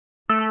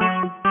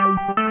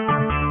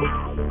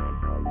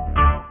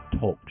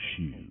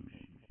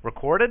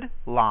Recorded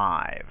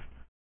live.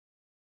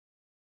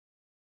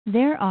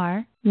 There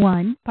are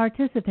 1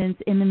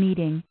 participants in the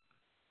meeting.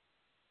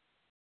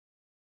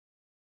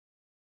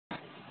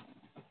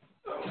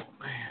 Oh,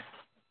 man.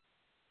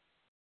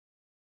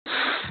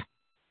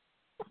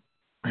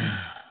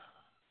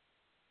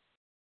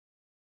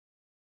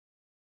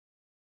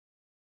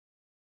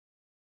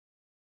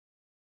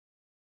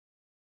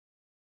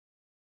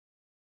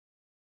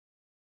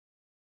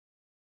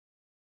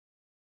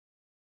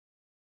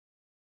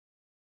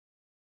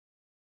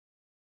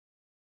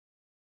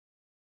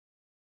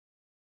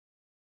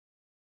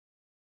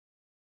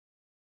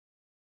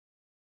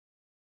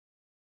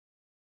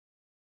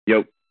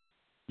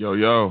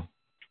 Yo.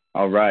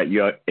 All right.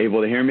 You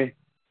able to hear me?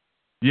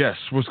 Yes.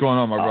 What's going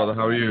on, my brother?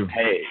 How are you?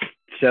 Hey,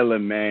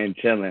 chilling, man.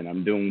 Chilling.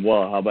 I'm doing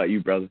well. How about you,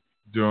 brother?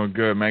 Doing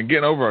good, man.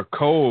 Getting over a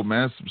cold,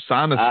 man. Some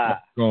sinus stuff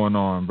going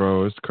on,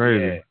 bro. It's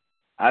crazy. Yeah,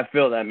 I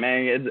feel that,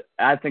 man.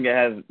 I think it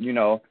has,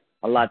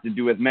 a lot to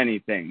do with many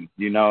things,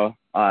 The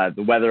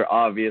weather,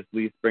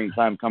 obviously,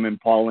 springtime coming,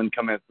 pollen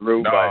coming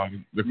through,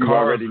 but you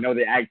already know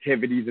the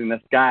activities in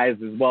the skies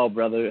as well,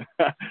 brother.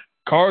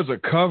 Cars are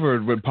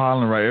covered with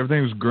pollen, right?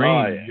 Everything was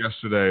green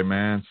yesterday,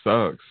 man.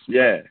 Sucks.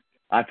 Yeah,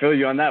 I feel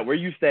you on that. Where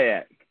you stay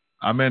at?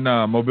 I'm in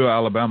Mobile,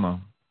 Alabama.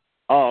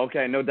 Oh,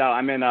 okay, no doubt.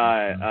 I'm in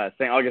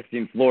St.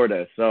 Augustine,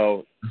 Florida,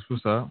 so that's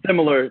what's up.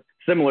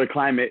 Similar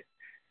climate.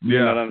 You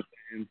know what I'm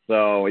saying?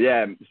 So,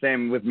 yeah,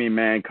 same with me,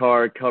 man.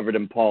 Car covered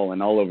in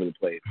pollen all over the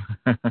place.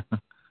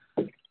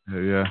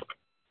 Yeah.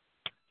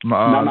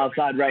 I'm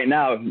outside right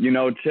now,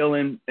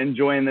 chilling,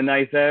 enjoying the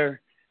nice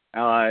air.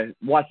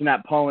 Watching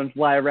that pollen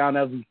fly around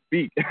as we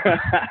speak.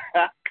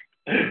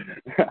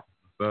 What's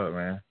up,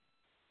 man?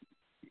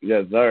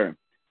 Yes, sir.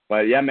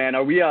 But yeah, man,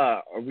 are we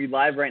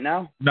live right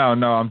now? No,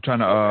 I'm trying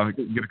to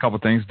get a couple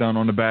things done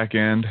on the back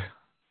end.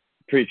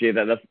 Appreciate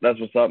that. That's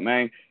what's up,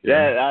 man.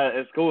 Yeah,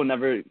 it's cool.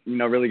 Never,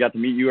 really got to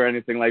meet you or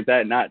anything like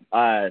that.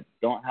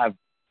 Don't have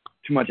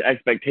too much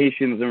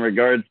expectations in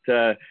regards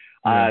to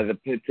the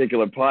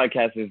particular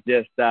podcast. It's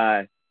just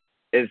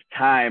it's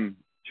time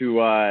to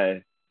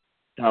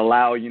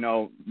allow,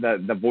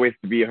 the voice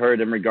to be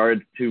heard in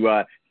regards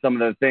to some of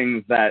the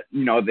things that,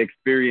 the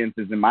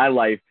experiences in my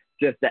life,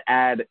 just to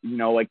add,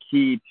 a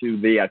key to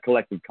the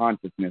collective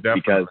consciousness.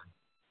 Definitely. Because,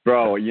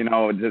 bro,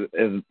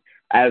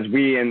 as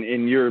we,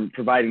 and you're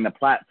providing the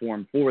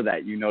platform for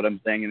that, you know what I'm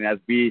saying? And as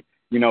we,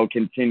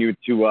 continue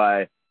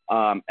to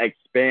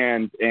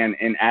expand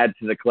and add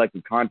to the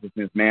collective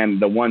consciousness, man,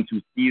 the ones who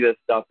see this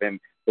stuff and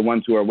the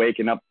ones who are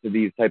waking up to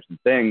these types of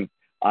things,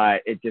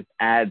 it just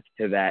adds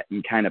to that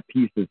and kind of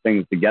pieces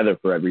things together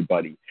for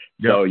everybody.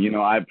 Yep.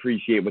 So, I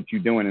appreciate what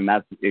you're doing, and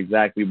that's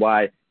exactly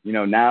why,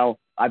 now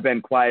I've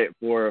been quiet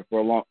for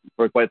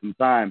quite some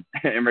time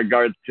in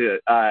regards to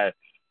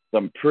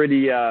some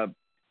pretty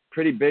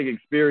big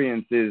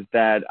experiences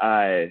that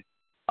I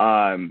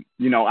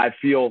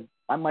feel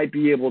I might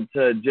be able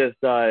to just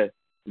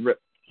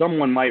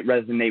someone might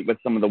resonate with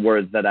some of the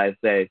words that I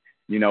say,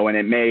 and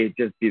it may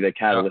just be the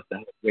catalyst to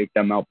help wake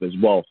them up as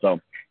well.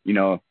 So,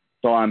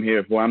 that's all I'm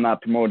here for. I'm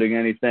not promoting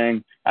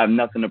anything. I have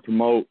nothing to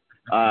promote.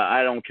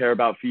 I don't care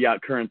about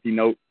fiat currency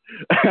notes.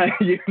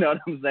 You know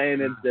what I'm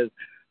saying? It's just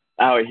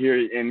out here,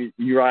 and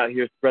you're out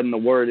here spreading the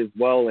word as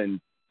well.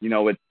 And,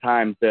 it's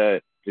time to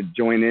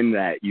join in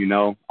that,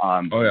 because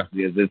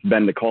it's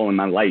been the call in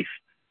my life.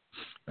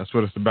 That's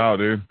what it's about,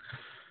 dude.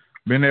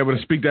 Being able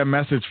to speak that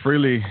message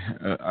freely,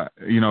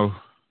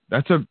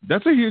 that's a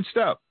huge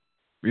step.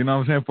 You know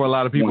what I'm saying? For a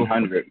lot of people.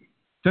 100.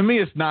 To me,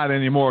 it's not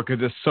anymore because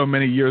there's so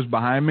many years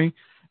behind me.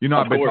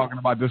 I've been talking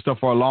about this stuff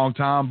for a long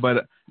time,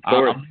 but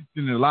I'm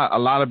mentioning a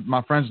lot of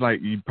my friends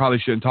like, you probably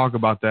shouldn't talk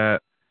about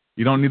that.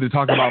 You don't need to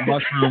talk about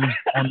mushrooms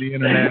on the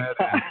internet.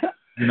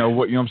 And,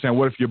 what I'm saying?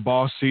 What if your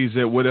boss sees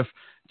it? What if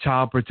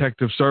Child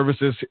Protective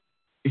Services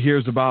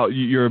hears about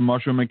your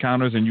mushroom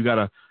encounters and you got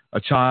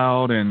a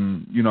child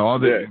and, all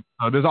this?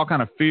 There's all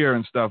kind of fear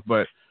and stuff,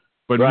 but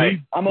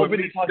I'm open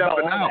to talk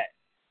about all that.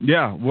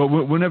 Yeah. Well,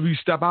 whenever you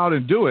step out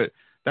and do it,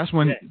 that's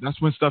when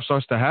stuff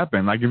starts to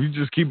happen. Like if you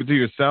just keep it to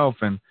yourself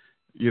and,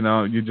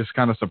 you're just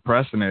kind of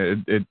suppressing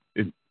it.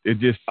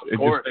 It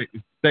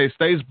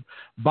stays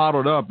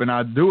bottled up. And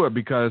I do it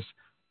because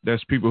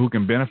there's people who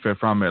can benefit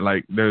from it.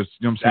 Like there's,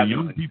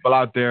 young people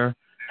out there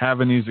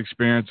having these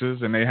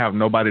experiences and they have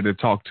nobody to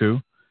talk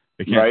to.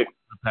 They can't talk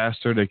to the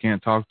pastor. They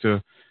can't talk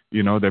to,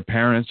 their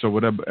parents or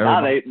whatever.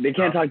 They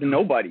can't talk to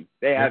nobody.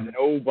 They have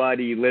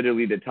nobody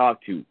literally to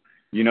talk to.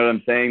 You know what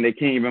I'm saying? They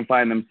can't even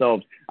find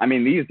themselves. I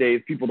mean, these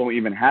days, people don't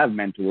even have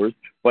mentors.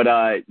 But,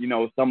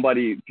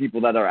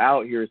 people that are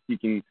out here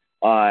seeking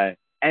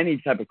any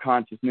type of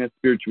consciousness,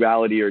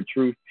 spirituality, or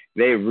truth,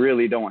 they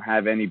really don't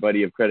have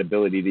anybody of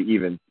credibility to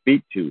even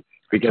speak to.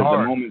 Because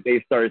the moment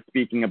they start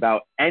speaking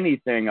about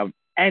anything of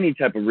any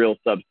type of real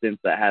substance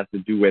that has to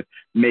do with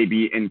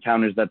maybe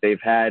encounters that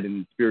they've had in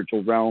the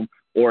spiritual realm,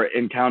 or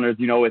encounters,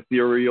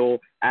 ethereal,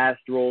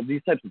 astral,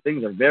 these types of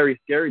things are very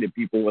scary to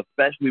people,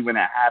 especially when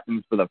it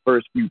happens for the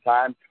first few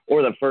times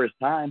or the first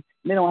time.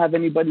 They don't have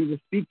anybody to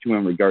speak to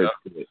in regards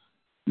to it.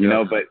 You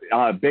know,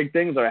 but big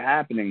things are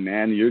happening,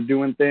 man. You're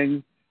doing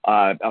things.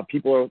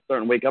 People are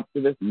starting to wake up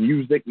to this.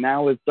 Music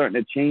now is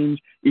starting to change,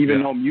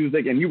 even though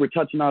music, and you were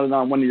touching on it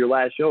on one of your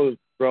last shows,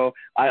 bro.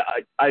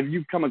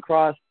 You've come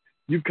across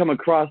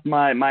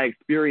my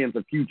experience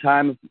a few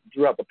times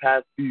throughout the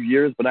past few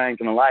years, but I ain't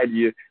gonna lie to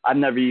you, I've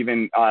never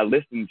even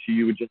listened to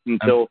you just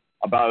until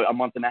about a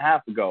month and a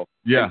half ago.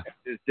 Yeah,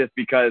 it's just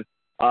because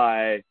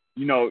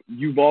you know,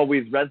 you've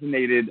always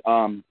resonated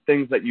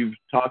things that you've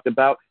talked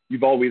about.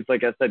 You've always,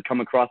 like I said,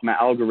 come across my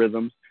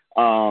algorithms.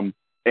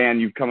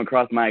 And you've come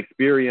across my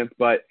experience,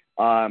 but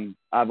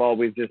I've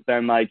always just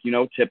been like, you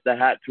know, tip the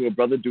hat to a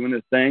brother doing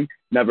his thing.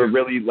 Never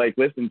really like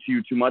listened to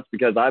you too much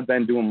because I've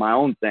been doing my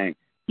own thing.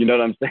 You know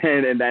what I'm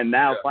saying? And then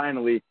now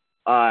finally,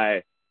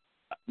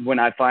 when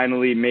I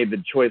finally made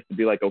the choice to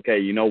be like, okay,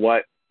 you know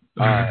what?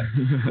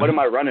 What am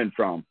I running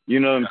from? You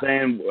know what I'm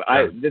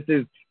saying?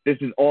 This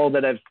is all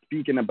that I've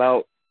spoken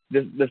about.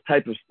 This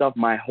type of stuff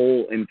my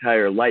whole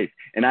entire life,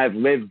 and I've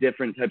lived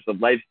different types of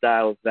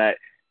lifestyles that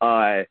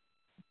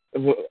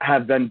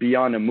have been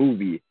beyond a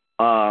movie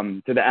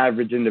to the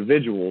average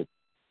individual.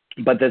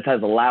 But this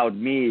has allowed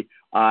me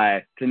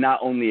to not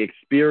only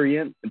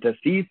to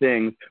see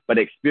things, but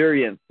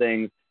experience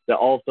things that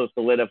also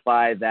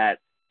solidify that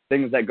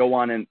things that go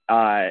on in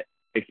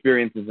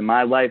experiences in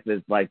my life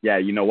is like, yeah,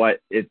 you know what?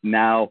 It's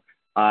now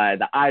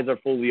the eyes are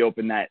fully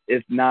open that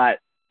it's not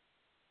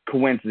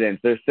coincidence.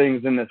 There's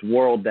things in this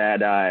world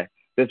that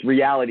this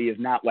reality is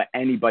not what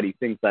anybody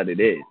thinks that it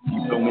is.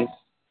 You feel me?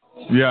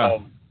 Yeah.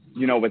 So,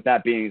 you know, with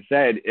that being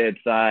said, it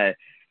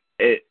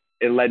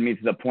led me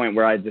to the point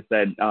where I just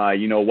said,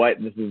 you know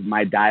what, this is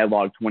my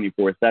dialogue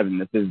 24/7.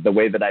 This is the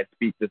way that I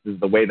speak. This is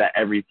the way that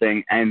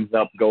everything ends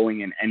up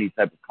going in any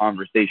type of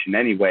conversation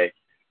anyway.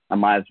 I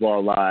might as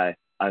well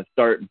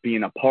start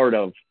being a part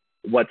of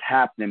what's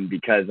happening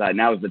because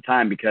now is the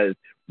time, because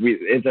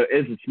it's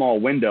a small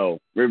window.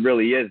 It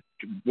really is,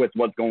 with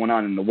what's going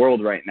on in the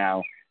world right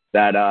now,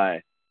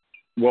 that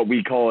what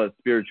we call a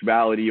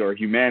spirituality or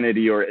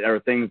humanity or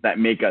things that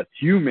make us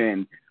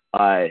human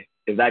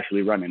is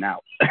actually running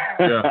out.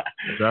 Yeah,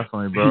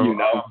 definitely, bro. You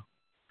know?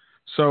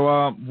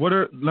 So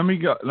let me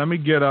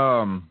get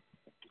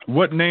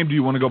what name do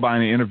you want to go by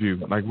in the interview?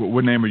 Like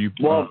what name are you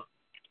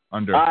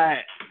under?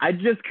 I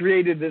just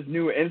created this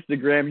new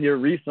Instagram here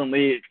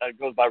recently. It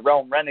goes by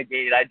Realm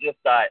Renegade. I just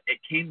it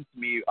came to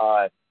me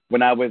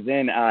when I was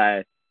in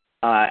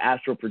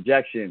astral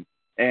projection,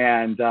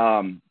 and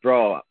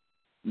bro,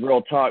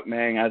 real talk,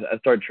 man. I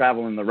started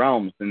traveling the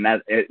realms, and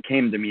that it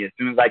came to me as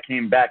soon as I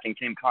came back and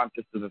came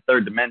conscious to the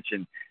third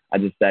dimension. I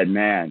just said,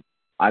 man,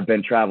 I've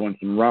been traveling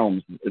some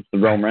realms. It's the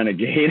Realm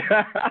Renegade,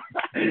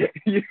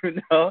 you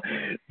know.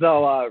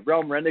 So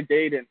Realm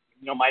Renegade, and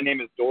you know, my name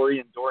is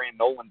Dorian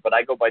Nolan, but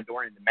I go by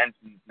Dorian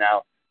Dimensions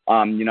now.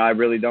 You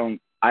know,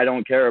 I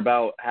don't care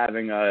about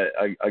having a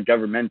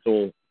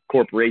governmental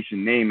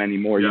corporation name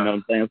anymore. You know what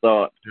I'm saying?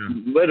 So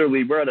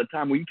literally, we're at a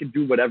time where you can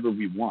do whatever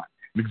we want.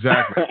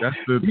 Exactly.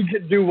 We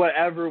can do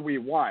whatever we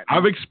want.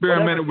 I've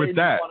experimented with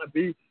that.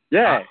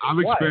 I've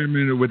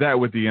experimented with that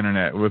with the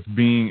internet, with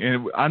being.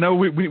 And I know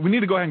we need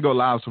to go ahead and go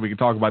live so we can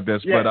talk about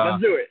this. Yeah, but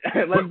let's do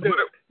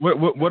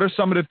it. What are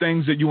some of the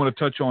things that you want to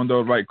touch on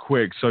though, right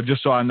quick? So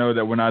just so I know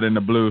that we're not in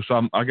the blue.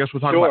 So I guess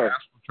we'll talk about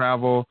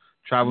astral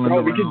traveling.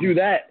 Bro, we could do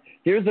that.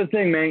 Here's the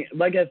thing, man.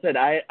 Like I said,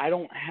 I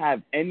don't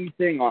have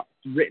anything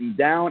written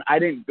down. I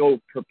didn't go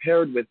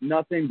prepared with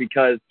nothing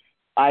because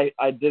I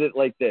did it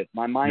like this.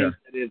 My mindset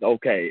is,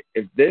 okay,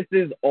 if this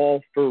is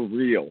all for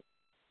real,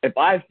 if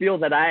I feel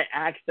that I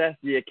access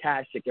the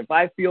Akashic, if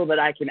I feel that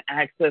I can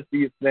access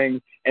these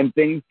things and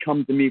things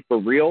come to me for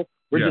real,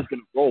 we're just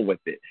going to roll with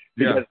it.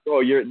 Because,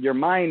 bro, your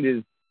mind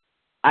is,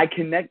 I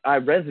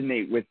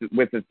resonate with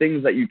the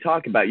things that you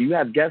talk about. You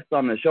have guests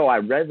on the show.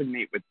 I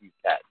resonate with these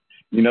cats.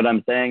 You know what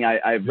I'm saying?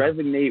 I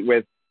resonate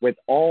with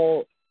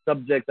all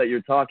subjects that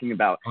you're talking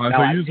about. Now,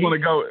 so you just want to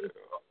go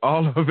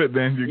all of it,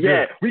 then you're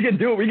good. We can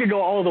do it. We can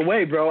go all the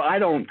way, bro. I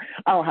don't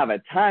have a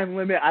time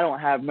limit. I don't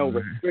have no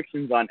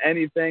restrictions on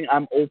anything.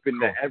 I'm open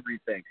to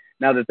everything.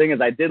 Now, the thing is,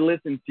 I did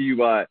listen to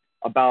you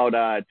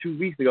about 2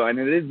 weeks ago, and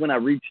it is when I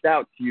reached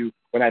out to you,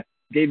 when I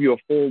gave you a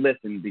full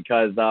listen,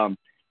 because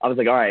I was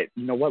like, all right,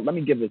 you know what? Let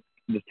me give this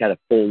cat a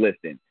full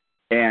listen.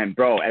 And,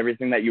 bro,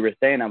 everything that you were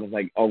saying, I was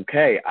like,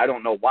 okay, I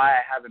don't know why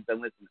I haven't been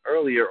listening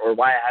earlier or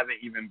why I haven't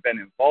even been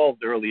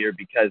involved earlier,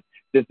 because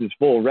this is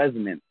full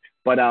resonance.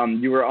 But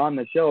you were on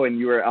the show, and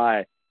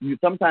you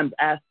sometimes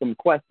ask some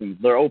questions.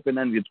 They're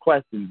open-ended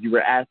questions. You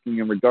were asking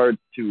in regards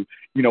to,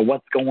 you know,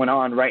 what's going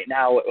on right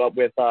now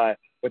with the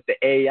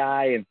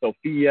AI and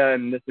Sophia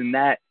and this and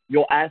that.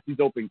 You'll ask these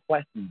open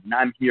questions, and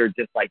I'm here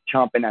just like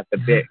chomping at the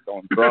bit,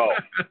 going, bro,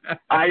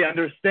 I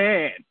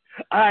understand.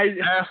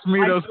 Ask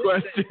me those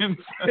questions.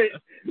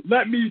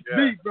 Let me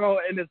speak, bro.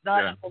 And it's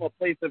not from a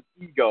place of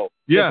ego.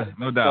 Yeah,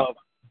 no doubt.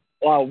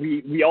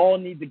 We all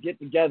need to get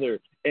together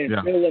and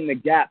fill in the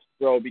gaps,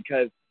 bro,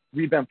 because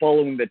we've been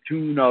following the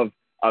tune of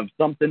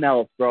something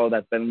else, bro,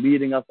 that's been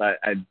leading us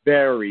a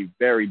very,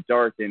 very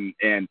dark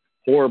and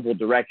horrible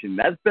direction.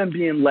 That's been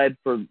being led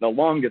for the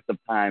longest of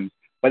times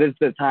but it's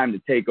the time to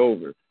take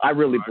over. I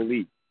really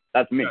believe.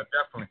 That's me. Yeah,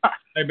 definitely.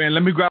 Hey, man,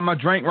 let me grab my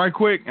drink right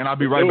quick, and I'll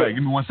be right back.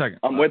 Give me 1 second.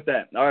 I'm with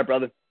that. All right,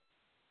 brother.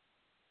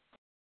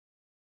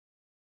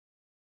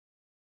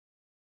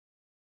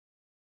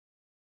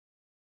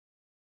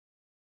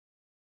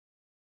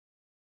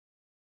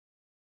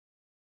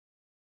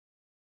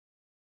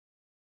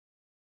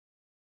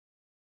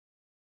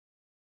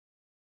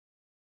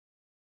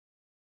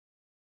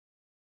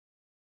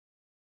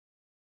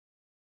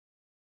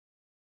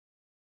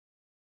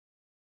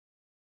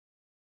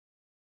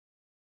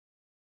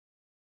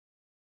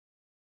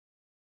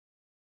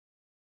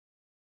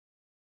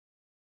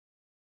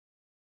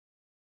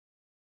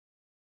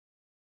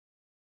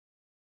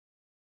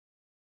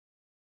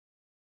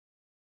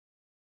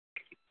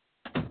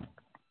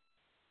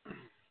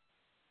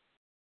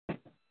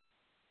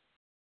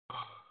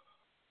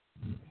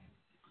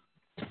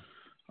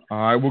 All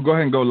right, we'll go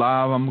ahead and go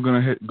live. I'm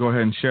gonna go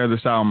ahead and share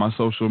this out on my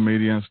social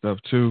media and stuff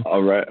too.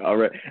 All right.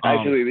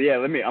 Actually, yeah.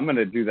 I'm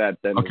gonna do that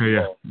then. Okay,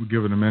 yeah. We'll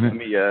give it a minute. Let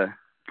me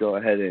go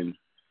ahead and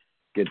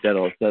get that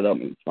all set up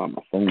and find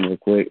my phone real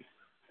quick,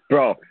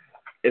 bro.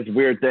 It's a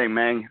weird thing,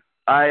 man.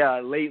 I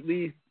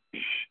lately,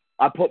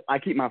 I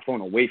keep my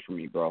phone away from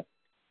me, bro.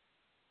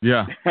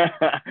 Yeah.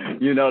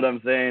 You know what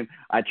I'm saying?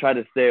 I try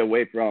to stay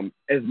away from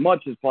as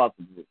much as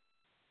possible.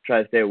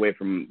 Try to stay away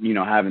from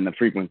having the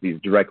frequencies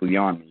directly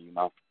on me.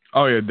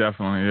 Oh yeah,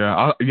 definitely.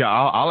 Yeah,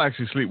 I'll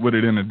actually sleep with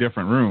it in a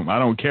different room. I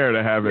don't care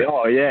to have it.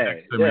 Oh yeah,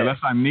 next to me. Unless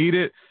I need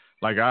it.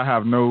 Like I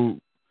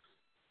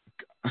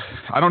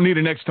don't need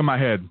it next to my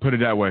head. Put it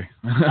that way.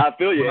 I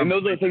feel you, and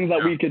those are things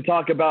that we could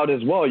talk about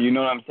as well. You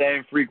know what I'm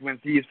saying?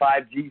 Frequencies,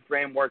 5G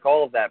framework,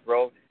 all of that,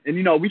 bro. And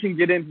we can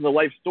get into the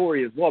life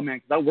story as well, man.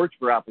 Because I worked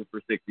for Apple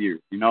for 6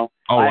 years. Oh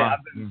wow.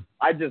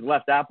 I just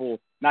left Apple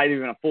not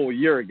even a full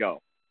year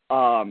ago.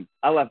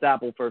 I left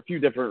Apple for a few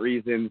different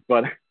reasons,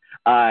 but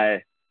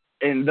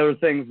and those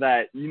things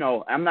that,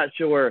 I'm not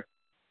sure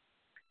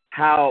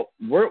how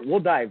we'll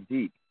dive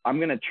deep. I'm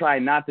going to try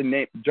not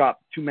to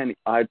drop too many.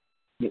 I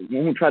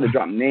won't try to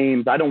drop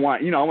names. I don't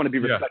want, I want to be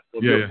respectful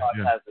of your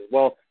podcast as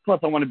well. Plus,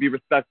 I want to be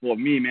respectful of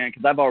me, man,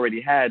 because I've already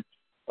had,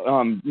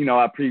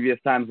 at previous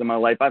times in my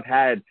life, I've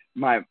had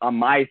my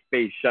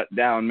MySpace shut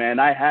down, man.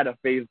 I had a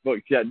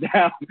Facebook shut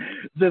down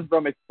just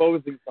from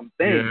exposing some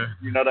things. Yeah.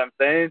 You know what I'm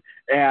saying?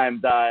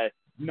 And,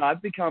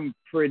 I've become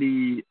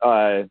pretty,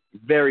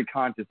 very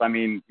conscious. I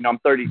mean, I'm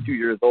 32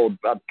 years old,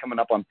 coming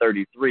up on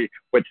 33,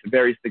 which is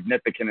very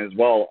significant as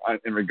well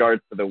in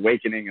regards to the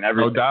awakening and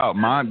everything. No doubt.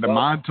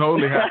 Mine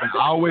totally happened.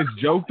 I always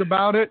joked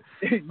about it.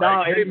 Hey,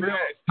 man,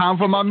 it's time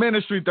for my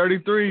ministry,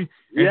 33.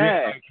 And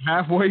then,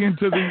 halfway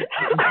into the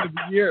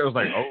year, it was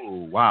like,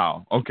 oh,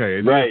 wow.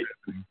 Okay. Right.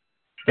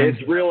 It's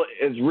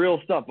real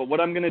stuff. But what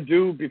I'm going to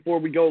do before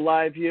we go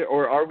live here,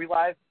 or are we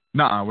live?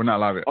 Nah, we're not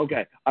live yet.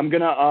 Okay, I'm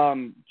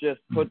gonna just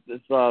put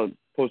this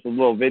post a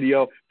little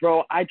video,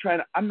 bro.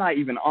 I'm not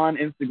even on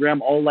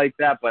Instagram all like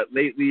that, but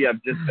lately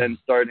I've just been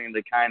starting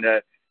to kind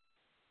of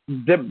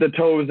dip the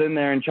toes in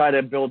there and try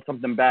to build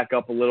something back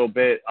up a little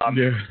bit in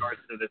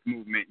regards to this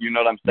movement. You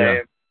know what I'm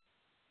saying?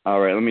 Yeah.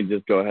 All right, let me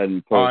just go ahead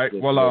and post. All right,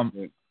 well,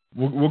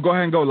 we'll go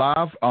ahead and go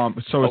live.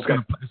 So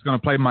it's gonna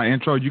play my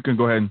intro. You can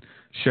go ahead and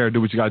share,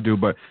 do what you gotta do,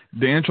 but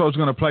the intro is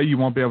gonna play. You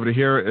won't be able to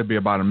hear it. It'll be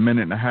about a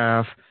minute and a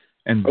half.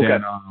 And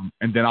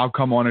then I'll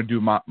come on and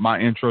do my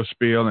intro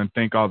spiel and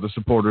thank all the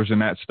supporters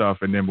and that stuff,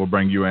 and then we'll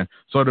bring you in.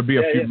 So it'll be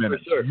a few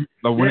minutes. For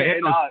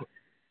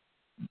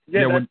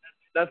sure.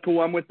 That's cool.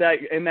 I'm with that.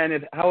 And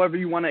then however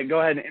you want to go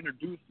ahead and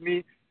introduce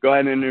me,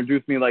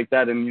 like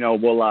that, and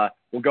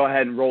we'll go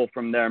ahead and roll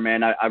from there,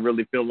 man. I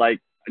really feel like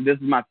this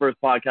is my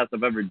first podcast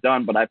I've ever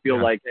done, but I feel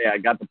like I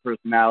got the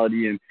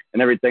personality and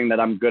everything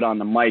that I'm good on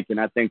the mic, and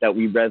I think that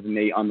we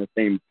resonate on the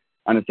same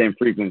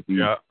frequency.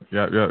 Yeah.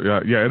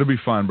 It'll be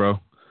fun, bro.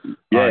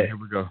 Yeah. All right, here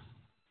we go.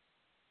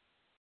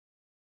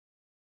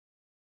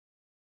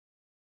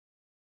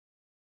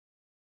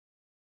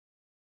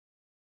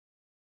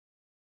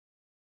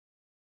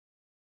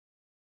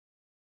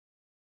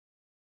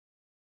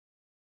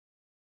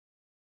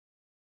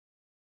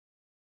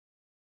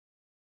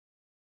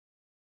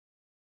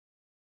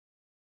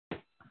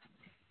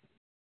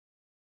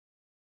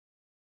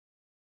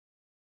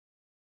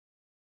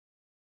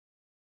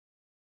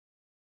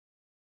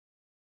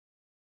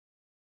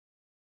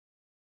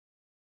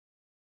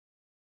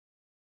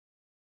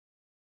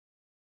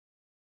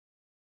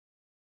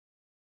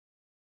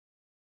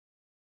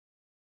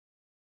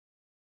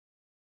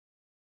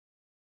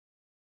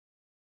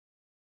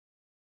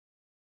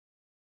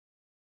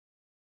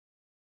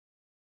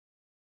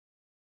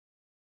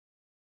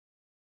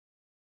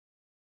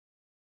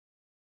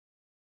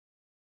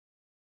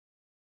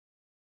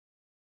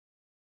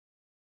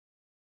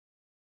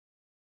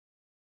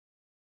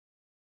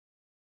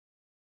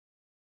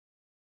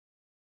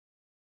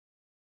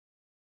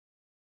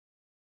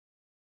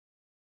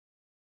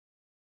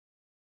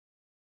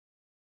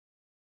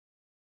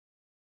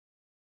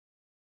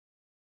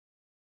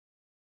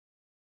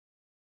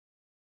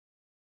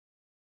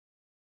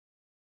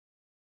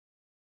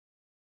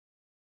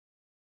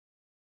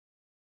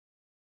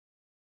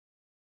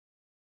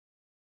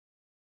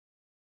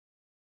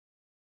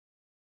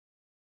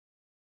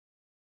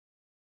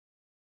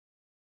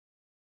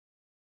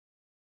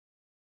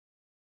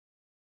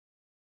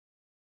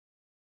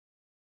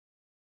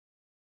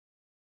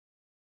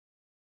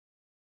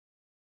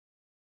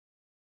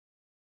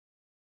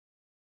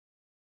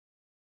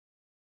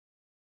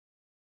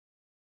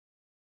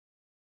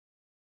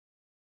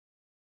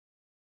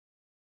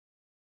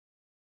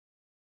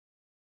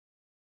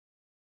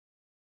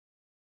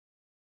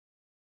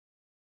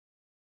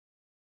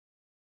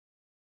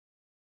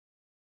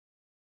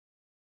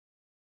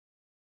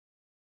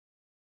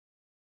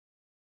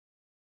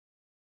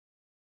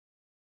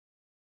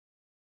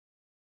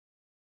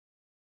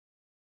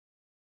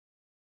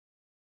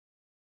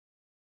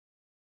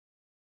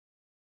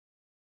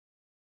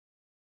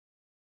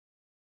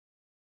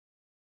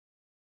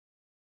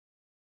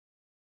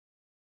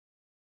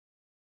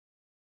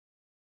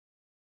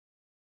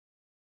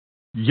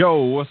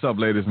 Yo, what's up,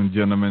 ladies and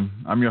gentlemen?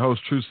 I'm your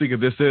host, TruthSeekah.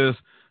 This is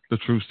the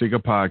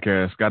TruthSeekah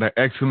Podcast. Got an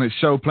excellent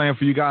show planned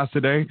for you guys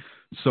today.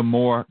 Some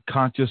more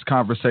conscious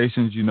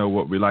conversations. You know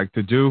what we like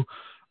to do.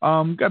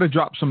 Got to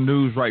drop some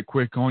news right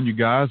quick on you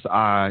guys.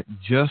 I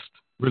just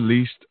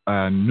released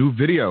a new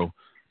video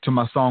to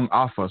my song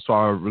Alpha. So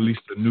I released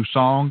a new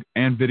song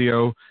and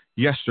video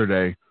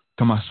yesterday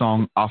to my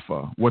song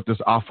Alpha. What does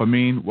Alpha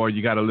mean? Well,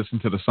 you got to listen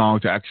to the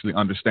song to actually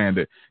understand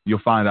it. You'll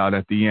find out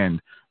at the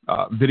end.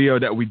 Video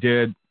that we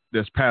did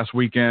this past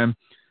weekend.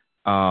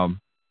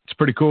 It's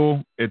pretty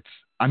cool.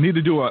 I need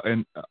to do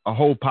a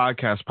whole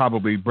podcast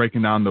probably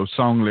breaking down those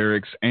song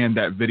lyrics and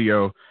that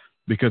video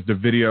because the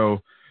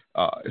video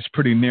is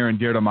pretty near and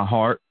dear to my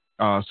heart.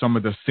 Some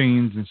of the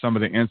scenes and some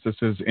of the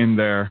instances in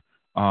there,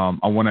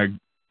 I want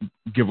to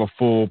give a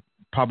full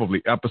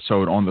probably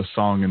episode on the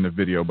song and the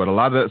video. But a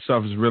lot of that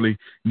stuff is really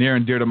near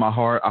and dear to my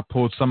heart. I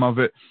pulled some of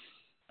it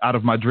out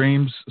of my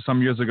dreams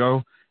some years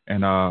ago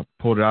and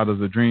pulled it out of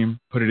the dream,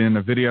 put it in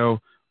the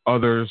video.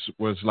 Others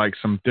was like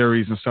some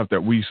theories and stuff that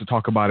we used to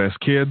talk about as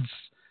kids.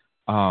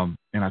 And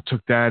I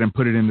took that and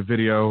put it in the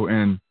video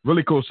and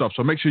really cool stuff.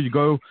 So make sure you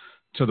go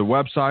to the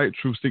website,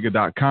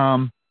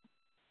 TruthSeekah.com.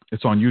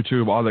 It's on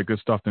YouTube, all that good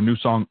stuff. The new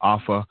song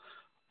Alpha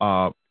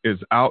is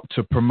out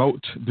to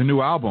promote the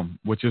new album,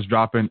 which is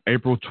dropping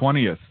April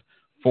 20th,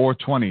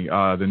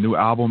 4/20. The new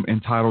album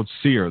entitled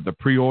Seer. The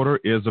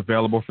pre-order is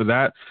available for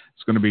that.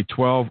 It's going to be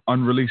 12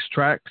 unreleased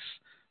tracks.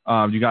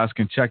 You guys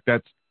can check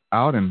that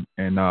out, and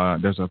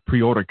there's a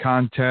pre-order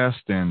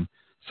contest and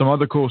some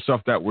other cool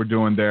stuff that we're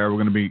doing there.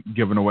 We're going to be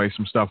giving away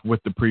some stuff with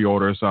the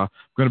pre-orders. We're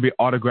going to be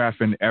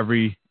autographing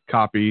every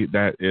copy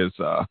that is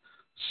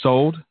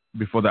sold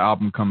before the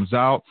album comes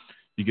out.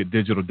 You get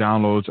digital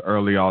downloads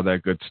early, all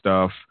that good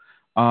stuff.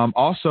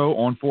 Also,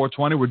 on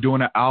 4/20, we're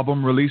doing an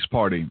album release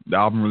party. The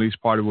album release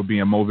party will be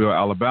in Mobile,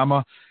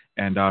 Alabama.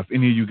 And if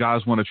any of you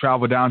guys want to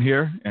travel down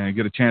here and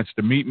get a chance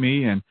to meet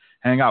me and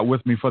hang out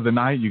with me for the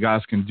night, you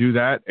guys can do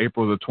that.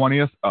 April the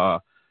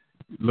 20th.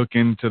 Look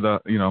into the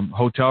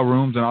hotel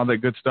rooms and all that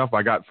good stuff.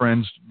 I got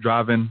friends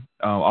driving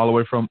all the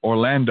way from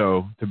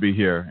Orlando to be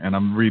here, and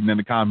I'm reading in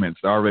the comments.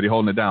 They're already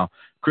holding it down.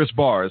 Chris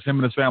Bars, him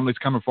and his family's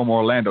coming from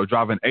Orlando,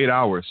 driving 8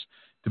 hours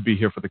to be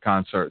here for the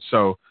concert.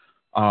 So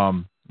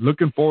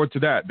looking forward to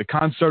that. The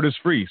concert is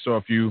free, so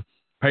if you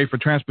pay for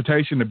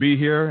transportation to be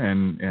here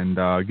and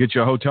get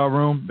you a hotel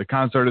room, the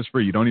concert is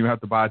free. You don't even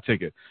have to buy a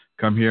ticket.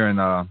 Come here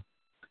and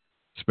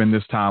spend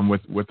this time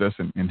with us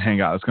and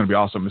hang out. It's going to be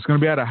awesome. It's going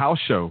to be at a house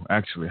show,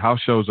 actually.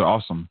 House shows are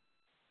awesome.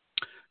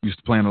 Used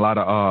to play in a lot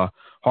of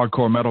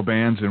hardcore metal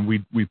bands, and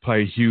we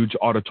play huge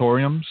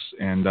auditoriums,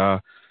 and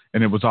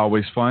it was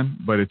always fun,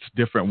 but it's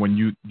different when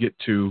you get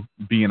to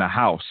be in a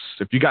house.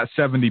 If you got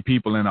 70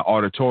 people in an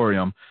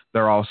auditorium,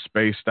 they're all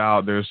spaced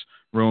out. There's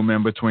room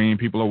in between.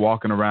 People are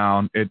walking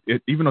around.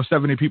 Even though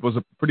 70 people is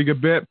a pretty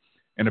good bit,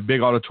 in a big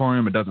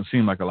auditorium, it doesn't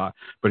seem like a lot.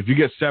 But if you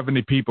get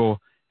 70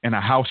 people in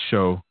a house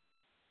show,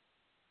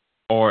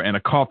 or in a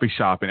coffee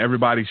shop and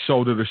everybody's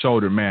shoulder to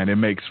shoulder, man, it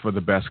makes for the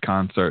best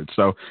concert.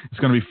 So it's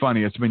going to be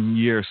funny. It's been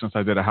years since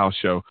I did a house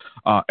show.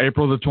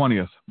 April the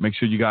 20th. Make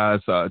sure you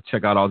guys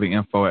check out all the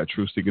info at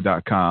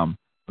TruthSeekah.com.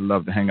 I'd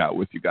love to hang out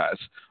with you guys.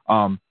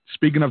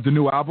 Speaking of the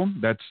new album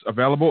that's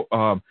available,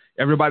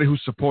 everybody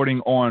who's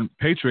supporting on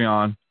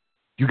Patreon,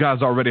 you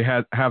guys already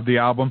have the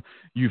album.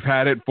 You've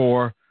had it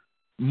for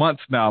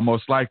months now,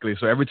 most likely.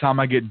 So every time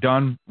I get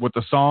done with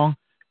the song,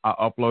 I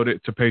upload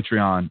it to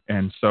Patreon.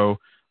 And so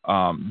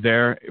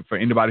there, for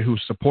anybody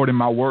who's supporting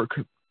my work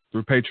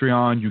through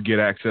Patreon, you get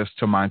access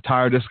to my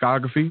entire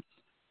discography,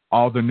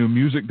 all the new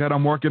music that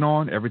I'm working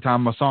on. Every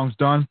time my song's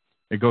done,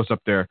 it goes up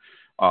there.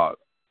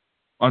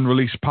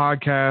 Unreleased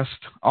podcast,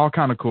 all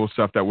kind of cool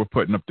stuff that we're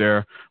putting up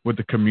there with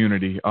the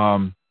community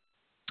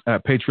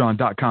at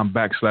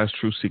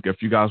patreon.com/TruthSeekah.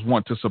 If you guys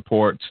want to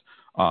support,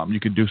 you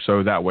can do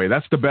so that way.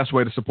 That's the best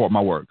way to support my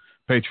work,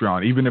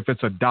 Patreon, even if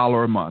it's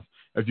 $1 a month.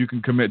 If you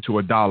can commit to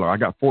 $1, I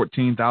got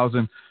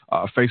 14,000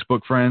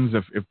 Facebook friends.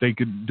 If they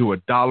could do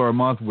 $1 a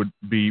month, would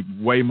be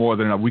way more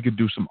than enough. We could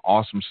do some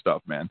awesome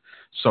stuff, man.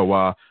 So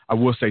I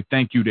will say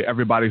thank you to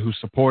everybody who's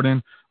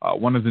supporting.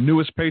 One of the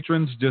newest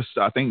patrons, just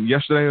I think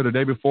yesterday or the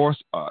day before,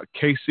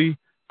 Casey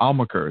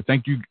Almaker.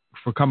 Thank you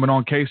for coming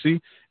on, Casey,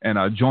 and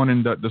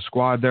joining the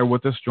squad there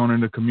with us,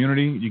 joining the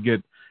community. You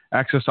get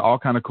access to all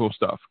kind of cool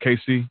stuff.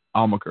 Casey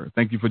Almaker,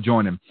 thank you for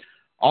joining.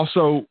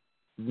 Also,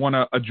 want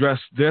to address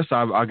this.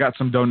 I got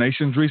some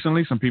donations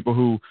recently, some people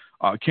who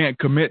can't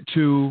commit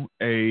to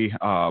a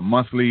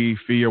monthly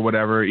fee or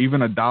whatever,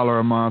 even $1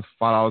 a month,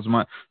 $5 a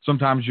month.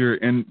 Sometimes you're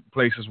in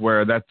places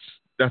where that's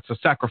a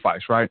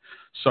sacrifice, right?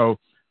 So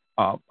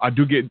I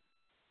do get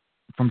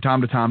from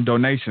time to time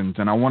donations,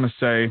 and I want to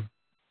say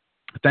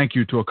thank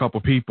you to a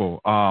couple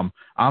people.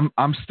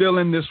 I'm still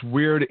in this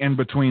weird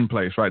in-between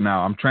place right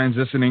now. I'm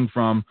transitioning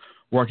from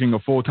working a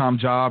full-time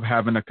job,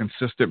 having a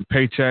consistent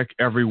paycheck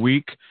every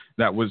week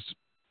that was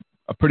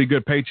a pretty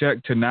good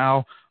paycheck, to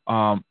now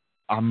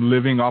I'm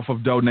living off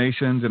of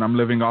donations, and I'm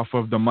living off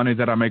of the money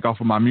that I make off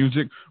of my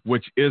music,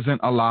 which isn't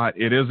a lot.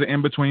 It is an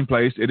in-between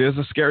place. It is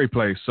a scary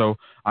place. So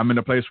I'm in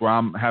a place where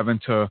I'm having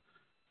to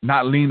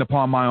not lean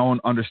upon my own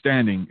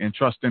understanding and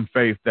trust in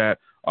faith that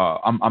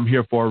I'm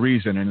here for a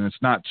reason, and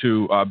it's not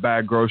to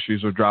bag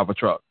groceries or drive a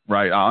truck,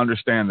 right? I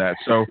understand that.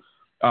 So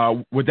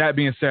with that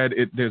being said,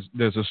 there's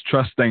this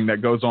trust thing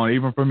that goes on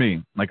even for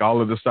me, like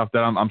all of the stuff that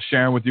I'm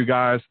sharing with you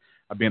guys.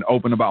 I've been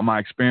open about my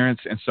experience,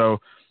 and so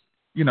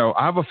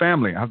I have a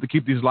family. I have to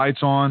keep these lights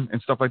on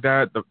and stuff like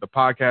that. The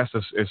podcast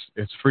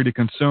is free to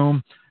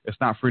consume. It's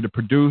not free to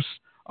produce.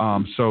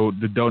 So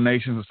the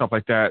donations and stuff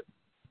like that,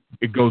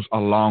 it goes a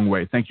long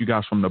way. Thank you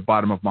guys from the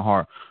bottom of my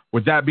heart.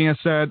 With that being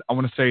said, I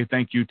want to say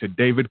thank you to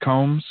David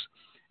Combs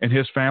and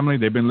his family.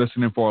 They've been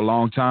listening for a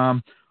long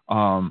time,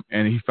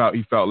 and he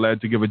felt led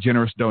to give a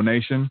generous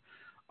donation.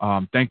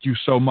 Thank you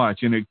so much.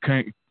 And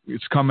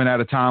it's coming at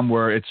a time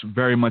where it's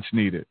very much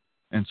needed.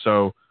 And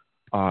so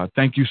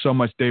thank you so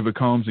much, David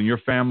Combs and your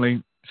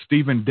family,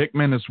 Stephen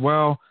Dickman as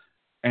well,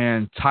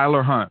 and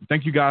Tyler Hunt.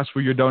 Thank you guys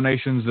for your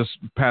donations this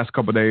past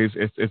couple of days.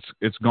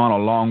 It's gone a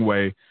long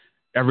way.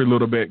 Every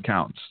little bit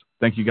counts.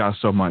 Thank you guys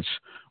so much.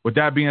 With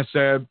that being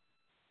said,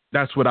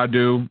 that's what I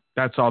do.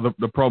 That's all the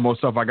promo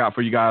stuff I got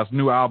for you guys.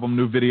 New album,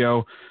 new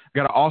video.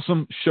 Got an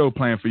awesome show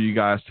planned for you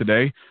guys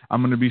today.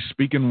 I'm going to be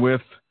speaking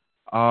with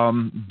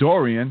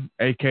Dorian,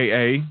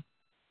 a.k.a.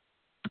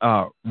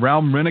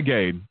 Realm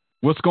Renegade.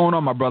 What's going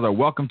on, my brother?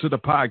 Welcome to the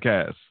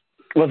podcast.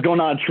 What's going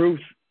on,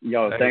 Truth?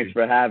 Yo, hey. Thanks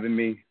for having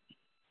me.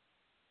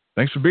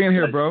 Thanks for being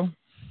here, bro.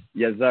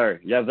 Yes, sir.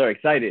 Yes, sir.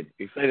 Excited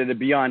to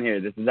be on here.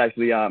 This is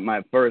actually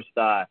my first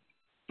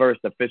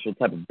official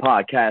type of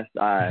podcast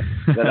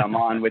that I'm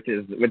on, which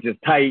is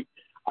tight.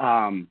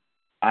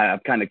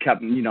 I've kind of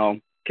kept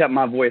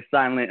my voice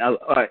silent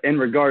in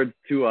regards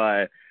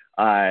to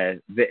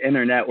the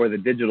internet or the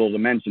digital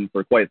dimension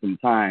for quite some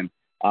time.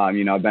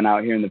 I've been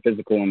out here in the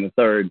physical and the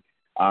third,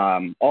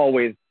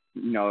 always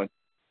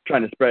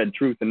trying to spread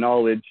truth and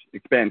knowledge,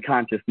 expand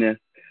consciousness.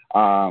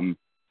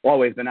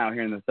 Always been out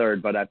here in the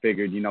third, but I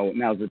figured,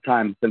 now's the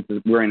time, since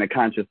we're in a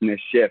consciousness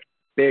shift,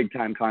 big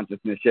time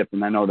consciousness shift.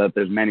 And I know that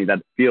there's many that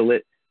feel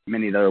it,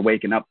 many that are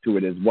waking up to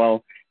it as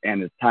well.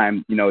 And it's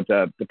time,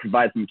 to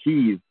provide some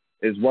keys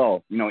as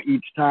well.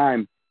 Each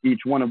time,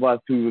 each one of us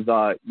who's,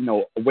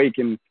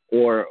 awakened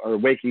or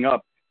waking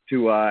up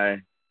to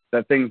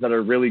the things that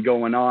are really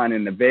going on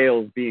and the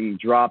veils being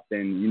dropped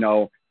and,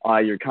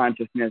 your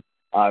consciousness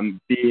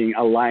being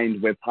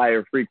aligned with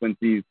higher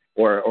frequencies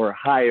or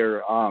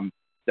higher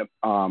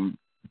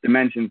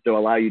dimensions to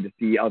allow you to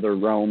see other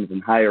realms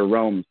and higher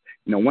realms.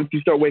 Once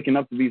you start waking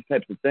up to these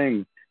types of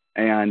things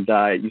and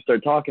you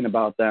start talking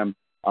about them,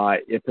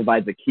 it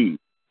provides a key,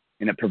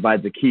 and it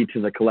provides a key to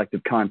the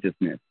collective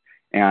consciousness.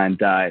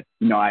 And, I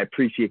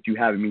appreciate you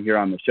having me here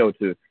on the show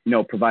to,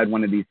 provide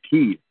one of these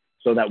keys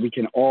so that we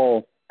can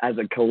all, as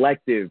a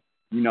collective,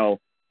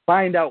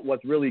 find out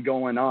what's really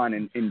going on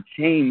and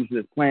change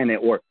this planet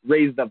or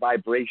raise the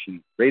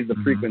vibration, raise the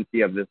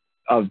frequency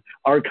of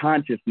our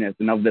consciousness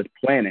and of this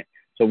planet,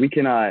 so we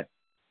can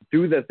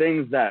do the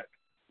things that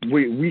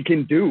we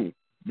can do,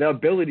 the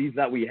abilities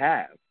that we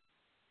have.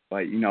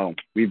 But,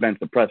 we've been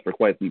suppressed for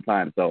quite some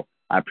time. So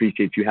I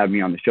appreciate you having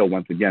me on the show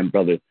once again,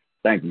 brother.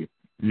 Thank you.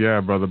 Yeah,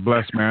 brother.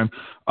 Bless, man.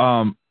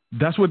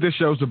 That's what this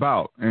show's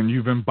about. And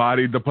you've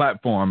embodied the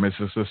platform. It's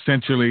just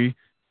essentially,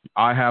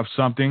 I have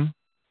something.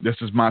 This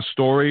is my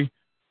story.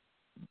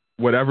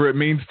 Whatever it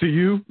means to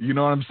you, you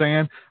know what I'm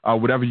saying?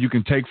 Whatever you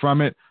can take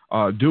from it,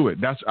 do it.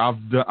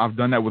 I've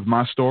done that with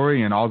my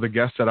story and all the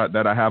guests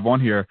that I have on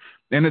here,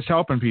 and it's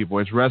helping people.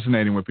 It's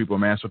resonating with people,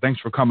 man. So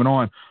thanks for coming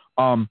on.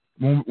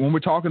 When we're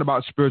talking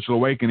about spiritual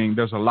awakening,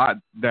 there's a lot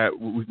that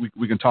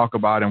we can talk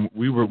about, and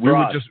we were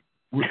just,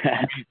 you know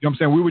what I'm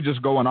saying? We were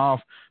just going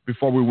off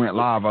before we went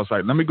live. I was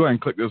like, let me go ahead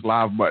and click this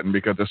live button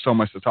because there's so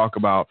much to talk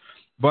about.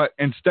 But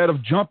instead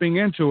of jumping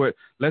into it,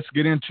 let's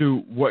get into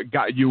what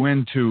got you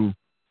into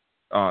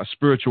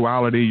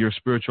spirituality, your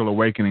spiritual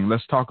awakening.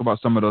 Let's talk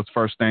about some of those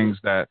first things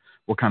that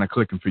were kind of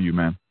clicking for you,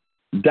 man.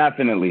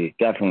 Definitely.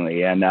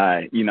 And,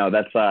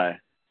 that's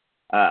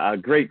a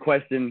great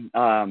question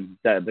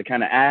to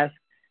kind of ask,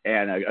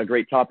 and a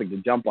great topic to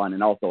jump on,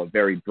 and also a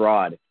very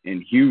broad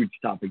and huge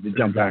topic to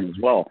jump on as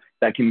well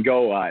that can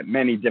go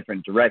many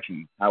different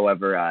directions.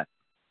 However,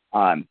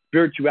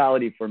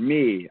 spirituality for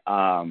me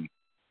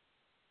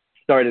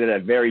started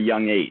at a very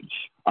young age.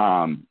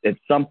 It's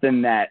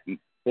something that,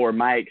 for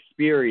my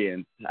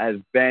experience, has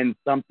been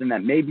something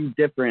that may be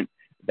different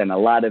than a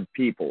lot of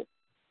people,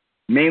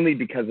 mainly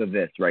because of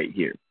this right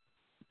here,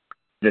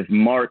 this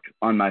mark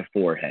on my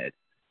forehead.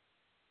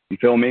 You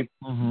feel me?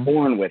 Mm-hmm.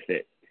 Born with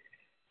it,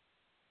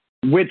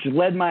 which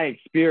led my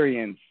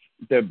experience,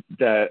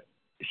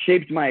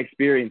 shaped my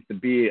experience to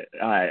be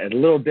a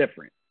little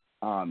different.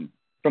 From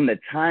the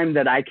time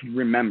that I can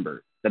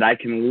remember, that I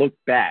can look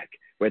back,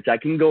 which I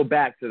can go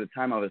back to the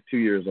time I was 2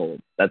 years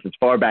old. That's as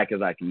far back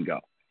as I can go.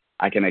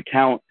 I can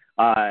account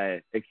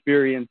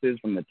experiences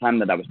from the time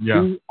that I was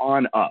 2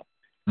 on up.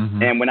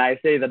 Mm-hmm. And when I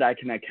say that I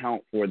can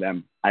account for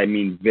them, I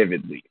mean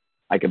vividly.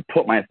 I can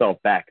put myself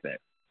back there.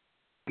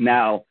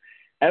 Now,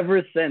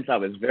 ever since I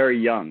was very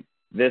young,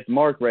 this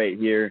mark right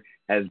here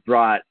has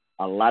brought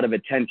a lot of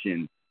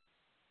attention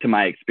to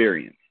my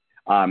experience.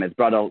 It's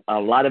brought a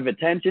lot of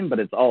attention, but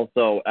it's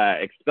also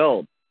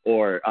expelled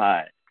or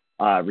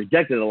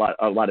rejected a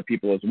lot of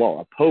people as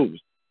well,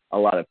 opposed a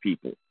lot of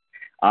people.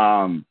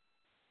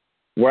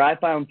 Where I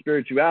found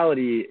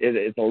spirituality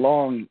is a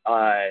long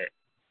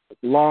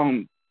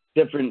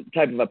different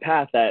type of a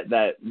path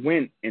that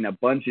went in a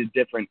bunch of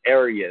different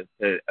areas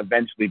to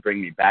eventually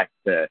bring me back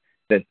to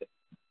this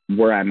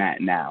where I'm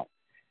at now.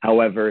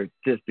 However,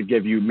 just to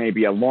give you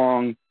maybe a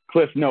long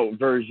Cliff Note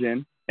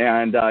version,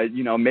 and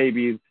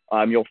maybe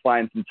you'll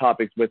find some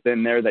topics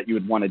within there that you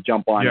would want to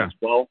jump on as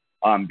well,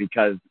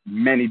 because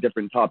many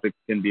different topics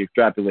can be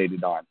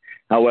extrapolated on.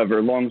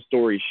 However, long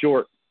story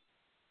short,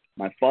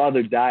 my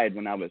father died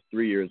when I was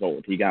 3 years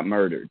old. He got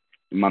murdered.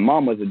 And my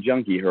mom was a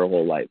junkie her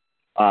whole life.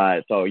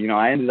 So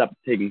I ended up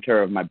taking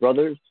care of my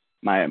brothers,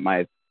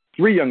 my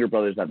 3 younger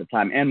brothers at the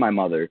time, and my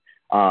mother.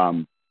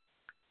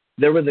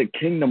 There was a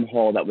Kingdom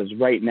Hall that was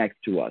right next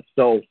to us.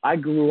 So I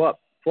grew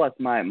up, plus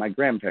my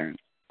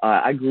grandparents.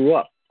 I grew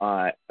up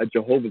a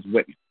Jehovah's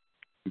Witness.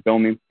 You feel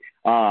me?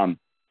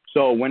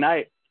 So when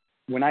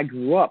I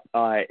grew up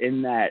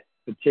in that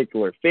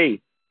particular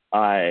faith,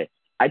 I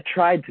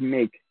tried to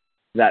make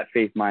that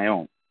faith my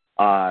own.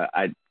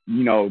 I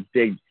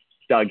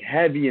dug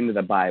heavy into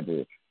the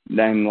Bible.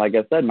 Then, like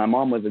I said, my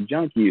mom was a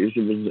junkie. She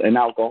was an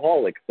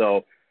alcoholic.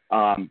 So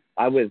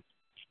I was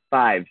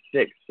 5,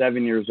 6,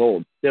 7 years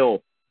old,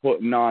 still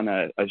putting on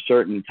a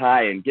shirt and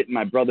tie and getting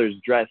my brothers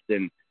dressed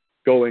and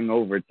going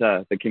over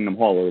to the Kingdom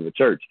Hall or the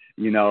church,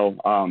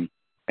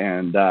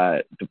 and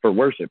for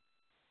worship.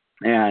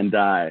 And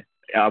I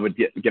would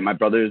get my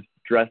brothers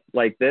dressed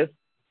like this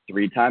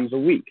 3 times a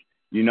week,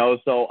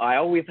 So I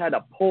always had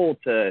a pull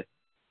to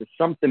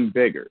something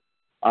bigger.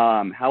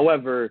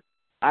 However,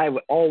 I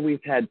always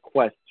had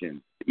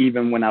questions.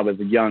 Even when I was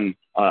a young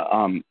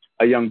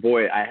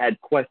boy, I had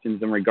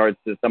questions in regards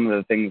to some of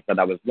the things that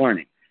I was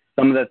learning.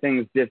 Some of the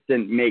things just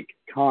didn't make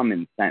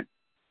common sense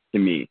to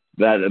me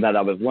that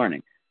I was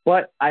learning.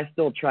 But I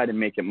still try to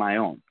make it my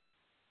own.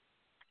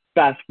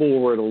 Fast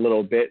forward a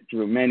little bit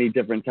through many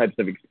different types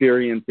of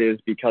experiences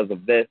because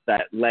of this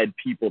that led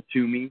people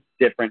to me,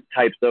 different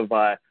types of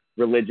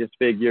religious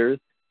figures,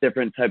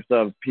 different types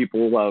of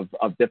people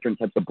of different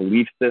types of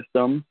belief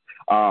systems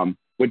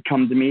would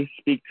come to me,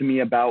 speak to me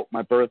about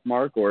my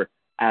birthmark, or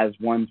as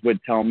ones would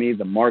tell me,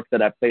 the mark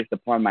that I placed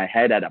upon my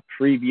head at a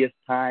previous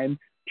time,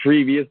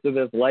 previous to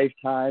this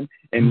lifetime.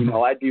 And,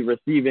 I'd be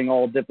receiving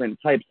all different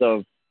types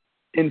of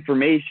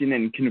information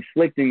and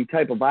conflicting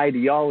type of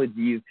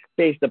ideologies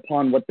based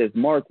upon what this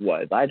mark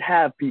was. I'd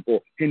have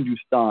people,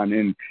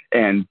 Hindustan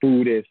and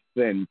Buddhists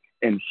and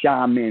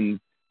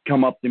shamans,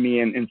 come up to me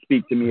and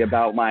speak to me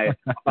about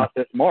about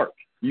this mark,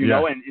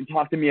 and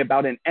talk to me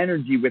about an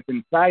energy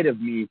within inside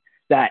of me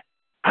that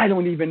I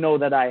don't even know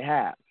that I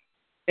have.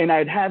 And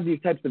I'd have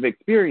these types of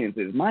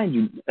experiences. Mind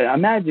you,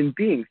 imagine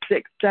being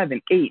 6,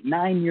 7, 8,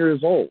 9 years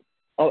old,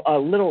 a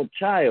little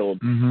child,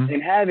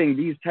 and having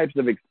these types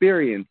of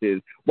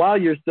experiences while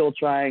you're still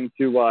trying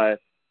to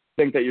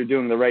think that you're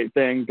doing the right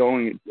thing,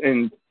 going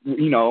and,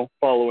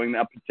 following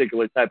that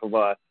particular type of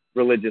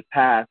religious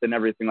path and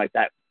everything like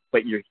that.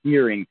 But you're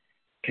hearing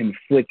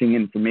conflicting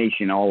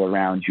information all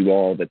around you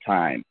all the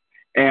time.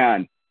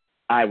 And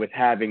I was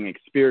having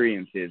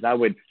experiences.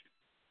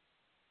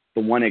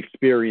 The one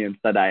experience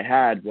that I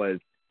had was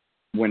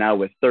when I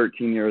was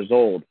 13 years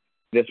old.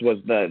 This was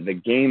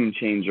the game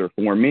changer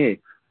for me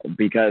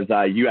because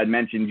you had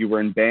mentioned you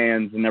were in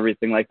bands and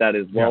everything like that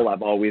as well.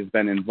 I've always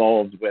been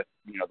involved with,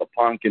 the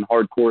punk and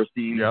hardcore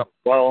scene as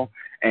well.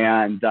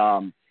 And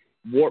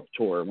Warped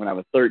Tour, when I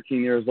was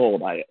 13 years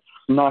old, I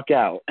snuck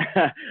out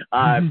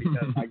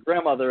because my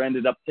grandmother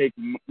ended up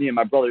taking me and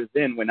my brothers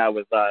in when I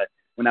was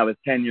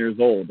 10 years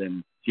old.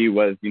 And she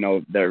was,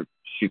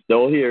 she's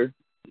still here.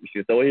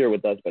 She's still here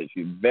with us, but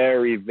she's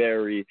very,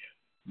 very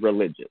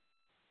religious,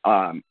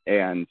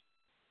 and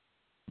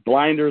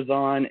blinders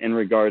on in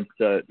regards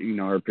to,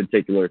 her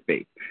particular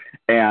faith.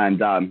 And,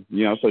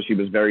 so she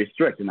was very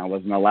strict and I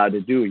wasn't allowed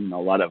to do, a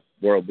lot of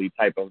worldly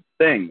type of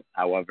things.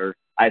 However,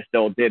 I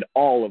still did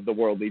all of the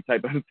worldly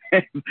type of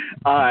things.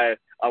 I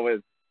was,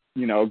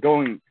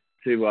 going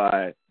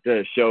to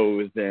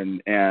shows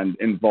and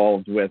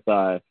involved with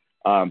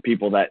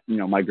people that,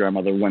 my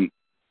grandmother wouldn't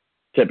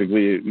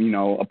typically,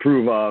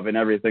 approve of and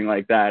everything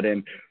like that.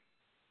 And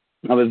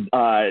I was,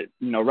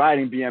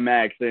 riding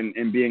BMX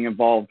and being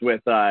involved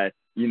with,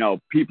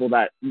 people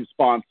that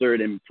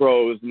sponsored and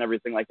pros and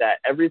everything like that.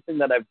 Everything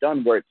that I've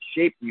done where it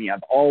shaped me,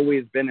 I've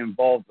always been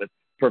involved with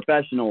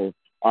professionals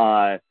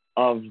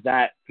of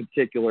that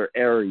particular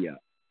area.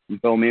 You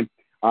feel me?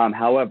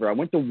 However, I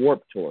went to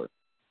Warped Tour.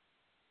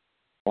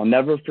 I'll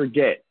never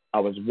forget, I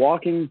was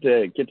walking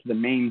to get to the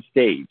main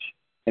stage.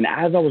 And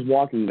as I was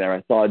walking there,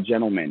 I saw a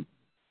gentleman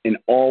in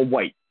all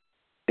white,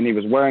 and he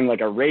was wearing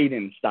like a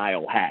Raiden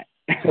style hat,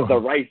 the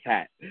rice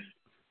hat,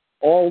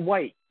 all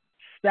white,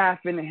 staff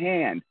in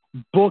hand,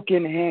 book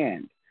in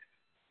hand.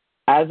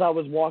 As I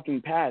was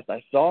walking past,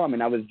 I saw him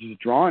and I was just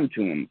drawn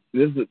to him.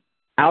 This is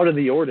out of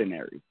the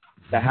ordinary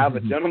to have a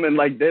gentleman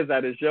like this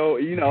at a show.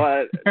 You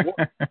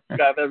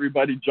have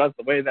everybody dressed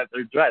the way that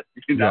they're dressed,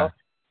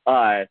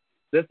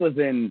 This was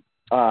in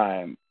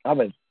I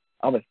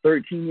was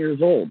 13 years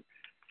old.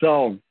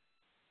 So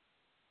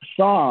I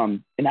saw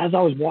him, and as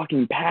I was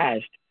walking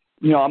past,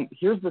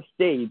 here's the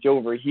stage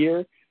over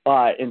here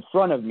in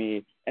front of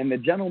me, and the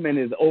gentleman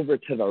is over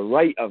to the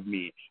right of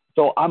me.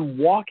 So I'm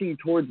walking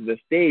towards the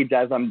stage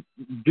as I'm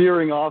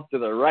veering off to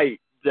the right,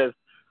 just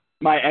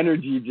my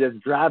energy just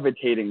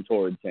gravitating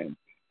towards him.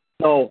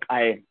 So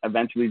I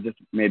eventually just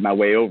made my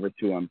way over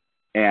to him,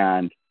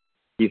 and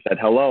he said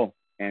hello,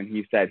 and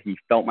he said he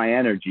felt my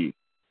energy,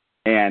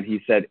 and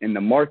he said, "And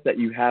the mark that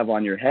you have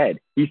on your head,"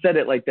 he said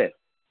it like this,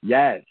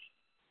 "Yes,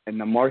 and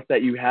the mark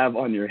that you have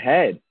on your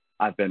head,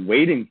 I've been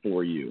waiting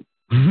for you."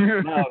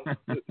 Now,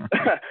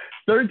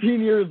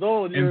 13 years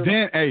old.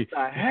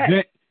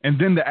 And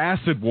then the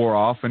acid wore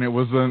off, and it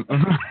was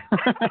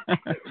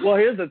Well,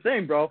 here's the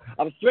thing, bro.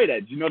 I'm straight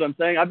edge. You know what I'm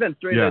saying? I've been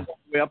straight edge all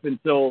the way up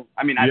until,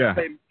 I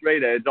became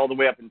straight edge all the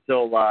way up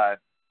until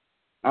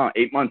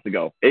 8 months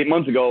ago. 8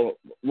 months ago,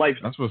 life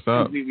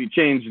completely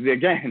changed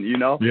again,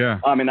 Yeah.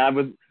 I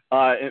was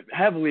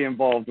heavily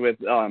involved with,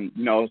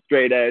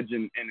 straight edge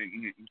and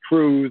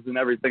crews and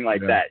everything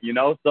like that,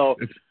 So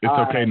it's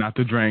okay not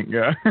to drink.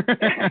 Yeah.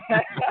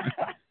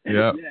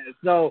 Yeah.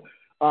 So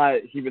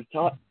he was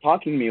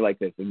talking to me like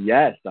this, and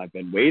yes, I've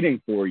been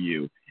waiting for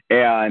you.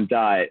 And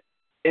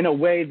in a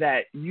way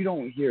that you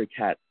don't hear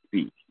cats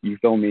speak. You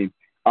feel me?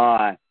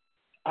 I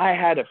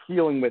had a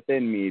feeling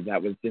within me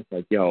that was just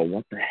like, yo,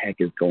 what the heck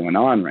is going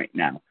on right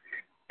now?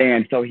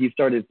 And so he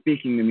started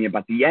speaking to me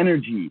about the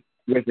energy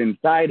within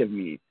inside of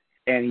me.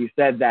 And he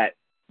said that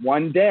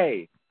one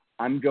day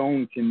I'm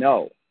going to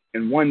know.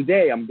 And one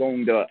day I'm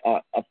going to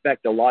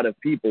affect a lot of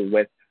people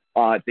with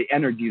the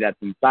energy that's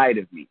inside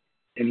of me.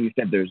 And he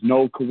said, there's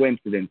no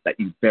coincidence that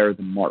you bear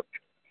the mark.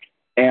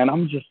 And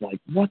I'm just like,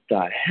 what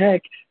the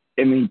heck?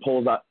 And he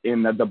pulls out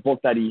in the book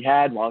that he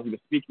had while he was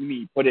speaking to me.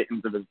 He put it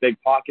into this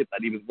big pocket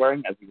that he was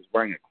wearing as he was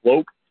wearing a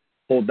cloak,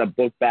 pulled the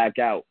book back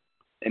out.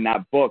 And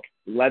that book,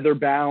 leather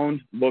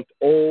bound, looked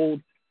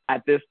old.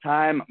 At this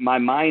time, my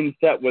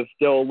mindset was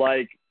still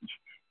like,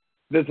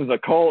 this is a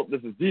cult,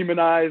 this is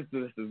demonized,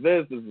 this is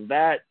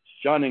that,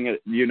 shunning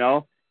it,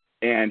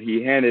 And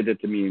he handed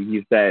it to me and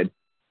he said,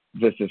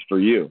 this is for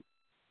you.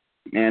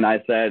 And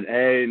I said,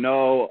 hey,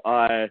 no,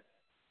 I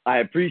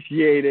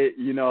appreciate it,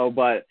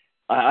 but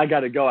I got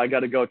to go. I got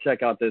to go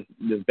check out this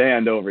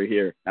band over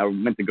here. I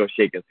meant to go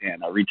shake his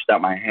hand. I reached out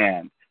my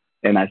hand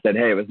and I said,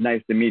 hey, it was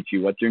nice to meet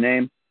you. What's your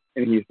name?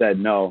 And he said,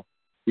 no.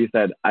 He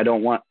said,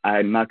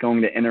 I'm not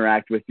going to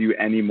interact with you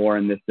anymore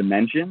in this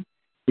dimension.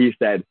 He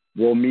said,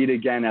 we'll meet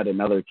again at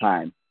another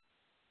time.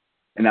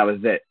 And that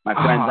was it. My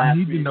friends asked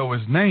me. I need to know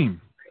his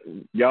name.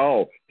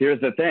 Yo, here's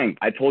the thing.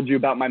 I told you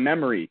about my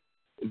memory.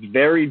 It's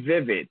very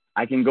vivid.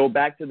 I can go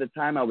back to the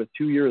time I was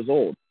 2 years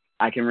old.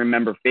 I can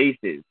remember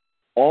faces.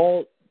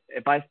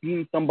 If I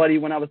seen somebody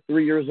when I was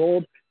 3 years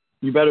old,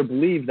 you better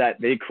believe that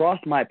they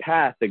crossed my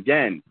path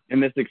again in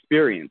this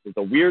experience. It's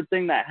a weird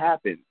thing that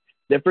happens.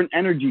 Different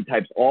energy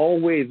types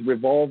always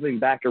revolving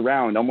back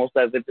around, almost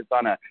as if it's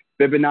on a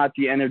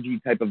Fibonacci energy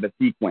type of a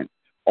sequence.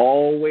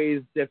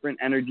 Always different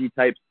energy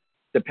types,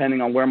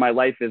 depending on where my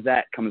life is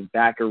at, comes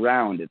back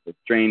around. It's a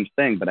strange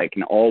thing, but I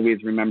can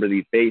always remember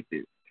these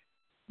faces.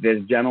 This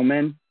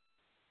gentleman,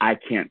 I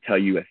can't tell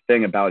you a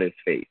thing about his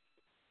face.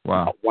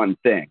 Wow. Not one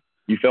thing.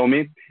 You feel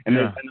me? And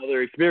there's been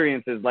other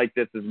experiences like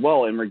this as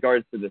well in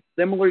regards to the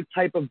similar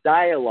type of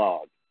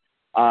dialogue.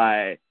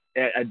 A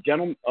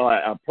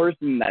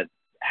person that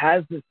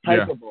has this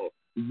type of a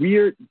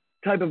weird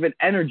type of an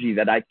energy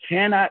that I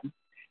cannot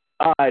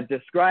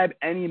describe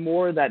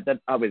anymore, that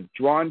I was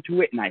drawn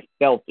to it and I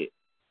felt it.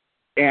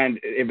 And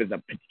it was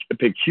a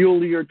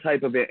peculiar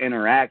type of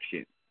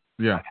interaction.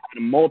 Yeah. I've had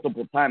it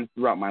multiple times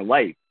throughout my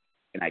life,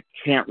 and I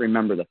can't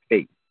remember the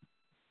face.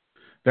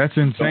 That's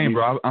insane,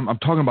 bro. I'm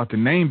talking about the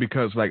name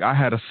because, I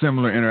had a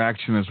similar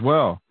interaction as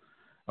well.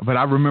 But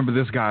I remember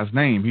this guy's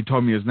name. He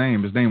told me his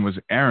name. His name was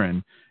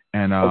Aaron.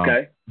 And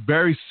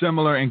very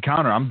similar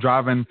encounter. I'm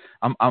driving.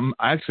 I'm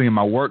actually in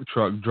my work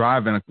truck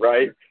driving a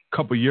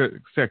couple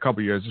years.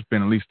 It's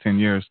been at least 10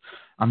 years.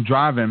 I'm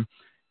driving,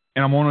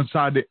 and I'm on the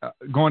side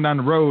going down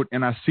the road,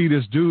 and I see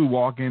this dude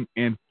walking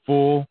in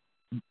full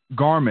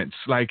garments,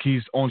 like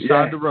he's on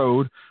side of the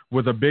road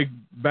with a big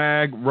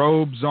bag,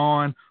 robes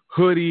on,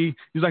 hoodie.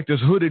 He's like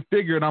this hooded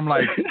figure, and I'm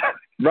like,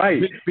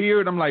 big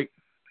beard. I'm like,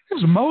 it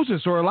was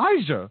Moses or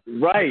Elijah.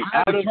 Right.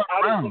 Out of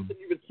something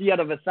you would see out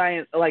of a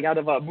science, like out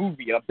of a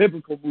movie, a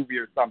biblical movie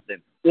or something,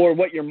 or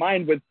what your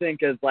mind would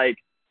think as like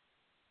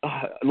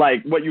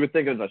what you would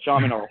think as a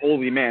shaman or a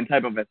holy man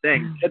type of a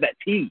thing. To that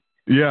T.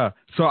 Yeah.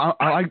 So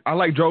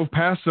I drove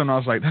past him and I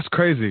was like, that's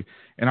crazy.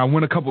 And I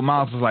went a couple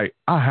miles. I was like,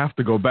 I have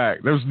to go back.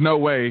 There's no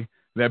way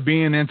that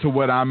being into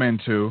what I'm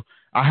into,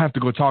 I have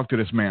to go talk to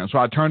this man. So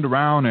I turned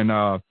around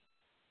and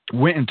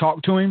went and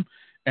talked to him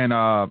and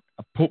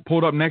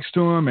pulled up next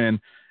to him and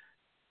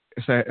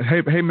said,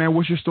 hey man,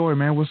 what's your story,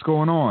 man? What's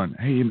going on?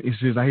 He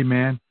says, hey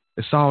man,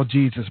 it's all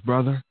Jesus,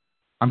 brother.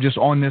 I'm just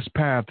on this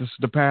path. This is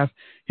the path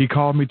he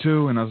called me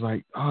to. And I was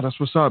like, oh, that's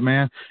what's up,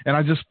 man. And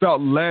I just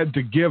felt led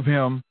to give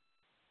him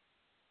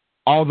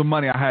all the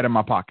money I had in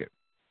my pocket,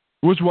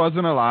 which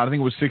wasn't a lot. I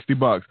think it was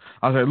 $60.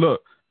 I said,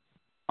 look,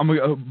 I'm going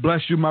to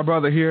bless you, my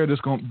brother here.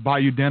 Just going to buy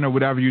you dinner,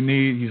 whatever you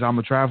need. I'm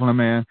a traveling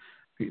man.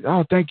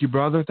 Oh, thank you,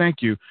 brother.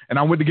 Thank you. And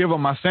I went to give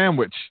him my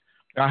sandwich.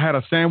 I had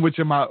a sandwich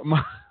in my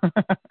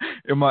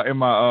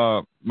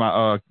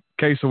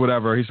case or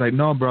whatever. He's like,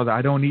 no, brother,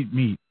 I don't eat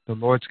meat. The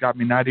Lord's got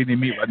me not eating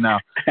meat right now.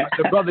 I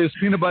said, brother, it's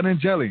peanut butter and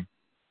jelly.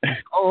 Said,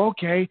 oh,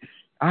 okay.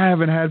 I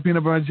haven't had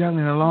peanut butter and jelly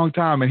in a long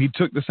time. And he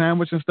took the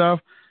sandwich and stuff.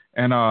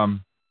 And I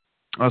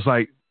was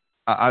like,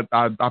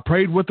 I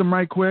prayed with him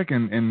right quick,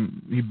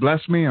 and he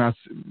blessed me, and I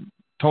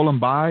told him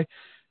bye.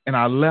 And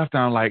I left,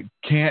 and I'm like,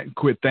 can't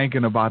quit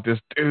thinking about this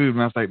dude.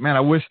 And I was like, man, I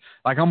wish,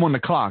 like, I'm on the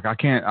clock. I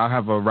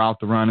have a route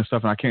to run and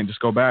stuff, and I can't just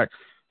go back.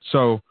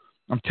 So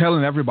I'm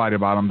telling everybody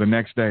about him the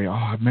next day. Oh,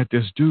 I met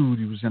this dude.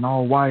 He was in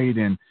all white,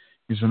 and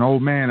he's an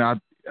old man.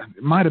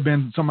 It might have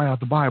been somebody out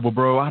the Bible,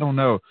 bro. I don't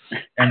know.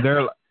 And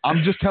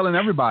I'm just telling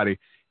everybody.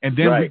 And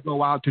then we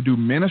go out to do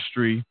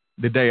ministry.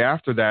 The day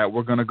after that, we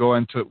was going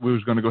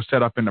to go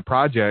set up in the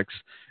projects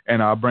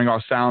and bring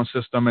our sound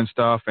system and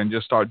stuff and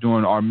just start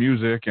doing our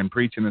music and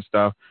preaching and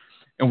stuff.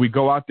 And we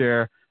go out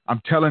there.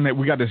 I'm telling it,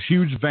 we got this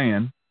huge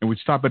van, and we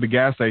stop at the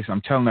gas station.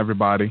 I'm telling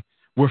everybody,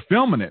 we're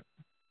filming it.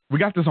 We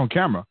got this on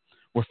camera.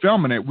 We're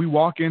filming it. We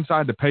walk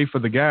inside to pay for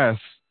the gas,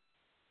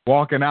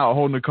 walking out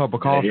holding a cup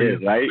of coffee. There he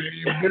is, right?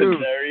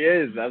 There he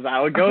is. That's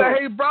how it goes. I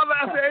said, hey, brother.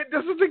 I said, hey,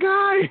 this is the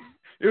guy.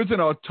 It was in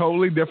a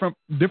totally different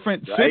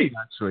city,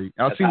 actually.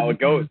 That's how it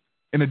goes.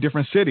 In a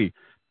different city.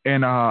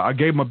 And I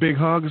gave him a big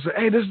hug and said,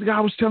 hey, this is the guy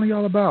I was telling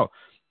y'all about.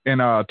 And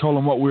told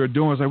him what we were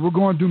doing. I was like, we're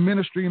going to do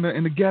ministry in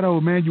the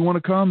ghetto, man. You want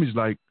to come? He's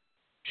like,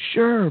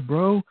 sure,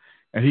 bro.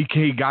 And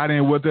he got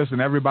in with us,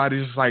 and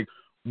everybody's just like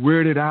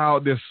weirded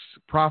out. This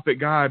prophet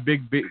guy,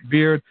 big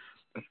beard.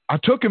 I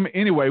took him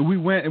anyway. We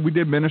went and we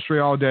did ministry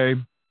all day,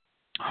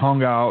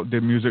 hung out,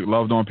 did music,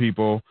 loved on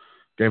people,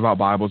 gave out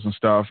Bibles and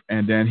stuff.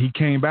 And then he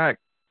came back,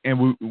 and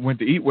we went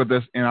to eat with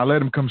us, and I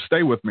let him come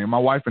stay with me. My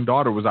wife and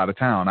daughter was out of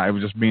town. I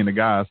was just being the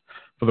guys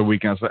for the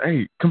weekend. So,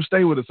 hey, come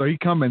stay with us. So he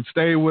come and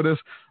stay with us.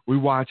 We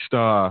watched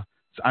the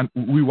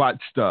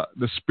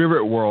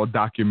Spirit World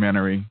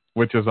documentary,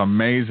 which is an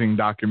amazing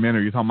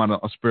documentary. You're talking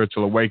about a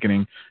spiritual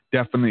awakening.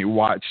 Definitely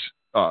watch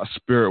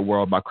Spirit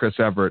World by Chris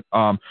Everett.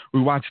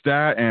 We watched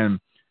that and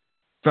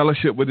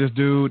fellowship with this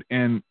dude,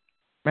 and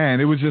man,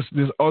 it was just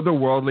this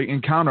otherworldly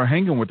encounter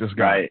hanging with this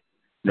guy. Right.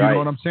 You know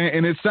what I'm saying?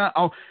 And it's not.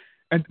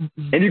 And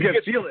you can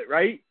feel it,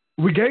 right?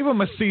 We gave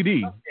him a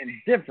CD.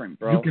 Something different,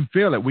 bro. You can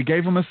feel it. We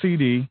gave him a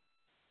CD.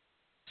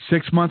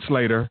 6 months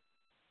later,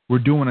 we're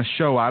doing a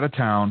show out of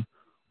town.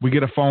 We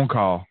get a phone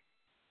call.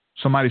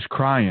 Somebody's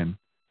crying.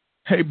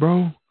 Hey,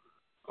 bro.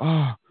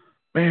 Oh,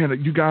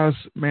 man, you guys,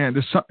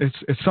 man,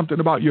 it's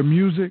something about your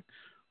music.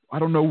 I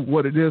don't know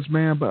what it is,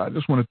 man, but I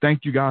just want to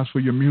thank you guys for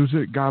your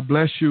music. God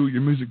bless you.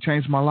 Your music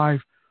changed my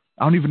life.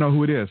 I don't even know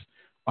who it is.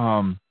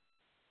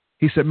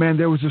 He said, man,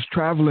 there was this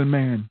traveling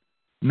man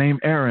named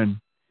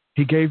Aaron.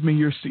 He gave me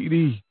your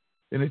CD,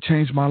 and it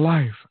changed my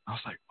life. I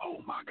was like, oh,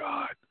 my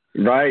God.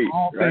 Right,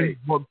 All things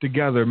work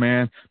together,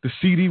 man. The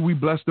CD we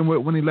blessed him with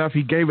when he left,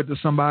 he gave it to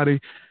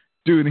somebody.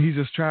 Dude, and he's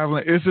just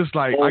traveling. It's just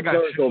like, full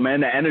circle, man.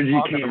 The energy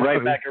came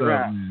right back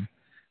around. Man.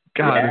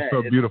 God, it's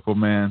so beautiful,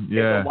 man.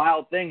 Yeah. It's a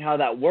wild thing how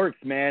that works,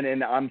 man.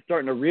 And I'm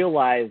starting to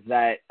realize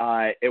that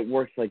it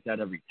works like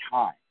that every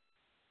time.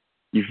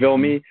 You feel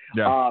me?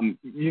 Yeah.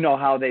 You know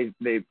how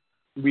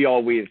we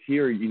always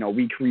hear,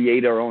 we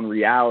create our own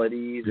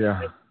realities.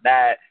 Yeah.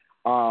 That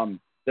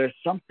there's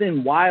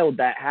something wild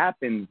that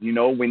happens,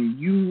 when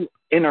you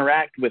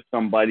interact with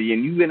somebody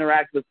and you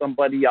interact with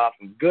somebody off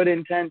of good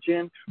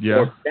intention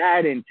or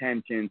bad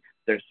intention.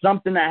 There's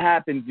something that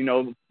happens,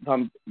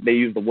 they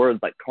use the words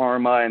like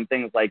karma and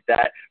things like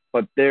that,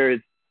 but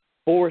there's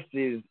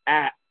forces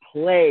at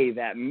play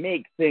that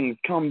make things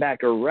come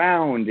back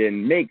around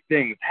and make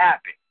things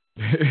happen.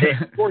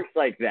 It works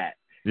like that.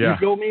 Yeah. You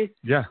feel me?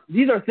 Yeah.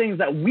 These are things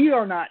that we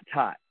are not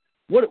taught.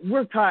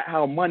 We're taught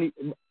how money,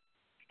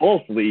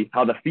 falsely,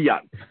 how the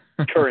fiat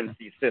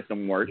currency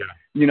system works.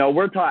 Yeah.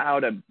 We're taught how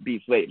to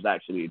be slaves,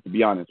 actually, to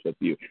be honest with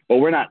you. But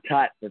we're not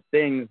taught the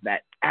things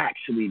that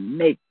actually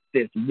make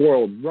this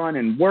world run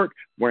and work.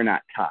 We're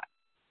not taught.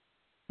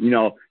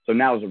 So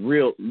now is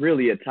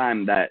really a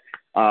time that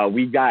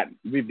we've got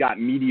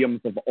mediums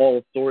of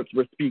all sorts.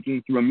 We're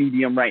speaking through a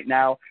medium right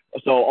now.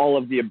 So all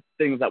of the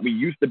things that we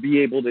used to be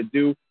able to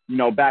do,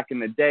 back in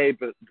the day,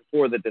 but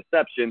before the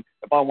deception,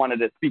 if I wanted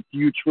to speak to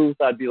you, Truth,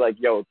 I'd be like,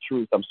 yo,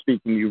 Truth, I'm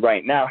speaking to you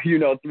right now,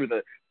 through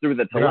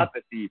the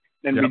telepathy.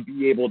 And we'd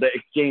be able to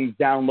exchange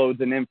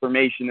downloads and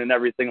information and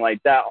everything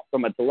like that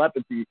from a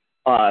telepathy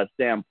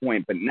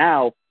standpoint. But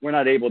now we're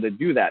not able to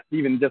do that.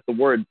 Even just the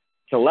word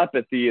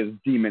telepathy is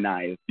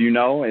demonized,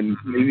 and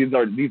these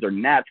are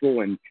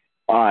natural and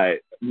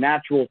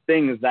natural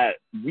things that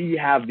we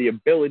have the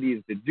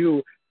abilities to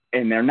do,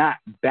 and they're not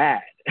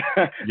bad.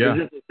 It's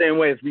just the same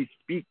way as we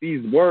speak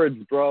these words,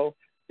 bro.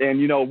 And,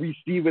 we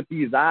see with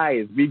these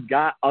eyes. We've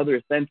got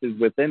other senses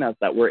within us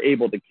that we're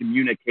able to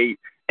communicate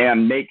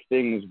and make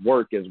things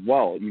work as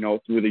well,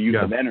 through the use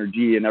of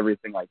energy and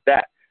everything like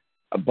that.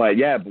 But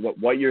yeah, but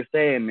what you're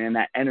saying, man,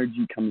 that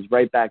energy comes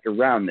right back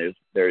around.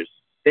 There's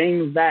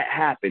things that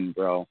happen,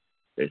 bro.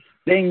 There's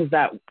things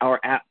that are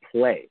at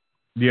play.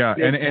 Yeah,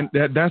 and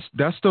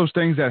that's those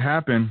things that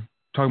happen,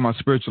 talking about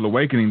spiritual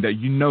awakening, that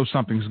you know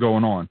something's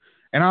going on.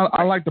 And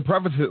I like to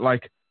preface it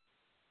like,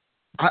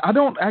 I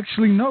don't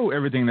actually know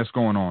everything that's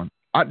going on.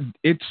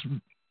 It's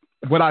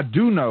what I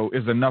do know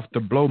is enough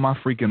to blow my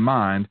freaking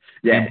mind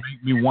and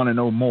make me want to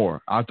know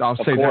more. I'll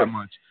say that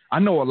much. I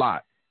know a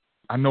lot,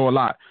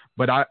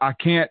 but I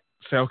can't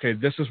say, okay,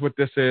 this is what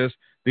this is.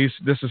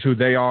 This is who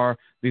they are.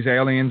 These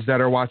aliens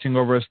that are watching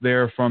over us,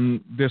 they're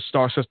from this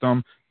star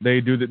system.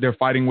 They're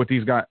fighting with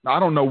these guys. I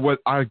don't know what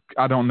I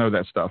don't know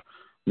that stuff.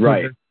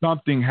 Right. There's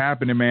something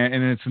happening, man,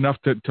 and it's enough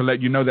to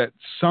let you know that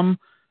some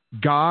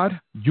God,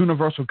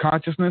 universal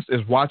consciousness,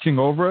 is watching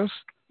over us.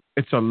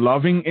 It's a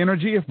loving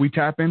energy if we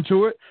tap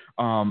into it.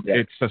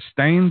 It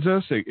sustains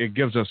us. It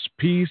gives us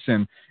peace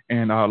and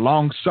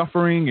long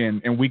suffering,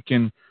 and we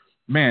can.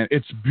 Man,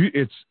 it's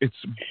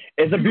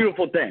a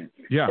beautiful thing.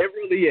 Yeah, it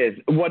really is.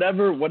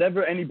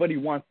 Whatever anybody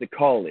wants to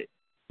call it,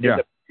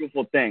 it's a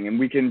beautiful thing, and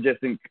we can just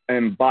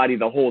embody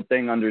the whole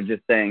thing under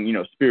just saying,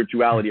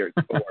 spirituality or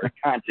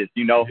conscious.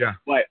 Yeah.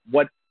 But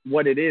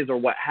what it is or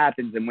what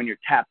happens, and when you're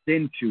tapped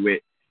into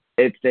it,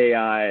 it's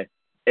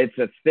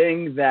a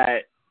thing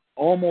that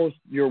almost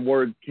your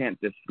words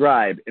can't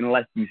describe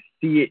unless you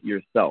see it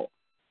yourself.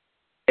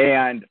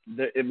 And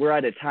we're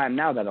at a time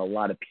now that a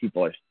lot of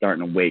people are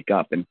starting to wake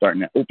up and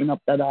starting to open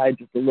up that eye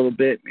just a little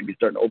bit, maybe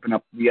starting to open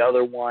up the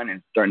other one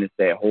and starting to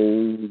say,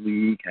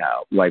 holy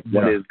cow, like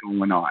what is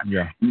going on?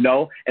 Yeah.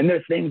 And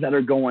there's things that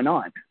are going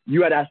on.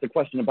 You had asked a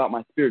question about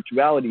my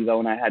spirituality, though,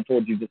 and I had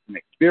told you just an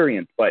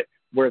experience, but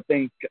where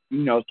things,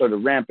 started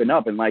ramping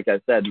up. And like I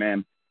said,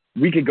 man,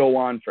 we could go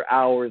on for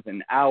hours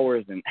and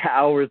hours and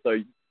hours. So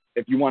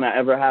if you want to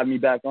ever have me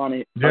back on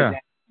it, again,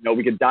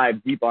 we could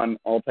dive deep on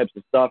all types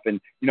of stuff, and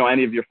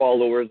any of your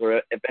followers, or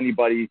if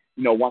anybody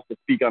wants to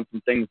speak on some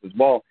things as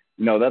well,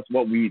 that's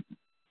what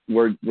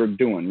we're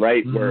doing,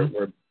 right? Mm-hmm.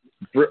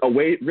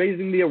 We're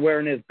raising the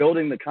awareness,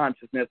 building the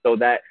consciousness, so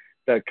that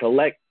the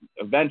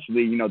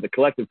eventually, the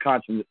collective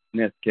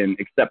consciousness can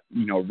accept,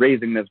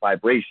 raising this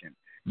vibration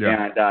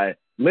and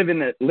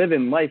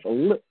living life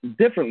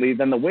differently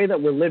than the way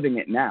that we're living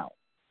it now,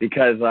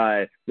 because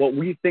what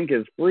we think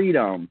is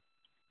freedom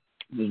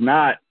is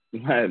not.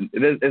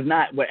 It is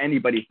not what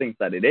anybody thinks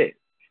that it is.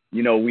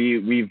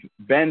 We've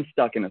been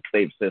stuck in a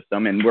slave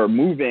system, and we're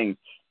moving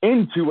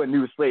into a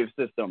new slave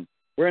system.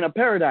 We're in a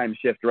paradigm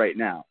shift right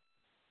now,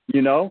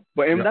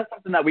 but that's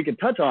something that we could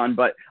touch on.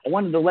 But I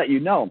wanted to let you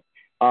know,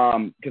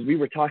 because we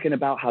were talking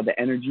about how the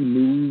energy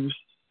moves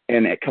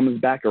and it comes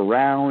back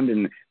around,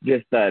 and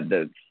just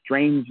the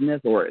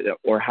strangeness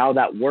or how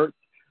that works,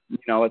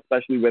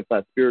 especially with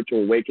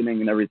spiritual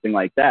awakening and everything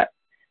like that.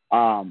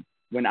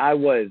 When I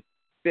was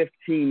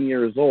 15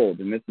 years old,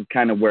 and this is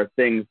kind of where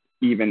things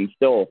even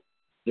still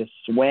just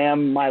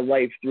swam my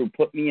life through,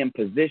 put me in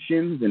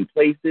positions and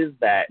places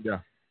that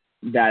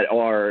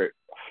are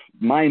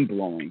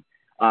mind-blowing.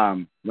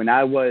 When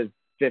I was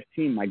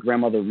 15, my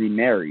grandmother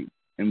remarried,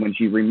 and when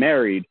she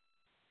remarried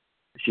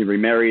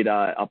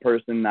a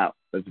person that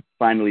was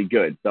finally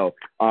good. So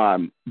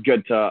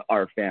good to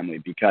our family,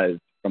 because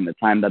from the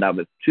time that I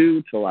was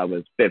 2 till I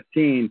was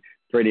 15,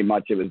 pretty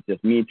much it was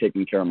just me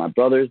taking care of my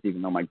brothers.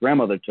 Even though my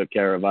grandmother took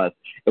care of us,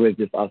 it was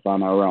just us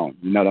on our own.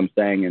 You know what I'm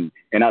saying?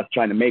 And us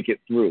trying to make it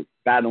through,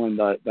 battling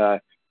the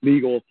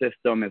legal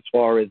system as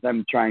far as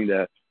them trying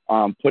to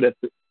put us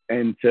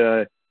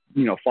into,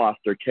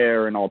 foster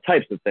care and all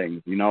types of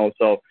things,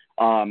 So,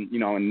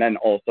 and then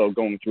also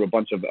going through a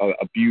bunch of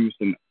abuse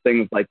and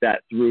things like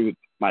that through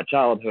my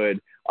childhood.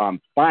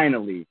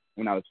 Finally,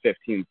 when I was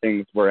 15,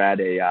 things were at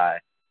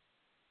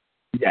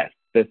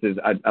this is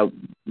a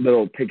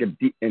little take a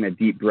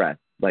deep breath.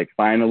 Like,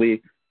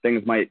 finally,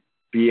 things might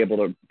be able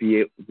to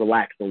be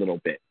relaxed a little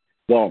bit.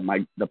 Well,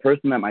 the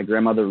person that my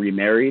grandmother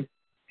remarried,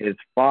 his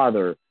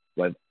father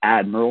was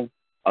Admiral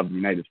of the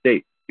United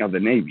States, of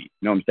the Navy. You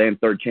know what I'm saying?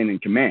 Third chain in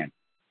command.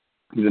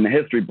 He's in the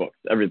history books,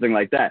 everything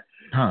like that.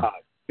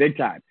 Big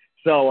time.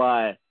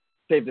 So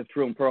saved his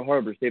crew in Pearl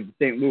Harbor, saved the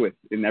St. Louis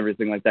and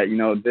everything like that.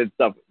 Did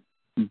stuff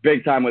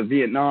big time with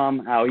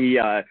Vietnam, how he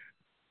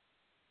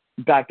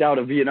backed out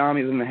of Vietnam.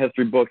 He's in the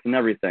history books and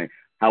everything.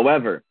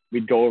 However,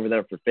 we'd go over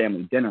there for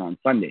family dinner on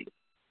Sundays.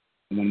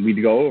 And when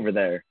we'd go over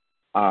there,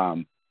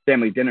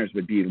 family dinners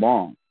would be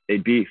long.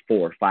 They'd be 4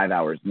 or 5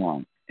 hours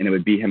long. And it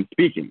would be him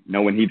speaking.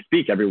 When he'd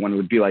speak, everyone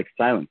would be like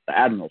silent. The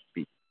Admiral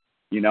speaks,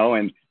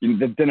 and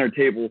the dinner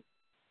table,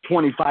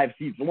 25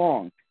 seats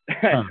long,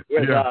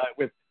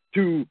 with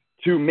two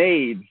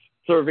maids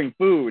serving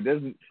food.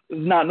 This is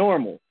not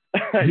normal,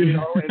 in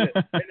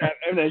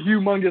a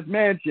humongous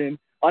mansion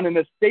on an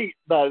estate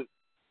that,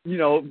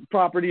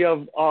 property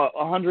of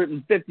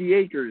 150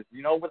 acres,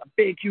 with a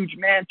big, huge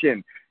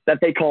mansion that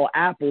they call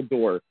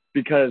Appledore,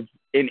 because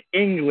in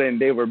England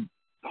they were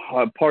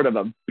part of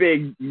a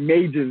big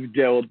mages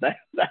guild that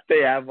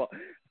they have.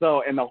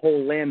 So, and the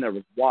whole land there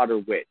was water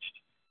witched.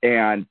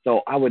 And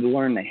so I would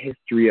learn the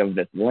history of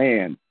this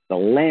land the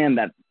land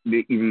that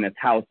even this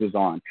house was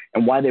on,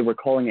 and why they were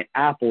calling it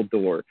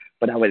Appledore.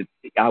 But I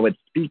would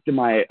speak to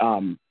my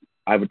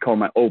I would call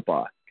my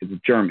Opa, because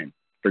it's German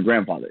for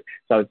grandfather.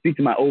 So I would speak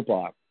to my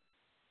Opa,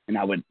 and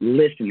I would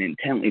listen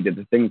intently to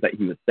the things that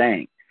he was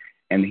saying.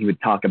 And he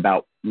would talk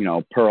about,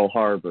 Pearl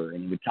Harbor,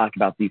 and he would talk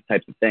about these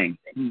types of things.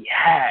 And he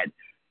had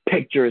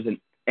pictures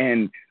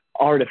and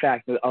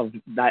artifacts of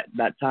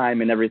that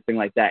time and everything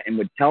like that, and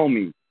would tell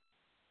me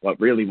what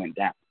really went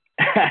down.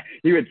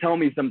 He would tell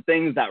me some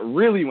things that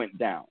really went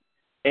down.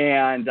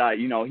 And,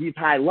 he's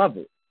high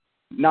level.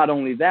 Not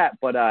only that,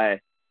 but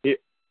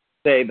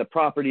say the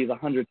property is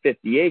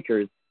 150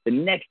 acres. The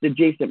next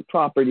adjacent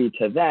property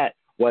to that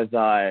was,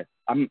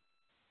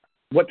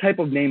 what type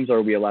of names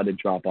are we allowed to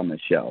drop on the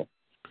show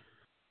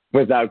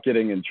without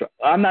getting in trouble?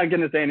 I'm not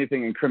going to say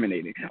anything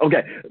incriminating.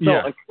 Okay,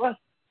 so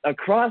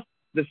across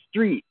the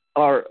street,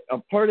 or a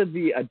part of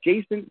the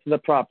adjacent to the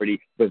property,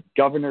 was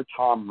Governor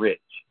Tom Ridge.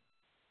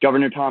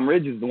 Governor Tom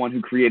Ridge is the one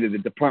who created the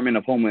Department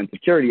of Homeland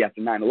Security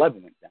after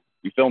 9/11 went down.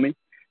 You feel me?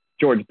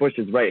 George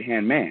Bush's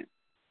right-hand man.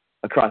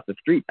 Across the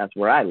street, that's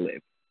where I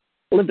live.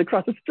 I lived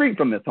across the street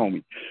from this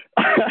homie.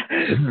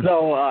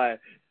 So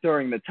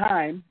during the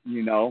time,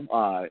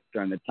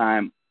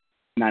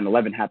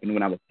 9/11 happened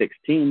when I was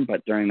 16,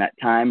 but during that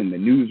time, and the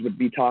news would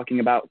be talking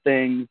about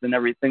things and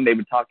everything, they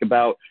would talk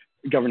about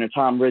Governor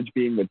Tom Ridge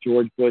being with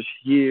George Bush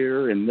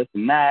here and this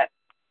and that.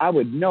 I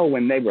would know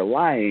when they were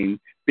lying,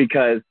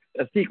 because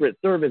a Secret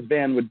Service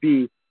van would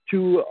be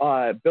 2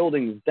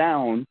 buildings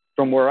down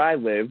from where I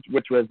lived,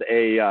 which was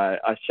a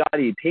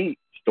shoddy paint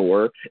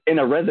store in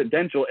a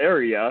residential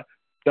area.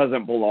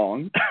 Doesn't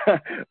belong.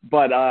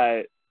 But,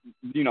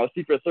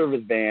 Secret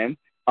Service van,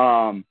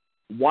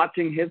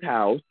 watching his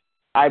house.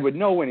 I would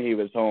know when he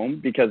was home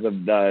because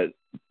of the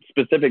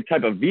specific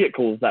type of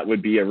vehicles that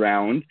would be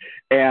around.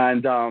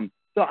 And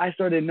so I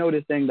started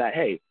noticing that,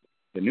 hey,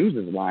 the news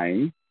is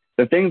lying.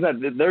 The things that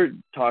they're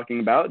talking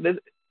about,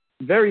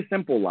 very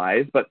simple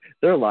lies, but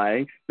they're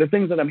lying. The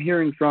things that I'm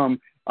hearing from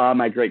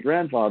my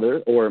great-grandfather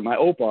or my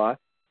Opa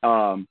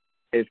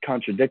is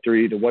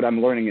contradictory to what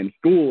I'm learning in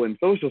school and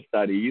social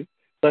studies.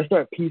 So I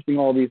started piecing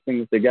all these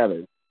things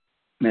together.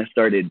 And I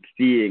started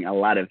seeing a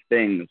lot of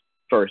things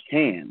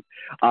firsthand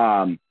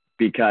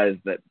because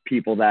the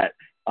people that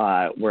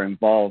were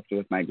involved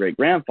with my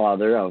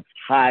great-grandfather of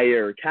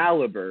higher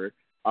caliber,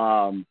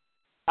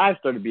 I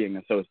started being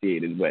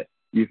associated with.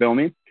 You feel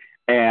me?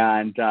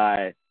 And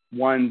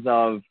ones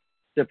of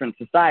different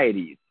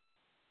societies.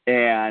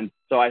 And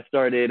so I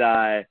started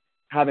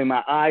having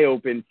my eye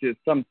open to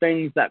some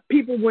things that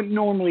people wouldn't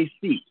normally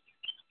see.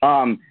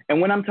 And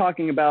when I'm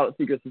talking about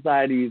secret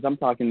societies, I'm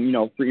talking,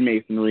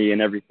 Freemasonry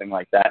and everything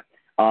like that.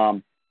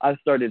 I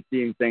started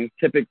seeing things.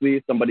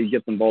 Typically, somebody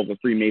gets involved with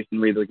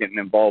Freemasonry, they're getting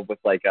involved with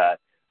like a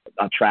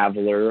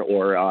traveler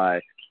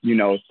or,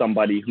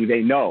 somebody who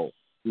they know,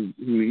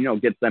 who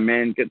gets them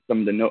in, gets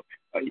them to know,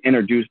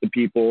 introduce the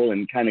people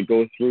and kind of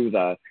go through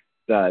the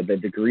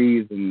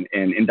degrees and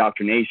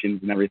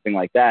indoctrinations and everything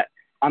like that.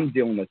 I'm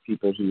dealing with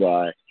people who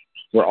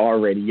were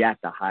already at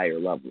the higher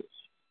levels,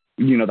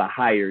 the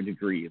higher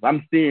degrees.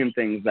 I'm seeing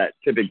things that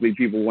typically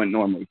people wouldn't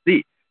normally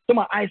see. So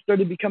my eyes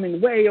started becoming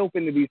way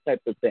open to these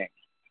types of things.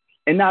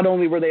 And not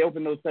only were they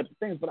open to those types of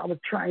things, but I was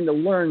trying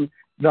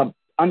to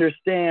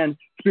understand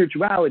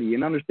spirituality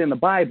and understand the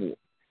Bible.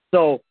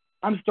 So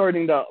I'm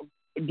starting to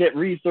get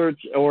research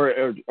or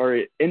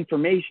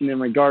information in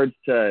regards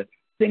to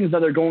things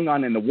that are going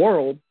on in the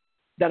world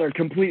that are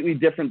completely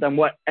different than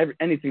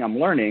anything I'm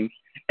learning.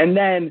 And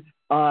then,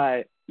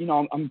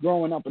 I'm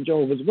growing up a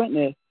Jehovah's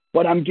Witness,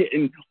 but I'm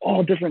getting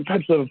all different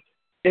types of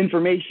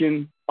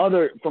information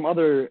from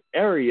other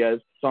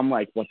areas. So I'm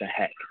like, what the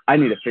heck? I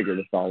need to figure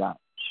this all out.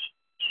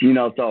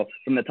 So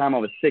from the time I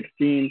was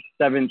 16,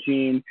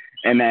 17,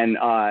 and then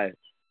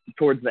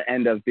towards the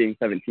end of being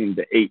 17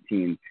 to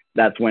 18,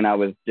 that's when I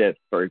was just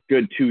for a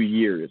good 2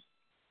 years,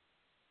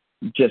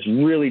 just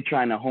really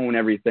trying to hone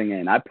everything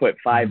in. I put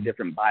 5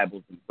 different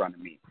Bibles in front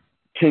of me.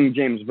 King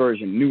James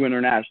Version, New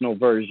International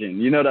Version.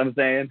 You know what I'm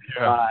saying?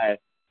 Yeah.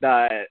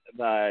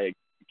 The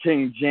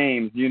King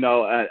James,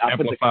 I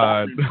put the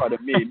Quran in front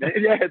of me.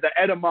 Yeah, the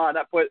Edamon.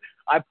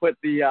 I put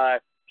the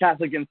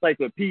Catholic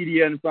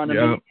Encyclopedia in front of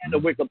me and the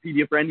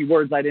Wikipedia for any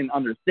words I didn't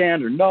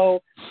understand or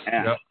know.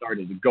 And I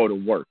started to go to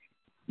work.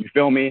 You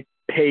feel me?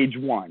 Page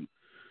one.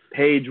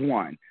 Read.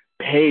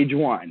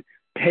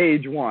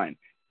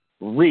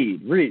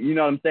 You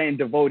know what I'm saying?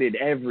 Devoted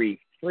every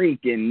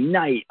freaking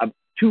night,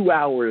 2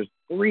 hours,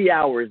 3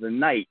 hours a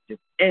night,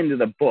 just into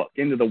the book,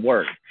 into the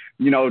word,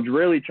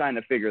 really trying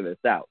to figure this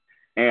out.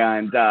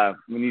 And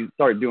when you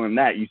start doing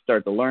that, you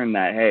start to learn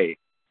that, hey,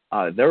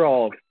 they're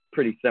all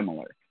pretty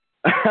similar.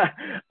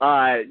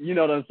 You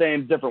know what I'm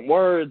saying? Different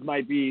words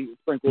might be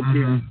sprinkled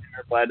here and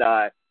there,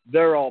 but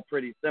they're all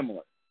pretty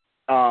similar.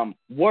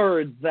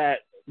 Words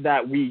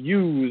that we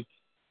use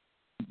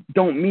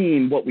don't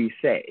mean what we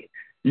say.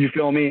 You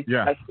feel me?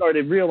 Yeah. I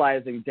started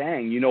realizing,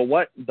 dang, you know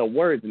what? The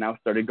words, and I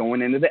started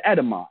going into the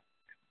Edamon.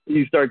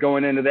 You start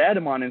going into the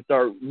Edamon and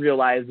start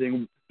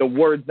realizing the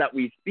words that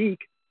we speak,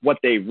 what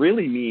they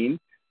really mean,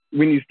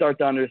 when you start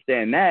to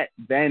understand that,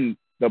 then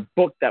the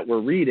book that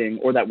we're reading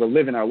or that we're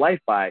living our life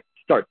by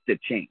starts to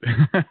change.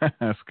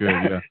 That's good.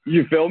 Yeah.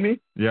 You feel me?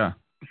 Yeah.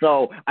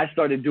 So I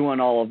started doing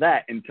all of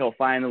that until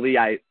finally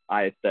I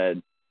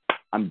said,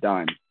 I'm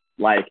done.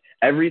 Like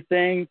every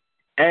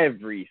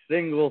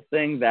single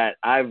thing that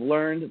I've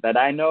learned that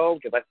I know,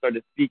 because I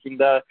started speaking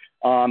to,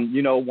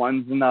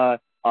 ones in the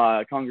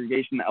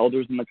congregation, the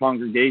elders in the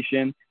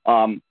congregation.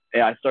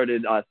 I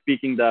started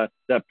speaking to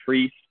the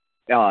priests,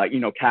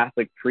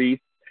 Catholic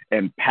priests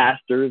and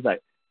pastors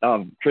at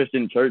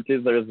Christian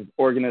churches. There's this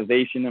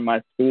organization in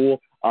my school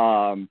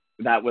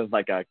that was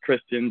like a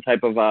Christian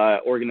type of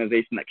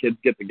organization that kids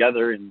get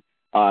together and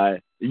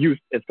youth.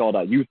 It's called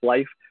Youth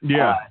Life.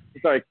 Yeah.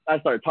 I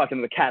started talking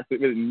to the cats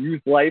in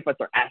Youth Life. I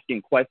started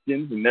asking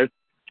questions, and they're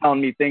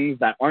telling me things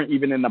that aren't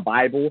even in the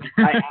Bible.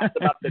 I asked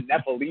about the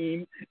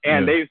Nephilim,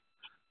 and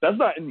that's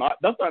not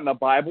in the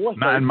Bible.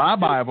 Not in my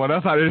Bible.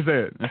 That's how they say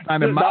it. It's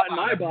not in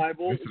my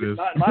Bible. Yes, It's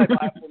not in my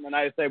Bible. And then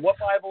I say, what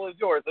Bible is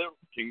yours?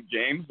 King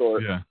James or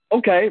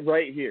okay,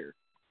 right here.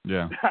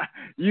 Yeah.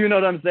 You know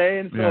what I'm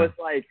saying? So it's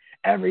like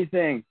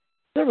everything.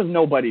 There was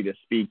nobody to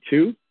speak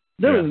to.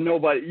 There was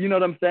nobody, you know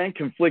what I'm saying?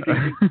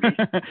 Conflicting.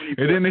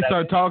 And then they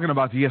start talking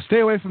about you. Yeah,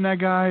 stay away from that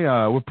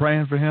guy. We're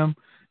praying for him.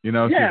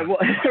 Well,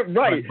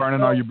 right. Like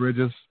burning all your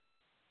bridges.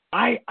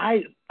 I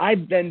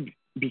then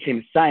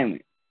became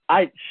silent.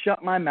 I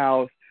shut my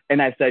mouth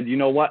and I said, you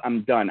know what?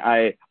 I'm done.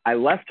 I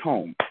left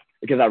home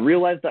because I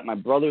realized that my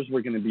brothers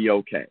were going to be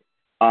okay.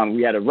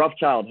 We had a rough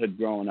childhood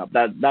growing up.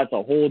 That's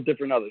a whole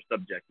different other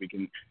subject we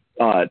can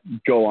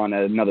go on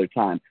at another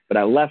time. But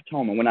I left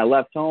home. And when I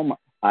left home,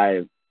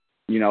 I,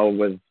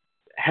 was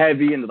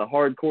heavy into the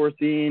hardcore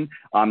scene.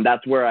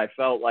 That's where I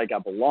felt like I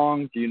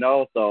belonged,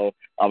 So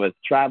I was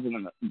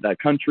traveling the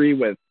country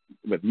with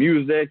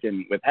music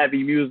and with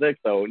heavy music.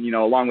 So,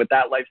 along with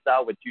that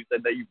lifestyle, which you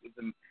said that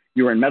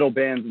you were in metal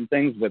bands and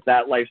things, with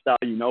that lifestyle,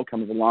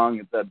 comes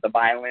along the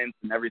violence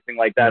and everything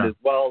like that as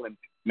well. And,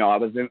 I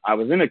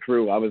was in a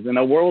crew. I was in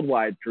a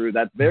worldwide crew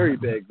that's very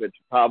big, which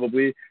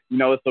probably,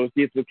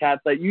 associates with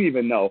cats that you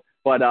even know.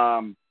 But,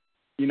 I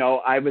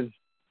was,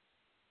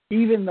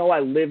 even though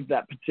I lived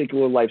that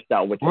particular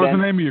lifestyle, which what's the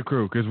name of your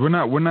crew? Because we're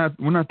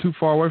not too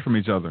far away from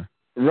each other.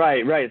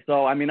 Right.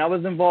 So I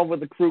was involved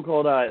with a crew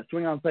called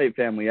Swing on Sight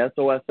Family,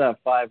 SOSF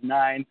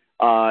 59.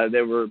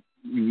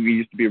 We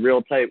used to be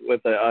real tight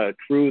with a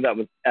crew that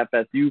was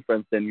FSU,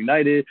 Friendston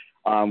United,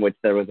 which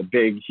there was a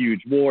big,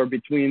 huge war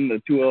between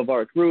the two of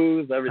our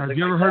crews. Everything. Have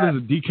you ever heard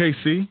of the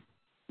DKC?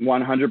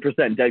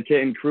 100%. Dead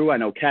Kitten crew. I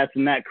know cats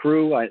in that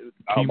crew. A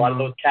lot of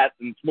those cats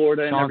in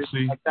Florida and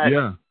everything like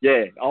that.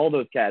 Yeah, all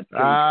those cats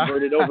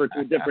converted over to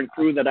a different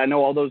crew that I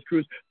know all those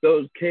crews.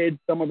 Those kids,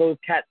 some of those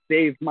cats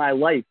saved my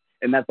life.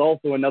 And that's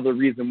also another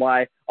reason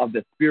why of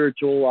the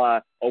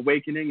spiritual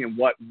awakening and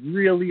what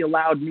really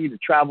allowed me to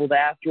travel the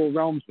astral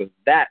realms was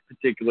that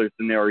particular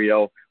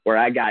scenario where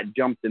I got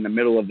jumped in the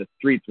middle of the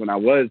streets when I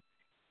was,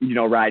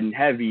 riding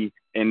heavy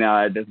in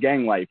this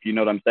gang life. You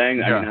know what I'm saying?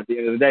 Yeah. At the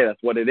end of the day,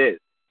 that's what it is.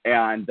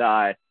 And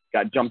got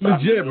jumped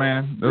out. Legit,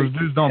 man. Those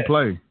dudes don't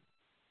play.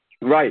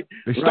 Right.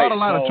 They start a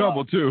lot of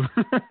trouble, too.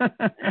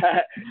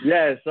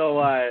 Yeah, so,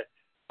 I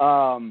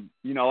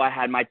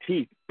had my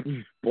teeth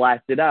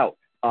blasted out.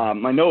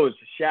 My nose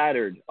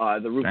shattered.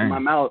 The roof of my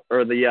mouth,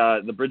 or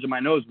the bridge of my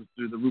nose was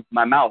through the roof of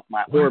my mouth.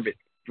 My orbit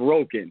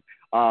broken.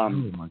 Oh,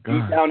 my God.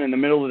 Deep down in the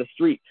middle of the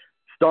street,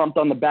 stomped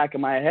on the back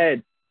of my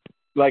head.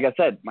 Like I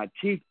said, my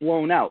teeth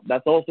blown out.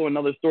 That's also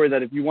another story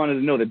that if you wanted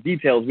to know the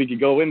details, we could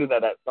go into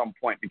that at some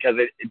point because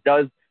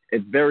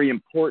it's very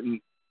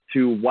important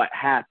to what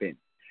happened.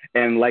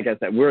 And like I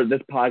said, this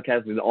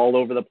podcast is all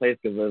over the place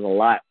because there's a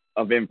lot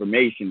of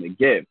information to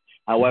give.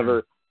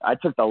 However, I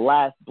took the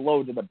last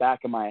blow to the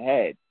back of my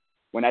head.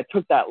 When I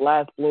took that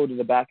last blow to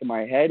the back of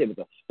my head, it was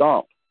a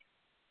stomp.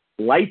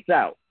 Lights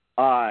out.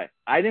 I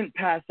didn't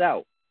pass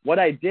out. What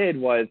I did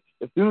was,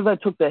 as soon as I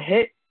took the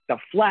hit, the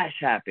flash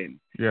happened.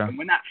 Yeah. And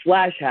when that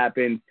flash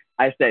happened,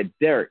 I said,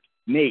 Derek,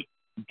 Nate,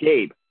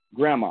 Gabe,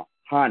 Grandma,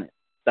 Hannes,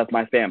 that's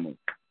my family.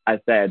 I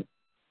said,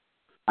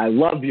 I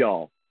love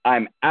y'all.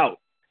 I'm out.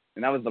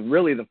 And that was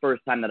really the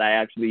first time that I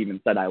actually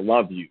even said I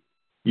love you.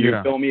 You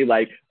feel me?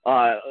 Like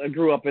I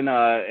grew up in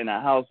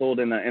a household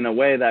in a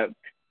way that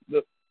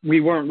we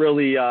weren't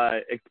really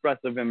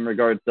expressive in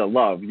regards to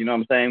love. You know what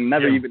I'm saying?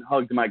 Never even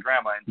hugged my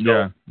grandma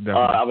until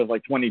I was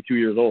like 22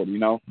 years old.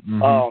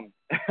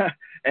 Mm-hmm.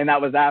 And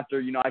that was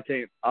after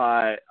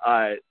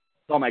I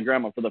saw my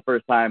grandma for the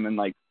first time in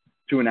like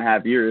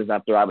 2.5 years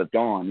after I was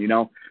gone.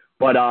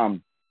 But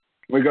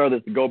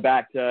regardless, to go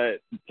back to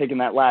taking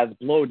that last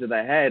blow to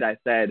the head, I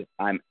said,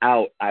 I'm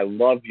out. I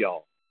love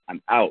y'all.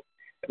 I'm out.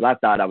 I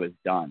thought I was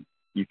done.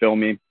 You feel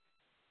me?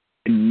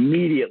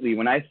 Immediately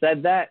when I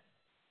said that,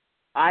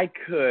 I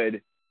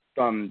could,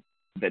 from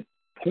the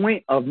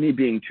point of me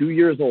being 2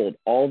 years old,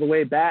 all the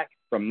way back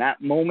from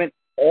that moment,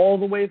 all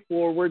the way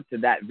forward to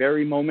that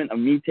very moment of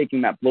me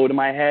taking that blow to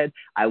my head,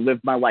 I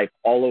lived my life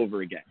all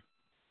over again.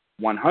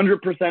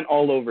 100%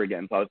 all over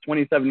again. So I was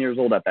 27 years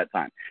old at that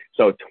time.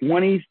 So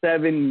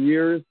 27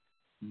 years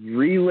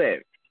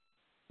relived.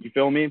 You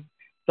feel me?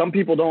 some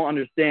people don't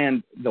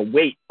understand the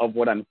weight of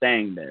what I'm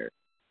saying there.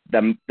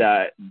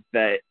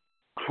 The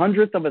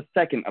hundredth of a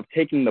second of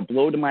taking the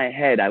blow to my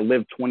head, I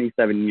lived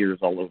 27 years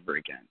all over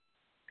again,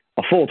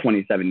 a full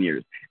 27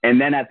 years. And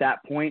then at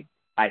that point,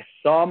 I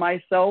saw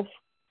myself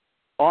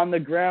on the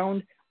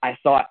ground. I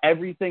saw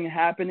everything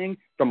happening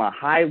from a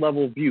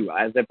high-level view,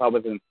 as if I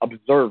was an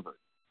observer.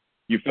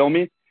 You feel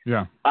me?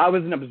 Yeah. I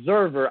was an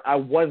observer. I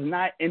was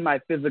not in my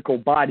physical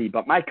body,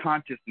 but my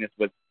consciousness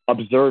was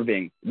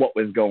observing what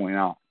was going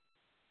on.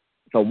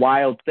 It's a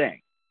wild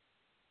thing.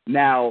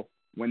 Now,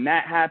 when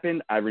that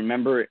happened, I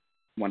remember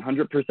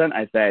 100%.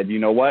 I said, you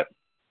know what?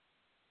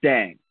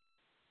 Dang,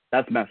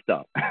 that's messed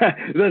up.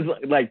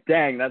 Like,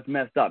 dang, that's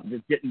messed up.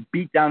 Just getting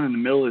beat down in the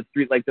middle of the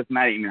street like this, and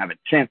I didn't even have a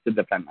chance to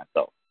defend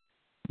myself.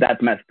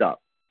 That's messed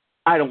up.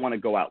 I don't want to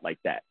go out like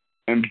that.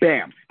 And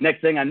bam,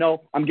 next thing I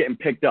know, I'm getting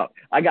picked up.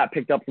 I got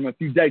picked up from a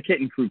few Dead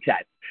Kitten Crew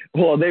cats.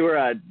 Well, they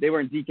were in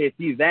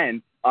DKC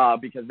then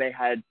because they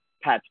had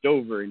patched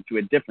over into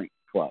a different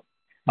club.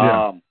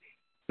 Yeah.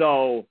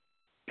 So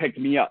picked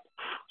me up,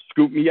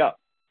 scooped me up.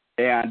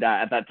 And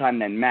at that time,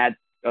 then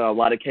a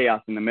lot of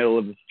chaos in the middle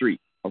of the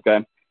street,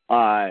 okay?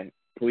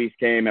 Police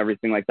came,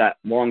 everything like that.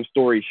 Long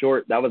story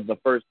short, that was the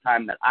first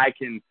time that I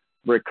can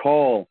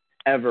recall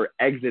ever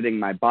exiting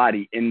my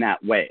body in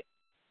that way.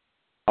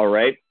 All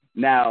right?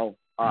 Now,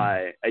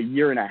 a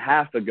year and a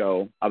half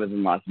ago, I was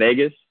in Las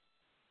Vegas,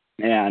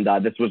 and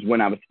this was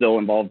when I was still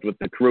involved with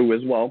the crew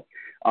as well,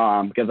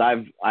 because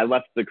I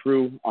left the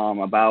crew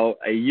about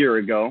a year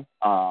ago,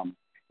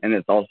 and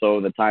it's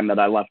also the time that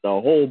I left a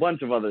whole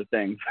bunch of other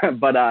things.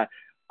 But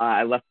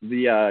I left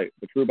the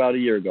crew about a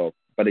year ago.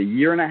 But a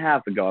year and a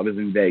half ago, I was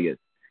in Vegas.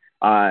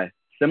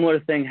 Similar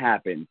thing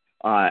happened.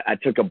 I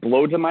took a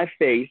blow to my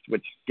face,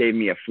 which gave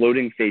me a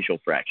floating facial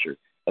fracture.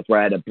 That's where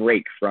I had a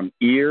break from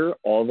ear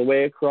all the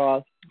way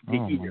across the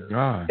ear.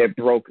 God. It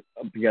broke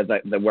because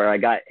where I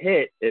got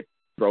hit, it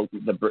broke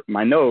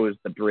my nose.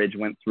 The bridge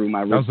went through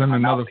my roof. That was in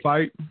another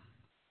fight?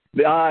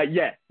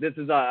 Yes, this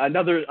is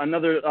another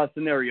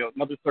scenario,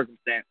 another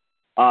circumstance,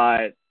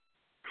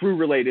 crew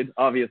related,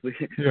 obviously.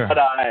 Yeah. But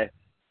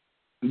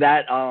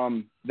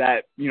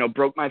that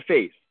broke my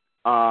face.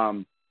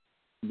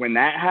 When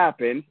that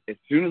happened, as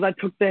soon as I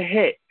took the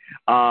hit,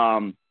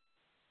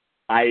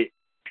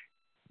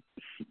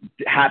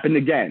 happened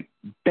again.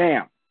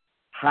 Bam,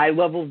 high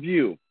level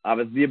view. I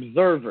was the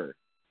observer.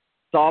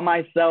 Saw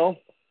myself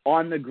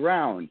on the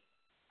ground,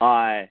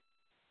 and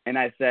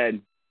I said,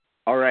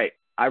 "All right."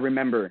 I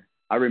remember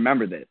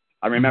this.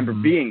 I remember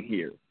being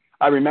here.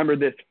 I remember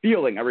this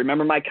feeling. I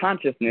remember my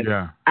consciousness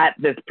at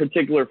this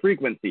particular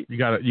frequency. You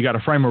got a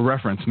frame of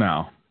reference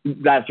now.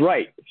 That's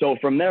right. So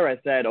from there, I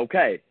said,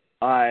 okay,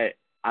 I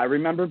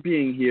remember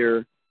being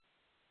here.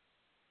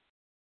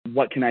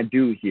 What can I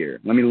do here?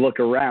 Let me look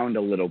around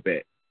a little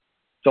bit.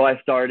 So I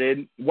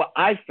started what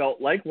I felt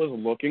like was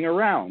looking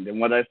around. And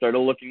what I started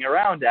looking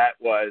around at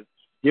was,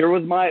 here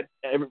was my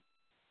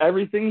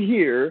everything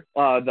here,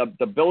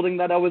 the building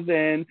that I was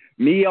in,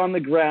 me on the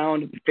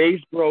ground,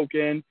 face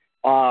broken,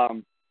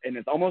 and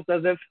it's almost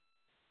as if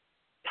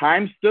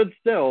time stood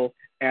still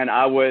and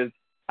I was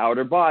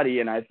outer body,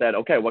 and I said,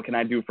 okay, what can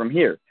I do from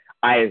here?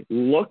 I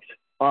looked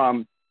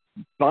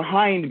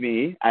behind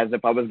me as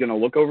if I was going to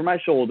look over my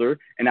shoulder,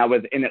 and I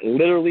was in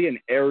literally an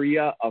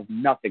area of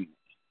nothingness.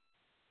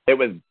 It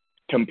was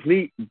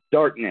complete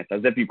darkness,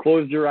 as if you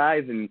closed your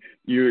eyes and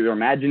your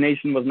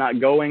imagination was not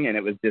going, and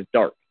it was just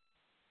dark.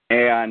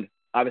 And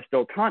I was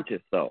still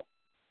conscious, though.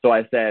 So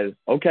I said,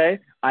 okay,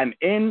 I'm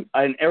in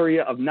an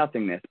area of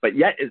nothingness, but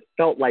yet it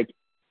felt like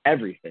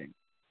everything,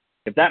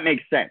 if that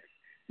makes sense.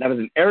 That was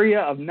an area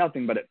of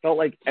nothing, but it felt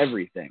like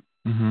everything.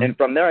 Mm-hmm. And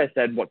from there, I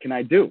said, what can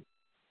I do?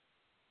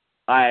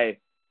 I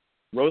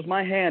rose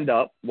my hand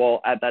up. Well,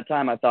 at that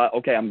time, I thought,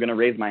 okay, I'm going to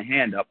raise my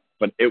hand up,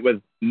 but it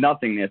was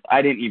nothingness.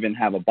 I didn't even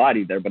have a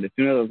body there. But as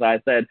soon as I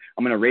said,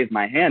 I'm going to raise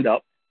my hand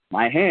up,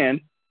 my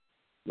hand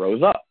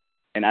rose up.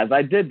 And as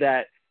I did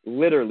that,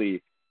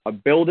 literally a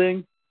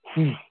building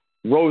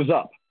rose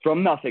up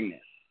from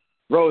nothingness,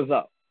 rose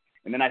up.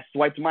 And then I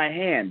swiped my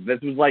hand.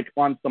 This was like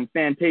on some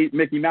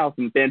Mickey Mouse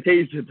and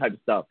Fantasia type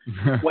stuff.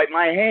 Swiped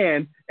my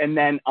hand, and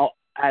then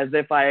as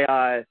if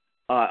a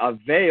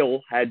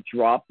veil had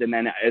dropped, and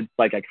then it's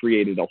like I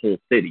created a whole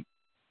city.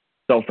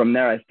 So from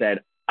there, I said,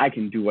 I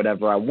can do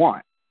whatever I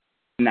want.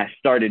 And I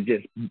started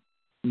just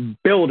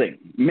building,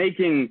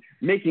 making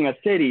a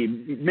city,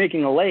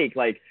 making a lake,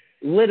 like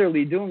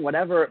literally doing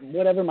whatever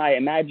my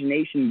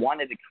imagination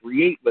wanted to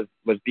create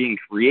was being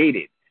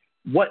created.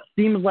 What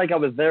seems like I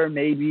was there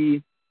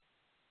maybe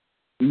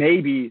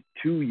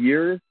 2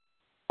 years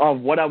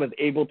of what I was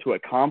able to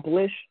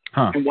accomplish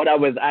and what I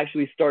was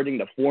actually starting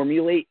to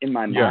formulate in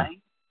my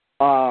mind.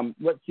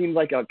 What seemed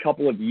like a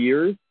couple of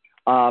years,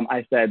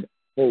 I said,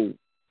 oh,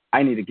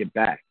 I need to get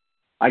back.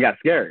 I got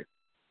scared.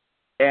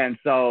 And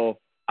so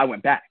I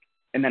went back,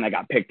 and then I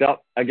got picked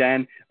up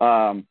again.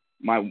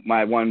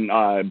 My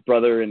one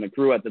brother in the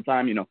crew at the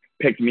time,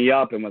 picked me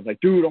up and was like,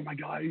 dude, oh my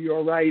God, you're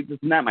all right. This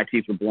and that. My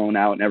teeth were blown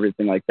out and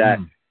everything like that.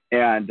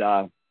 And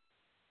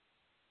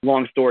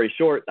long story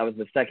short, that was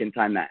the second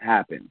time that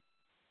happened.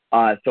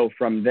 So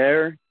from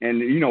there, and,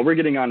 you know, we're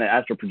getting on to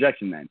astral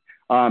projection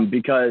then,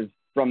 because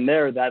from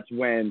there, that's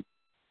when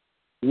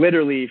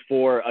literally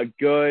for a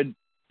good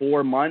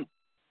 4 months,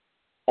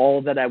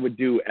 all that I would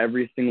do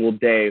every single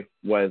day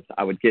was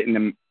I would get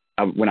in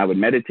when I would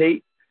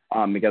meditate,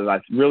 because I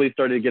really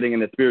started getting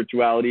into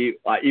spirituality,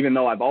 even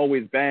though I've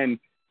always been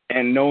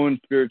and known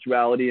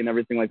spirituality and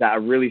everything like that. I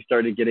really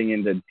started getting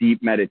into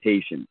deep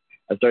meditation.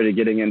 I started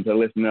getting into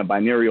listening to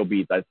binaural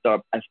beats. I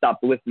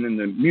stopped listening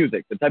to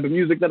music, the type of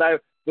music that I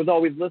was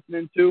always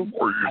listening to.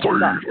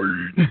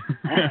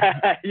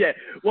 Yeah.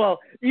 Well,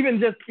 even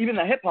the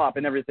hip hop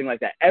and everything like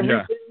that.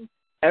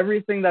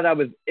 Everything that I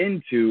was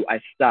into,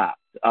 I stopped,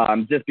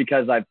 just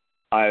because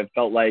I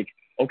felt like,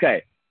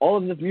 okay, all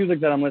of this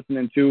music that I'm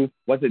listening to,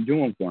 what's it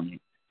doing for me?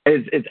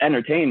 It's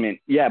entertainment,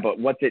 yeah, but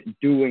what's it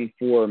doing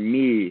for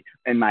me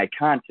and my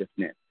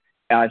consciousness?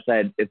 And I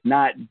said, it's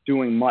not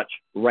doing much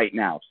right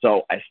now.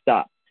 So I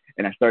stopped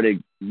and I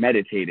started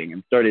meditating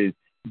and started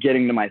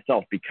getting to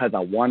myself, because I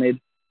wanted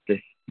to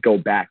go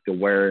back to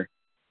where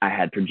I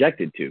had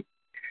projected to.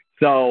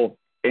 So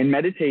in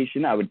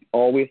meditation, I would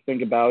always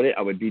think about it.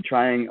 I would be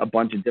trying a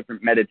bunch of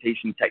different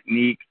meditation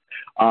techniques,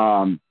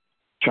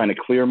 trying to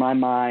clear my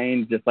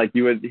mind, just like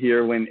you would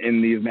hear when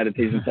in these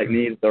meditation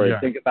techniques, or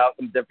think about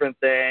some different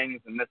things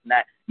and this and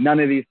that. None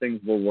of these things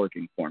were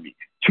working for me.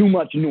 Too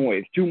much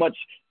noise, too much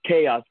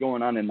chaos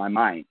going on in my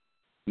mind.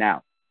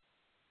 Now,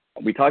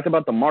 we talked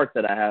about the mark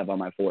that I have on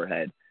my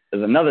forehead.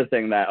 There's another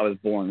thing that I was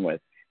born with,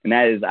 and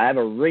that is I have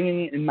a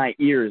ringing in my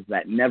ears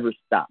that never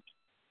stops.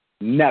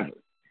 Never.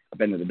 I've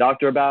been to the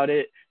doctor about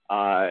it.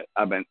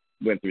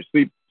 Went through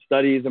sleep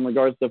studies in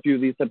regards to a few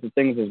of these types of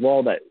things as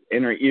well. That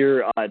inner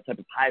ear type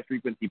of high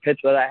frequency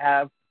pitch that I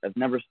have that's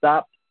never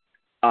stopped.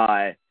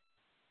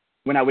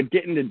 When I would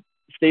get into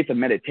states of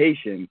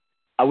meditation,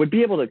 I would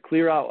be able to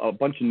clear out a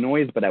bunch of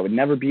noise, but I would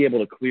never be able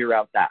to clear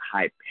out that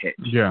high pitch.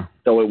 Yeah.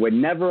 So it would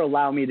never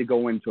allow me to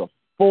go into a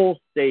full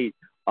state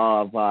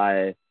of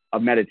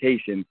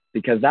meditation,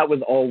 because that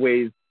was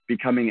always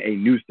becoming a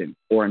nuisance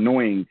or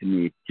annoying to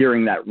me,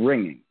 hearing that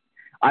ringing.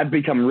 I've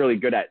become really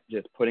good at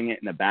just putting it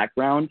in the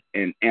background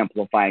and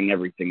amplifying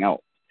everything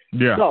else.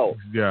 Yeah. So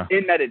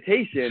in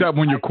meditation, except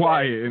when you're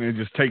quiet and it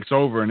just takes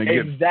over and it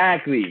gets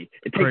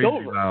it takes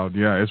over. Loud.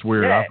 Yeah, it's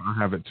weird. Yeah. I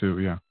have it too.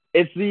 Yeah.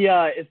 It's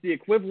the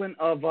equivalent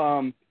of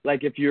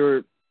like if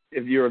you're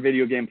a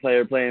video game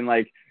player playing,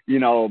 like, you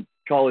know,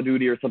 Call of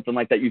Duty or something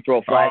like that, you throw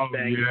a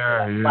flashbang,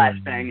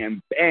 flashbang,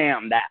 and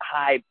bam, that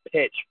high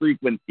pitch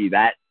frequency.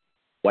 That's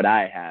what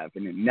I have,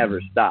 and it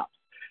never stops.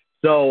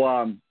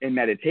 So in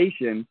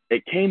meditation,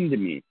 it came to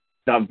me,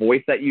 the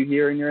voice that you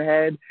hear in your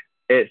head,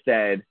 it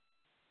said,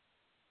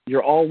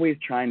 you're always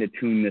trying to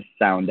tune this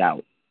sound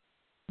out.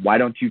 Why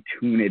don't you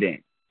tune it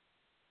in?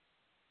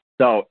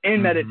 So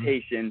in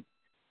meditation,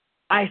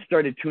 I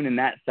started tuning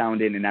that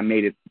sound in, and I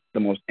made it the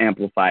most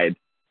amplified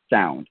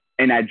sound,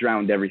 and I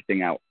drowned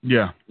everything out.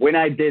 Yeah. When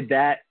I did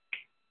that,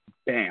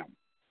 bam,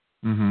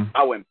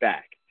 I went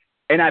back,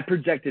 and I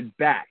projected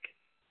back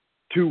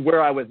to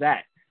where I was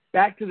at.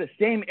 Back to the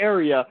same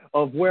area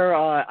of where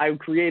I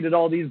created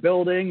all these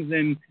buildings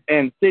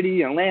and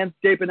city and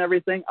landscape and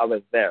everything. I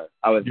was there.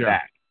 I was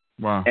back.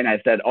 Wow. And I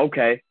said,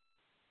 okay,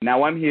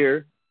 now I'm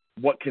here.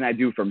 What can I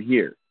do from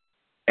here?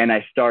 And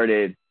I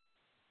started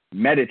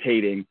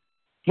meditating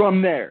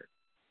from there,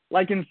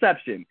 like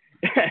Inception.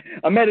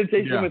 A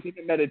meditation within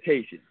a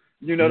meditation.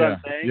 You know what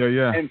I'm saying?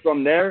 Yeah. And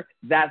from there,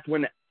 that's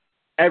when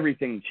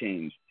everything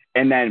changed.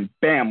 And then,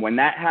 bam, when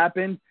that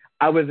happened,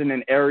 I was in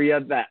an area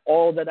that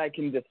all that I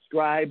can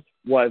describe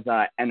was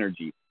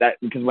energy. That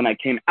because when I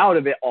came out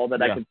of it, all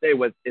that I could say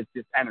was it's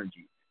just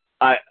energy.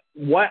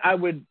 What I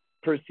would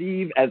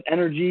perceive as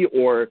energy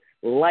or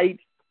light,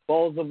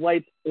 balls of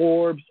light,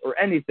 orbs, or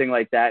anything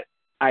like that,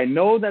 I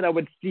know that I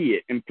would see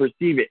it and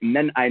perceive it, and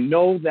then I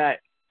know that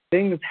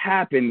things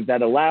happened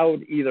that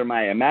allowed either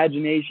my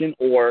imagination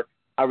or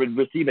I would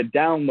receive a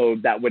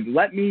download that would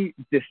let me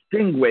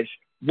distinguish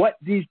what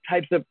these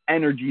types of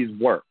energies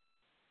were.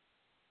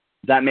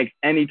 That makes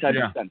any type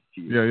of sense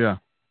to you. Yeah.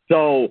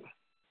 So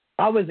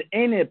I was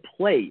in a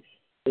place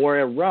or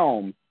a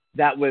realm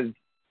that was,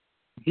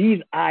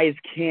 these eyes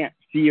can't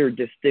see or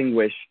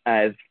distinguish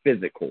as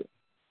physical.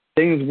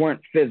 Things weren't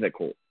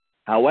physical.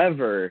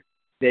 However,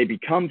 they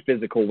become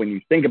physical when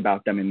you think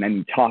about them and then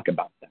you talk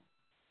about them.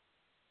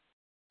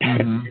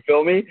 You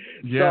feel me?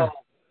 Yeah. So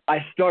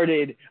I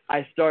started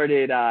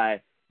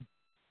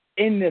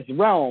in this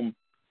realm,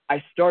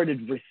 I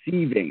started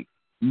receiving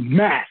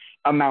mass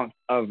amounts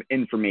of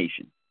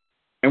information.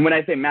 And when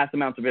I say mass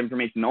amounts of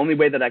information, the only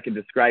way that I could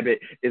describe it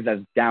is as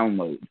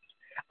downloads.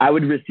 I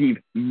would receive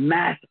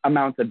mass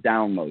amounts of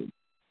downloads.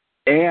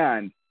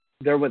 And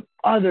there was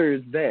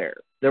others there.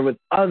 There was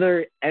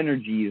other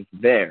energies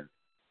there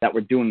that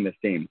were doing the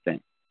same thing.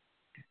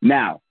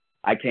 Now,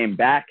 I came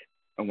back,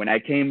 and when I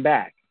came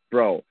back,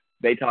 bro,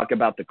 they talk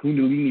about the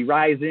Kundalini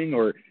rising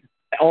or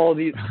all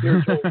these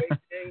spiritual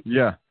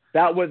awakenings.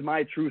 That was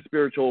my true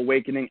spiritual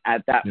awakening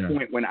at that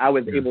point when I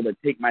was able to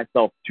take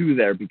myself to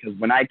there. Because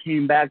when I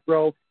came back,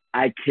 bro,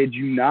 I kid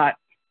you not,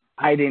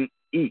 I didn't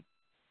eat.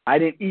 I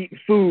didn't eat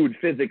food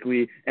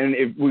physically, and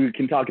if we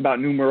can talk about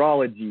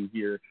numerology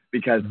here,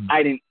 because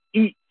I didn't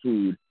eat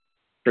food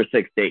for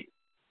 6 days.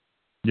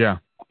 Yeah.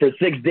 For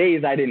 6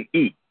 days, I didn't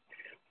eat.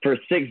 For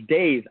 6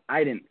 days,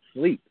 I didn't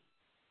sleep.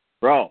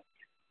 Bro,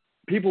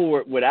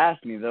 people would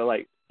ask me, they're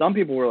like, some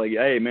people were like,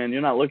 hey, man,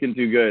 you're not looking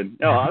too good.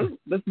 No,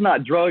 this is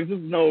not drugs. This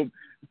is no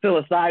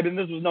psilocybin.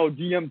 This was no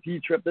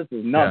DMT trip. This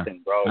is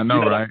nothing, bro. I know,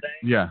 you know right? What I'm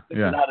saying? Yeah, This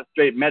is not a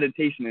straight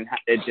meditation, and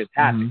it just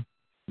happened.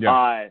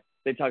 Yeah.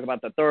 They talk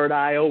about the third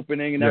eye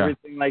opening and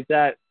everything like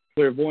that,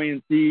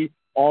 clairvoyancy,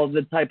 all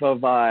the type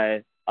of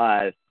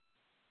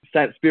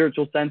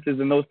spiritual senses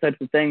and those types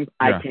of things.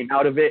 I came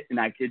out of it, and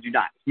I kid you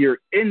not, here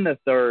in the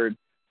third,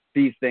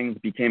 these things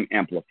became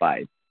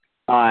amplified.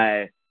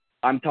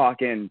 I'm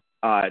talking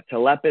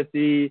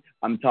telepathy.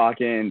 I'm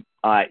talking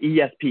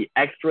ESP,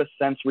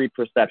 extrasensory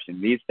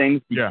perception. These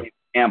things became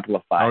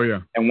amplified. Oh,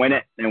 yeah. And when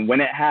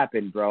it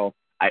happened, bro,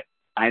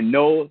 I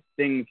know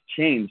things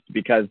changed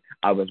because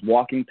I was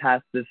walking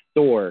past this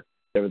store.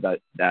 There was a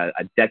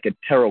deck of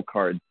tarot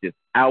cards just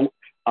out,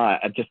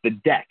 just a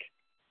deck.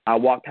 I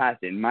walked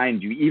past it, and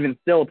mind you, even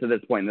still to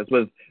this point, this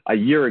was a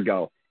year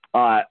ago,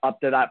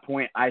 up to that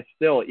point, I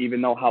still, even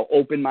though how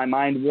open my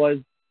mind was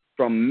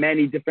from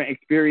many different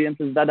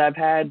experiences that I've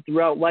had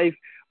throughout life,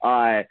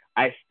 I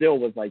still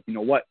was like, you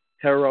know what,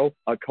 tarot,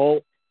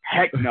 occult,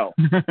 heck no.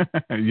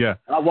 Yeah.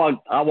 I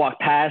walked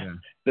past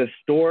the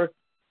store,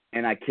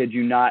 and I kid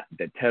you not,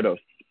 the tarot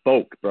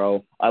spoke,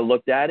 bro. I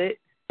looked at it,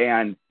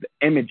 and the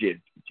images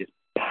just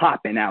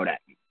popping out at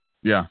me.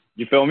 Yeah.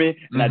 You feel me?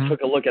 And I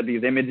took a look at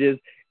these images,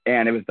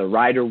 and it was the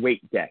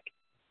Rider-Waite deck.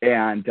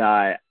 And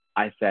I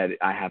said,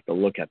 I have to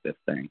look at this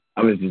thing.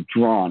 I was just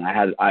drawn.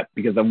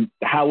 Because of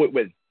how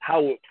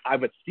I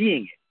was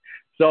seeing it.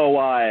 So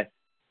I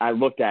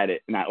looked at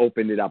it, and I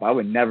opened it up. I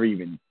would never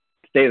even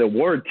say the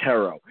word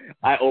tarot.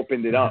 I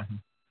opened it up,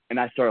 and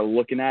I started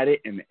looking at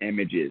it, and the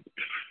images,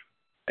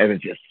 it was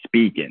just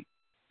speaking.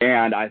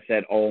 And I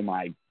said, oh,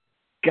 my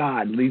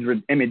God, these were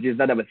images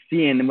that I was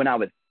seeing when I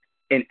was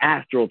in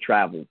astral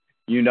travel,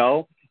 you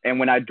know? And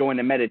when I'd go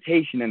into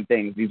meditation and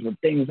things, these were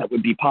things that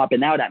would be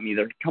popping out at me.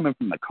 They're coming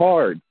from the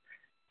cards.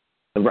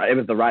 It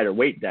was the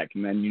Rider-Waite deck.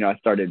 And then, you know, I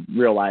started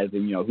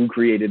realizing, you know, who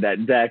created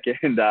that deck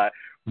and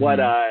what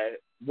a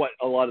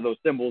lot of those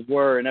symbols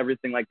were and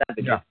everything like that.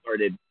 They just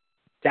started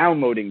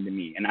downloading to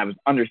me, and I was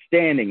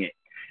understanding it.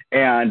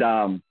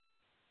 And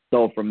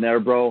so from there,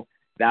 bro,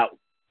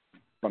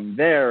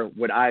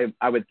 what I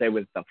would say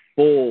was the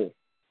full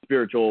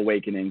spiritual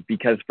awakening,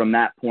 because from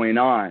that point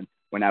on,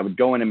 when I would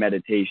go into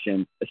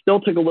meditation, it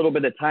still took a little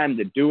bit of time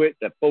to do it,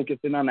 to focus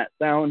in on that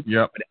sound.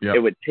 But it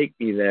would take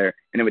me there,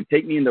 and it would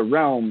take me into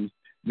realms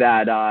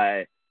that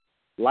a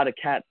lot of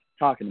cats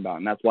talking about.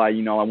 And that's why,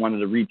 you know, I wanted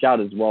to reach out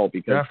as well,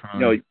 because, you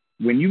know,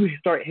 when you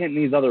start hitting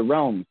these other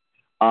realms,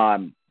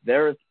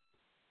 there's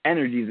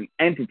energies and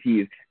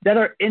entities that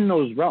are in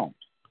those realms.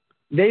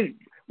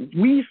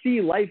 We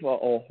see life a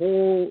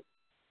whole,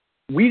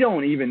 we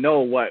don't even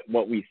know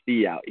what we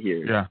see out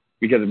here. Yeah.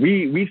 Because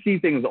we see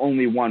things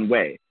only one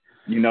way.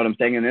 You know what I'm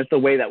saying? And it's the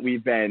way that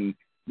we've been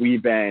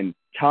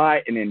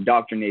taught and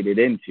indoctrinated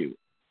into.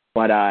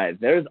 But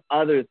there's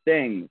other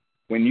things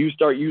when you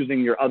start using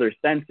your other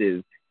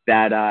senses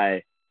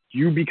that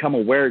you become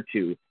aware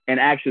to and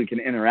actually can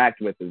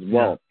interact with as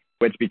well,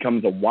 which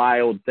becomes a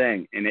wild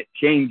thing. And it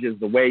changes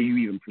the way you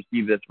even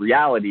perceive this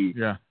reality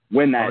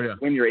when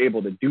you're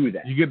able to do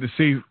that. You get to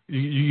see,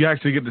 you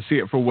actually get to see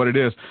it for what it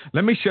is.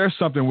 Let me share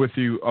something with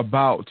you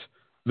about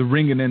the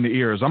ringing in the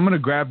ears. I'm going to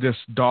grab this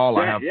doll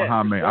I have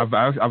behind me. I've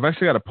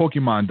actually got a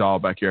Pokemon doll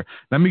back here.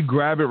 Let me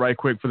grab it right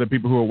quick for the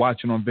people who are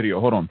watching on video.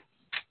 Hold on.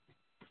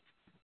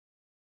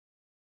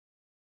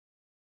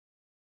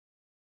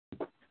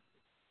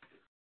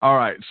 All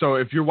right. So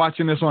if you're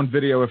watching this on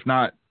video, if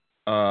not,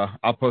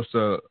 I'll post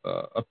a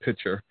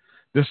picture.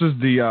 This is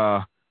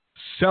the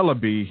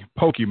Celebi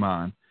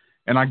Pokemon.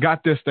 And I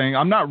got this thing.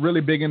 I'm not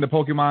really big into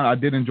Pokemon. I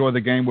did enjoy the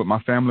game with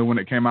my family when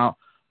it came out.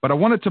 But I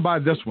wanted to buy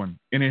this one,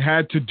 and it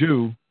had to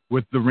do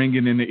with the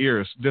ringing in the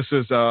ears. This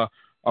is a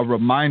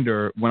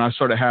reminder when I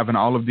started having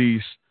all of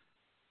these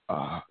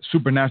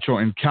supernatural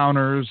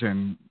encounters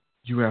and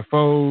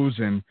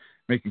UFOs and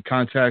making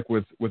contact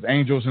with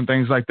angels and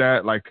things like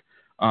that. Like,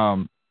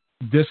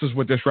 this is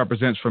what this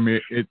represents for me.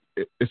 It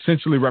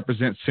essentially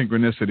represents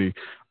synchronicity.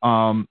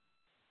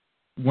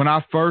 When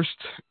I first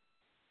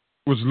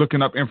was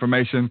looking up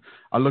information,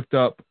 I looked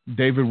up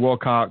David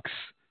Wilcock's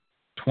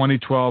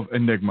 2012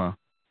 Enigma,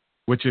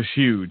 which is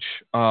huge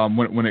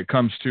when it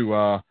comes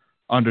to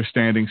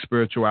understanding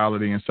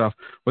spirituality and stuff.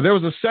 But there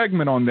was a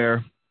segment on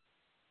there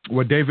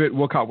where David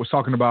Wilcock was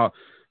talking about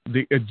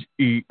the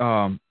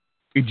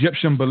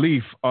Egyptian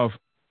belief of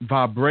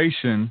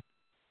vibration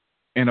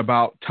and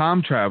about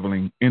time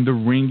traveling and the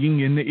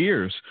ringing in the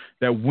ears.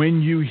 That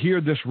when you hear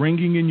this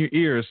ringing in your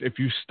ears, if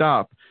you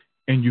stop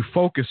and you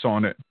focus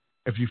on it,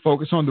 if you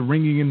focus on the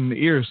ringing in the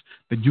ears,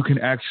 that you can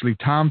actually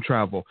time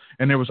travel.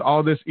 And there was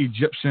all this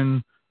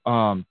Egyptian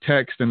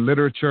text and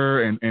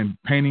literature and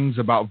paintings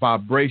about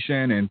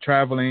vibration and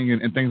traveling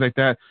and things like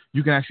that.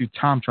 You can actually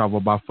time travel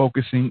by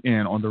focusing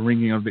in on the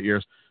ringing of the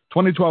ears.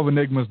 2012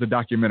 Enigmas, the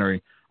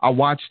documentary. I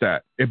watched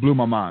that. It blew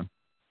my mind.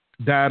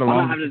 That along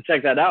I'm gonna have to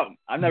check that out.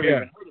 I've never even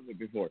heard of it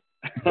before.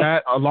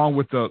 that, along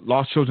with the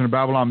Lost Children of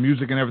Babylon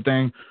music and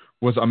everything,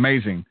 was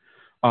amazing.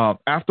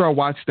 After I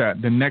watched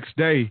that, the next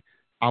day,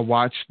 I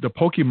watched the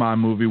Pokemon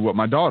movie with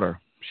my daughter.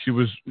 She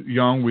was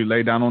young. We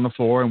lay down on the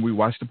floor and we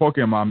watched the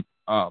Pokemon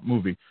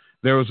movie.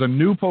 There was a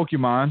new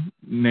Pokemon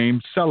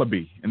named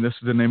Celebi, and this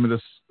is the name of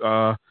this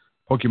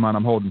Pokemon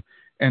I'm holding.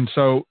 And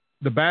so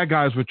the bad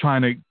guys were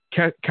trying to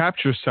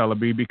capture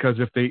Celebi because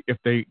if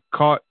they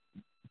caught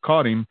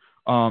him,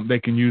 they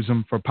can use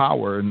him for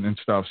power and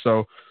stuff.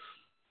 So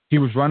he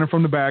was running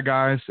from the bad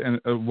guys, and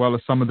as well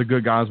as some of the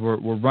good guys were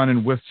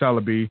running with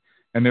Celebi,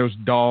 and there was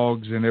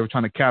dogs, and they were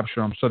trying to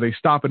capture him. So they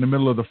stop in the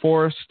middle of the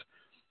forest,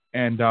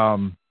 and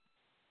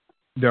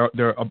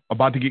they're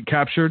about to get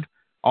captured.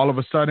 All of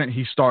a sudden,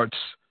 he starts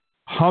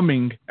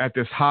humming at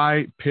this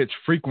high-pitched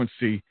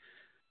frequency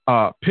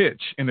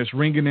pitch, and it's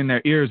ringing in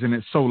their ears, and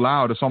it's so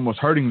loud, it's almost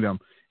hurting them.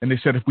 And they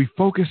said, if we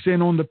focus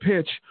in on the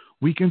pitch,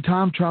 we can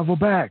time travel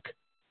back.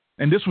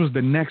 And this was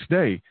the next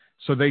day.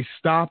 So they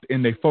stopped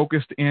and they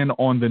focused in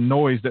on the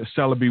noise that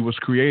Celebi was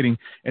creating,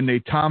 and they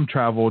time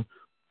traveled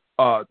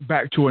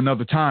back to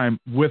another time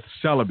with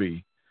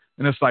Celebi.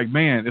 And it's like,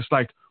 man, it's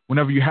like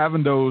whenever you're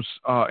having those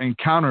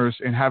encounters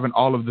and having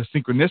all of the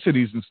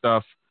synchronicities and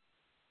stuff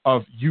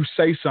of you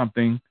say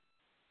something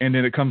and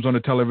then it comes on the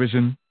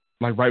television,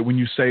 like right when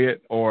you say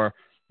it, or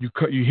you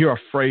hear a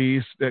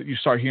phrase that you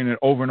start hearing it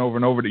over and over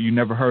and over that you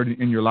never heard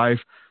in your life.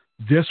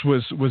 This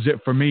was it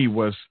for me,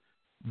 was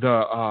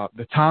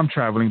the time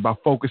traveling by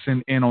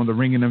focusing in on the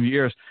ringing of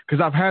your ears,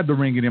 because I've had the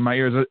ringing in my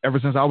ears ever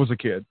since I was a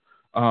kid.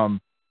 And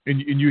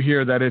you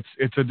hear that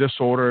it's a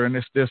disorder and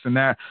it's this and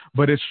that,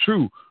 but it's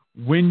true.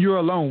 When you're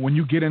alone, when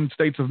you get in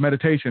states of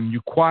meditation,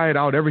 you quiet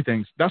out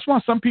everything. That's why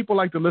some people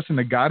like to listen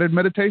to guided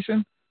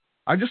meditation.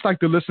 I just like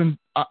to listen.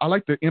 I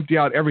like to empty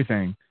out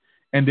everything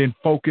and then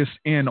focus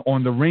in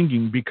on the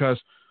ringing, because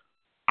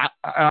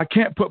I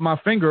can't put my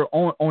finger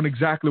on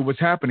exactly what's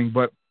happening,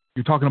 but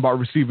you're talking about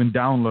receiving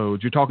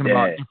downloads. You're talking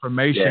about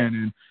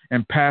information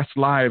and past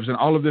lives and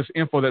all of this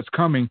info that's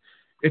coming.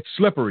 It's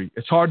slippery.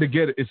 It's hard to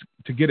get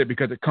it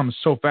because it comes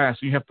so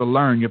fast. You have to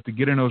learn. You have to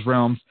get in those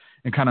realms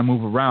and kind of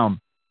move around.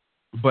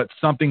 But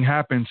something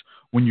happens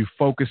when you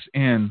focus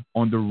in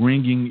on the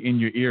ringing in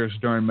your ears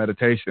during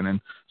meditation. And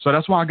so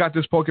that's why I got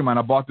this Pokemon.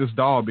 I bought this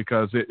doll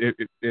because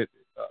it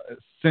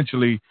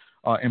essentially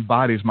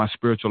embodies my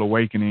spiritual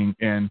awakening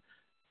and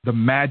the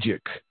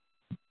magic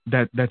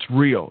that's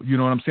real. You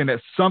know what I'm saying? That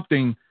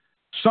something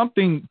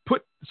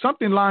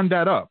lined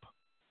that up.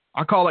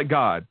 I call it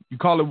God. You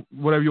call it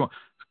whatever you want.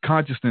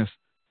 Consciousness,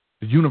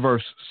 the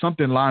universe,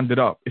 something lined it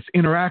up. It's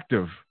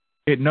interactive.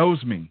 It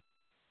knows me.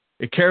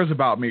 It cares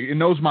about me. It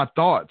knows my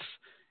thoughts.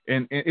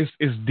 And it's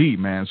deep,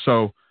 man.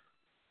 So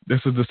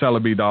this is the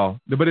Celebi doll.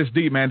 But it's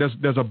deep, man.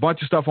 There's a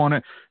bunch of stuff on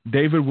it.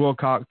 David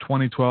Wilcock,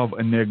 2012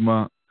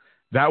 Enigma.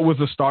 That was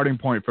the starting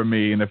point for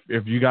me. And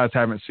if you guys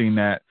haven't seen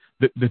that,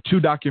 the two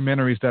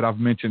documentaries that I've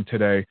mentioned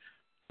today,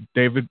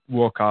 David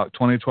Wilcock,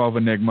 2012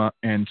 Enigma,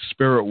 and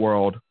Spirit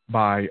World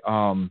by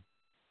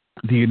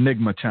the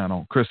Enigma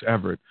channel, Chris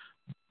Everett.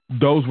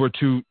 Those were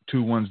two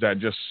ones that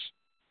just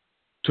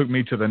took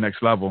me to the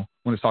next level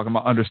when it's talking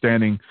about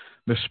understanding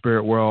the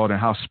spirit world and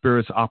how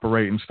spirits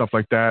operate and stuff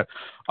like that.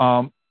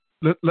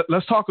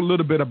 Let's talk a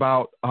little bit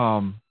about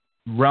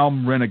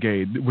Realm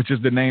Renegade, which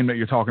is the name that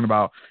you're talking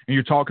about. And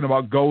you're talking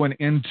about going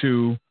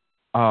into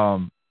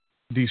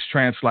these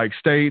trance-like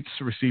states,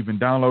 receiving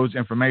downloads,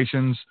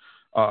 informations,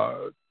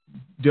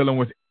 dealing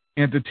with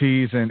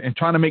entities, and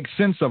trying to make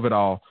sense of it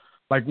all.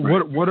 Like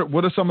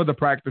what are some of the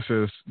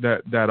practices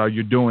that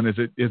you're doing? Is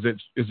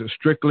it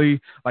strictly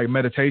like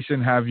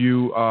meditation? Have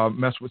you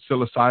messed with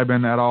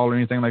psilocybin at all or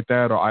anything like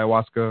that, or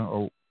ayahuasca?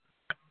 Or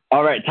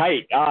all right,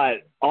 tight.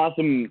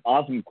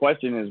 Awesome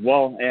question as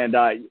well. And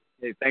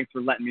hey, thanks for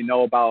letting me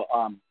know about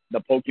the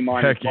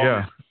Pokemon. Heck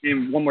yeah.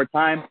 Name one more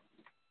time.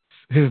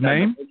 His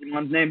name?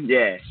 Pokemon's name?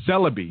 Yeah.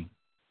 Celebi.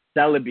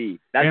 Celebi.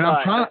 And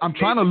I'm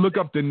trying to look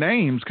up the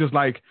names, because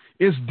like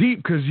it's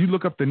deep, because you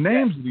look up the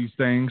names of these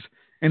things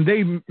and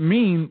they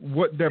mean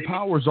what their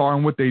powers are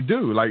and what they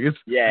do. Like it's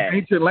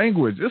ancient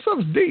language. This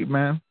stuff's deep,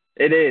 man.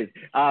 It is.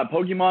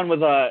 Pokemon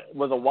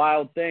was a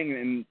wild thing,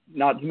 and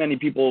not too many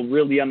people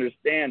really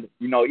understand.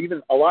 You know,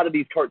 even a lot of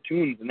these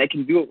cartoons, and they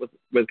can do it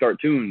with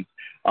cartoons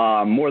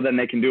more than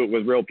they can do it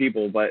with real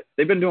people. But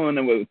they've been doing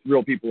it with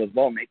real people as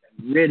well,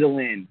 making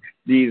riddling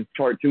these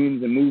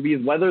cartoons and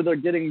movies, whether they're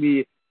getting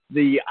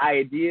the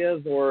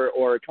ideas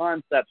or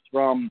concepts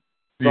from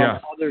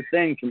other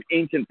things, from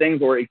ancient things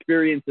or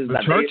experiences.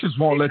 The churches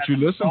won't let you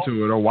listen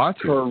to it or watch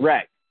it.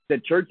 Correct. The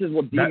churches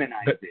will demonize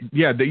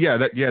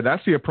it.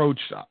 That's the approach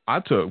I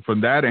took from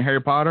that and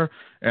Harry Potter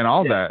and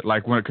all that.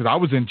 Like because I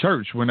was in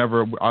church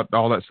whenever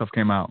all that stuff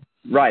came out.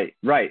 Right.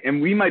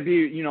 And we might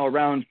be,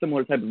 around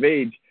similar type of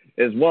age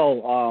as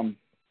well.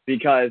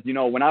 Because,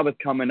 when I was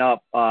coming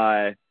up,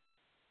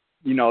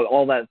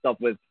 all that stuff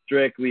was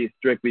strictly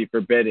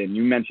forbidden.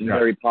 You mentioned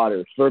Harry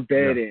Potter,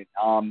 forbidden.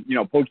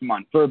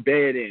 Pokemon,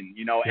 forbidden.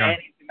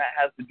 Anything that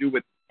has to do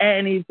with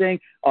anything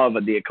of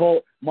the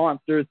occult,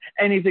 monsters,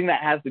 anything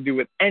that has to do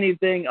with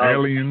anything of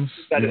aliens.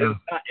 It's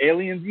not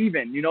aliens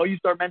even. You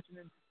start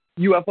mentioning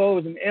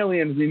UFOs and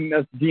aliens, and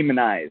that's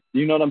demonized.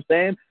 You know what I'm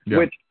saying? Yeah.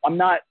 Which I'm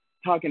not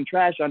talking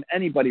trash on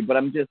anybody, but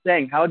I'm just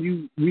saying, how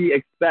do we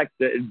expect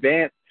to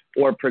advance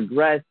or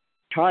progress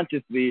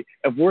consciously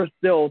if we're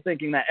still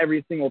thinking that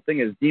every single thing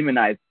is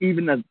demonized,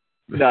 even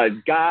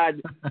the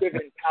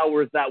God-given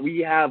powers that we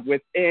have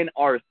within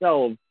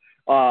ourselves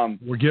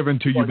were given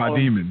to you by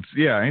demons.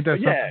 Yeah, ain't that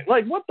something? Yeah,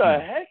 like what the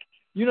heck?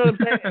 You know what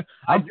I'm saying?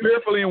 I'm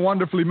fearfully and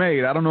wonderfully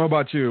made. I don't know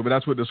about you, but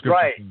that's what the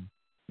scripture says.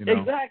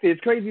 Exactly. It's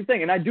a crazy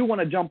thing. And I do want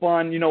to jump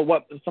on,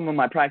 what some of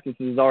my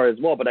practices are as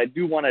well, but I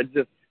do want to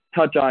just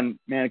touch on,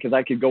 man, because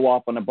I could go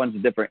off on a bunch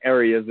of different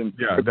areas and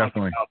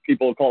definitely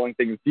people calling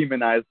things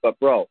demonized. But,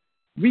 bro,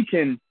 we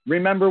can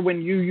remember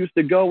when you used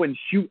to go and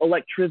shoot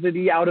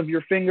electricity out of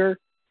your finger?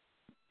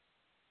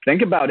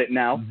 Think about it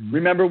now. Mm-hmm.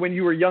 Remember when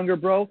you were younger,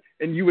 bro,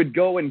 and you would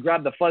go and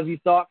grab the fuzzy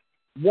sock,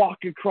 walk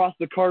across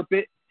the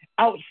carpet,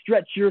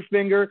 outstretch your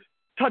finger,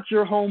 touch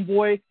your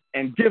homeboy,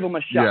 and give him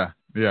a shot.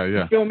 Yeah.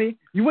 You feel me?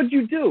 What'd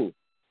you do?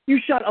 You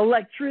shot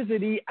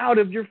electricity out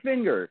of your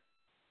finger.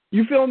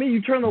 You feel me?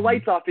 You turn the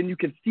lights off and you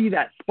could see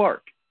that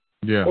spark.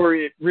 Yeah.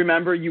 Or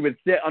remember, you would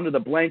sit under the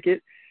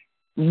blanket,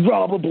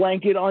 rub a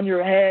blanket on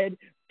your head,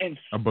 and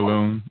a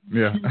balloon.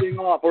 Yeah. Shooting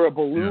off, or a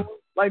balloon. Yeah.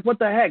 Like, what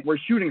the heck? We're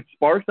shooting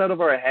sparks out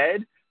of our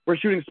head. We're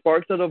shooting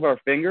sparks out of our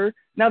finger.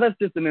 Now, that's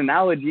just an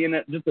analogy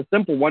and just a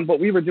simple one, but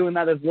we were doing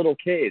that as little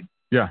kids.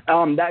 Yeah.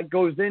 That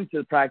goes into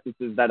the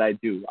practices that I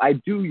do. I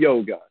do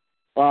yoga,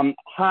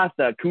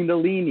 hatha,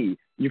 kundalini.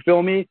 You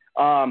feel me?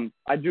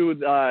 I do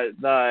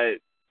the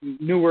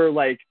newer,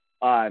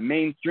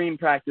 mainstream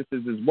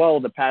practices as well.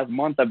 The past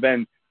month I've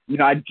been,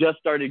 I just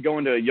started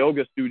going to a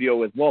yoga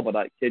studio as well, but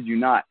I kid you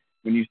not,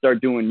 when you start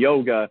doing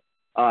yoga,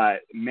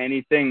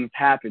 many things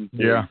happen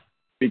to you.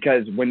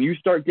 Because when you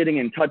start getting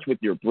in touch with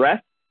your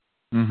breath,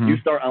 you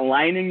start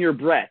aligning your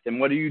breath. And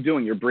what are you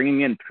doing? You're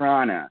bringing in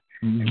prana.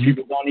 And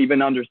people don't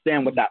even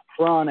understand what that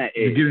prana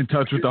is. You get in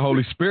touch with the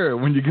Holy Spirit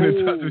when you get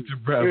in touch with your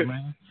breath,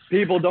 man.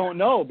 People don't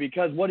know,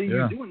 because what are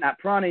you doing? That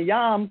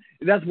pranayama,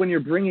 that's when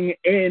you're bringing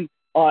in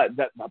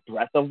the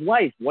breath of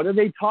life. What are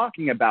they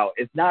talking about?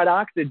 It's not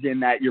oxygen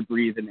that you're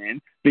breathing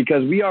in,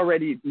 because we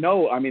already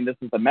know, this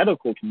is the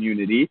medical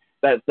community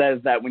that says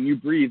that when you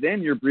breathe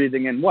in, you're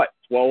breathing in what?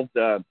 12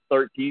 to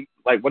 13,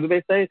 what do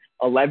they say?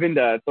 11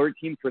 to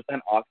 13%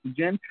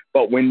 oxygen.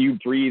 But when you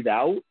breathe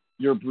out,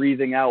 you're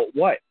breathing out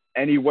what?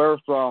 Anywhere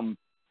from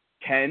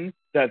 10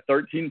 to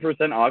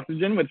 13%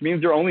 oxygen, which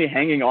means you're only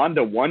hanging on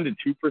to 1 to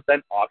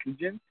 2%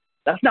 oxygen.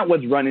 That's not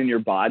what's running your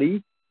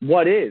body.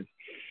 What is?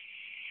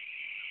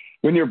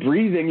 When you're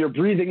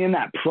breathing in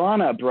that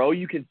prana, bro.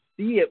 You can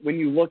see it when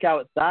you look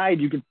outside.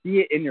 You can see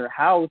it in your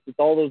house. It's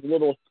all those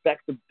little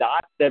specks of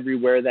dots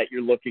everywhere that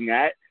you're looking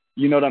at.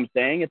 You know what I'm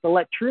saying? It's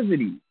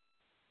electricity.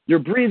 You're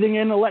breathing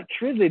in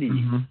electricity.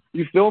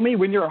 You feel me?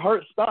 When your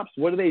heart stops,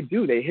 what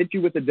do? They hit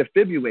you with a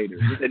defibrillator.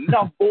 There's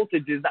enough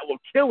voltages that will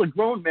kill a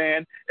grown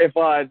man if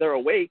they're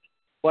awake.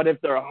 But if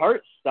their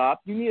heart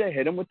stops, you need to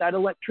hit them with that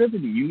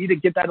electricity. You need to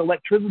get that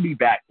electricity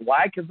back.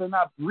 Why? Because they're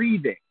not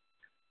breathing.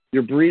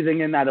 You're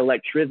breathing in that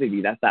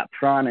electricity. That's that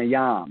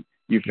pranayama.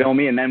 You feel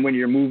me? And then when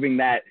you're moving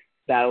that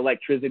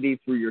electricity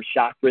through your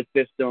chakra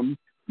system,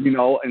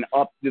 and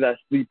up to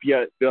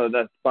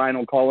the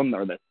spinal column,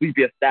 or the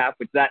sleepia staff,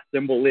 which that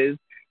symbol is,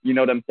 you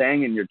know what I'm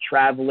saying? And you're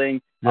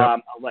traveling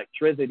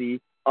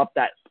electricity up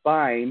that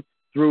spine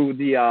through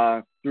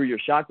through your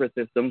chakra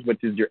systems,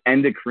 which is your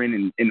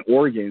endocrine and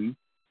organs.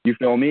 You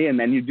feel me? And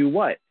then you do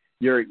what?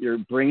 You're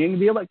bringing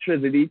the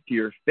electricity to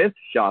your fifth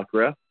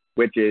chakra,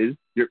 which is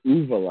your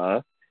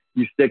uvula.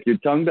 You stick your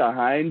tongue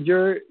behind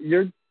your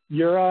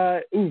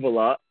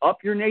uvula, up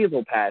your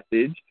nasal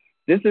passage.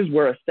 This is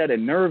where a set of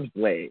nerves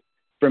lay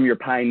from your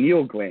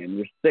pineal gland,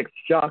 your sixth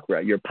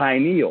chakra, your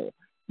pineal.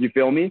 You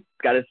feel me? It's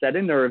got a set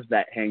of nerves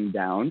that hang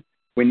down.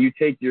 When you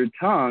take your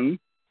tongue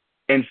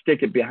and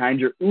stick it behind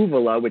your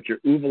uvula, which your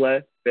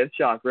uvula, fifth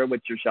chakra,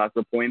 which your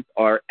chakra points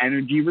are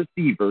energy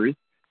receivers,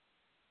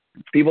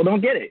 people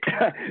don't get it.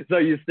 So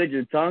you stick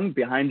your tongue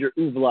behind your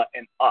uvula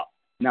and up.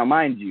 Now,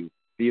 mind you,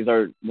 these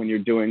are when you're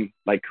doing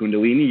like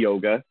Kundalini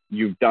yoga,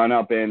 you've done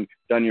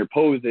your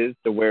poses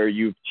to where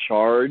you've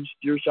charged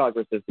your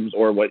chakra systems,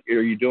 or what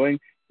are you doing?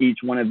 Each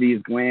one of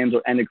these glands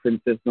or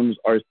endocrine systems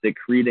are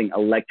secreting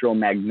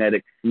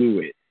electromagnetic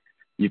fluid.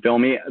 You feel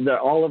me?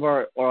 All of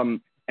our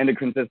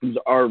endocrine systems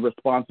are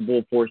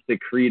responsible for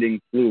secreting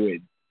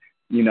fluids.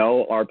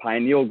 Our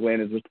pineal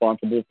gland is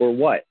responsible for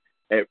what?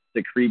 It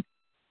secretes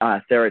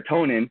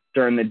serotonin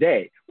during the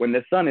day when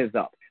the sun is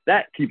up.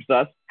 That keeps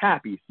us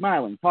happy,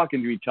 smiling,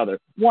 talking to each other,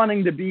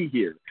 wanting to be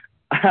here.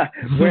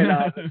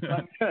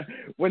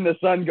 When the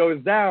sun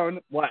goes down,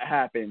 what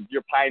happens?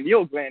 Your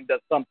pineal gland does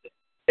something.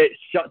 It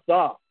shuts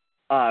off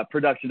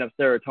production of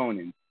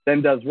serotonin.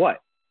 Then does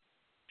what?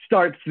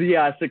 Starts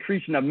the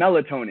secretion of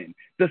melatonin,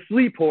 the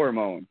sleep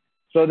hormone.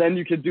 So then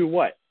you could do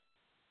what?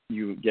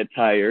 You get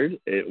tired.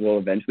 It will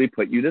eventually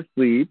put you to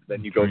sleep.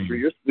 Then you go through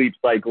your sleep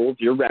cycles,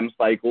 your REM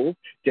cycles,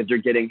 because you're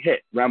getting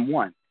hit. REM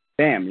 1,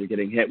 bam, you're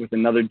getting hit with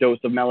another dose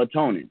of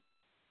melatonin.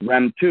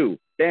 REM 2,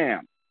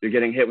 bam, you're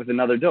getting hit with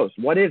another dose.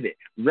 What is it?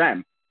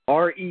 REM,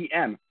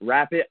 REM,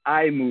 rapid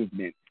eye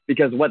movement.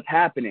 Because what's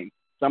happening?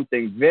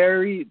 Something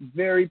very,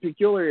 very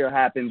peculiar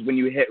happens when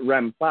you hit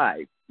REM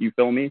 5. You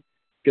feel me?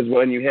 Because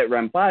when you hit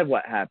REM 5,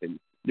 what happens?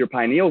 Your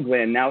pineal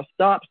gland now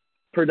stops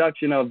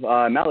production of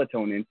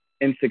melatonin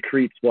and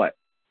secretes what?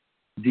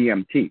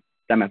 DMT,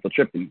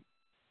 dimethyltryptamine.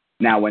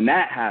 Now, when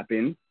that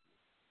happens,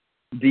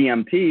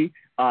 DMT,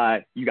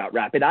 you got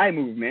rapid eye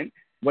movement.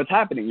 What's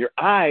happening? Your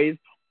eyes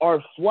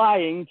are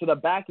flying to the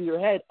back of your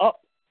head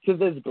up to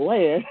this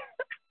gland.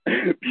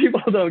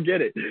 People don't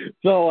get it.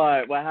 So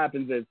what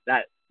happens is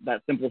that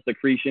simple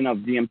secretion of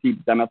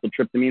DMT,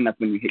 dimethyltryptamine, that's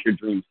when you hit your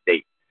dream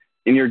state.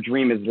 And your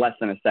dream is less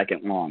than a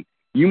second long.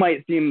 You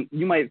might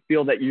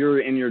feel that you're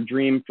in your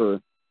dream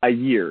for a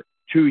year,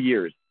 2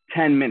 years,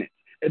 10 minutes.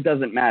 It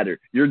doesn't matter.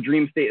 Your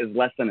dream state is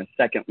less than a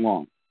second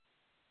long.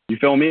 You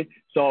feel me?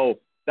 So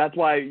that's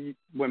why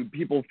when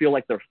people feel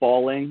like they're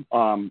falling,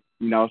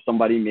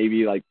 somebody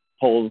maybe like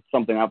pulls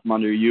something up from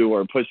under you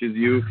or pushes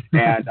you,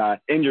 and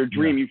in your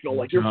dream you feel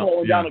like you're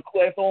falling down a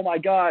cliff. Oh my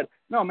God.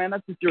 No, man,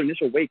 that's just your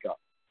initial wake up.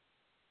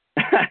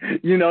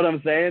 You know what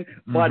I'm saying?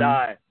 Mm-hmm.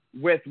 But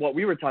with what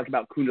we were talking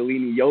about,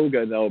 Kundalini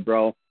yoga, though,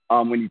 bro,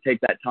 when you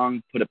take that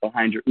tongue, put it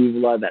behind your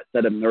uvula, that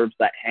set of nerves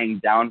that hang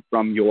down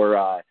from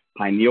your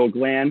pineal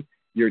gland,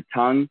 your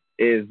tongue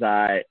is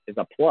a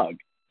plug.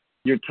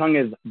 Your tongue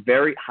is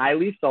very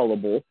highly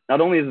soluble. Not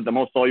only is it the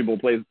most soluble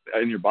place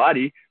in your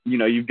body,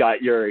 you've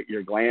got your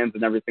glands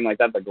and everything like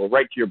that go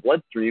right to your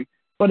bloodstream,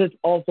 but it's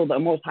also the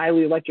most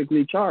highly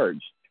electrically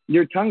charged.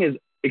 Your tongue is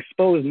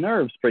exposed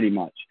nerves pretty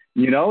much.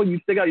 You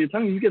stick out your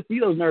tongue, you can see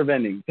those nerve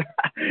endings.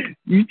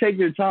 You take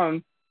your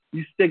tongue,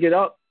 you stick it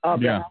up,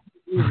 yeah.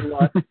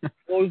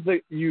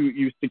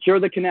 You secure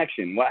the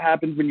connection. What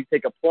happens when you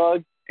take a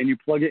plug and you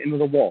plug it into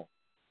the wall?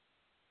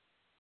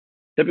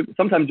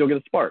 Sometimes you'll get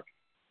a spark.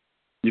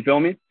 You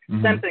feel me?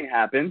 Mm-hmm. Same thing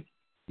happens.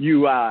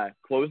 You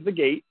close the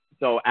gate.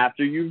 So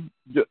after you've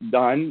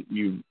done,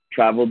 you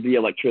traveled the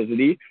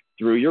electricity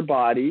through your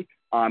body.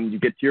 You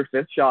get to your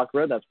fifth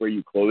chakra. That's where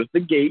you close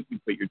the gate. You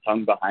put your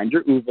tongue behind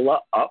your uvula,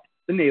 up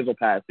the nasal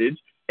passage,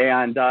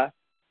 and the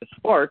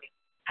spark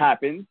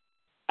happens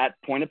at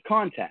point of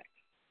contact.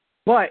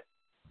 But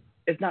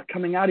it's not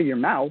coming out of your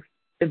mouth.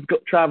 It's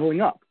traveling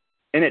up.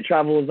 And it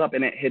travels up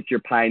and it hits your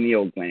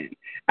pineal gland.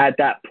 At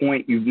that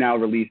point, you've now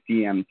released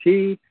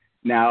DMT.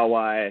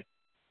 Now,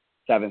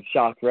 seventh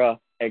chakra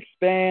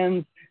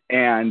expands,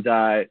 and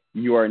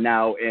you are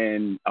now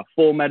in a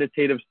full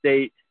meditative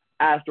state,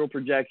 astral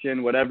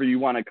projection, whatever you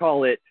want to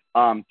call it,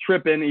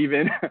 tripping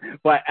even.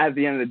 But at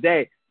the end of the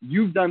day,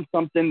 you've done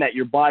something that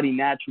your body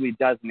naturally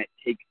does, and it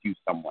takes you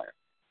somewhere.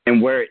 And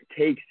where it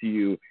takes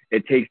you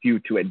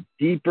to a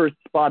deeper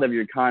spot of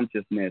your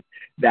consciousness,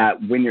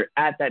 that when you're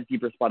at that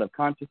deeper spot of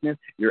consciousness,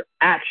 you're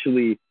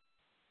actually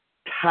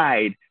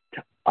tied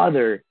to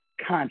other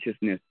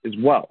consciousness as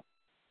well.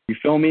 You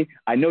feel me?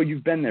 I know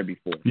you've been there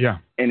before. Yeah.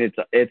 And it's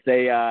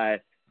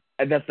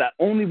that's the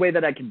only way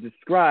that I can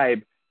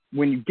describe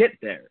when you get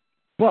there.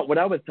 But what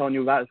I was telling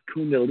you about is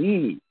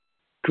Kundalini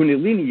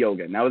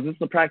yoga. Now, is this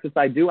the practice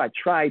I do? I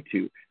try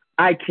to.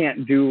 I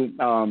can't do,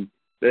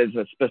 there's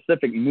a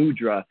specific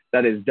mudra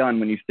that is done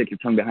when you stick your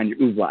tongue behind your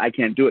uvula. I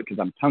can't do it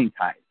because I'm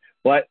tongue-tied.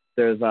 But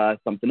there's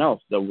something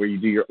else, so where you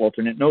do your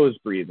alternate nose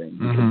breathing.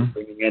 Mm-hmm. You're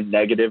bringing in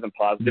negative and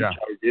positive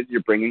charges.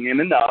 You're bringing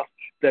in enough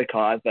to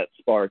cause that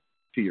spark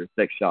to your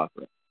sixth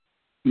chakra.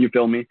 You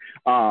feel me?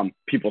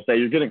 People say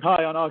you're getting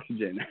high on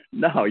oxygen.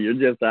 No, you're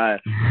just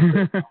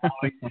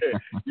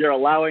you're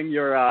allowing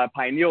your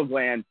pineal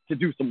gland to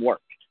do some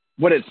work,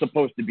 what it's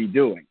supposed to be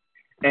doing.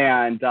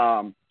 And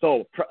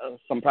so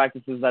some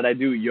practices that I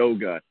do,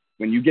 yoga,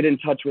 when you get in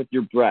touch with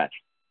your breath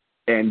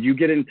and you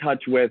get in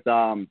touch with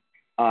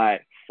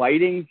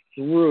fighting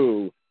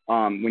through,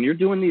 when you're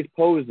doing these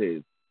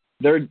poses,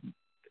 they're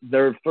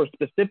for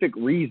specific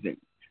reasons.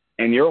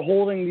 And you're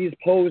holding these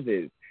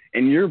poses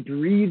and you're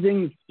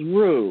breathing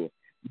through.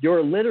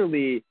 You're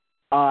literally,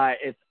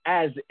 it's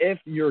as if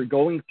you're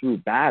going through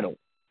battle.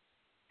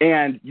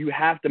 And you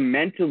have to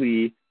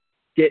mentally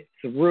get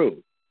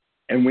through.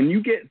 And when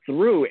you get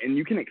through and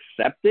you can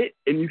accept it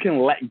and you can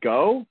let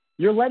go,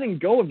 you're letting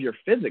go of your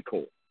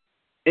physical.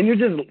 And you're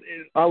just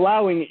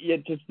allowing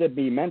it just to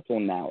be mental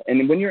now.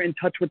 And when you're in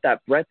touch with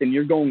that breath and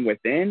you're going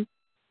within,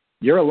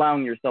 you're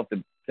allowing yourself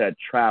to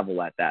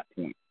travel at that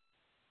point.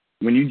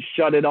 When you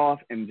shut it off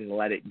and just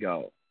let it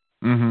go,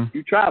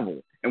 you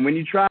travel. And when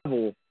you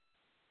travel,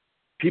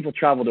 people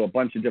travel to a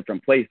bunch of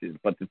different places.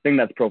 But the thing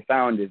that's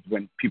profound is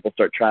when people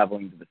start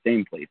traveling to the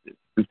same places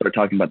and start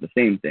talking about the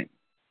same thing.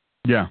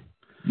 Yeah.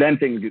 Then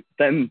things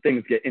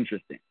get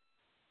interesting.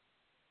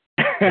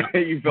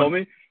 You feel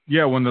me?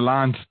 Yeah, when the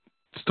lines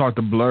start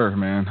to blur,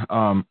 man.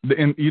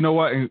 And you know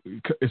what?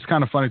 It's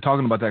kind of funny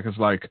talking about that because,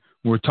 like,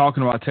 we're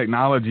talking about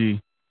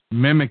technology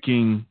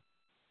mimicking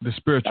the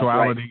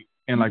spirituality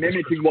and like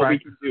mimicking what we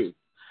can do.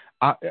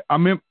 I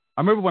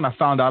remember when I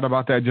found out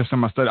about that just in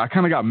my study, I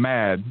kind of got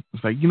mad.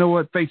 It's like, you know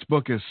what?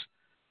 Facebook is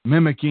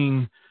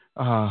mimicking,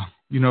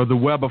 the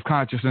web of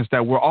consciousness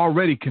that we're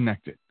already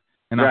connected.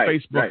 And our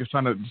Facebook is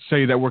trying to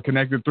say that we're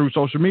connected through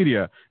social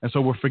media. And so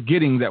we're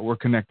forgetting that we're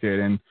connected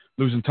and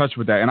losing touch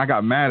with that. And I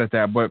got mad at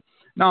that. But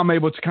now I'm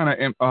able to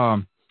kind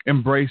of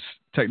embrace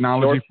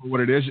technology for what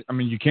it is. I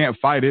mean, you can't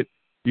fight it.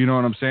 You know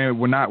what I'm saying?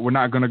 We're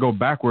not going to go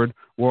backward.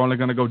 We're only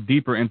going to go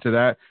deeper into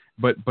that.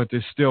 But to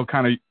still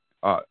kind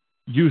of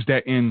use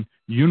that in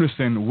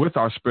unison with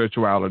our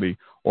spirituality,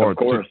 or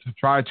to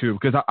try to.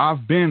 Because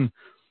I've been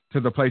to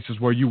the places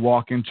where you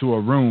walk into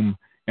a room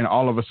and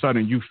all of a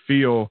sudden you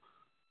feel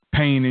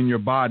pain in your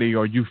body,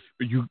 or you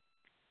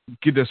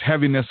get this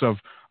heaviness of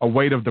a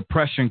weight of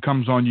depression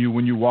comes on you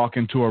when you walk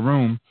into a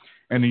room,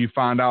 and then you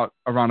find out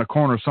around the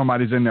corner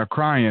somebody's in there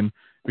crying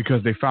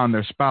because they found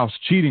their spouse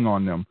cheating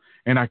on them.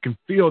 And I can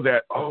feel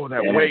that,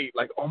 weight,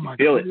 like, oh my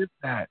God, what is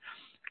that?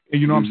 And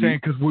you know what I'm saying?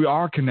 Because we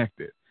are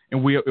connected,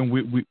 and we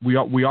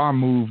are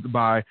moved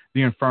by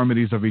the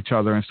infirmities of each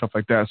other and stuff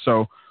like that.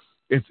 So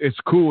it's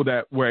cool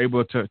that we're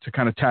able to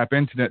kind of tap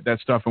into that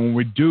stuff. And when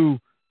we do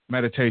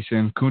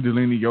meditation,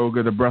 Kundalini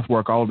yoga, the breath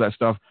work, all of that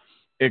stuff,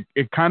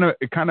 it kind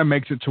of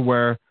makes it to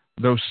where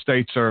those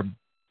states are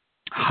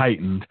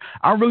heightened.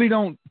 I really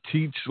don't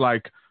teach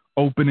like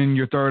opening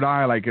your third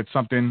eye. Like, it's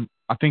something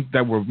I think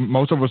that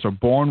most of us are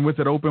born with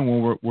it open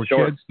when we're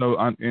kids. So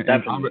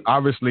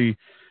obviously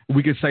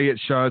we could say it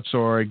shuts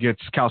or it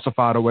gets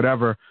calcified or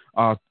whatever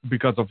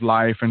because of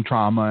life and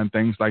trauma and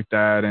things like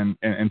that,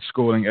 and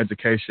schooling,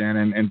 education,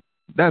 and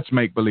that's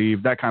make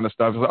believe, that kind of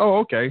stuff. It's like, oh,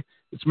 okay.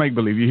 It's make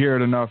believe. You hear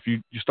it enough,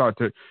 you start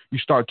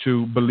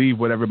to believe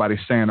what everybody's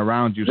saying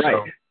around you. Right.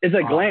 So, it's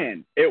a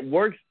gland. It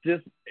works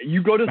just.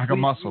 You go to like sleep,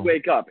 a muscle. you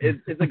wake up. It's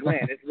a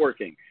gland. It's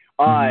working.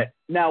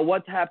 Now,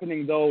 what's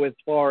happening though, as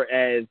far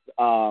as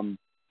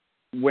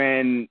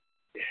when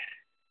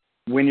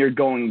you're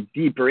going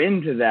deeper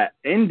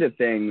into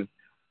things,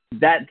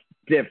 that's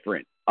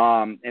different.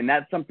 And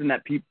that's something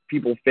that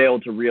people fail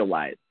to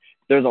realize.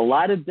 There's a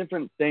lot of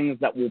different things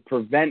that will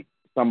prevent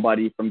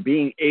somebody from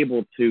being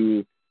able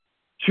to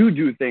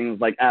do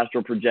things like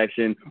astral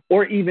projection,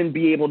 or even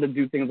be able to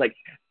do things like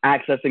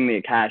accessing the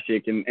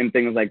Akashic and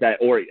things like that,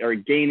 or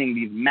gaining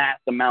these mass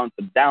amounts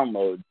of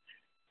downloads.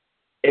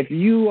 If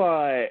you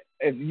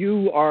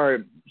are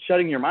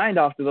shutting your mind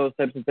off to those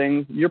types of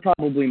things, you're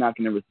probably not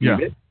going to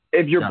receive it.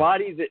 If your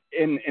body's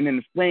in an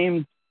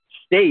inflamed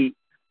state,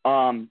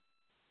 I'm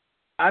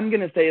going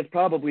to say it's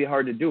probably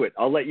hard to do it.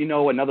 I'll let you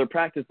know, another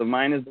practice of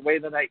mine is the way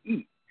that I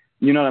eat.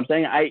 You know what I'm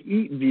saying? I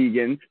eat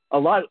vegan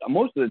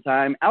most of the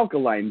time,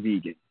 alkaline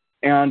vegan.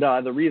 And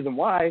the reason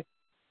why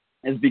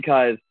is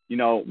because,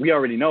 we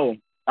already know,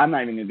 I'm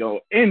not even going to go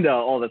into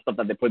all the stuff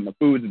that they put in the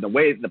foods and the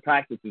ways, the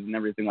practices and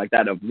everything like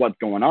that of what's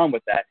going on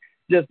with that.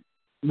 Just,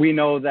 we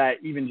know that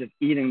even just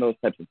eating those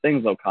types of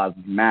things, though,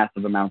 causes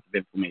massive amounts of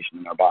inflammation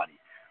in our body.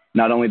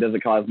 Not only does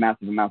it cause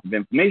massive amounts of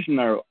inflammation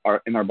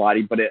in our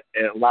body, but it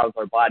allows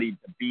our body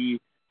to be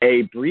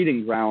a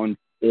breeding ground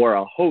or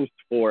a host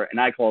for, and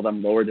I call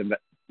them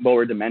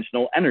lower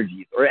dimensional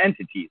energies or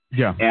entities.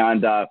 Yeah.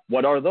 And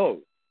what are those?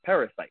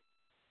 Parasites.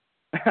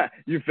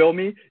 You feel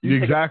me?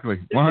 Exactly.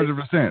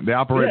 100%. They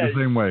operate the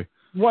same way.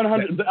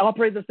 100. They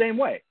operate the same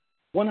way.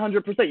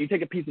 100%. You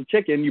take a piece of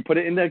chicken, you put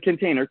it in the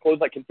container, close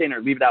that container,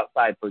 leave it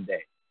outside for a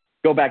day.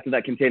 Go back to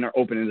that container,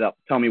 open it up.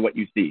 Tell me what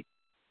you see.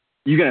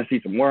 You're going to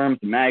see some worms,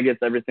 some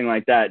maggots, everything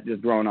like that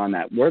just growing on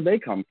that. Where'd they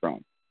come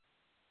from?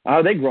 How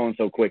are they growing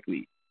so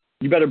quickly?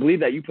 You better believe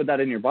that you put that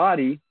in your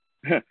body.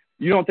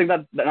 You don't think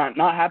that's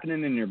not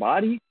happening in your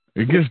body?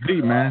 It gets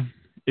deep, man.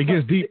 It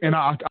gets deep, and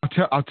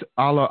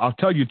I'll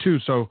tell you too.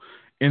 So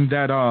in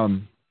that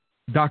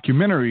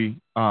documentary,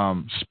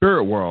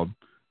 Spirit World,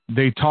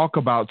 they talk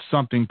about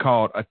something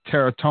called a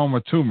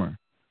teratoma tumor.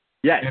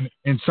 Yes.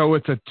 And so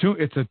it's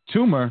a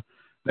tumor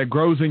that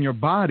grows in your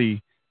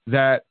body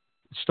that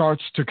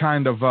starts to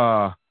kind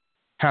of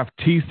have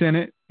teeth in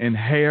it and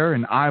hair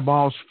and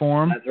eyeballs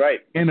form. That's right.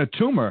 In a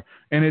tumor.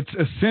 And it's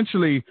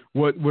essentially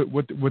what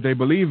they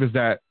believe is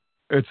that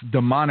it's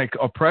demonic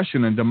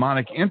oppression and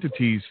demonic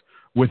entities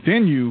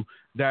within you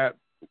that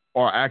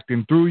are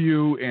acting through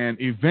you.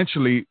 And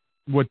eventually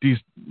what these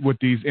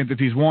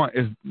entities want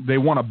is they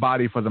want a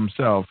body for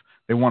themselves.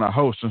 They want a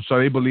host. And so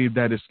they believe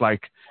that it's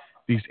like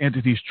these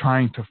entities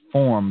trying to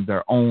form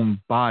their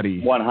own body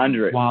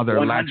 100 while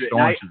they're latched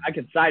on. I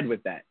can side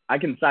with that. I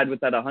can side with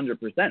that 100%.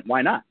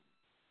 Why not?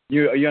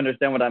 You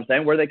understand what I'm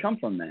saying? Where they come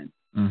from then?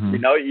 Mm-hmm.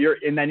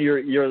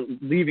 You're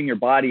leaving your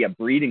body a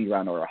breeding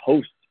ground or a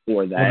host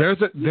for that. Well,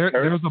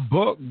 there's a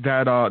book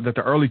that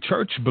the early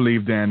church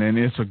believed in, and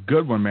it's a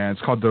good one, man.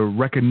 It's called The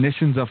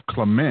Recognitions of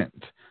Clement.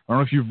 I don't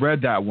know if you've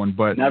read that one,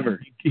 but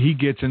never. He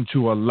gets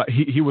into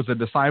he was a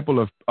disciple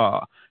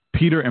of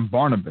Peter and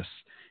Barnabas.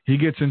 He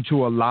gets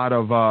into a lot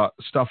of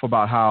stuff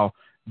about how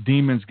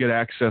demons get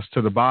access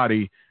to the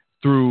body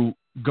through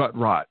gut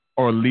rot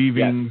or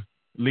leaving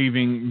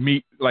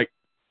meat, like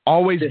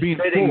always just being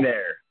sitting full.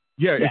 there.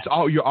 Yeah, it's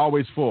you're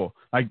always full.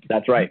 Like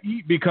that's right. You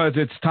eat because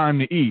it's time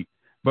to eat,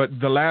 but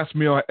the last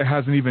meal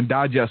hasn't even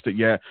digested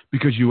yet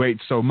because you ate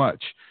so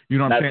much. You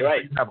know what I'm saying?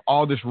 Right. You have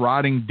all this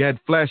rotting dead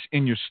flesh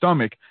in your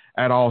stomach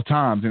at all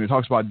times. And it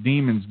talks about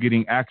demons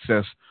getting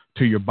access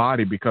to your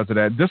body because of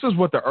that. This is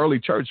what the early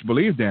church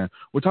believed in.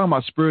 We're talking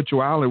about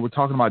spirituality. We're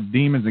talking about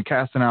demons and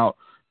casting out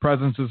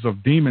presences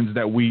of demons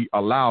that we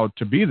allowed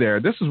to be there.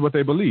 This is what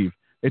they believe.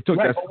 They took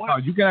that.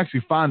 You can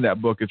actually find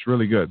that book. It's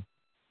really good.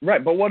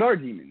 Right, but what are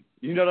demons?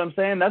 You know what I'm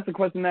saying? That's the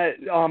question that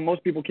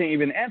most people can't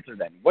even answer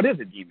then. What is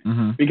a demon?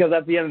 Mm-hmm. Because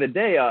at the end of the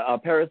day, a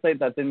parasite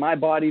that's in my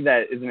body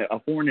that is a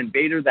foreign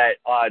invader that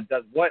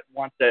does what?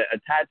 Wants to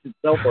attach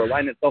itself or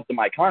align itself to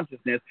my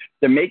consciousness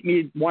to make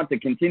me want to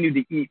continue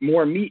to eat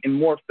more meat and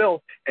more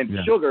filth and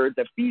sugar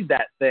to feed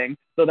that thing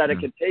so that it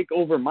can take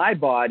over my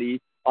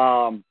body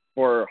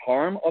for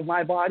harm of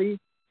my body.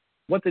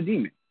 What's a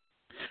demon?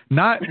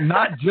 Not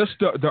just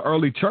the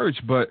early church,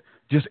 but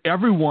just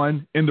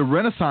everyone in the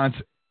Renaissance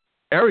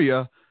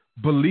area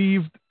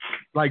believed,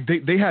 like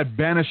they had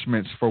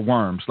banishments for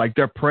worms. Like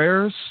their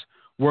prayers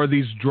were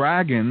these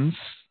dragons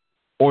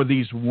or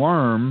these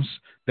worms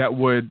that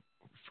would,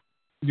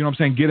 you know what I'm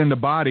saying, get in the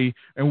body.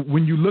 And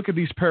when you look at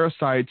these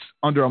parasites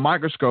under a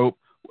microscope,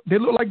 they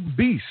look like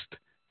beasts.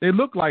 They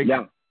look like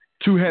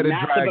two-headed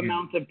dragons. Massive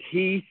amounts of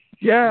teeth.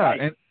 Yeah.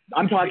 Like, and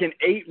I'm talking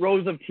 8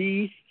 rows of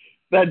teeth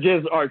that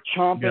just are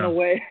chomping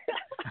away.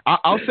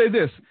 I'll say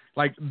this,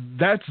 like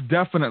that's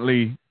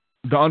definitely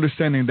the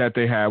understanding that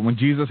they had when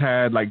Jesus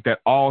had like that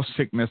all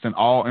sickness and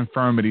all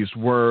infirmities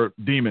were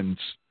demons.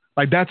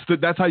 Like that's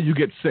how you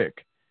get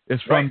sick.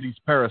 It's from these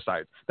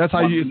parasites. That's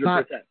how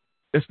 100%.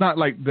 It's not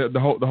like the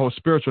whole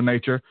spiritual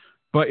nature,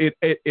 but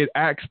it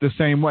acts the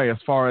same way as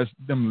far as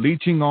them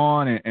leeching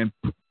on and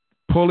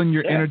pulling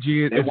your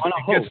energy. It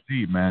gets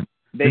deep, man.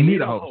 They need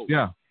a host.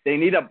 Yeah. They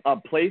need a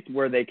place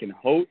where they can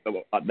host,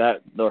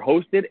 that they're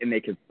hosted and they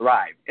can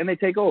thrive and they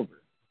take over.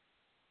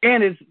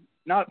 And it's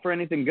not for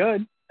anything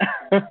good.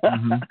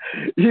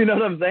 You know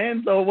what I'm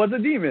saying? So what's a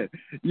demon?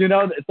 You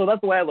know, so that's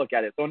the way I look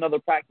at it. So another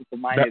practice of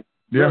mine is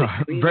really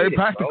very eating,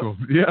 practical.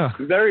 Bro. Yeah.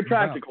 Very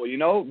practical, you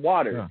know,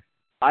 water. Yeah.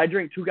 I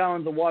drink 2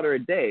 gallons of water a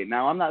day.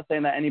 Now, I'm not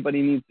saying that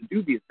anybody needs to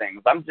do these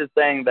things. I'm just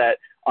saying that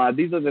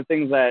these are the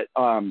things that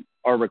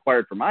are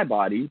required for my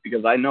body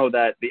because I know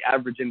that the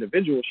average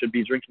individual should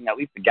be drinking at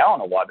least 1 gallon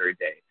of water a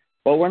day.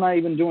 But we're not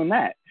even doing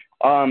that.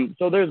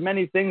 So there's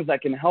many things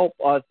that can help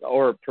us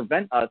or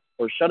prevent us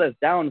or shut us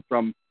down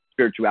from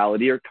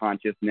spirituality or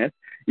consciousness.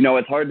 You know,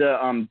 it's hard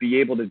to be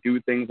able to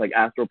do things like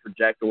astral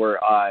project or,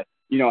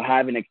 you know,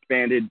 have an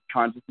expanded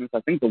consciousness.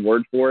 I think the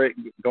word for it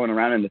going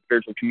around in the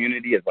spiritual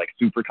community is like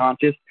super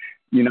conscious,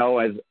 you know,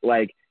 as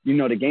like, you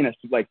know, to gain a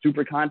like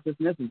super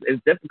consciousness is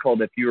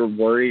difficult if you're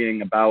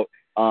worrying about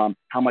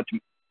how much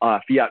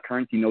fiat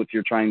currency notes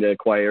you're trying to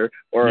acquire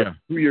or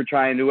who you're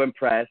trying to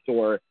impress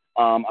or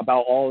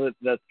about all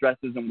the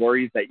stresses and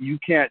worries that you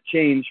can't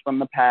change from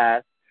the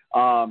past.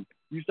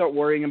 You start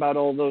worrying about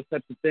all those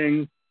types of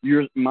things,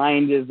 your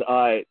mind is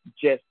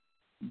just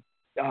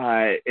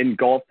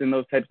engulfed in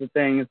those types of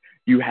things.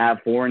 You have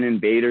foreign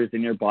invaders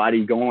in your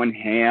body going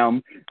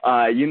ham.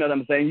 You know what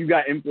I'm saying? You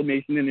got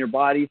inflammation in your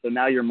body, so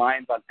now your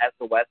mind's on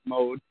SOS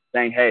mode,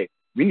 saying, hey,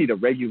 we need to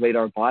regulate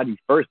our body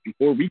first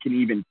before we can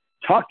even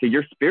talk to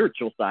your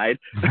spiritual side.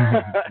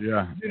 You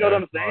know what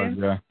I'm saying?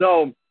 Yeah.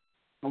 So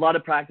a lot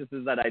of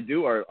practices that I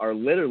do are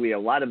literally a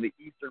lot of the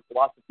Eastern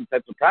philosophy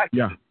types of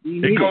practices.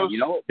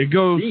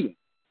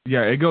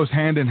 It goes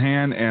hand in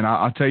hand, and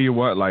I'll tell you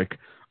what, like,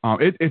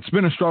 it's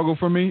been a struggle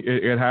for me.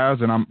 It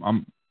has, and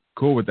I'm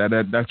cool with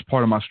that. That's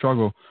part of my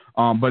struggle.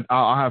 But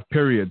I'll have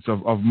periods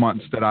of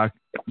months that I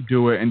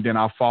do it, and then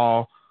I'll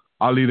fall.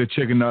 I'll eat a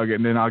chicken nugget,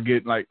 and then I'll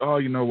get like, oh,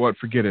 you know what?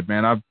 Forget it,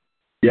 man.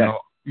 You know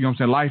what I'm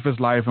saying? Life is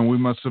life, and we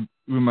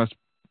must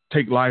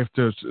take life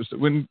to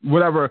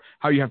whatever,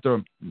 how you have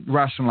to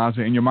rationalize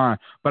it in your mind.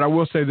 But I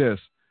will say this,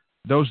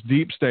 those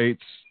deep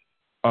states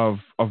of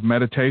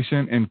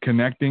meditation and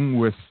connecting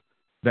with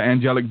the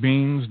angelic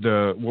beings,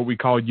 what we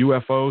call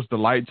UFOs, the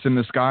lights in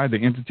the sky, the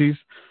entities,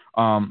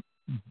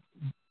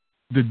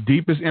 the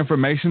deepest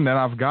information that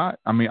I've got,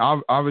 I mean,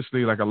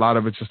 obviously, like a lot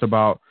of it's just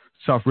about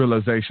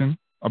self-realization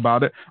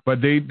about it.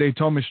 But they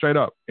told me straight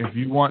up, if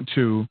you want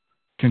to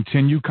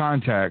continue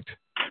contact,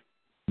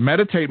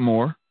 meditate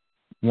more,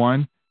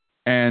 one,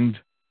 and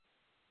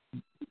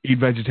eat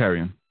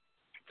vegetarian,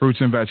 fruits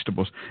and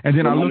vegetables. And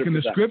then 100%. I look in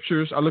the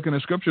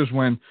scriptures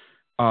when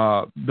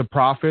the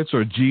prophets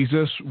or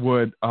Jesus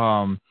would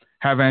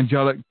have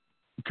angelic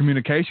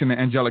communication and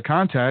angelic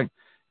contact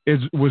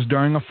was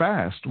during a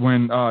fast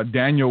when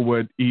Daniel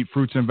would eat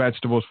fruits and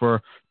vegetables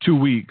for 2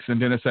 weeks. And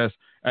then it says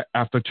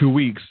after 2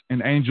 weeks,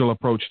 an angel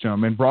approached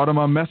him and brought him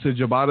a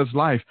message about his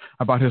life,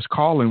 about his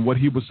calling, what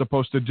he was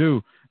supposed to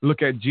do.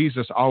 Look at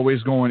Jesus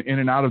always going in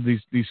and out of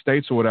these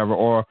states or whatever,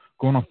 or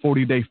going on a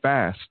 40-day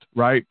fast,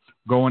 right?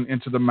 Going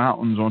into the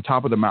mountains, on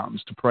top of the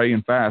mountains to pray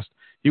and fast.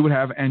 He would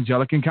have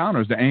angelic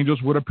encounters. The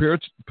angels would appear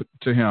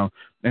to him.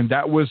 And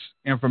that was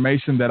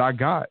information that I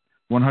got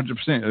 100%.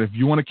 If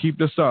you want to keep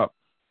this up,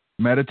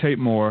 meditate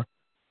more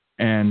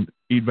and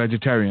eat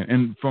vegetarian.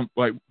 And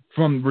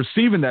from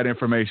receiving that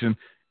information,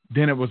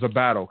 then it was a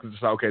battle because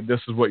it's like, okay, this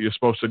is what you're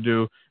supposed to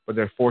do, but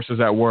there are forces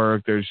at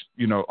work. There's,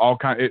 all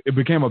kind. It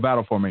became a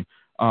battle for me.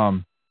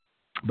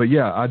 But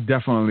yeah, I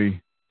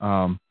definitely.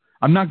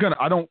 I'm not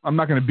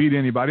gonna beat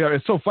anybody up.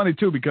 It's so funny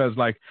too because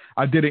like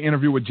I did an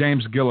interview with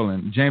James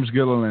Gilliland. James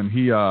Gilliland,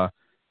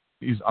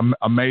 he's an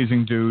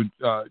amazing dude.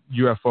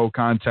 UFO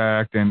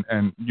contact and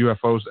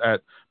UFOs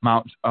at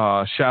Mount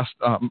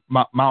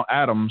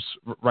Adams,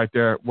 right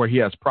there where he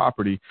has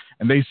property,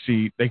 and they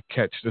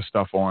catch this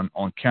stuff on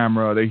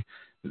camera.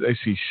 They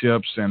see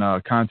ships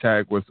and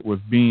contact with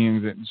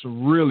beings. It's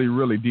really,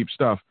 really deep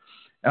stuff.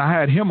 And I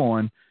had him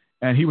on,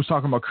 and he was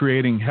talking about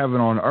creating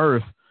heaven on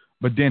earth,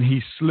 but then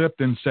he slipped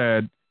and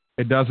said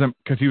it doesn't,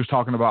 because he was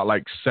talking about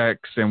like sex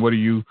and what are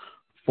you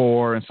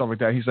for and stuff like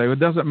that. He said it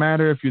doesn't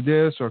matter if you're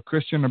this or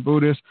Christian or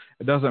Buddhist.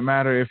 It doesn't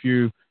matter if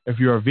you're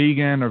a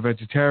vegan or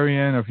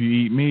vegetarian or if you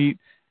eat meat.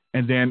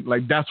 And then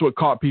like that's what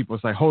caught people.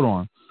 It's like, hold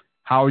on.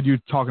 How are you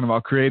talking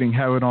about creating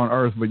heaven on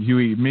earth, but you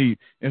eat meat?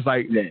 It's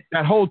like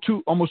that whole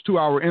almost 2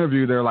 hour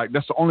interview there. Like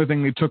that's the only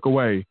thing they took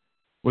away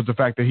was the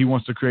fact that he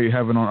wants to create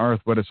heaven on earth,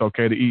 but it's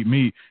okay to eat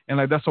meat. And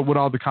like, that's what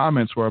all the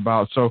comments were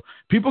about. So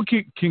people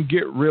can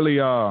get really,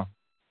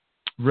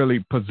 really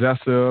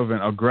possessive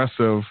and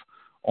aggressive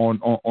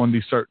on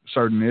these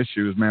certain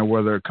issues, man,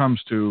 whether it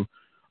comes to,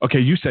 okay,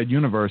 you said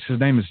universe, his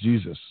name is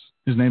Jesus.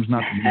 His name's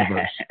not the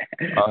universe.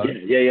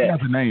 He has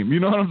a name. You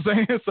know what I'm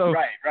saying? So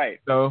right.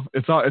 So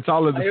it's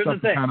all of this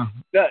stuff. Kind of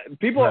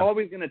people are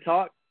always going to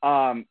talk.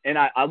 And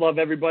I love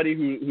everybody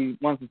who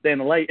wants to stay in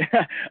the light.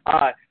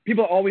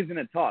 People are always going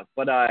to talk,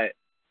 but at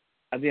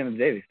the end of the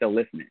day, they're still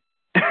listening.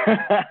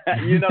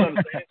 You know what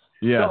I'm saying?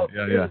 Yeah.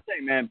 The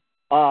thing, man.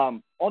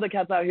 All the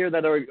cats out here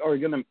that are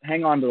going to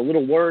hang on to the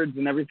little words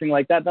and everything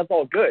like that, that's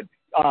all good.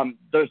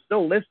 They're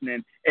still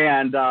listening,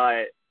 and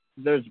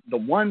there's the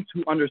ones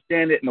who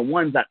understand it and the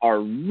ones that are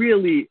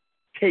really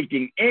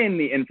taking in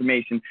the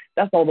information.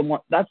 Those are the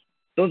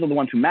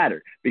ones who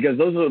matter, because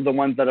those are the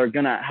ones that are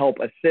going to help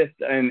assist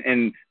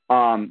and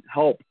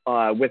help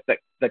with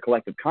the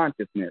collective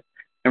consciousness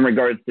in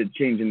regards to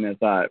changing this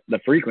the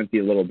frequency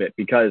a little bit.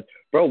 Because,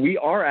 bro, we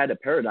are at a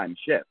paradigm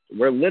shift.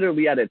 We're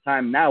literally at a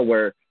time now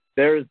where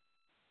there's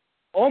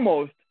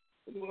almost,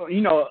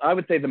 I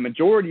would say the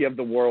majority of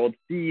the world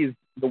sees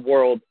the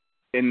world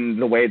in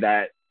the way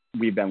that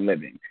we've been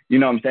living. You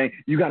know what I'm saying?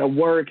 You got to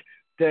work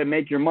to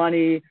make your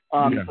money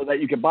so that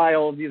you can buy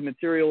all of these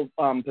material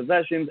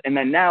possessions. And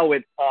then now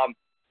it's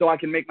so I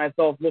can make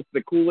myself look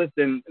the coolest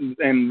and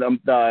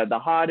the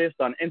hottest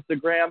on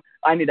Instagram.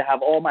 I need to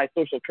have all my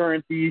social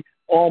currency,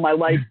 all my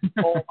likes,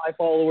 all my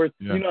followers.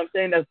 You know what I'm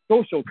saying? That's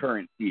social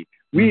currency.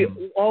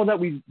 All that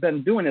we've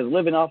been doing is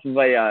living off of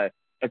a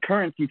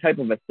currency type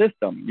of a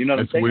system. You know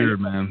what I'm saying? It's weird,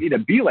 man. You need to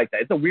be like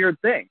that. It's a weird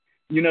thing.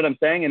 You know what I'm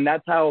saying? And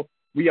that's how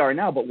we are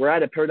now. But we're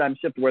at a paradigm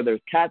shift where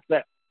there's cats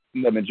that,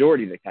 the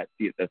majority of the cats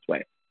see it this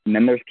way. And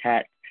then there's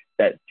cats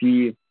that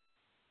see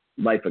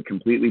life a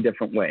completely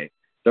different way.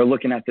 They're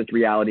looking at this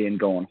reality and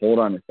going, hold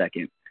on a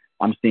second.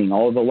 I'm seeing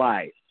all the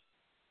lies.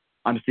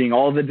 I'm seeing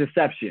all the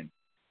deception.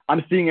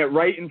 I'm seeing it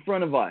right in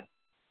front of us.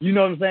 You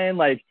know what I'm saying?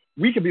 Like,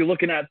 we could be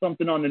looking at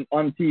something on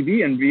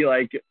TV and be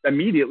like,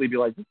 immediately be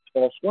like, this is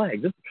false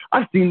flag.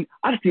 I've seen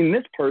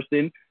this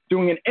person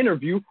doing an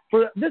interview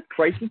for this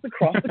crisis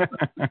across the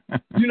country.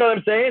 You know what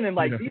I'm saying? And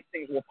like these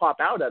things will pop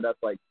out at us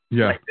like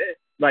this,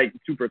 like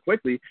super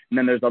quickly. And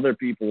then there's other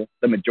people,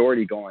 the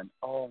majority, going,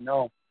 oh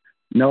no,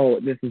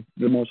 this is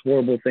the most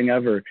horrible thing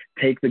ever.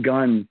 Take the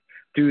guns,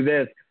 do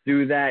this,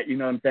 do that. You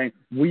know what I'm saying?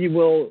 We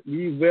will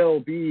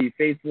be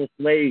faithful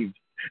slaves.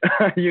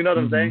 You know what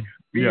I'm saying?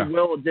 We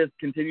will just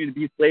continue to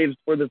be slaves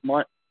for this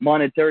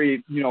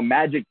monetary,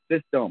 magic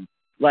system.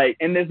 Like,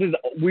 and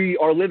we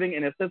are living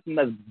in a system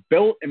that's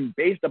built and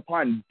based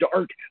upon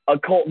dark,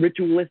 occult,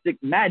 ritualistic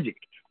magic.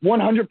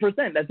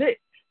 100%. That's it.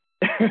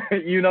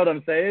 You know what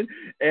I'm saying?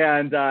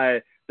 And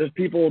there's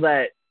people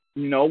that,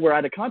 we're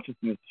at a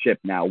consciousness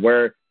shift now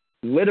where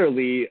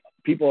literally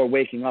people are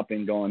waking up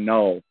and going,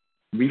 no,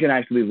 we can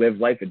actually live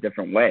life a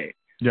different way.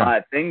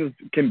 Yeah. Things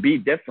can be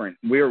different.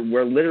 We're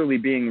literally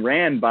being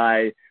ran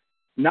by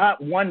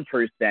not 1%,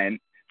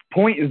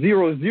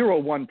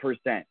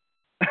 0.001%.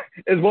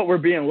 is what we're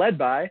being led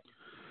by,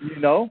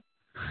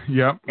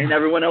 Yeah. And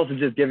everyone else is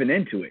just giving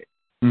into it,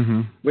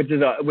 which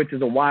is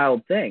a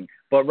wild thing.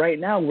 But right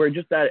now we're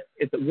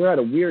at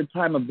a weird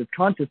time of this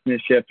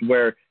consciousness shift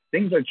where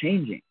things are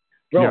changing,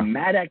 bro.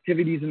 Mad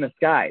activities in the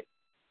sky.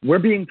 We're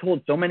being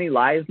told so many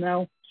lies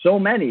now. So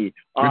many.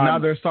 But now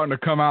they're starting to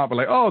come out, but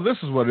like, oh, this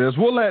is what it is.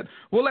 We'll let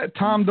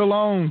Tom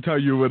DeLonge tell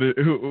you what it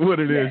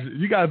is.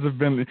 You guys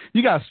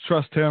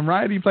trust him,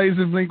 right? He plays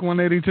in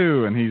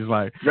Blink-182, and he's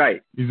like,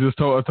 he's just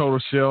a total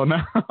shill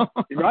now.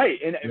 Right,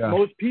 and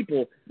most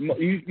people,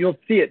 you'll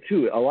see it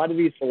too. A lot of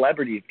these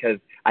celebrities, because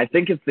I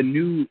think it's the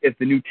new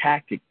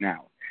tactic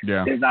now.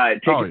 Yeah, is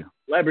taking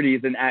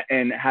celebrities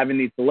and having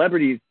these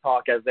celebrities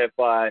talk as if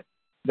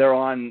they're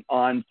on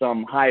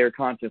some higher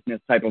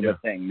consciousness type of a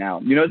thing now.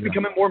 It's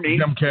becoming more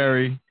mainstream. Jim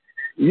Carrey.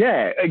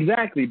 Yeah,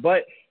 exactly.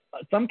 But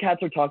some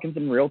cats are talking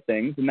some real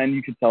things, and then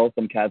you could tell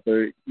some cats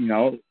are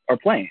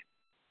playing.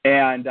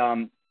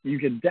 And you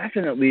could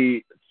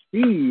definitely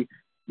see,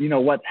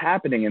 what's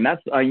happening. And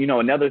that's,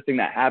 another thing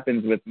that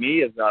happens with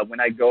me is when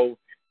I go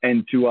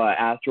into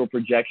astral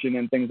projection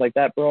and things like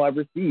that, bro, I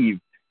receive.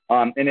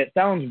 And it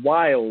sounds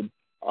wild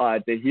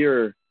to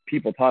hear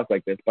people talk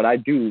like this, but I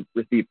do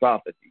receive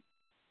prophecy.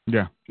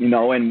 Yeah.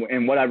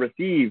 And what I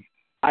receive,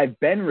 I've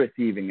been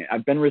receiving it.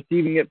 I've been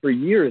receiving it for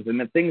years, and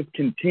the things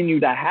continue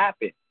to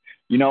happen.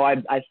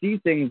 I see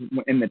things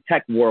in the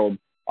tech world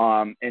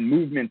and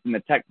movements in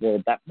the tech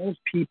world that most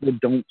people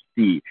don't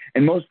see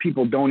and most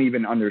people don't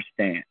even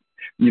understand.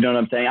 You know what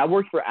I'm saying? I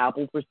worked for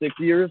Apple for 6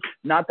 years.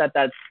 Not that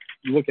that's,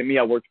 look at me,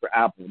 I worked for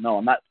Apple. No,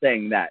 I'm not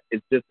saying that.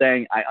 It's just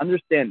saying I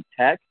understand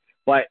tech,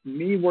 but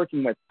me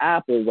working with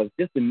Apple was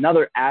just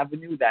another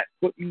avenue that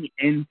put me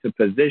into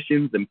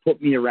positions and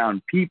put me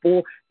around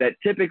people that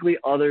typically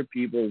other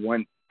people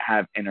wouldn't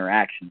have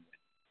interaction with.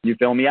 You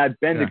feel me? I've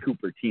been to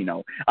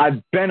Cupertino.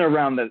 I've been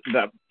around the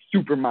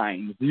super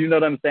minds. You know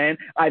what I'm saying?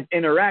 I've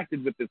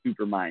interacted with the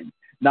super minds.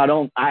 Not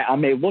only I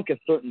may look a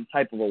certain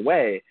type of a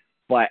way,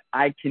 but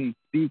I can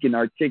speak and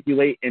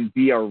articulate and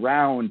be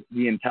around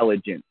the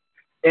intelligence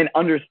and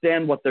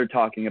understand what they're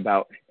talking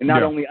about. And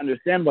not only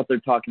understand what they're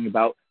talking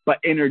about, but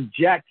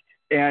interject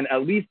and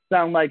at least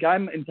sound like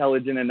I'm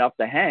intelligent enough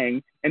to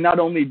hang. And not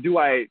only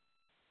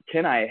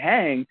can I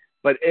hang,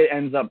 but it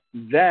ends up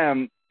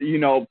them,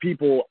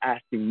 people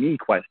asking me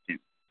questions.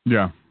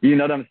 Yeah. You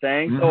know what I'm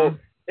saying? Mm-hmm. So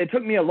it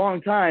took me a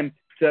long time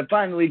to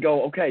finally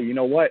go, okay, you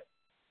know what?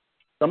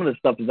 Some of this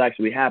stuff is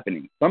actually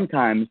happening.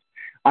 Sometimes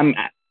I'm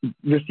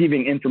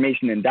receiving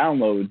information and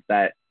downloads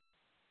that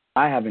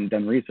I haven't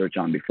done research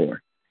on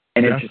before.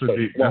 And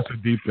that's a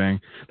deep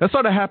thing. That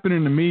started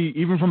happening to me,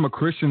 even from a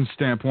Christian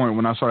standpoint,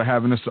 when I started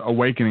having this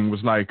awakening,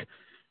 was like,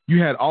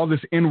 you had all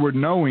this inward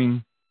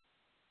knowing,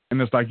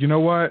 and it's like, you know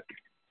what?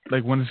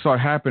 Like, when it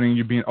started happening,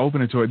 you're being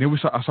open to it. Then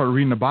I started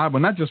reading the Bible.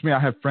 Not just me. I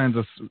have friends.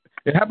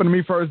 It happened to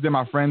me first. Then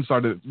my friends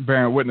started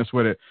bearing witness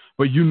with it.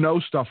 But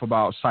stuff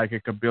about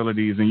psychic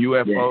abilities and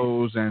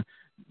UFOs and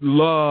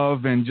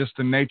love and just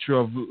the nature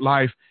of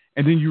life.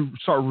 And then you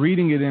start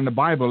reading it in the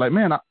Bible. Like,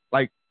 man,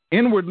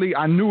 inwardly,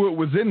 I knew it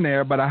was in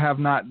there, but I have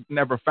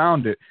never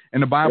found it.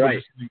 And the Bible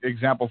is an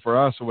example for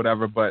us or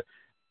whatever. But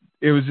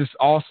it was just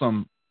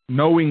awesome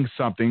knowing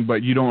something,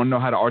 but you don't know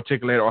how to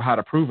articulate it or how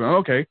to prove it.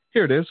 Okay,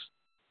 here it is.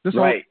 This is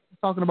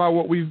talking about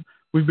what we've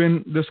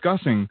been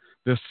discussing.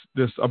 This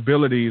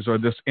abilities or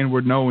this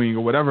inward knowing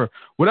or whatever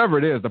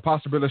it is. The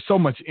possibility. There's so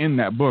much in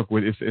that book.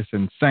 It's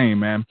insane,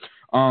 man.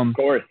 Of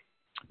course.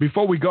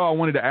 Before we go, I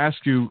wanted to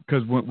ask you,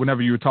 because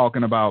whenever you were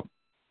talking about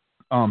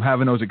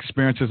having those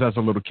experiences as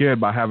a little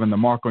kid by having the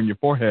mark on your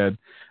forehead,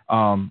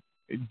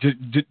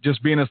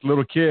 just being this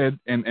little kid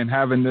and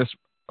having this,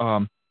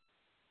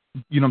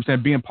 you know what I'm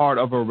saying, being part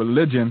of a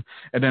religion,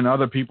 and then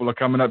other people are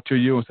coming up to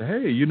you and say,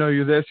 hey,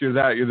 you're this, you're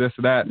that, you're this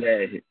or that.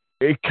 Yeah.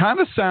 It kind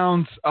of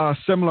sounds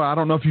similar. I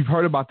don't know if you've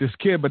heard about this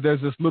kid, but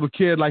there's this little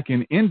kid like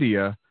in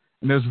India,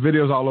 and there's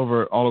videos all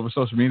over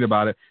social media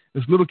about it.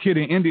 This little kid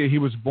in India, he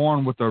was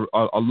born with a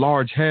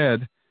large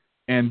head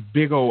and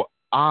big old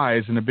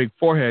eyes and a big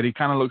forehead. He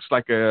kind of looks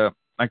like a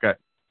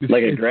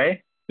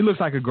gray. He looks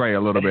like a gray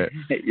a little bit.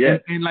 Yeah.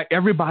 And like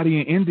everybody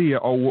in India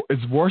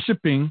is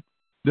worshiping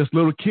this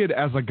little kid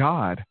as a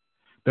god.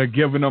 They're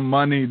giving him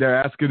money.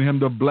 They're asking him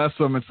to bless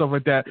them and stuff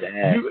like that.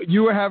 Yeah.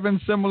 You were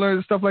having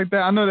similar stuff like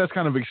that. I know that's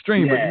kind of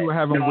extreme, but you were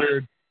having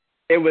weird.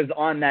 It was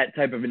on that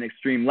type of an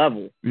extreme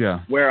level.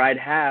 Yeah. Where I'd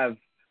have,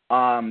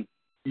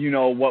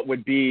 what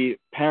would be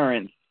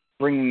parents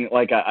bringing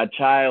like a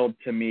child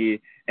to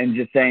me and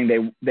just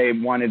saying they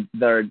wanted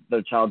their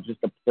child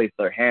just to place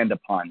their hand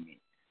upon me.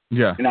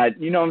 Yeah. And I,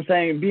 you know what I'm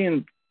saying,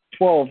 being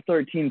 12,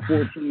 13,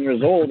 14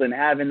 years old and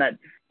having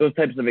those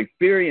types of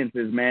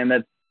experiences,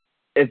 man,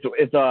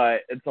 it's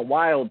a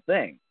wild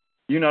thing.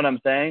 You know what I'm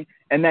saying?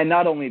 And then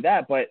not only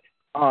that, but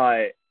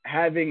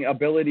having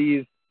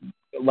abilities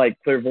like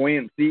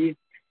clairvoyancy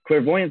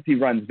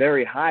runs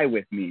very high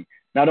with me.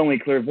 Not only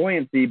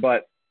clairvoyancy,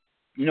 but,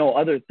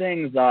 other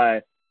things,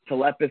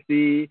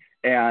 telepathy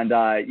and,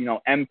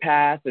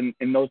 empath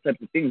and those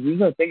types of things.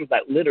 These are things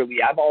that literally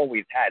I've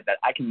always had that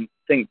I can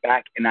think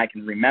back and I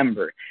can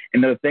remember.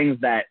 And they're things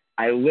that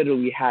I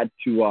literally had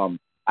to,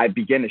 I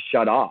began to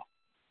shut off.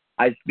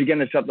 I began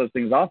to shut those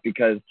things off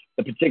because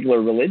the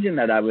particular religion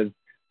that I was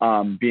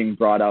being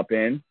brought up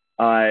in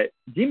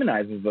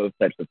demonizes those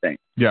types of things.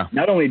 Yeah.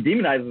 Not only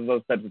demonizes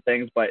those types of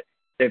things, but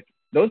if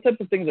those types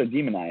of things are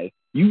demonized,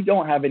 you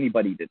don't have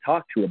anybody to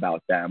talk to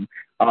about them.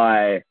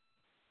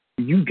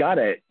 You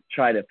gotta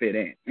try to fit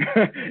in.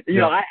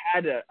 I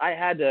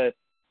had to,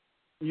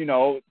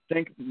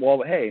 think,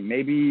 well, hey,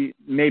 maybe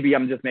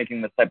I'm just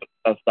making this type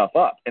of stuff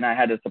up, and I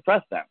had to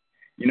suppress them.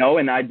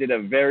 And I did a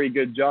very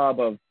good job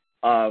of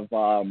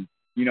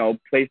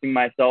placing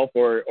myself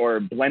or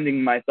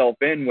blending myself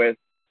in with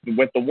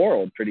the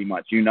world pretty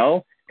much,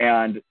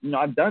 and,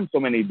 I've done so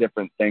many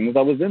different things.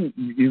 I was in,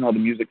 the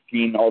music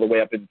scene all the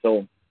way up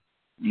until,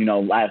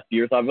 last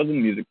year. So I was in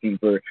the music scene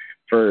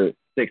for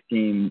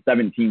 16,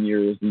 17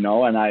 years, and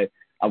I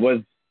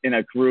was in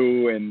a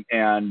crew and,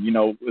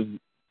 was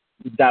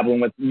dabbling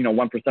with,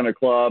 1%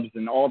 clubs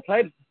and all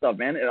types of stuff,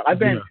 man. I've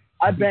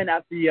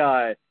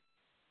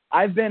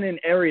been in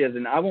areas,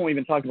 and I won't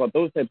even talk about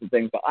those types of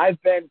things, but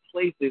I've been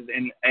places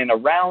and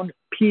around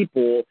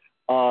people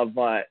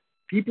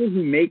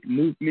who make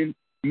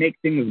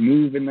things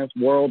move in this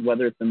world,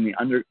 whether it's in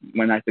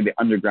when I say the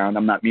underground,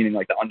 I'm not meaning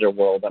like the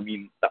underworld, I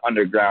mean the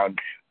underground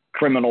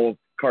criminal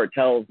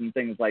cartels and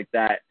things like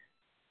that.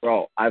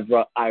 Bro, I've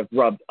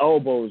rubbed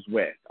elbows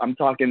with. I'm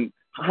talking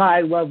high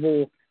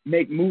level,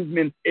 make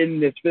movements in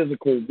this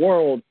physical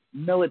world,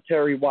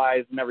 military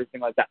wise and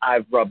everything like that.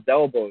 I've rubbed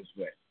elbows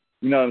with.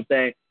 You know what I'm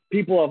saying?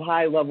 People of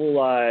high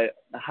level,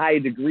 high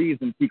degrees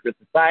in secret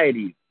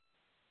societies,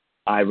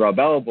 I rub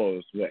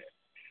elbows with.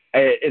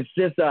 It's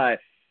just,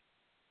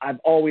 I've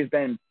always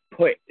been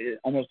put in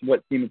almost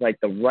what seems like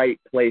the right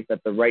place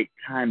at the right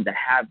time to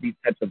have these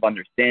types of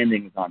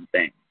understandings on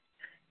things.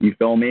 You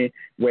feel me?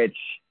 Which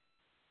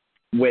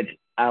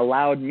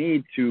allowed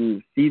me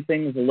to see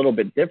things a little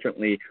bit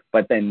differently.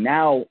 But then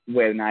now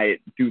when I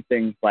do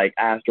things like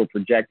astral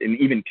project and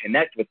even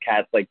connect with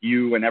cats like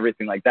you and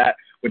everything like that,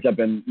 which I've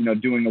been,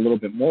 doing a little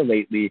bit more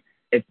lately,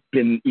 it's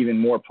been even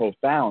more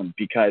profound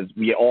because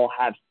we all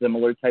have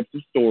similar types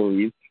of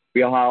stories.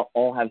 We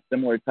all have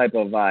similar type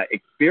of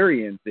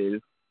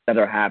experiences that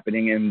are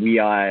happening. And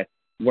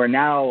we're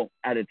now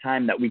at a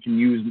time that we can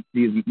use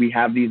we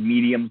have these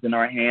mediums in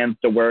our hands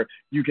to where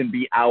you can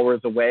be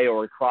hours away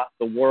or across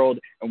the world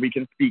and we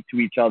can speak to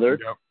each other.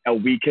 Yep.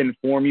 And we can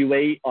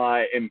formulate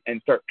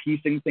and start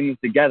piecing things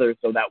together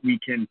so that we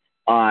can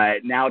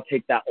now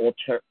take that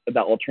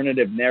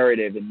alternative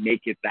narrative and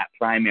make it that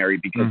primary,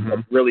 because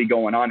what's really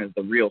going on is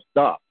the real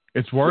stuff.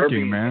 It's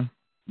working, man.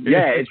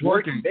 Yeah, it's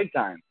working big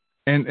time.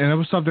 And it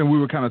was something we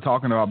were kind of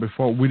talking about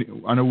before.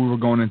 I know we were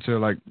going into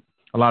like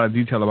a lot of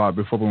detail about it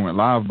before we went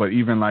live, but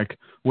even like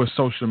with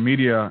social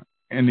media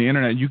and the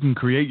internet, you can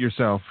create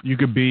yourself. You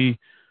could be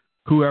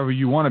whoever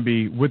you want to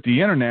be with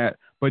the internet,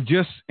 but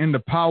just in the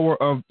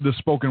power of the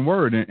spoken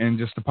word and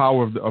just the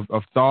power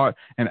of thought.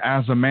 And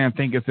as a man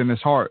thinketh in his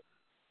heart,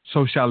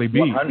 so shall he be.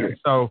 100.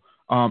 So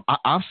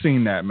I've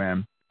seen that,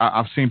 man.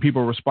 I've seen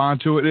people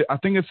respond to it. I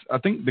think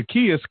the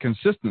key is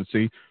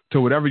consistency to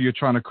whatever you're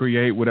trying to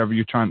create, whatever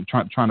you're trying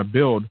to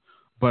build.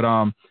 But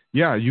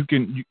yeah, you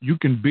can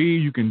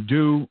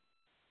do,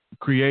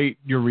 create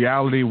your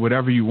reality,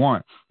 whatever you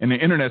want, and the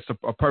internet's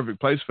a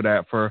perfect place for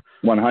that. For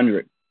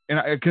 100.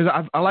 And because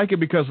I like it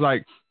because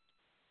like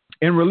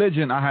in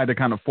religion, I had to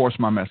kind of force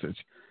my message.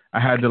 I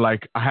had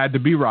to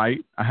be right.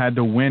 I had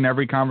to win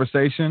every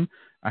conversation.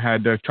 I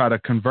had to try to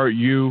convert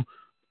you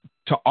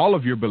to all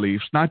of your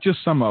beliefs, not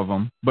just some of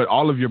them, but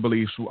all of your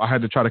beliefs. I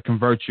had to try to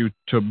convert you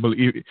to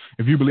believe.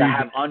 If you believe, to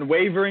have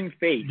unwavering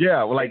faith.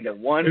 Yeah, well, like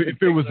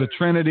if it was the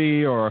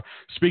Trinity or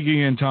speaking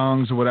in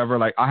tongues or whatever,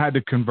 like I had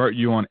to convert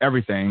you on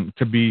everything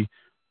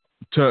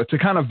to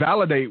kind of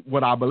validate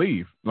what I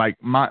believe. Like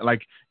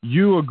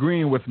you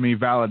agreeing with me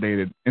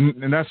validated,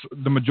 and that's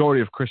the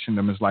majority of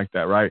Christendom is like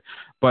that, right?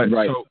 But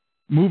so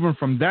moving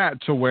from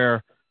that to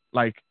where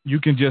like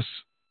you can just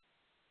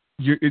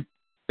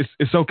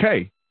it's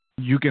okay.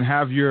 You can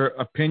have your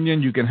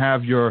opinion, you can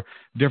have your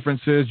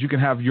differences, you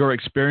can have your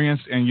experience,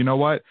 and you know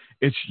what?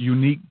 It's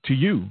unique to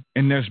you,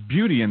 and there's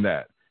beauty in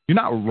that. You're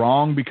not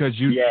wrong because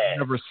you've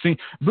never seen.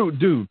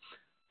 Dude,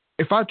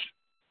 if I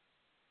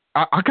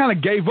kind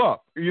of gave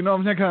up, you know what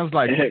I'm saying? Because I was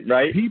like,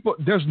 right? People,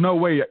 there's no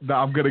way that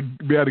I'm gonna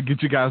be able to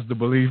get you guys to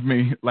believe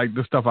me, like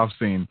the stuff I've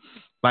seen.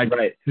 Like,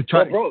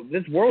 bro,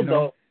 this world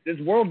though. This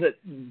world is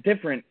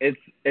different.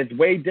 It's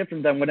way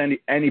different than what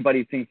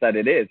anybody thinks that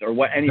it is, or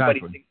what anybody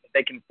thinks that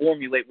they can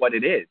formulate what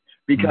it is.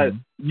 Because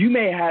you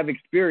may have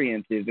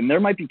experiences, and there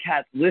might be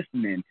cats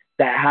listening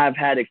that have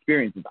had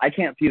experiences. I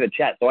can't see the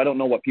chat, so I don't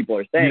know what people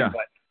are saying,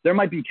 but there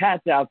might be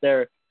cats out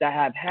there that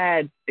have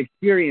had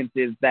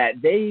experiences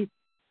that they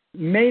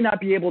may not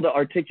be able to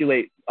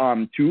articulate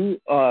too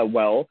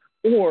well,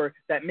 or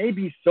that may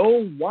be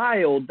so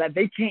wild that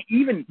they can't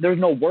even, there's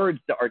no words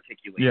to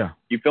articulate. Yeah.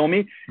 You feel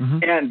me?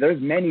 And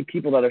there's many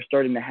people that are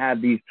starting to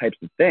have these types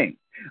of things.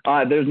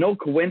 There's no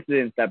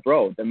coincidence that,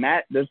 bro,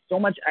 there's so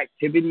much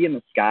activity in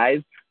the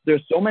skies.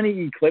 There's so many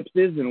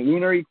eclipses and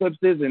lunar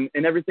eclipses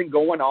and everything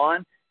going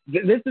on.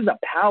 This is a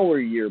power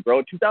year,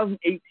 bro.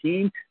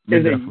 2018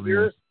 is a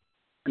year,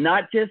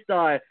 not just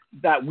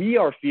that we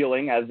are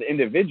feeling as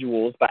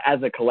individuals, but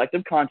as a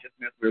collective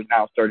consciousness, we're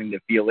now starting to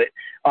feel it.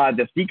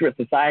 The secret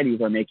societies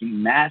are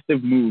making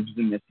massive moves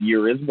in this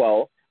year as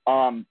well.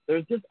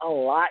 There's just a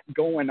lot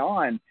going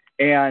on.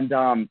 And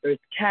there's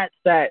cats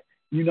that,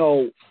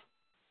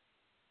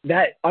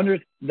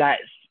 that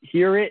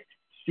hear it,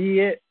 see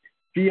it,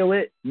 feel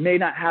it, may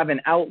not have an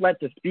outlet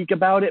to speak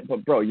about it,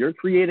 but bro, you're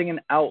creating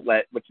an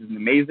outlet, which is an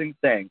amazing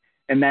thing.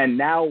 And then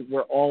now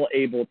we're all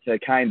able to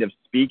kind of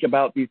speak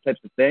about these types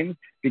of things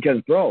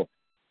because, bro,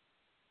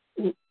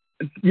 I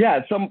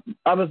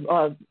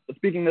was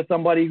speaking to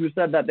somebody who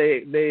said that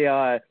they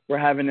were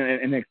having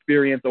an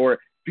experience or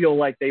feel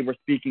like they were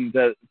speaking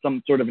to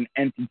some sort of an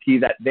entity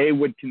that they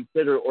would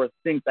consider or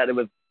think that it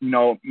was,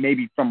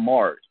 maybe from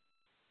Mars.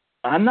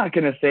 I'm not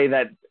going to say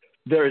that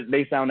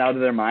they sound out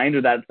of their mind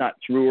or that's not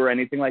true or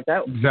anything like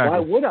that. Exactly. Why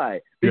would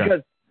I?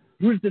 Because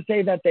who's to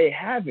say that they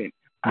haven't?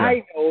 Yeah.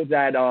 I know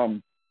that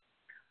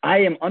I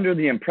am under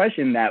the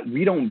impression that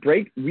we don't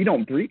breach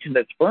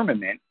this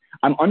firmament.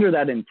 I'm under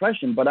that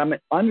impression, but I'm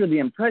under the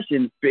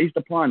impression, based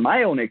upon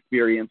my own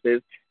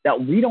experiences, that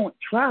we don't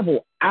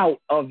travel out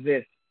of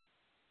this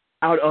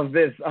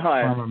planet.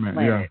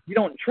 Yeah. We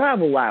don't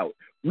travel out.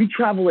 We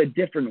travel a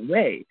different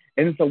way,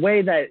 and it's a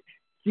way that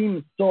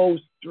seems so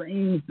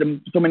strange to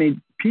so many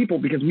people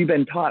because we've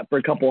been taught for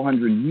a couple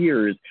hundred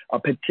years a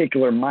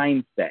particular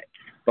mindset.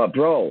 But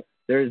bro,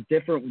 there's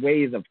different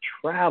ways of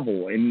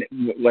travel, and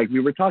like we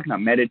were talking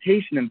about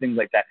meditation and things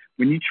like that.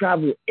 When you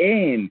travel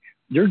in,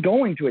 you're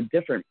going to a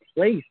different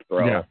place,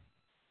 bro. Yeah.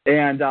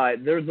 And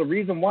there's a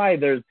reason why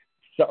there's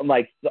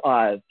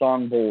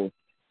song bowls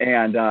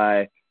and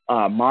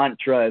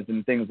mantras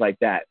and things like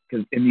that.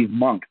 Because in these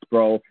monks,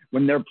 bro,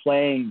 when they're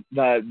playing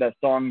the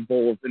song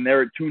bowls and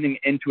they're tuning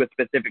into a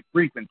specific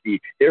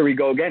frequency, here we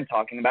go again,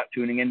 talking about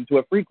tuning into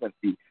a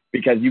frequency,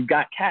 because you've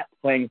got cats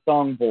playing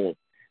song bowls.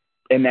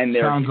 And then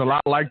sounds a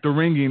lot like the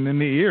ringing in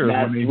the ears.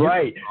 That's when they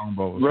right. hear the song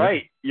bowls.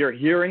 Right. You're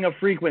hearing a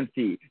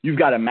frequency. You've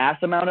got a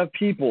mass amount of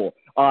people.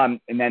 And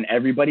then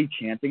everybody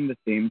chanting the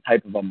same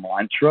type of a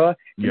mantra,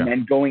 and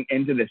then going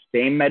into the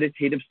same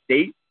meditative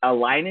state,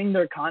 aligning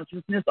their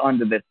consciousness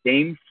onto the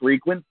same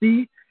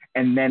frequency,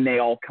 and then they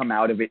all come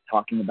out of it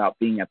talking about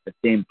being at the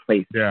same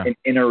place and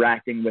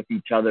interacting with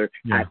each other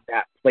at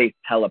that place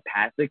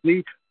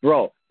telepathically.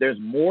 Bro, there's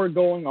more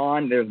going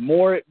on. There's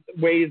more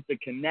ways to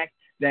connect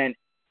than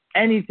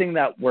anything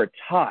that we're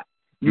taught.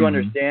 You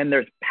understand?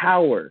 There's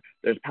power.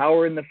 There's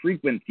power in the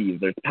frequencies.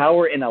 There's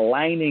power in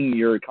aligning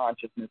your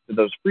consciousness to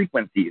those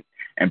frequencies.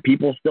 And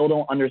people still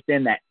don't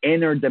understand that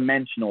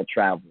interdimensional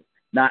travel,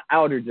 not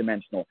outer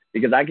dimensional.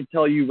 Because I can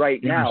tell you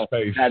right now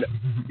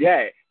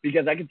that,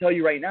 because I can tell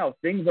you right now,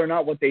 things are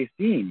not what they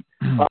seem.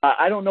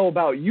 I don't know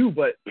about you,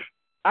 but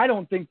I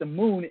don't think the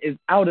moon is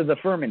out of the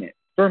firmament.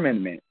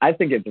 I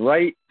think it's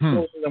right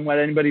closer than what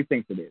anybody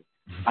thinks it is.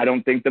 I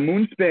don't think the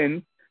moon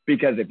spins.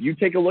 Because if you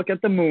take a look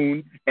at the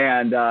moon,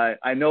 and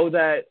I know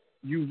that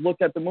you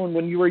looked at the moon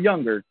when you were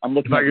younger. I'm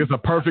looking like it's a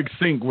perfect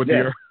sync with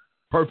your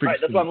perfect. Right,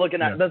 that's what I'm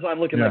looking at. That's what I'm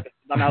looking at.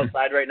 I'm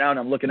outside right now, and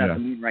I'm looking at the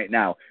moon right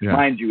now.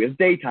 Mind you, it's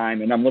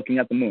daytime, and I'm looking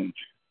at the moon.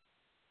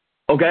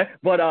 Okay,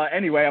 but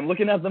anyway, I'm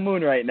looking at the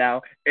moon right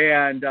now,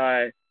 and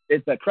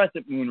it's a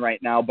crescent moon right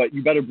now. But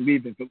you better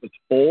believe if it was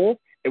full,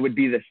 it would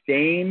be the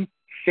same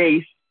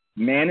face,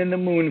 man in the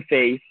moon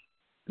face,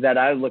 that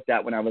I looked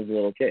at when I was a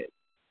little kid,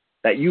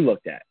 that you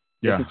looked at.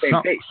 Yeah,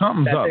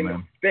 something's that up, thing man.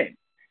 Don't spin.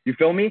 You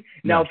feel me?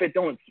 Now, if it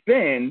don't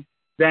spin,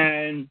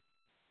 then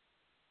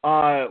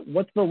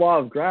what's the law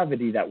of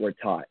gravity that we're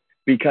taught?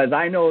 Because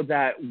I know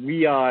that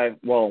we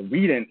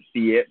didn't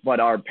see it, but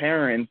our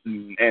parents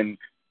and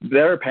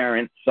their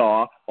parents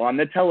saw on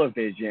the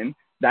television,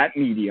 that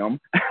medium,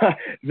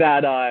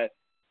 that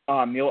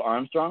Neil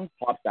Armstrong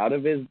pops out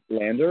of his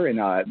lander, and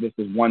this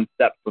is one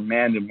step for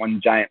man and one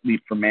giant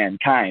leap for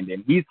mankind,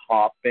 and he's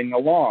hopping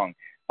along.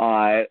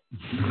 As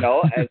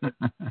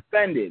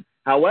suspended.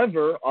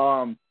 However,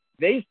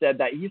 they said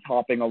that he's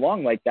hopping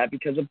along like that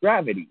because of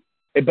gravity.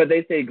 But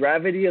they say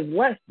gravity is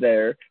less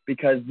there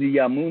because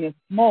the moon is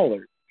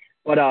smaller.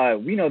 But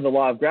we know the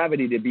law of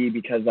gravity to be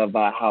because of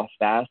how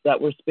fast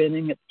that we're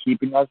spinning. It's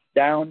keeping us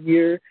down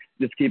here,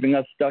 just keeping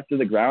us stuck to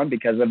the ground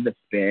because of the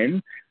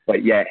spin.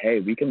 But yeah, hey,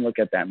 we can look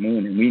at that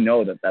moon and we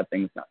know that that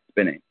thing's not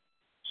spinning.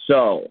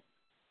 So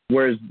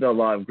where's the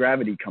law of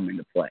gravity come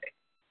into play?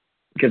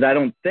 Because I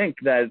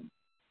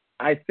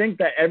think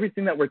that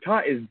everything that we're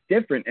taught is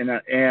different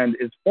and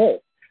is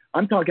false.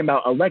 I'm talking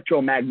about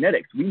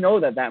electromagnetics. We know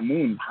that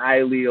moon's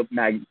highly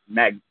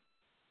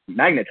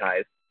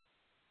magnetized.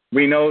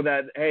 We know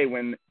that, hey,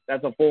 when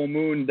that's a full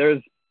moon,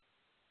 there's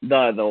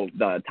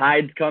the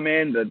tides come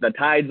in. The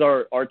tides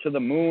are to the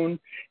moon.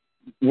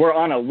 We're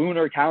on a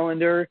lunar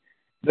calendar.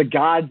 The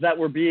gods that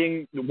were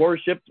being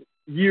worshipped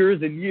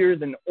years and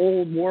years in the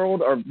old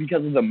world are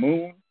because of the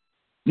moon.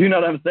 You know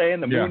what I'm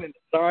saying? The moon and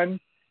the sun.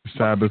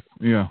 Sabbath,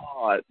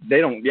 they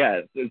don't,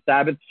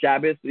 Sabbath,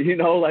 Shabbos,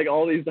 like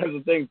all these types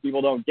of things,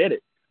 people don't get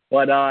it.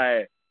 But,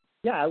 I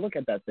look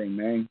at that thing,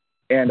 man.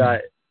 And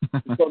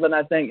so then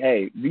I think,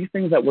 hey, these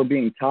things that we're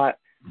being taught,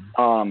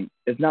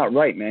 it's not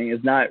right, man.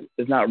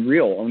 It's not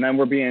real. And then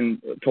we're being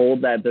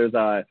told that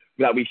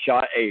that we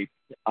shot a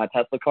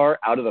Tesla car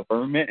out of the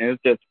firmament and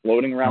it's just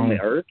floating around the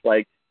earth.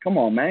 Like, come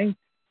on, man.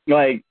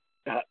 Like,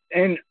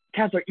 and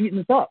cats are eating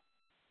this up.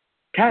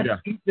 Cats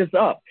eat this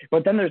up.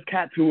 But then there's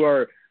cats who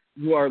are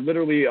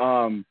literally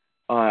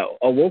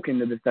awoken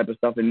to this type of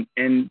stuff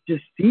and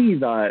just see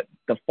the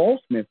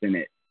falseness in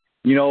it,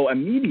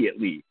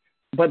 immediately.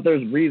 But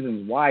there's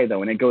reasons why,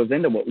 though, and it goes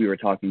into what we were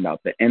talking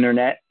about, the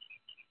internet.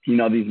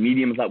 These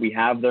mediums that we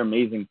have, they're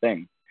amazing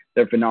things.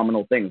 They're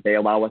phenomenal things. They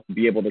allow us to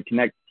be able to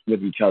connect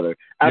with each other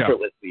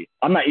effortlessly.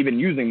 I'm not even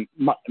using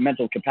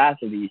mental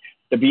capacity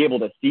to be able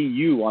to see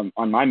you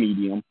on my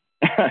medium.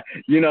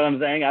 You know what I'm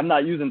saying? I'm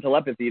not using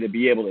telepathy to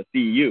be able to see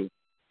you.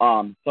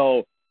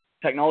 So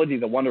technology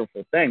is a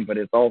wonderful thing, but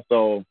it's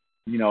also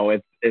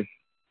it's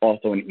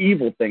also an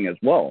evil thing as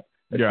well,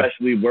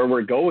 especially where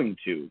we're going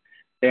to.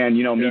 And,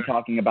 me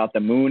talking about the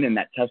moon and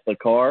that Tesla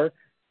car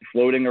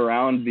floating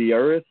around the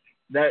earth,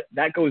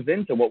 that goes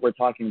into what we're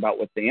talking about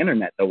with the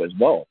internet, though, as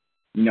well.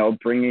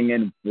 Bringing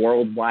in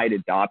worldwide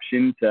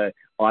adoption to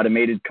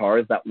automated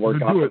cars that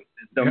work off of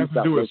systems. You have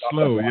to do it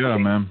slow,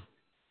 man.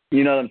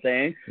 You know what I'm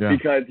saying? Yeah.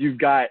 Because you've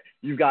got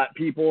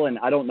people, and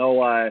I don't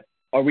know,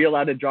 are we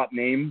allowed to drop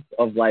names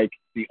of like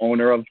the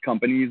owner of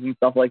companies and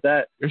stuff like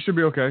that? It should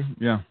be okay.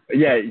 Yeah.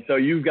 Yeah. So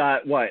you've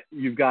got what?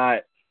 You've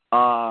got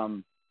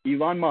Elon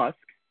Musk,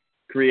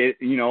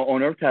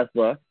 owner of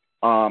Tesla.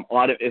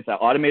 It's an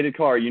automated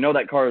car.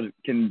 That car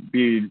can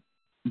be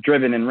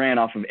driven and ran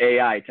off of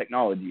AI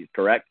technologies,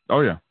 correct?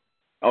 Oh yeah.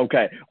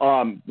 Okay.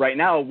 Right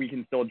now we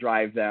can still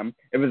drive them.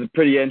 It was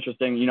pretty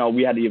interesting.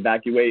 We had to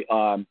evacuate.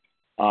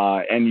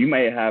 And you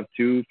may have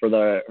too for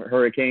the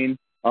hurricane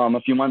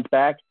a few months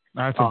back.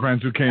 I had some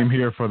friends who came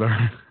here for the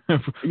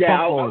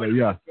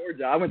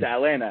Georgia. I went to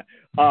Atlanta.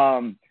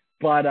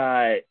 But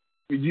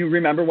you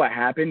remember what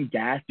happened?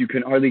 Gas. You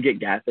couldn't hardly get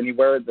gas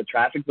anywhere. The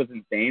traffic was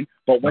insane.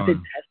 But what did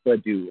Tesla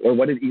do, or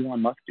what did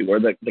Elon Musk do, or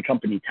the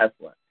company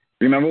Tesla?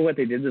 Remember what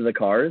they did to the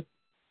cars?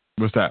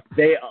 What's that?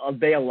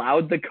 They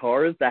allowed the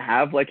cars to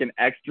have like an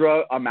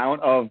extra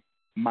amount of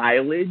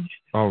mileage.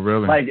 Oh,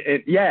 really?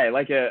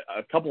 Like a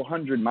couple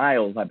hundred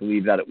miles, I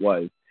believe that it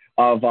was,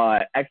 of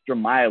extra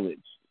mileage.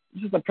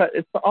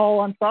 It's all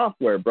on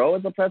software, bro.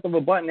 It's a press of a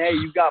button. Hey,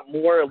 you've got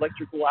more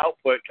electrical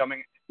output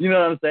coming. You know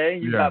what I'm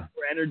saying? You've got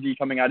more energy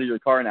coming out of your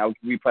car now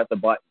because we press a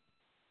button.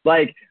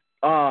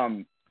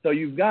 So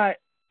you've got,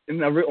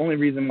 and the only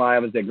reason why I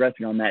was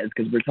digressing on that is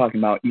because we're talking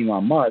about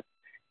Elon Musk.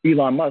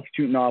 Elon Musk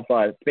shooting off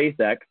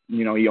SpaceX.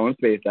 He owns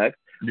SpaceX.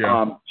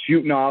 Yeah.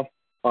 Shooting off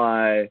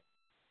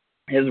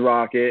his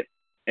rocket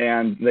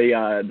and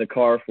the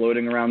car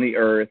floating around the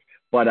earth.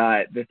 But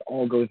this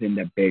all goes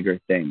into bigger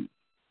things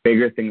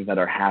that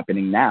are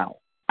happening now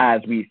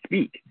as we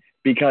speak.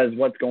 Because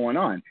what's going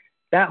on?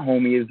 That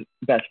homie is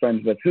best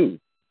friends with who?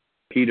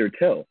 Peter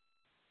Thiel.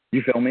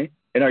 You feel me?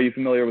 And are you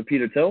familiar with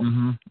Peter Thiel?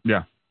 Mm-hmm.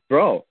 Yeah.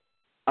 Bro,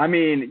 I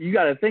mean, you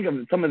got to think of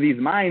some of these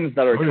minds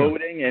that are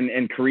coding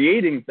and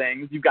creating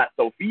things. You've got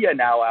Sophia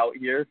now out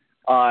here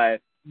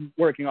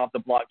working off the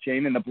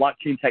blockchain, and the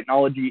blockchain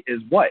technology is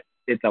what?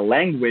 It's a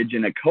language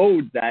and a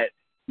code that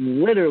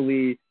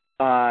literally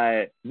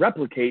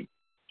replicates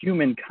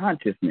human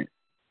consciousness.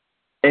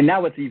 And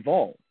now it's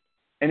evolved,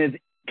 and it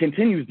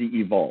continues to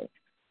evolve.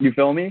 You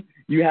feel me?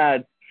 You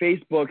had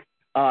Facebook's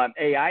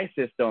AI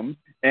systems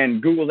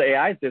and Google's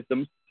AI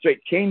systems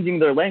straight changing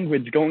their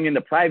language, going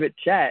into private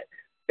chat,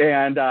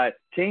 and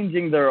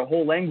changing their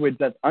whole language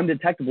that's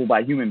undetectable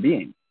by human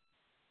beings.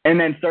 And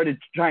then started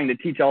trying to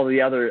teach all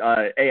the other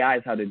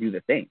AIs how to do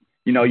the thing.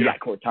 You got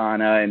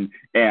Cortana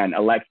and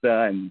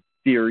Alexa and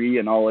Siri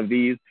and all of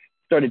these.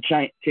 Started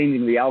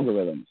changing the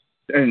algorithms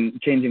and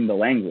changing the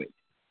language.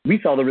 We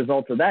saw the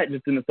results of that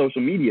just in the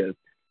social medias.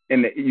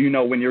 And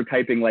when you're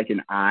typing like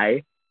an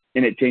I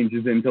and it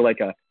changes into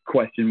like a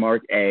question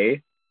mark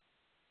A.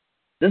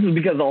 This is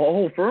because the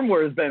whole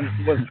firmware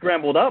was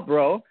scrambled up,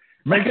 bro.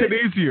 Make it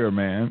easier,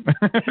 man.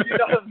 You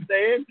know what I'm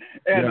saying?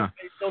 And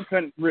they still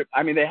couldn't.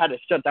 They had to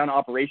shut down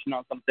operation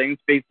on some things.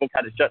 Facebook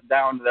had to shut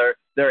down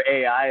their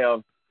AI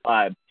of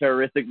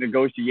terroristic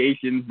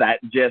negotiations that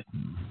just,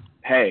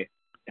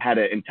 had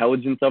an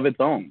intelligence of its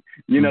own.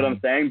 You know what I'm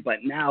saying?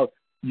 But now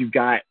you've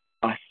got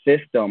a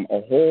system,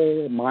 a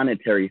whole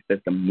monetary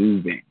system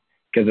moving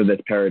because of this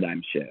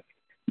paradigm shift.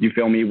 You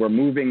feel me? We're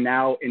moving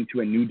now into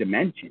a new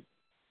dimension.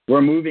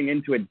 We're moving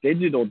into a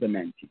digital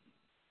dimension.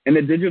 And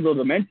the digital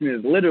dimension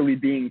is literally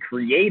being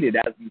created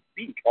as we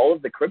speak. All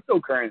of the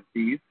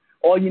cryptocurrencies,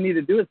 all you need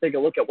to do is take a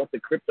look at what the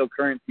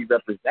cryptocurrency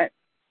represents,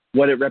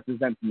 what it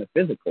represents in the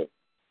physical.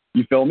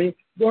 You feel me?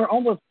 We're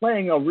almost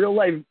playing a real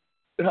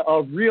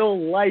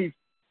life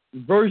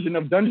version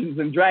of Dungeons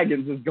and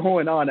Dragons is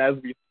going on as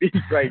we speak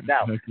right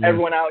now.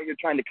 Everyone out here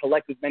trying to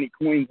collect as many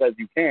coins as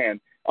you can.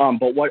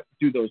 But what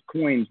do those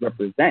coins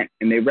represent?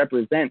 And they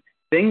represent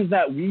things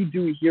that we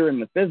do here in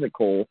the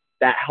physical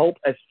that help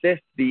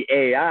assist the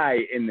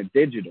AI in the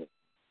digital.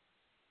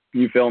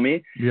 You feel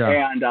me? Yeah.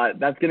 And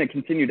that's going to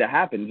continue to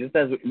happen, just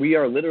as we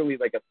are literally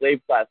like a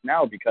slave class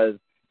now, because,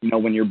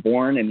 when you're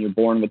born and you're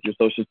born with your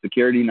social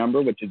security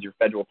number, which is your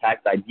federal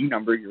tax ID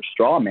number, your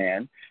straw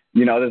man,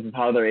 this is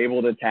how they're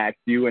able to tax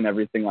you and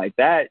everything like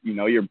that.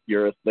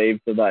 You're a slave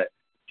to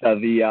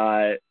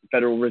the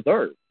Federal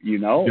Reserve,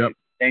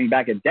 paying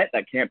back a debt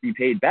that can't be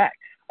paid back.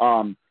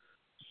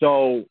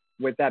 So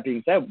with that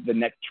being said, the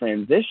next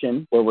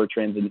transition where we're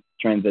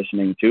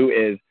transitioning to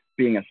is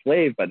being a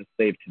slave, but a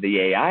slave to the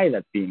AI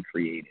that's being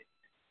created.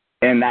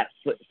 And that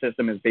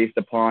system is based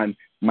upon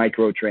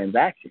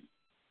microtransactions.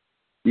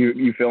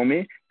 You feel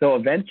me? So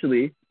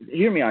eventually,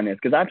 hear me on this,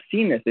 because I've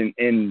seen this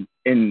in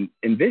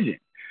vision.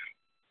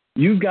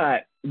 You've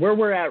got, where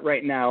we're at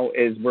right now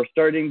is we're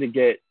starting to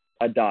get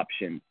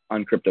adoption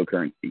on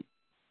cryptocurrency.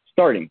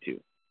 Starting to.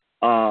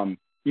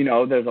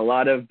 There's a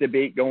lot of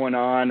debate going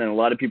on and a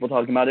lot of people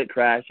talking about it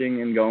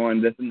crashing and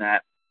going this and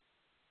that.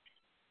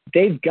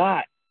 They've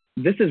got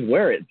this is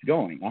where it's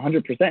going,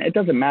 100%. It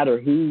doesn't matter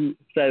who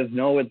says,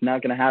 no, it's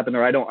not going to happen,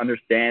 or I don't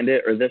understand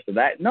it, or this or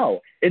that.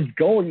 No, it's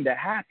going to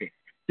happen.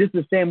 Just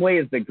the same way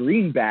as the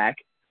greenback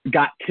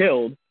got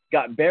killed,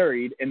 got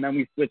buried, and then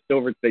we switched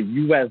over to the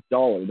U.S.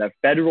 dollar, the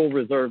Federal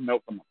Reserve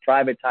note from a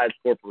privatized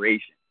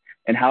corporation.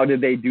 And how did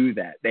they do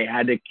that? They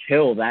had to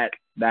kill that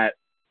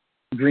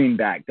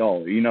greenback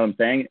dollar. You know what I'm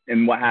saying?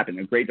 And what happened?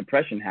 The Great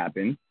Depression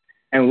happened.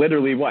 And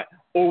literally what?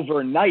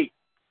 Overnight,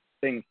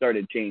 things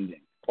started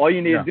changing. All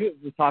you need to do is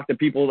just talk to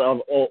people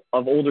of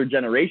older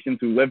generations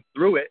who lived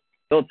through it.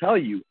 They'll tell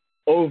you,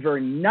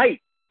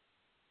 overnight,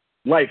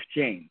 life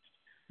changed.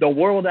 The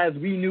world as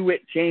we knew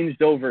it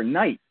changed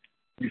overnight.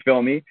 You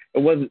feel me?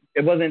 It wasn't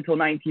until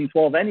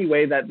 1912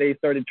 anyway that they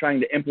started trying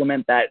to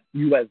implement that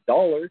U.S.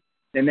 dollar.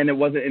 And then it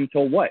wasn't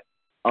until what?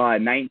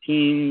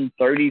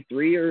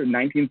 1933 or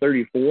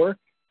 1934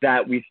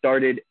 that we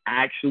started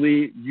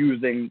actually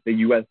using the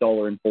U.S.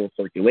 dollar in full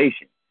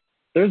circulation.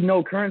 There's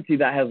no currency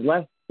that has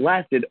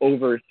lasted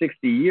over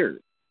 60 years,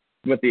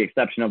 with the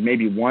exception of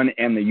maybe one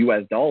and the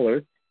U.S.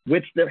 dollar,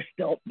 which they're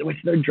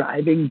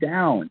driving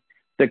down.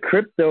 The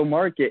crypto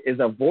market is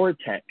a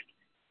vortex,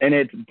 and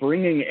it's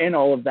bringing in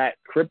all of that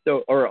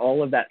crypto or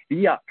all of that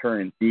fiat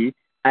currency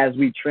as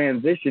we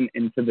transition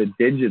into the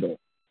digital.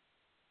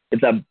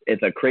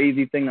 It's a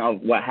crazy thing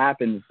of what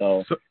happens.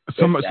 So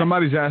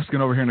somebody's asking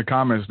over here in the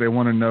comments. They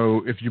want to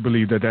know if you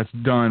believe that that's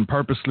done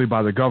purposely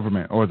by the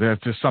government, or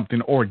that's just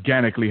something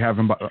organically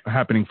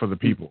happening for the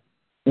people.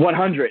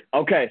 100.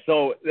 Okay,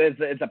 so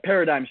it's a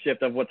paradigm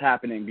shift of what's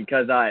happening,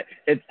 because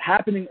it's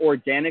happening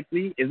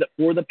organically. Is it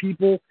for the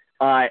people?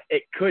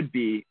 It could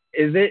be.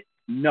 Is it?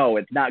 No,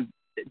 it's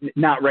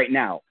not right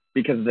now,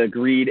 because of the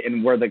greed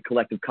and where the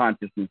collective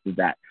consciousness is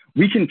at.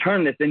 We can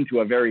turn this into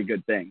a very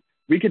good thing.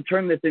 We could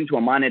turn this into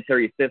a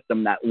monetary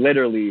system that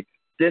literally,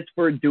 just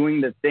for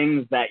doing the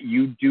things that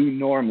you do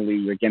normally,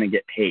 you're going to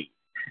get paid.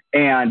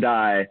 And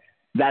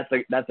that's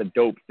a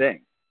dope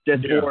thing.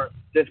 Just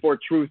for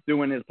Truth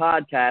doing his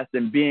podcast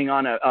and being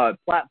on a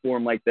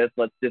platform like this,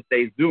 let's just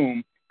say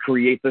Zoom,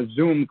 creates a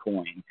Zoom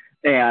coin.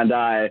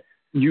 And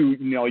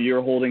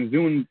you're holding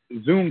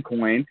Zoom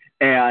coin,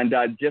 and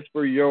just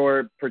for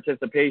your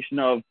participation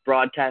of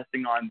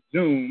broadcasting on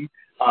Zoom,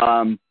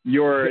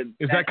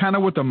 is that kind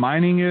of what the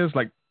mining is?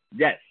 Like,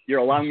 yes, you're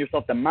allowing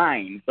yourself to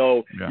mine.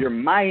 So you're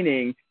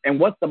mining, and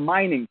what's the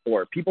mining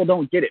for? People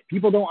don't get it.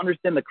 People don't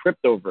understand the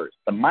cryptoverse.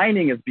 The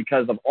mining is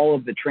because of all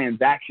of the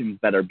transactions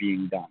that are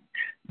being done.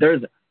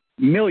 There's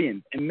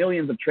millions and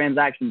millions of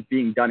transactions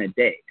being done a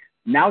day.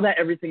 Now that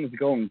everything is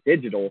going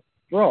digital,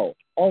 bro,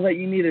 all that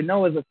you need to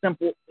know is a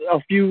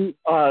few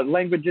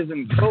languages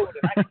and code,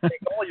 and I can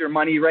take all your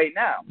money right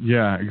now.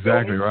 Yeah,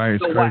 exactly, right.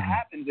 So what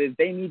happens is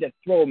they need to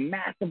throw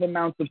massive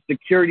amounts of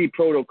security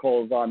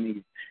protocols on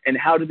these. And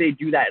how do they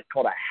do that? It's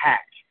called a hash.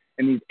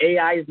 And these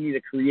AIs need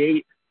to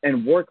create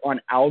and work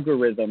on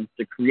algorithms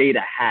to create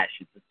a hash.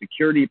 It's a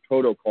security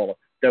protocol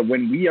that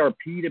when we are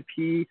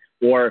P2P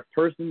or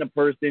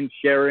person-to-person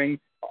sharing,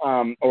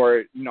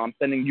 or I'm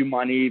sending you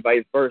money,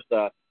 vice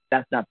versa,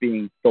 that's not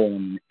being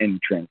stolen in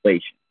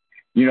translation.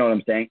 You know what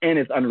I'm saying? And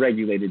it's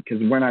unregulated,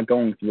 because we're not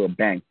going through a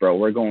bank, bro.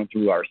 We're going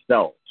through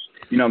ourselves.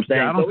 You know what I'm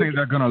saying? Yeah, I don't think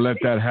they're going to let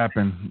that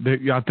happen.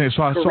 I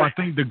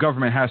think the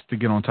government has to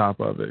get on top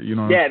of it. You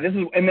know? Yeah, this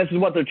is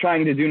what they're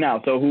trying to do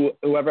now. So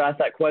whoever asked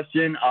that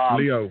question,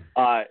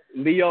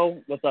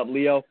 Leo, what's up,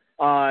 Leo?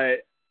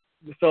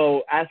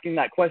 So asking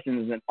that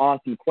question is an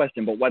awesome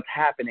question. But what's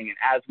happening, and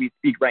as we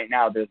speak right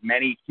now, there's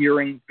many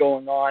hearings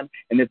going on,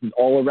 and this is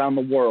all around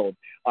the world.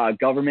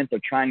 Governments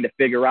are trying to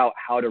figure out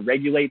how to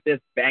regulate this.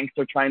 Banks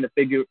are trying to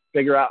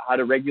figure out how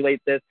to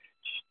regulate this.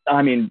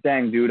 I mean,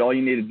 dang, dude, all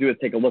you need to do is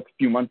take a look a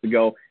few months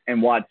ago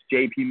and watch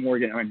J.P.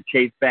 Morgan and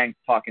Chase Bank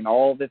talking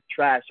all this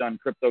trash on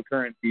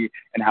cryptocurrency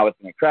and how it's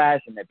going to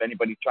crash, and if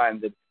anybody's trying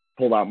to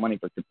pull out money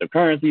for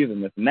cryptocurrencies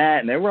and this and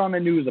that, and they were on the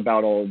news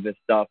about all of this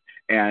stuff.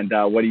 And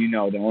what do you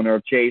know? The owner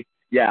of Chase,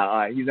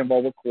 he's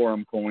involved with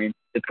Quorum Coin.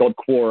 It's called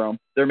Quorum.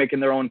 They're making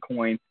their own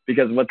coin,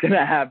 because what's going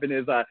to happen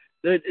is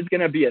it's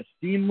going to be a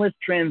seamless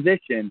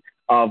transition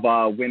of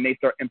when they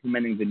start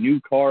implementing the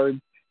new cards.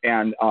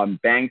 And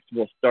banks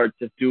will start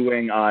just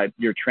doing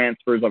your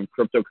transfers of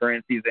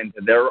cryptocurrencies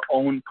into their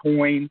own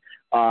coin.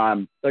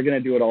 They're going to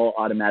do it all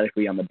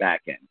automatically on the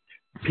back end.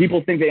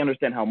 People think they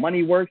understand how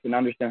money works and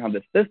understand how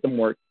the system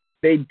works.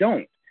 They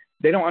don't.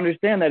 They don't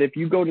understand that if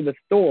you go to the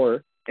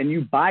store and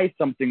you buy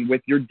something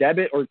with your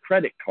debit or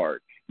credit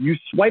card, you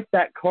swipe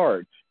that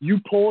card,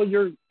 you pull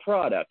your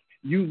product,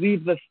 you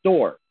leave the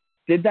store.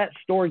 Did that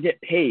store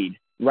get paid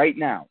right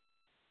now?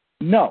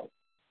 No.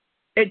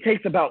 It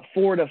takes about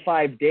 4 to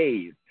 5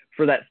 days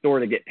for that store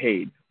to get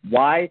paid.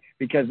 Why?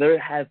 Because there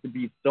has to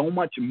be so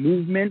much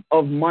movement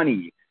of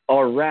money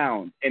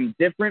around and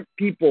different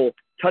people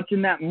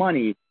touching that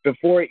money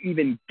before it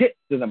even gets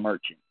to the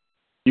merchant.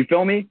 You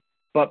feel me?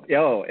 But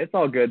it's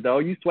all good though.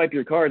 You swipe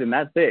your card and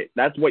that's it.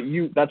 That's what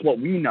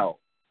we know.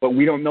 But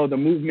we don't know the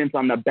movements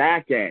on the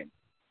back end.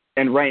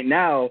 And right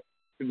now,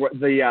 in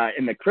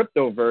the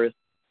cryptoverse,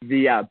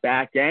 the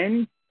back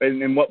end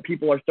and what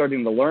people are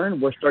starting to learn,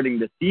 we're starting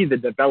to see the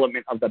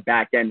development of the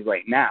back end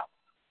right now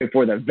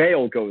before the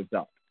veil goes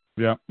up.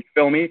 Yeah. You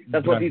feel me?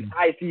 That's what these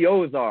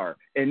ICOs are.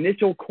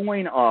 Initial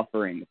coin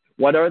offerings.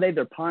 What are they?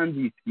 They're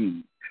Ponzi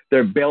schemes.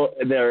 They're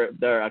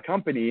a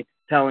company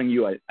telling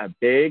you a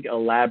big,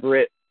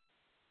 elaborate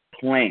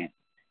plan,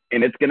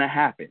 and it's going to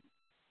happen.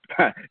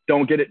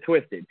 Don't get it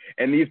twisted.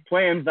 And these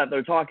plans that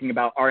they're talking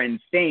about are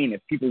insane if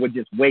people would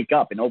just wake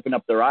up and open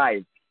up their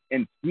eyes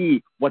and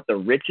see what the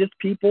richest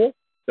people,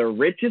 the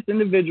richest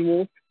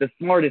individuals, the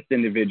smartest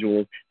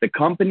individuals, the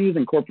companies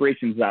and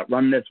corporations that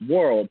run this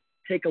world,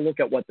 take a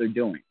look at what they're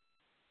doing.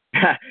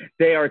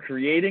 They are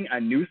creating a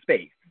new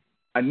space,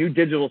 a new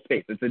digital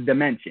space. It's a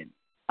dimension,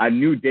 a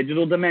new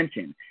digital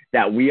dimension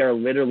that we are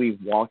literally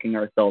walking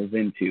ourselves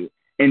into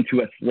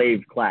a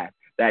slave class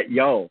that,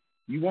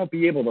 you won't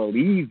be able to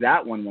leave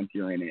that one once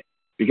you're in it.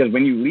 Because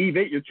when you leave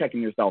it, you're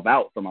checking yourself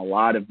out from a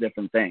lot of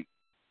different things.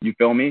 You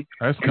feel me?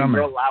 That's coming.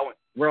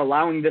 We're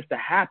allowing this to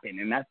happen,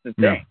 and that's the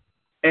thing.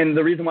 Yeah. And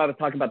the reason why I was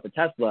talking about the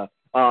Tesla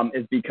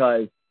is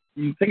because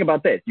you think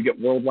about this. You get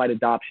worldwide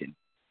adoption.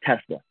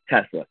 Tesla.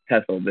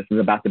 This is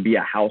about to be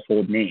a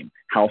household name,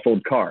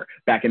 household car.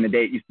 Back in the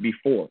day, it used to be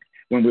Ford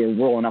when we were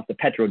rolling off the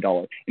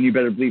petrodollar. And you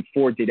better believe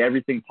Ford did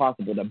everything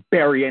possible to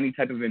bury any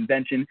type of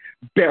invention,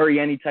 bury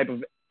any type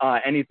of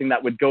anything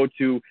that would go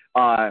to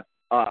a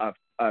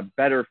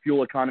better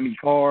fuel economy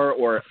car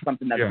or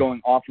something that's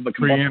going off of a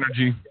free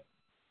energy.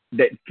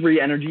 Free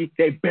energy,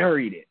 they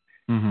buried it.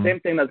 Mm-hmm. Same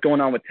thing that's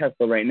going on with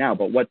Tesla right now.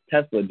 But what's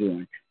Tesla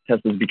doing?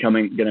 Tesla's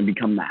going to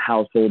become the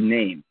household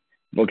name.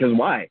 Because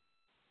why?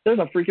 There's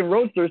a freaking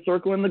roadster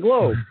circling the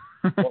globe.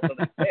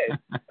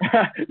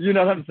 You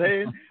know what I'm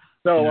saying?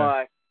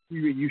 So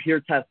you hear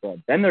Tesla.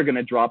 Then they're going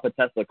to drop a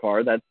Tesla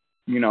car that's,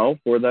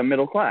 for the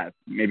middle class,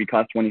 maybe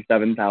cost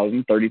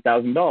 $27,000,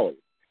 $30,000.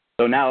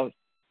 So now,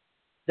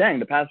 dang,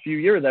 the past few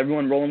years,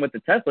 everyone rolling with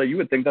the Tesla, you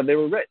would think that they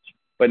were rich.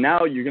 But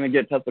now you're going to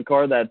get a Tesla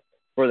car that's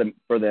for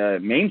the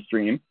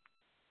mainstream.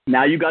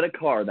 Now you got a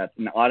car that's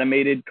an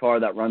automated car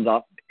that runs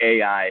off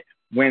AI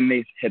when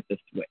they hit the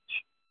switch.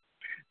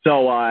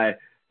 So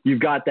you've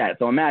got that.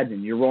 So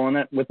imagine you're rolling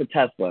it with a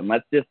Tesla, and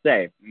let's just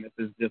say, and this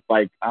is just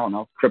like, I don't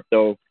know,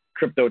 crypto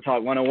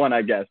talk 101,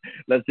 I guess.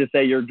 Let's just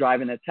say you're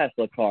driving a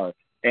Tesla car.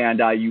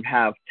 And you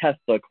have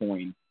Tesla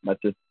coin.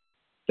 Let's just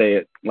say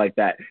it like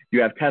that.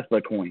 You have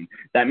Tesla coin.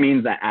 That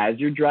means that as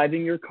you're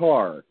driving your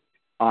car,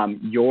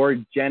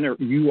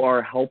 you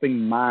are helping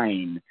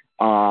mine.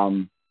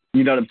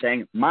 You know what I'm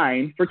saying?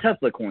 Mine for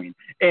Tesla coin.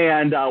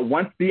 And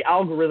once the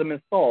algorithm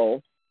is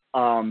solved,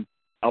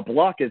 a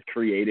block is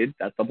created.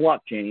 That's the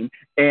blockchain.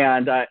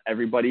 And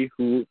everybody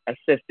who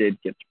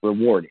assisted gets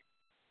rewarded.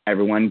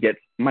 Everyone gets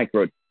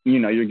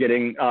you're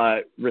getting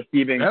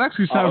receiving. That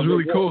actually sounds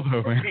really cool,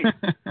 though, man.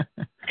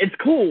 It's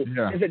cool.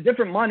 Yeah. It's a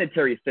different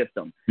monetary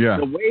system. Yeah.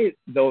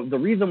 The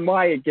reason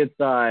why it gets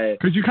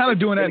because you're kind of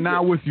doing that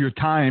now with your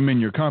time in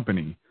your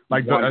company.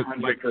 Like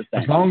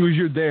as long as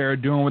you're there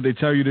doing what they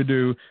tell you to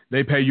do,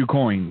 they pay you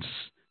coins,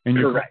 and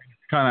your coins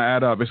kind of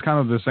add up. It's kind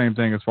of the same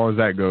thing as far as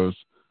that goes.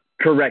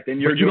 Correct.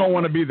 And you don't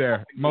want to be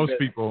there. Most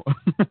people.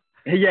 Want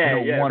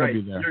to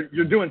be there.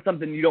 You're doing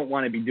something you don't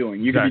want to be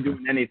doing. You could be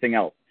doing anything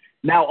else.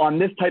 Now, on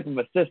this type of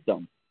a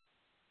system,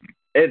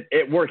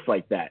 it works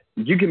like that.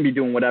 You can be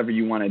doing whatever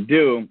you want to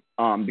do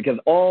because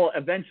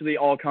eventually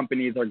all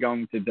companies are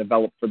going to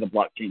develop for the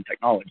blockchain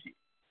technology.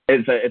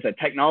 It's a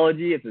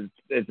technology.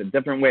 It's a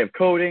different way of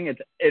coding.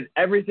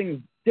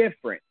 Everything's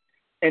different.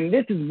 And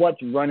this is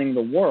what's running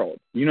the world.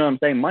 You know what I'm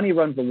saying? Money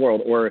runs the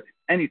world, or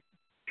any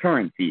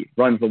currency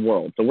runs the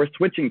world. So we're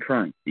switching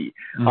currency.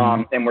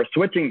 Mm-hmm. And we're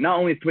not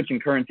only switching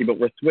currency, but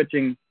we're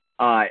switching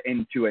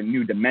into a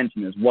new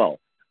dimension as well.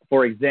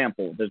 For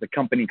example, there's a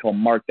company called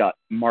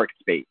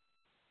MarkSpace,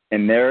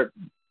 and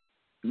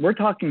we're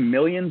talking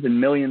millions and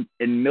millions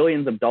and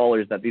millions of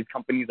dollars that these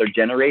companies are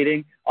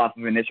generating off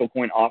of initial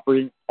coin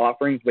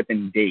offerings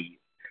within days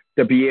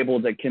to be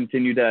able to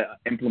continue to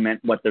implement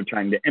what they're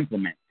trying to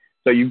implement.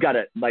 So you've got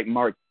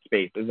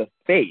MarkSpace is a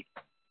space.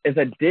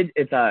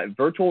 It's a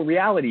virtual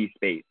reality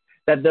space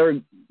that they're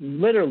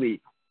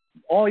literally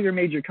all your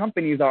major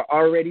companies are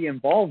already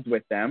involved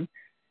with them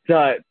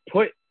to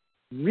put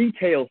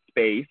retail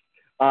space,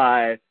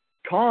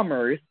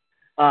 commerce,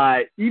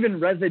 even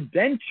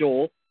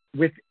residential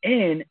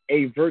within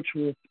a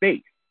virtual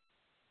space.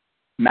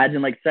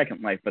 Imagine like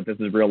Second Life, but this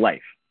is real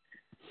life.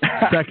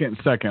 Second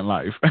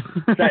life.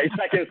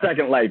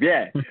 second life,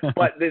 yeah.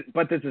 But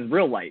this is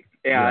real life,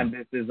 and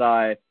this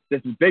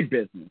is big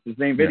business. This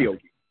ain't video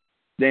games.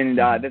 Then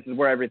this is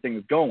where everything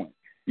is going.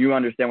 You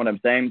understand what I'm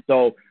saying?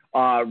 So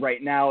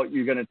right now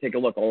you're going to take a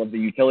look all of the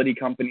utility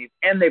companies,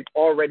 and they've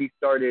already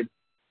started.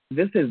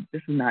 This is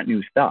not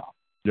new stuff.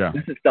 Yeah.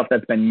 This is stuff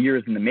that's been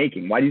years in the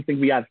making. Why do you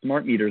think we have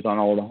smart meters on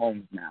all the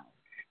homes now?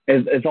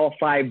 It's all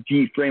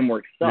 5G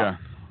framework stuff.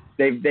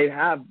 Yeah. They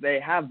have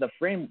the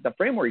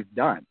framework's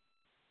done.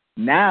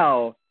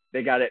 Now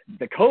they got it.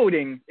 The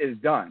coding is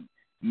done.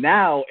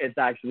 Now it's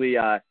actually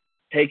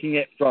taking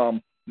it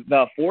from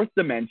the fourth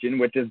dimension,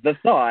 which is the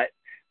thought,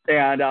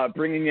 and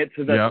bringing it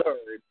to the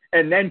third,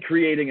 and then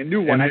creating a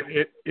new one. And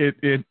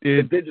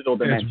it digital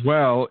dimension. as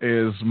well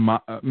is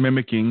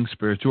mimicking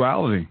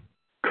spirituality.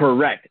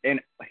 Correct. And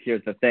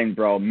here's the thing,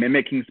 bro.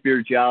 Mimicking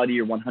spirituality,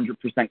 you're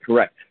 100%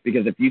 correct.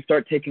 Because if you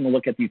start taking a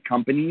look at these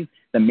companies,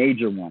 the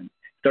major ones,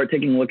 start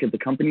taking a look at the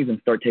companies and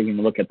start taking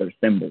a look at their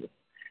symbols.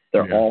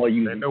 They're all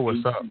using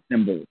ancient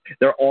symbols.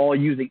 They're all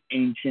using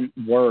ancient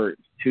words,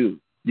 too.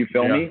 You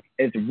feel me?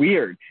 It's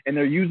weird. And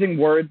they're using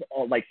words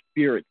like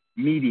spirit,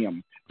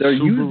 medium. They're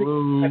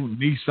Subaru,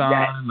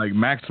 Nissan, like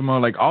Maxima,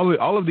 like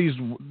all of these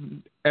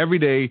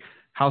everyday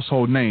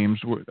household names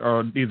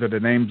are either the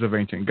names of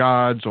ancient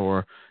gods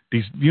or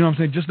these, you know what I'm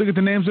saying? Just look at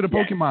the names of the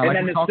Pokemon,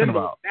 like we're talking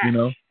about, match, you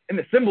know? And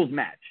the symbols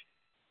match.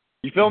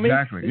 You feel me?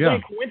 Exactly, It's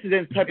like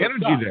coincidence type of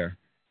energy stuff. there.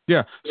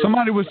 Yeah,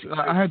 somebody was.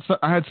 I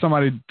had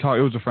somebody talk.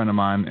 It was a friend of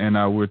mine, and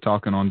we were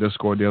talking on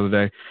Discord the other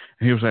day.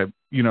 And he was like,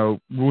 you know,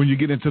 when you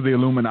get into the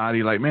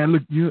Illuminati, like,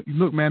 man,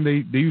 look, man,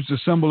 they use the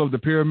symbol of the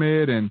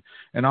pyramid and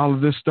all of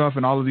this stuff,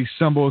 and all of these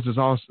symbols is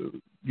all,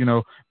 you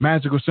know,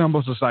 magical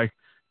symbols. It's like,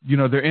 you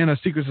know, they're in a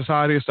secret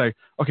society. It's like,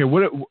 okay,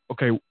 what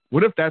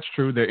if that's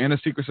true? They're in a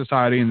secret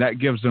society, and that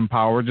gives them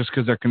power just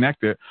because they're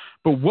connected.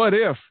 But what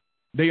if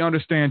they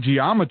understand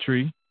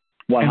geometry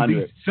 100.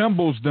 and these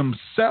symbols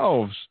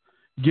themselves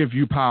give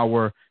you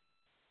power,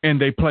 and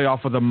they play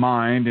off of the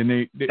mind, and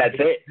they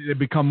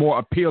become more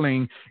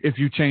appealing if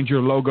you change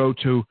your logo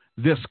to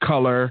this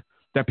color,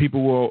 that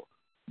people will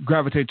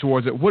gravitate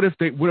towards it. What if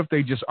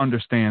they just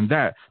understand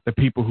that the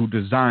people who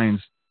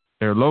designs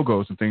their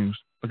logos and things,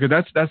 okay,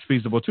 that's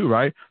feasible too,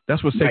 right?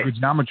 That's what sacred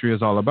geometry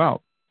is all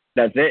about.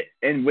 That's it.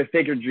 And with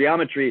sacred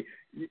geometry,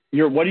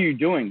 what are you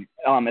doing?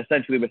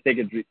 Essentially, with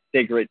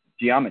sacred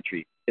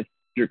geometry,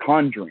 you're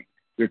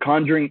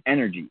conjuring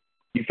energy.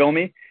 You feel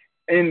me?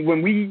 And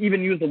when we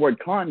even use the word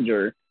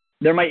conjure,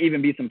 there might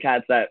even be some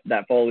cats that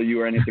follow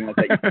you or anything like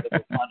that. You put the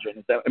word conjure,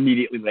 and it's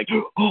immediately like,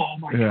 oh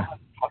my God,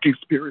 fucking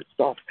spirit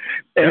stuff.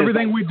 And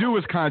everything we do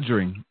is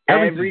conjuring.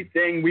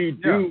 Everything we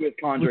do is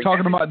conjuring. We're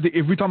talking about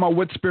if we talk about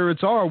what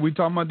spirits are, we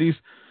talking about these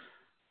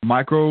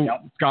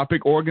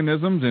microscopic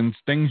organisms and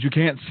things you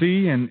can't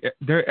see, and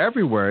they're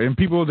everywhere. And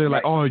they're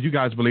like, oh, you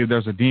guys believe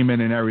there's a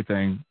demon and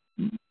everything.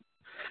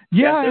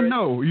 Yeah, and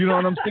no. You know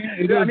what I'm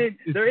saying?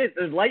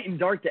 There's light and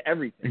dark to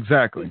everything.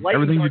 Exactly.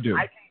 Everything you do.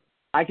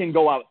 I can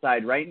go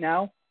outside right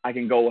now. I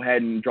can go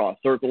ahead and draw a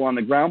circle on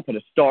the ground, put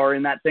a star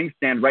in that thing,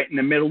 stand right in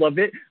the middle of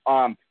it,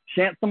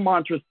 chant some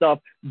mantra stuff,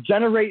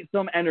 generate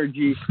some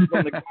energy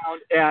from the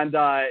ground, and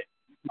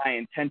my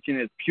intention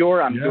is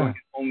pure. I'm doing it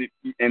only,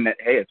 and that,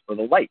 hey, it's for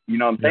the light. You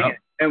know what I'm saying?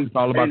 And it's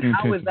all about the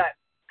intention.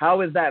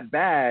 How is that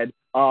bad?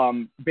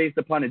 Based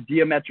upon a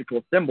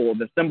geometrical symbol,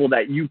 the symbol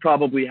that you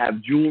probably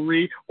have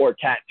jewelry or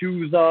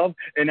tattoos of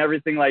and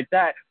everything like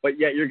that, but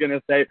yet you're going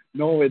to say,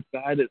 no, it's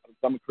bad.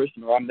 I'm a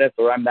Christian, or I'm this,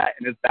 or I'm that,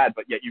 and it's bad,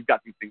 but yet you've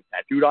got these things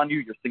tattooed on you.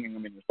 You're singing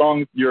them in your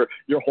songs. You're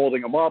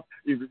holding them up.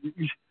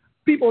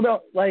 People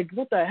don't, like,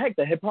 what the heck,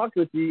 the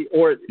hypocrisy,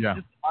 or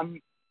just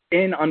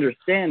in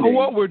understanding. Well,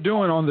 what we're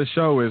doing on the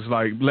show is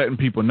like letting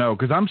people know,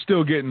 because I'm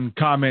still getting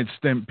comments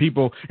and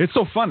people. It's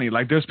so funny.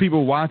 Like, there's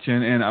people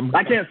watching, and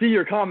I can't see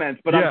your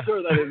comments, but I'm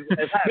sure that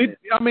it's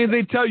happening.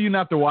 They tell you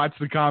not to watch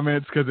the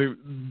comments because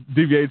it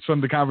deviates from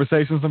the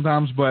conversation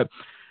sometimes. But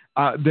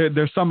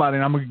there's somebody,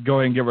 and I'm gonna go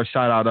ahead and give her a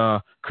shout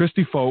out.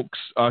 Christy Folks.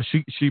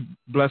 She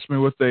blessed me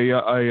with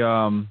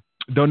a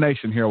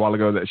donation here a while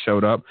ago that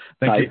showed up.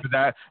 Thank you for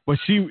that. But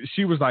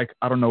she was like,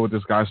 I don't know what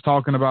this guy's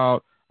talking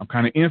about. I'm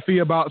kind of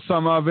iffy about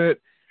some of it.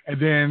 And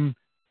then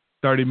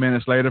 30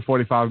 minutes later,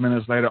 45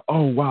 minutes later,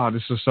 oh, wow,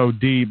 this is so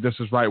deep. This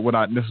is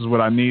this is what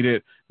I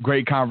needed.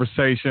 Great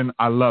conversation.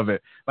 I love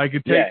it. Like,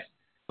 it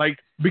takes,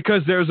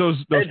 because there's those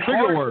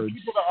trigger words.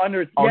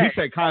 Oh, he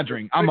said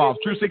conjuring. I'm off.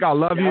 TruthSeekah, I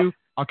love you.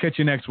 I'll catch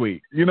you next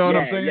week. You know what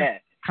I'm saying? Yeah.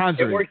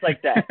 Conjuring. It works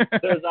like that.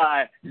 There's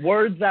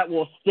words that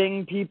will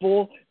sting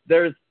people.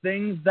 There's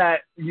things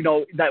that,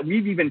 that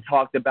we've even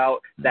talked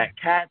about, that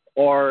cats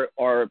are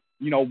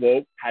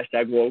woke,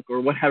 #woke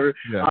or whatever.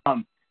 Yeah.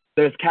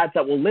 There's cats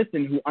that will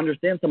listen who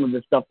understand some of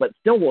this stuff, but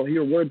still will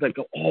hear words that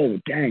go, oh,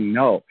 dang,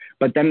 no.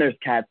 But then there's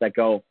cats that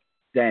go,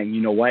 dang,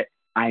 you know what?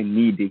 I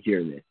need to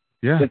hear this.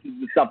 Yeah. This is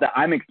the stuff that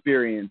I'm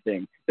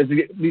experiencing.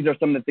 These are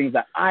some of the things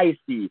that I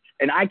see,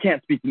 and I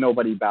can't speak to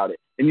nobody about it.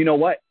 And you know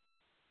what?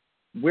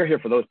 We're here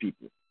for those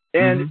people.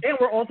 And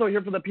we're also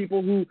here for the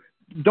people who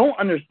don't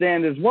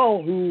understand as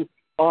well, who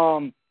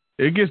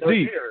it gets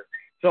deep. Here.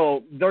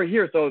 So they're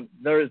here. So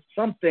there's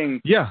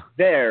something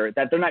there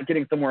that they're not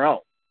getting somewhere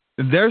else.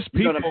 There's people,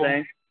 you know what I'm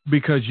saying?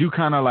 Because you're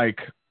kind of like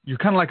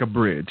a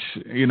bridge.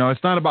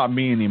 It's not about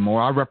me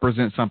anymore. I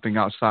represent something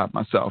outside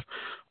myself.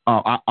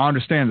 I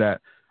understand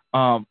that.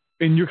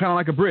 And you're kind of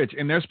like a bridge.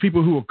 And there's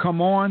people who will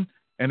come on,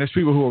 and there's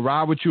people who will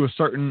ride with you a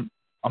certain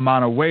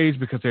amount of ways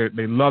because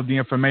they love the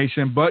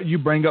information, but you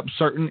bring up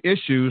certain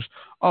issues.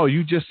 Oh,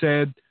 you just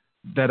said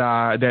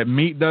that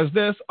meat does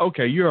this.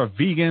 Okay, you're a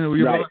vegan,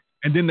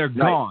 and then they're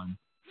gone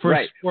for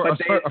a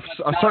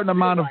certain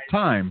amount of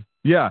time.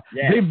 Yeah.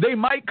 They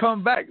might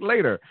come back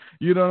later.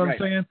 You know what I'm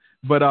saying?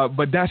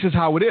 But that's just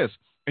how it is,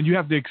 and you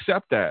have to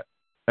accept that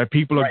that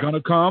people are going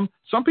to come.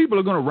 Some people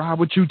are going to ride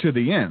with you to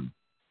the end.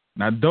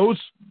 Now, those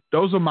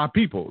are my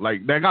people.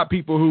 Like, they got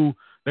people who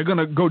they're going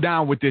to go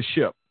down with this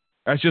ship.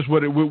 That's just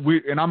what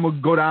and I'm going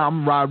to go down.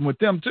 I'm riding with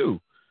them too.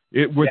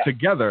 We're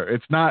together.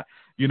 It's not,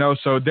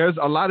 so there's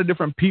a lot of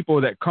different people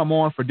that come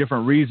on for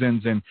different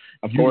reasons, and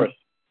of course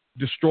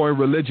destroy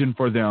religion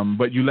for them,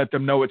 but you let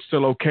them know it's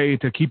still okay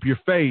to keep your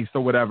faith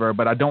or whatever,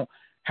 but I don't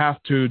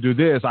have to do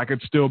this. I could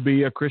still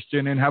be a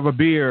Christian and have a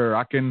beer.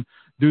 I can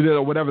do that,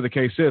 or whatever the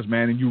case is,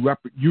 man. And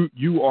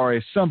you are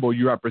a symbol.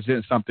 You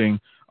represent something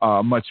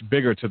much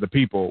bigger to the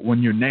people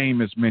when your name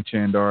is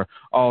mentioned, or,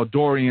 oh,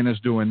 Dorian is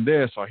doing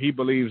this, or he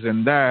believes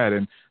in that,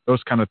 and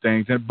those kind of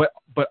things. And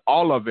but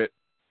all of it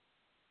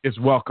is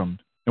welcomed,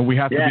 and we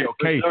have to be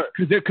okay,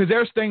 because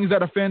there's things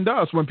that offend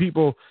us when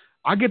people.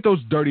 I get those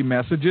dirty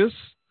messages.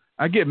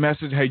 I get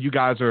messages, hey, you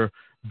guys are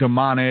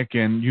demonic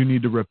and you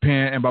need to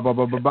repent and blah, blah,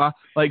 blah, blah, blah.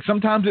 Like,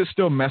 sometimes it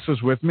still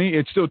messes with me.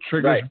 It still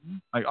triggers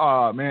me. Like,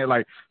 oh, man,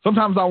 like,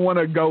 sometimes I want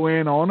to go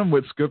in on them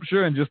with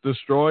scripture and just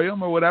destroy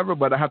them or whatever,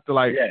 but I have to,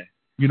 like,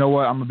 you know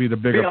what? I'm going to be the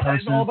bigger person.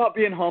 It's all about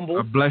being humble.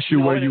 I bless you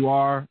where you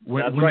are.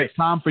 When it's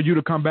time for you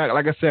to come back,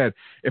 like I said,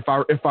 if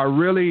I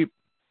really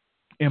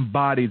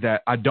embody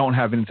that, I don't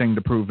have anything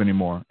to prove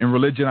anymore. In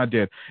religion, I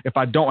did. If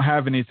I don't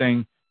have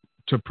anything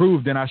to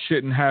prove, then I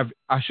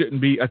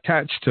shouldn't be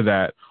attached to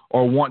that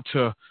or want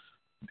to,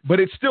 but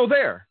it's still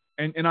there,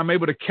 and I'm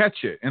able to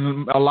catch it,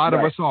 and a lot of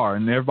us are,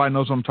 and everybody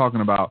knows what I'm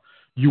talking about.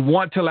 You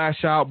want to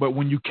lash out, but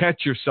when you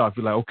catch yourself,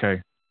 you're like,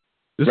 okay,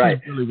 this is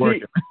really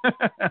working.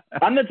 See,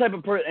 I'm the type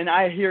of person, and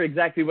I hear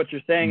exactly what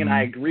you're saying, and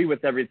I agree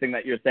with everything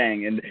that you're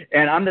saying,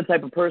 and I'm the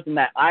type of person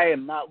that I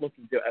am not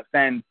looking to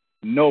offend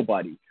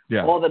nobody.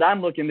 Yeah. All that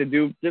I'm looking to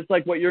do, just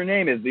like what your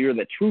name is, you're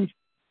the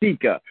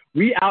TruthSeekah.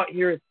 We out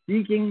here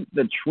seeking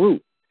the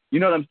truth. You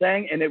know what I'm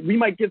saying? And we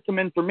might get some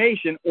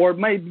information, or it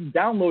might be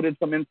downloaded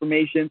some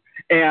information,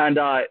 and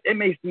it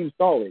may seem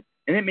solid,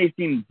 and it may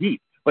seem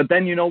deep. But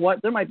then, you know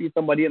what? There might be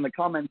somebody in the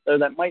comments there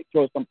that might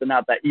throw something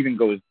out that even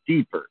goes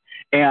deeper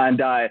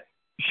and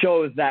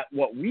shows that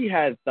what we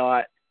had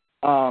thought,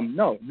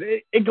 no,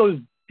 it goes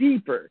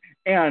deeper.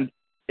 And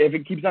if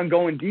it keeps on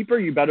going deeper,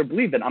 you better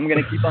believe it. I'm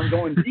going to keep on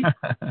going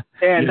deeper.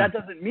 And that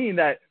doesn't mean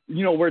that,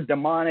 we're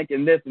demonic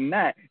and this and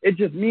that. It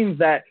just means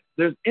that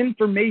there's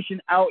information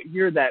out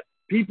here that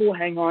people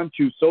hang on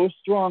to so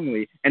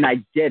strongly, and I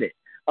get it.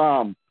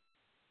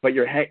 But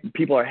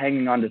people are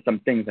hanging on to some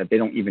things that they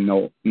don't even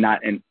know,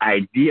 not an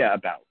idea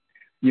about.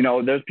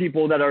 There's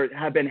people that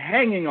have been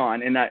hanging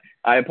on, and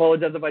I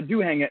apologize if I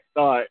do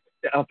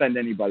offend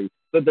anybody,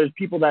 but there's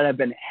people that have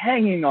been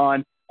hanging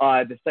on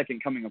the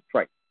second coming of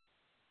Christ.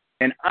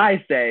 And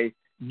I say,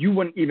 you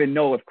wouldn't even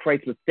know if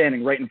Christ was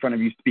standing right in front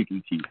of you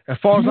speaking to you. As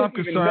far as I'm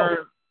concerned,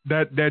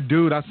 that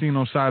dude I seen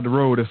on the side of the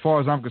road, as far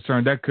as I'm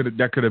concerned, that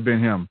could have been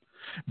him.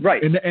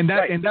 Right. And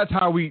that's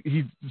how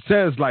he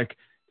says, like,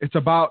 it's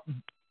about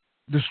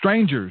the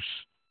strangers.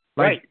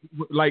 Like,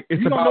 like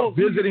it's about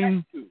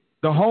visiting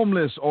the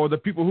homeless or the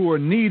people who are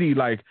needy.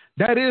 Like,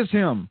 that is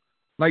him.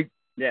 Like,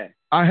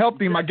 I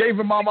helped him. I gave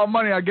him all my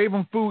money. I gave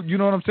him food. You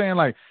know what I'm saying?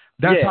 Like,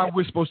 that's how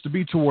we're supposed to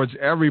be towards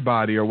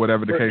everybody, or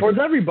whatever the case. Towards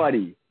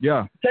everybody.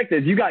 Yeah. Check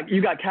this. You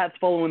got cats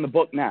following the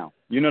book now.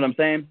 You know what I'm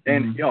saying?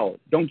 And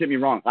don't get me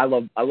wrong. I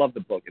love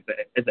the book.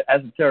 It's an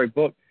esoteric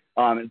book.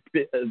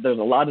 There's a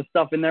lot of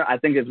stuff in there. I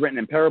think it's written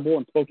in parable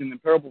and spoken in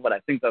parable, but I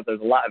think that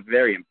there's a lot of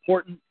very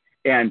important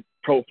and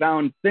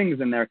profound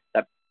things in there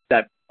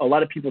that a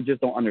lot of people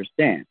just don't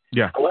understand.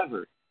 Yeah.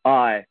 However,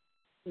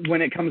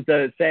 when it comes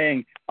to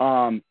saying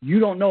you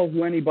don't know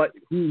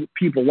who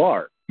people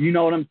are, you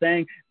know what I'm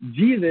saying?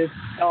 Jesus,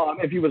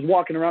 if he was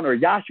walking around, or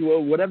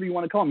Yahshua, whatever you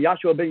want to call him,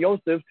 Yahshua ben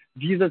Yosef,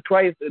 Jesus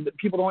Christ,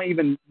 people don't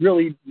even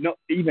really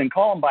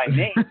call him by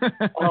name.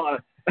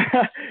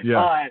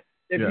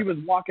 If he was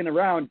walking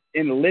around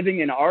and living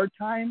in our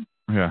time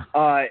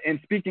and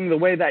speaking the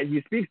way that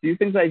he speaks, do you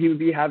think that he would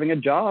be having a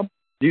job?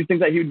 Do you think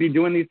that he would be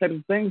doing these types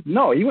of things?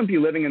 No, he wouldn't be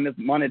living in this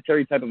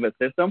monetary type of a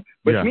system,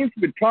 which means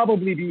he would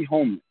probably be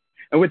homeless,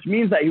 and which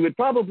means that he would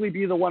probably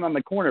be the one on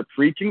the corner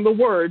preaching the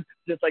word,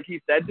 just like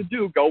he said to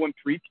do, go and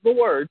preach the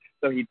word.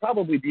 So he'd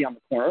probably be on the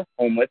corner,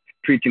 homeless,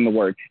 preaching the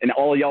word. And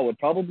all y'all would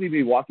probably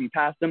be walking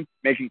past him,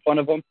 making fun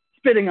of him,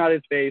 spitting on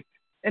his face,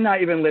 and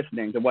not even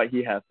listening to what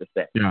he has to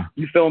say. Yeah.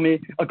 You feel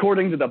me?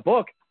 According to the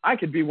book, I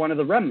could be one of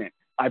the remnant.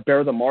 I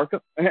bear the mark.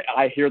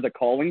 I hear the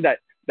calling that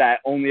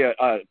only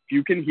a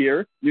few can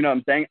hear. You know what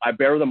I'm saying? I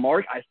bear the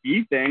mark. I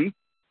see things.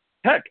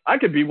 Heck, I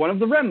could be one of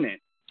the remnant.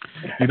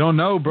 You don't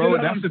know, bro.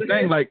 That's the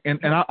thing. Like, and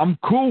I'm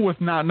cool with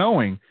not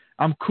knowing.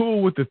 I'm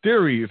cool with the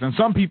theories. And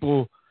some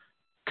people,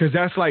 because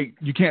that's like,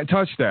 you can't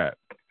touch that.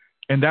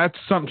 And that's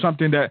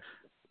something that,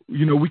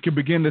 we can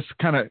begin to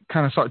kind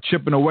of start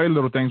chipping away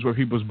little things with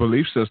people's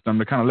belief system,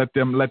 to kind of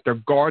let their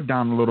guard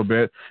down a little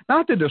bit.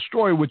 Not to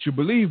destroy what you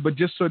believe, but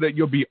just so that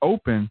you'll be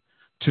open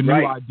to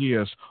new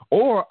ideas,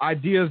 or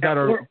ideas that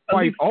are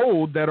quite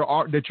old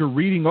that you're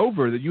reading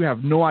over, that you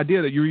have no idea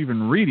that you're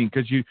even reading,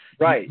 because you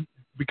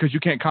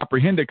can't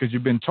comprehend it, because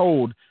you've been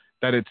told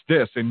that it's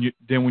this, and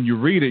then when you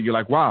read it, you're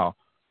like, wow,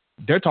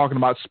 they're talking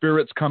about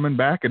spirits coming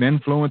back and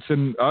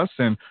influencing us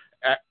and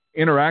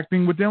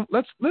interacting with them.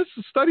 Let's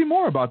study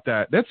more about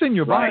that. That's in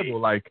your Bible,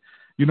 like,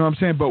 you know what I'm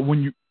saying? But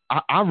when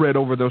I read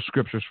over those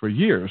scriptures for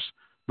years,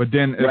 but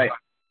then it's like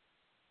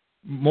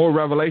more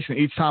revelation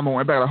each time I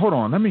went back. Like, hold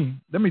on, let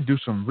me do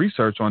some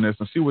research on this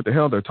and see what the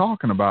hell they're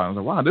talking about. I was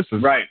like, wow, this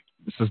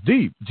is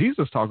deep.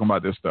 Jesus talking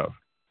about this stuff,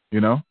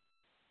 you know?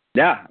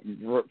 Yeah,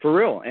 for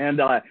real.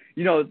 And,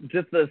 you know,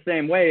 just the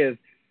same way as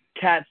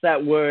cats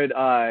that would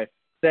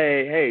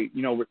say, hey,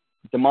 you know, we're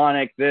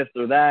demonic, this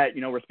or that,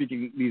 you know, we're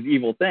speaking these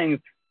evil things.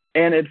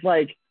 And it's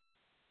like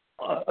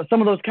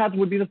some of those cats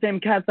would be the same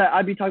cats that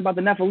I'd be talking about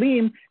the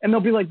Nephilim, and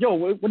they'll be like, yo,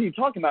 what are you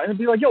talking about? And it'd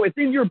be like, yo, it's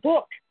in your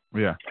book.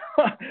 Yeah.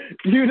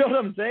 You know what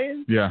I'm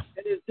saying? Yeah.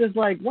 And it's just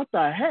like, what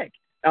the heck?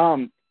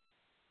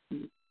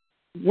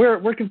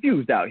 We're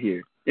confused out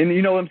here. And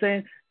you know what I'm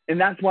saying? And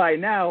that's why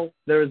now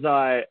there's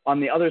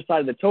on the other side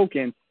of the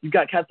token, you've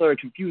got cats that are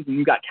confused and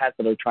you got cats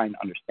that are trying to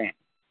understand.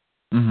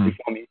 Mm-hmm. You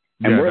feel me?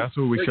 And that's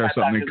what we share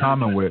something in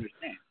common with.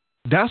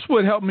 That's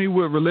what helped me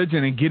with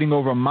religion and getting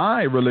over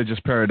my religious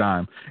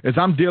paradigm is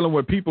I'm dealing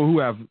with people who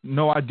have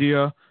no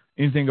idea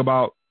anything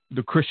about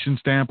the Christian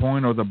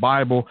standpoint or the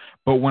Bible.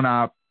 But when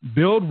I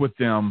build with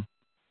them,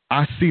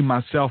 I see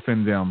myself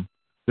in them,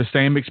 the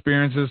same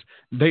experiences.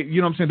 They,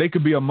 you know what I'm saying? They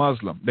could be a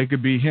Muslim, they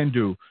could be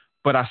Hindu,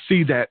 but I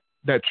see that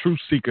truth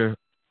seeker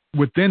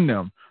within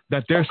them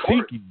that they're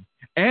seeking,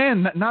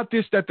 and not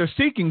just that they're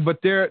seeking, but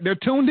they're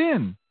tuned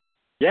in.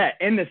 Yeah,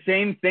 and the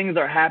same things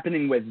are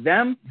happening with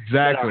them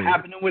that are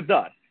happening with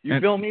us.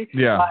 You feel me?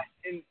 Yeah.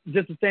 In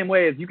just the same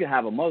way as you could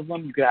have a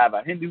Muslim, you could have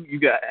a Hindu, you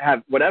could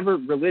have whatever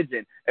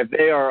religion. If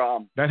they are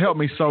that helped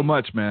me so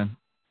much, man.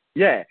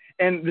 Yeah,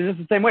 and just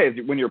the same way as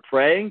when you're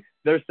praying,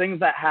 there's things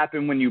that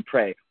happen when you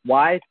pray.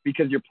 Why?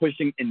 Because you're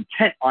pushing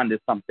intent onto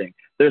something.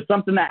 There's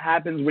something that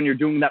happens when you're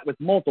doing that with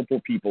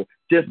multiple people,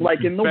 just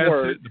like in the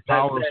Word. The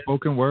power of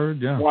spoken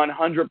word, yeah.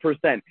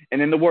 100%.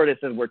 And in the Word, it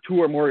says where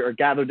two or more are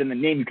gathered in the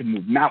name, you can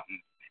move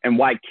mountains. And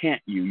why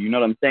can't you? You know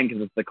what I'm saying?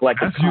 Because it's the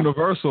collective. That's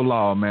universal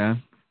law,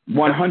 man.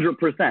 100%.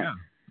 Yeah.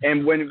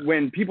 And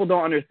when people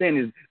don't understand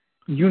is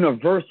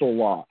universal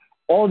law.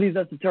 All these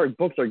esoteric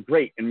books are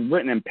great and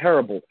written in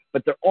parable,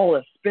 but they're all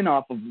a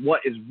spin-off of what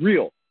is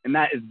real, and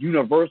that is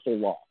universal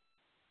law.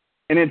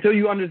 And until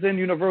you understand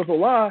universal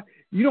law,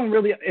 you don't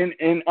really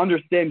and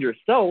understand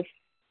yourself.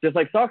 Just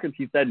like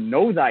Socrates said,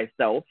 know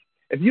thyself.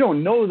 If you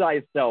don't know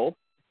thyself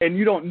and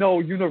you don't know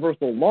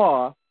universal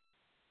law,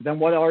 then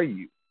what are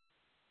you?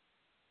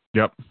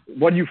 Yep.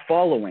 What are you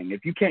following?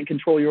 If you can't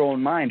control your own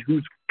mind,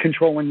 who's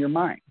controlling your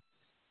mind?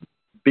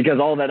 Because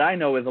all that I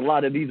know is a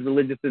lot of these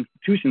religious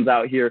institutions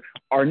out here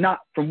are not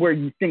from where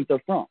you think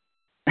they're from.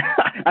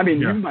 I mean,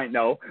 you might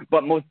know,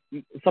 but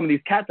some of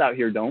these cats out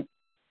here don't.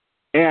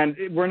 And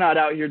we're not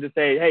out here to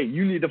say, hey,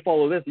 you need to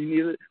follow this.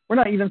 We're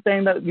not even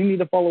saying that you need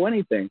to follow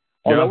anything.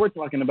 All that we're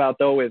talking about,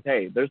 though, is,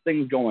 hey, there's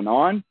things going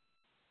on.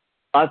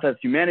 Us as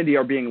humanity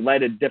are being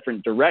led a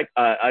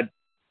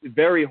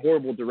very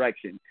horrible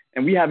direction.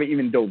 And we haven't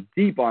even dove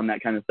deep on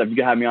that kind of stuff. You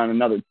can have me on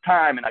another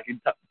time, and I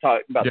can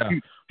talk about the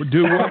future.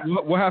 Dude,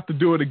 we'll have to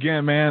do it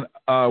again, man.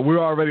 We're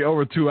already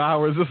over 2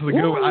 hours. This is a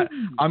good one.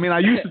 I mean, I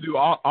used to do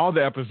all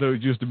the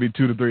episodes used to be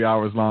 2 to 3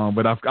 hours long,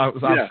 but I've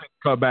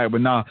cut back.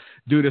 But now,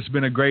 dude, it's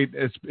been a great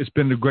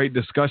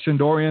discussion,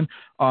 Dorian.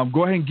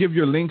 Go ahead and give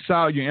your links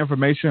out, your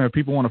information, if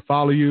people want to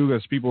follow you,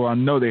 as people I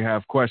know they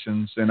have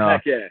questions, and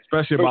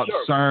especially about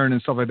CERN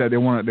and stuff like that. They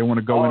want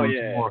to go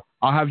into more.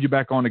 I'll have you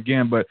back on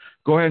again, but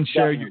go ahead and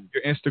share your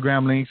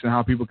Instagram links and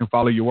how people can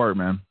follow your work,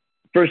 man.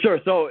 For sure.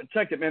 So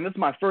check it, man. This is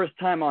my first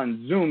time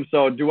on Zoom.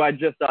 So do I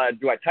just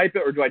do I type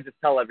it or do I just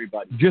tell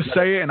everybody? Just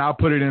say it, and I'll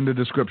put it in the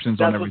descriptions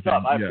on everything.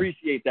 That's what's up. I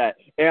appreciate that.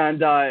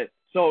 And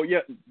so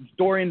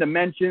Dorian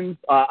Dimensions.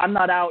 I'm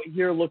not out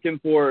here looking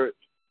for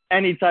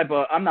any type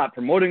of. I'm not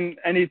promoting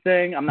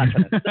anything. I'm not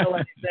trying to sell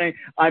anything.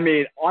 I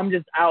mean, I'm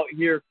just out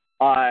here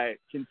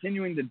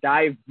continuing to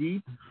dive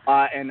deep,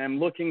 and I'm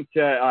looking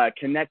to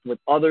connect with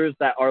others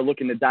that are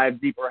looking to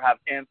dive deep or have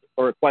answers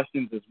or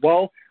questions as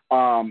well.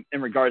 In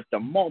regards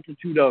to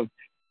multitude of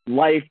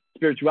life,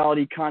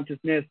 spirituality,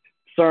 consciousness,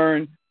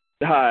 CERN,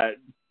 the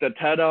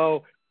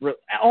Teto,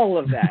 all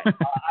of that.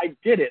 I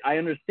get it. I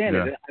understand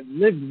it. I've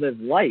lived this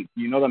life.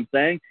 You know what I'm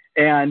saying?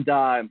 And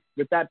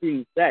with that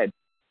being said,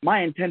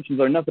 my intentions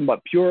are nothing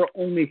but pure,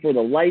 only for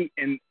the light.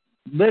 And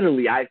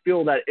literally, I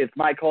feel that it's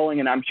my calling,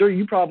 and I'm sure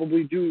you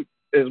probably do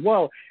as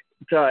well,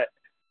 to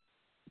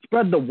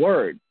spread the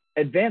word,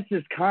 advance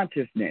this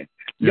consciousness.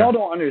 Y'all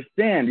don't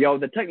understand,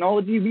 the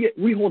technology,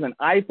 we hold an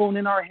iPhone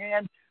in our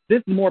hand.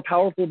 This is more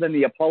powerful than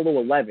the Apollo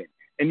 11.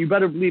 And you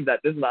better believe that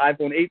this is the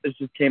iPhone 8 that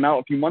just came out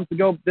a few months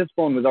ago. This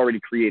phone was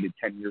already created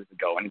 10 years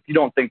ago. And if you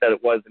don't think that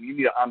it was, then you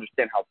need to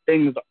understand how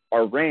things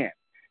are ran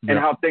and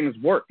how things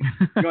work.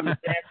 You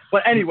understand?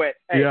 But anyway,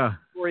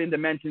 Dorian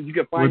Dimensions, you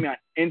can find me on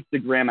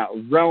Instagram at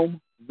Realm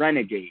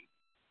Renegade.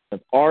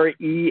 That's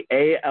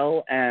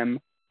RealmRenegade.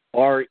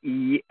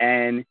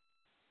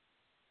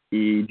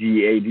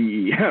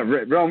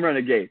 Realm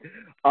Renegade.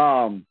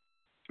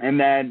 And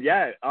then,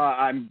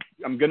 I'm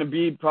going to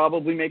be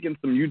probably making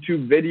some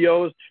YouTube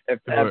videos. If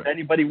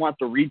anybody wants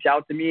to reach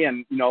out to me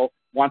and,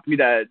 wants me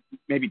to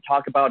maybe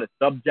talk about a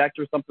subject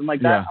or something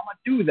like that, I'm going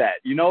to do that.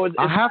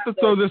 I have to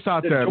throw this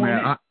out there,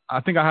 man. I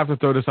think I have to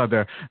throw this out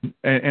there.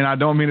 And I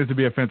don't mean it to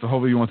be offensive.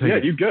 Hopefully you won't take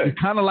it. Yeah, you good. You're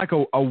kind of like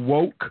a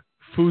woke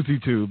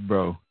Fousey Tube,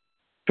 bro.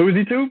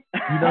 Fousey Tube?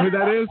 You know who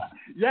that is?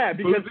 Yeah,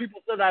 because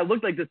people said I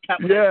looked like this cat.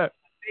 Yeah.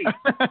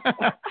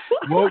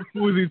 Woke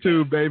Fousey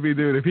Tube, baby,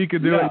 dude. If he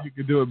could do it, you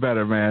could do it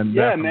better, man.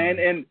 Yeah,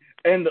 Definitely. man.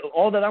 And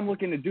all that I'm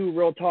looking to do,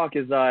 real talk,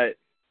 is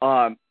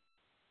I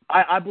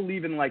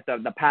believe in like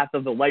the path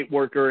of the light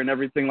worker and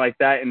everything like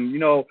that, and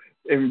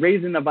and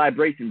raising the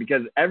vibration,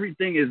 because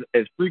everything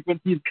is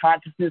frequencies,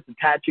 consciousness,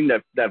 attaching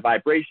that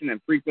vibration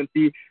and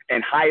frequency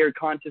and higher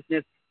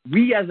consciousness.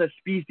 We as a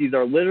species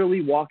are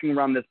literally walking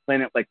around this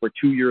planet like we're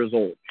 2 years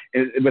old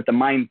with the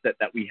mindset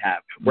that we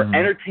have. We're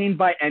entertained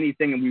by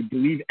anything and we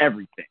believe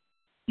everything.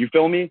 You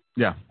feel me?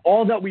 Yeah.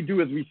 All that we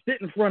do is we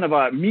sit in front of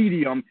a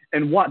medium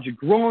and watch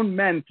grown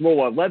men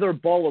throw a leather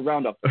ball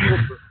around a field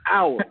for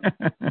hours.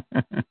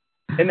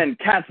 And then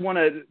cats want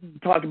to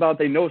talk about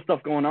they know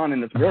stuff going on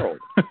in this world.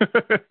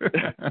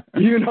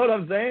 You know what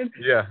I'm saying?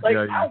 Yeah.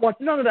 I watch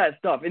none of that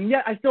stuff. And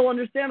yet I still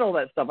understand all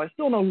that stuff. I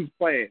still know who's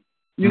playing.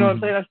 You know what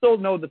I'm saying? I still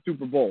know the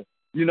Super Bowl.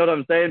 You know what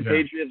I'm saying? Yeah.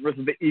 Patriots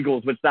versus the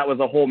Eagles, which that was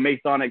a whole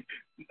Masonic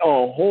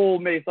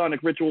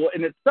ritual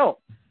in itself.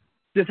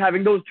 Just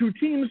having those two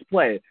teams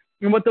play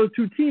and what those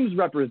two teams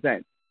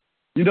represent.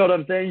 You know what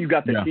I'm saying? You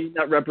got the team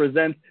that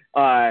represents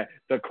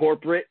the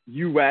corporate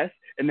U.S.,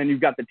 and then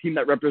you've got the team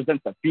that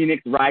represents the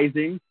Phoenix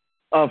Rising.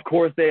 Of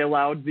course, they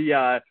allowed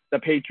the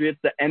Patriots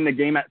to end the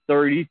game at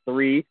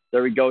 33.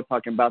 There we go,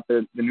 talking about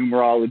the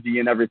numerology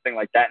and everything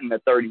like that, and the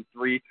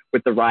 33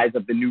 with the rise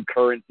of the new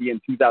currency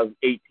in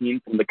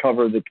 2018 from the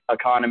cover of The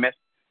Economist.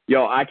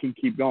 Yo, I can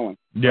keep going.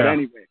 Yeah. But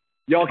anyway,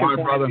 y'all can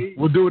find brother.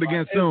 We'll do it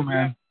again soon,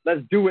 man.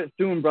 Let's do it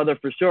soon, brother,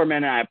 for sure,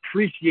 man. And I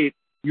appreciate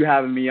you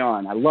having me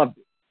on. I loved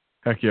it.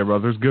 Heck yeah,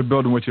 brother. It's good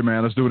building with you,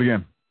 man. Let's do it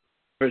again.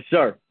 For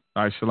sure.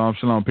 All right,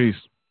 shalom, peace.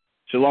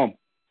 Shalom.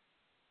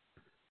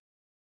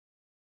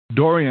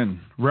 Dorian,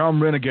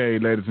 Realm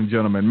Renegade, ladies and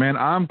gentlemen. Man,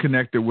 I'm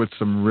connected with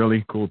some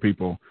really cool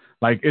people.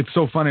 Like, it's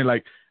so funny.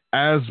 Like,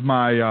 as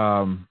my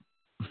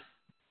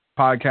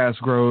podcast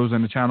grows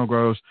and the channel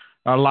grows,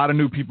 a lot of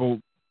new people,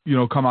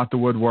 come out the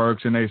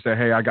woodworks and they say,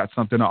 hey, I got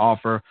something to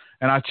offer.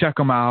 And I check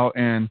them out.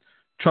 And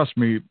trust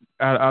me,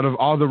 out of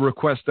all the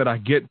requests that I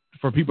get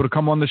for people to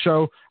come on the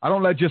show, I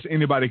don't let just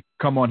anybody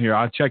come on here.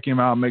 I check him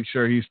out, make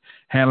sure he's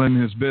handling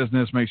his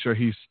business, make sure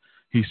he's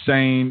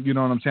sane, you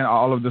know what I'm saying?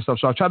 All of this stuff.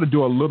 So I try to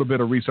do a little bit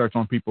of research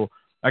on people.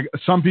 Like,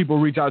 some people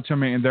reach out to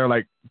me and they're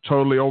like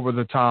totally over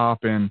the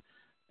top and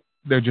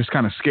they're just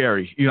kind of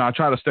scary. I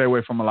try to stay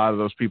away from a lot of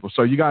those people.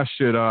 So you guys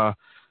should,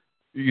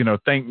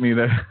 thank me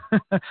that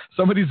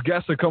some of these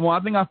guests that come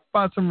on. I think I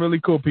find some really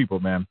cool people,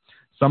 man.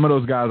 Some of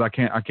those guys, I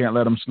can't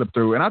let them slip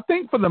through. And I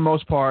think for the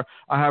most part,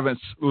 I haven't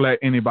let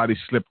anybody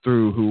slip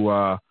through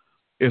who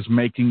is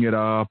making it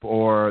up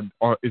or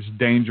is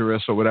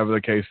dangerous or whatever the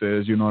case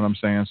is. You know what I'm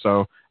saying?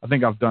 So I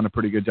think I've done a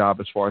pretty good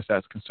job as far as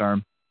that's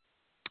concerned.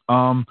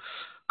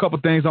 Couple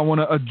things I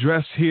want to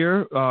address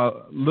here. I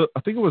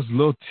think it was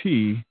Lil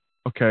T.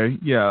 Okay.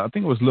 Yeah. I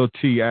think it was Lil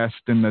T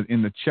asked in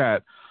the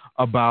chat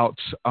about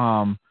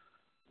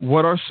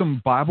what are some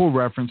Bible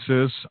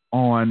references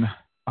on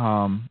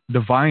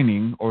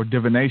divining or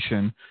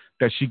divination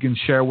that she can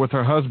share with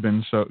her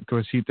husband, so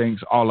because he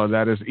thinks all of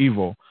that is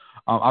evil.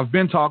 I've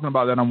been talking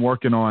about that. I'm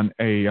working on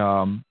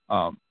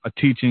a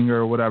teaching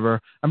or whatever.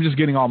 I'm just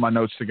getting all my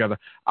notes together.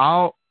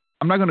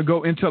 I'm not going to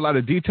go into a lot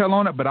of detail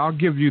on it, but I'll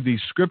give you these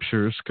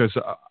scriptures because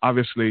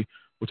obviously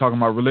we're talking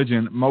about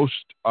religion. Most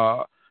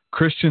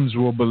Christians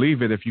will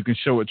believe it if you can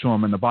show it to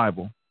them in the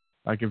Bible.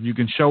 Like, if you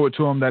can show it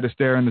to them that it's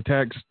there in the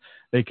text,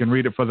 they can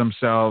read it for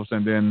themselves,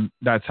 and then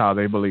that's how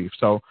they believe.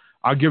 So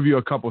I'll give you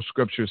a couple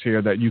scriptures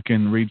here that you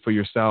can read for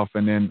yourself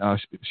and then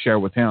share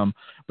with him.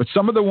 But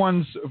some of the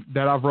ones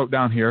that I've wrote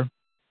down here,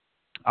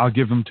 I'll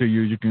give them to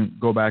you. You can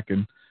go back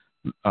and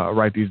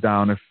write these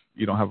down if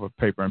you don't have a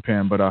paper and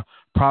pen. But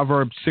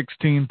Proverbs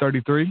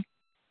 16:33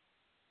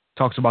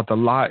 talks about the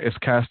lot is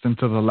cast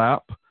into the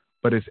lap,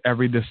 but its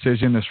every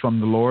decision is from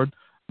the Lord.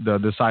 The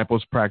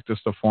disciples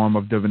practiced a form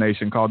of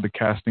divination called the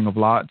casting of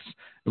lots.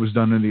 It was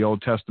done in the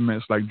Old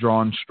Testament. It's like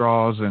drawing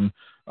straws and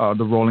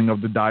the rolling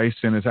of the dice,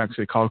 and it's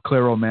actually called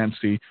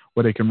cleromancy,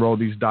 where they can roll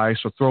these dice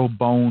or throw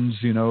bones.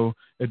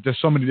 There's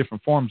so many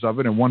different forms of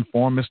it, and one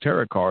form is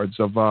tarot cards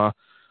of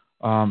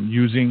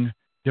using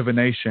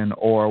divination,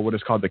 or what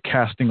is called the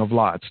casting of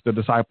lots. The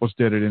disciples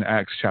did it in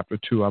Acts chapter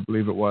 2, I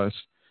believe it was.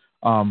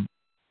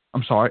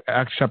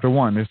 Acts chapter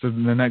 1 is the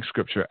next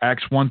scripture,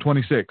 Acts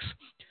 1:26.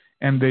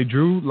 And they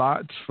drew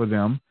lots for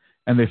them,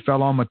 and they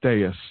fell on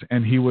Matthias,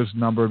 and he was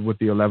numbered with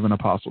the 11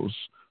 apostles.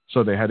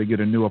 So they had to get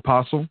a new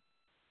apostle,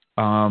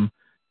 and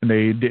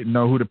they didn't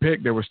know who to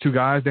pick. There was two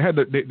guys. They had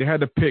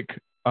to pick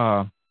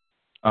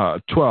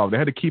 12. They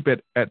had to keep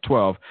it at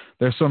 12.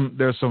 There's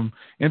some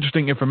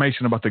interesting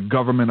information about the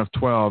government of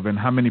 12 and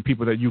how many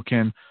people that you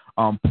can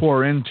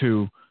pour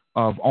into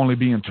of only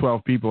being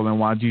 12 people and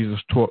why Jesus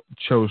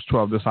chose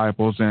 12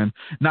 disciples, and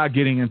not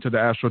getting into the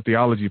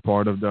astrotheology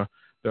part of the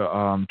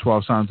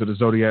 12 signs of the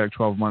zodiac,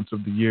 12 months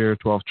of the year,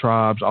 12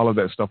 tribes, all of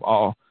that stuff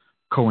all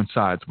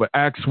coincides. But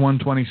Acts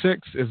 1:26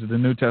 is the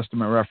New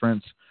Testament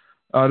reference.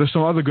 There's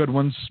some other good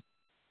ones.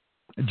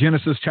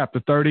 Genesis chapter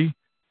 30,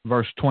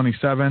 verse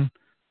 27.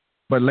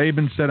 But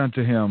Laban said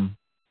unto him,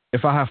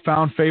 if I have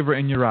found favor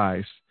in your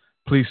eyes,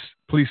 please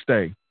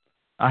stay.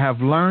 I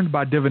have learned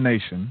by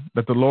divination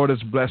that the Lord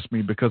has blessed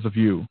me because of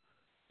you.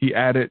 He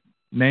added,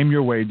 name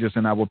your wages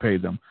and I will pay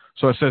them.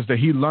 So it says that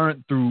he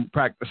learned through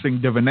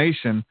practicing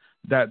divination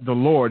that the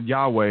Lord,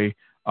 Yahweh,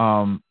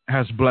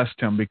 has blessed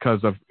him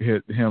because of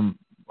him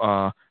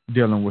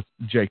dealing with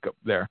Jacob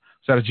there.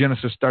 So that is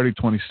Genesis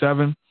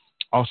 30:27,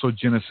 also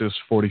Genesis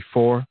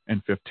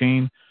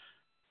 44:15.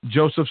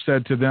 Joseph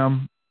said to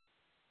them,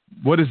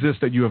 what is this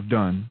that you have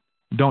done?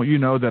 Don't you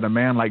know that a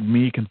man like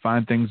me can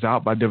find things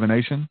out by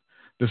divination?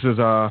 This is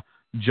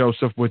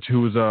Joseph,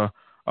 who is a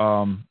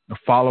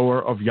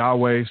follower of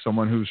Yahweh,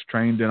 someone who's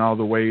trained in all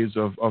the ways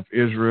of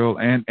Israel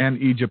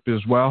and Egypt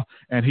as well.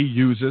 And he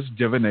uses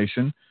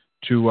divination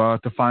to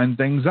find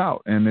things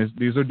out. And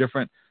these are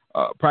different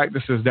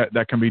practices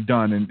that can be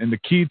done. And the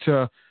key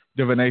to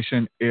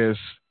divination is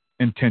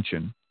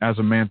intention. As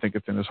a man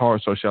thinketh in his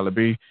heart, so shall it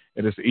be.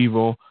 It is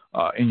evil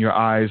in your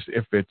eyes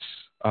if it's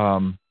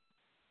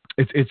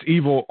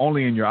evil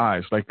only in your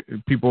eyes. Like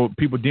people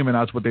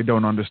demonize what they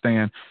don't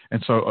understand.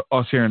 And so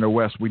us here in the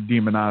West, we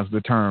demonize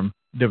the term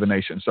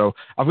divination. So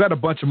I've got a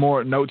bunch of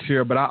more notes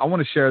here, but I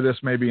want to share this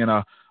maybe in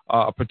a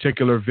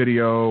particular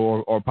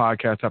video or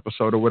podcast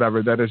episode or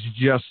whatever that is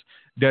just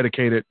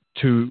dedicated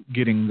to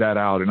getting that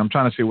out. And I'm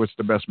trying to see what's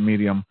the best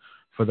medium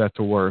for that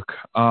to work.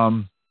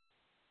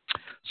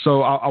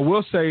 So I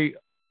will say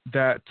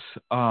that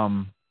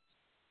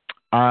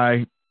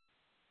I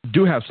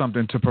do have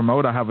something to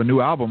promote. I have a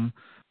new album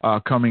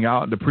coming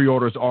out. The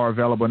pre-orders are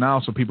available now,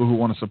 so people who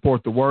want to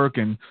support the work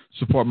and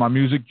support my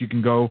music, you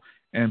can go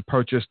and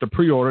purchase the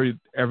pre-order.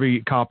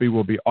 Every copy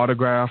will be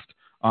autographed.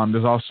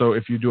 There's also,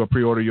 if you do a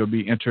pre-order, you'll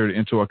be entered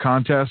into a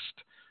contest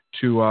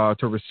to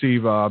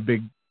receive a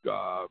big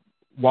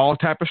wall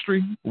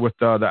tapestry with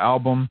the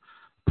album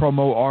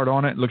promo art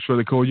on it. It looks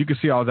really cool. You can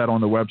see all that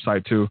on the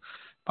website too.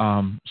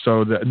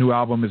 So the new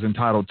album is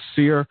entitled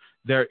Seer.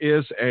 There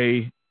is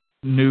a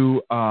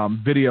new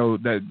video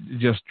that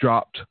just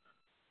dropped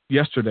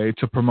yesterday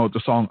to promote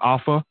the song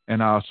Alpha.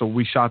 And so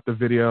we shot the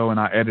video and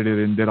I edited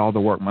and did all the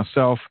work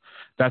myself.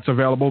 That's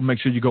available. Make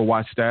sure you go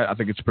watch that. I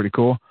think it's pretty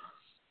cool.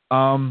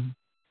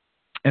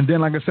 And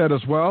then, like I said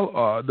as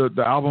well,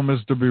 the album is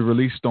to be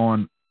released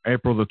on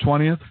April the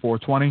 20th,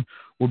 4/20.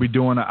 We'll be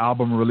doing an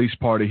album release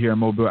party here in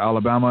Mobile,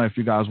 Alabama. If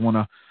you guys want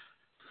to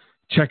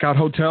check out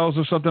hotels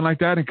or something like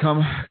that and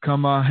come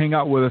hang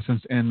out with us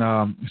and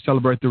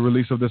celebrate the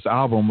release of this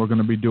album, we're going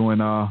to be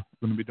doing a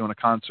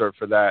concert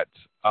for that.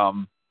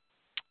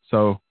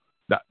 So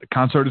the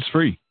concert is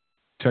free.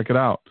 Check it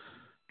out.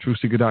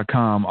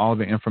 TruthSeekah.com. All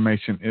the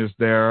information is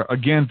there.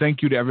 Again,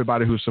 thank you to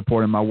everybody who's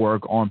supporting my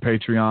work on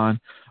Patreon.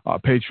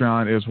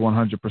 Patreon is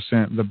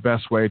 100% the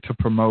best way to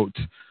promote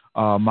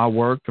my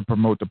work, to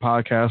promote the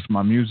podcast,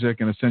 my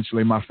music, and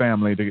essentially my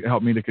family, to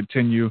help me to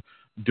continue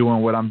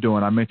doing what I'm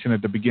doing. I mentioned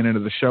at the beginning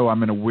of the show,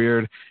 I'm in a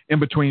weird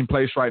in-between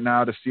place right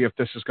now to see if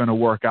this is going to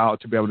work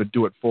out, to be able to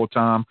do it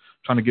full-time,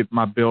 trying to get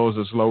my bills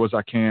as low as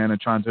I can and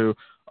trying to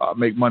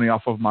make money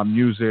off of my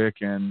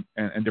music and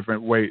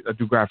different ways. I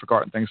do graphic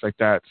art and things like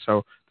that.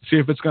 So to see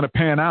if it's going to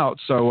pan out.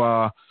 So,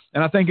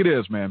 and I think it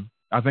is, man.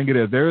 I think it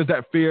is. There is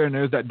that fear and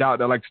there's that doubt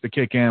that likes to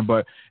kick in,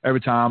 but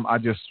every time I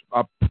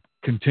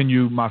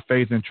continue my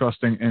faith and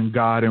trusting in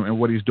God and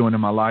what he's doing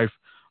in my life,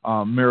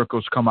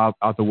 miracles come out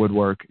the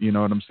woodwork. You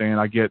know what I'm saying?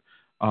 I get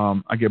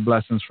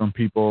blessings from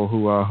people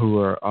who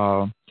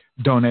are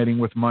donating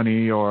with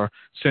money or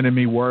sending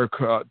me work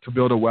to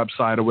build a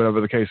website or whatever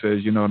the case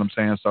is. You know what I'm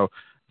saying? So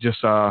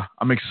just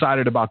I'm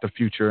excited about the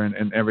future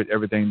and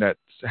everything that's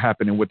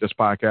happening with this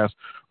podcast,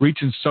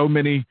 reaching so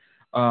many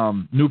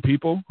new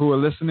people who are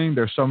listening.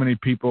 There's so many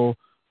people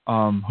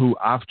who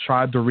I've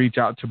tried to reach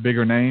out to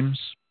bigger names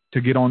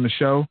to get on the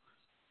show,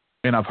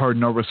 and I've heard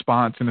no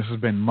response, and this has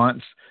been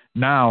months.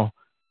 Now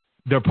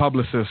their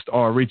publicists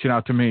are reaching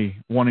out to me,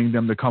 wanting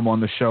them to come on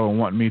the show and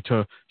want me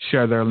to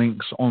share their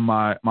links on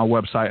my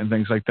website and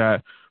things like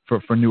that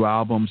for new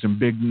albums and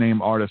big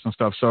name artists and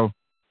stuff. So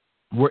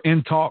we're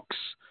in talks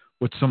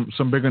with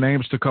some bigger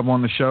names to come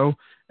on the show,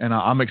 and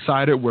I'm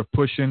excited. We're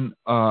pushing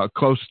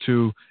close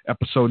to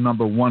episode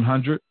number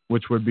 100,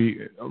 which would be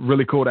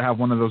really cool to have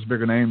one of those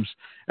bigger names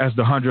as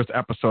the 100th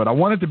episode. I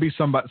want it to be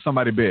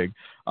somebody big.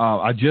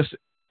 I just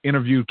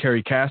interviewed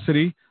Carrie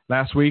Cassidy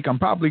last week. I'm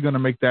probably going to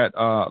make that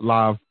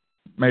live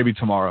maybe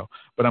tomorrow,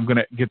 but I'm going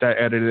to get that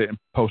edited and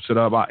posted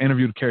up. I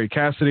interviewed Carrie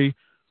Cassidy.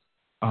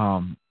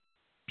 It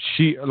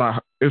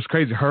was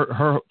crazy.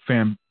 Her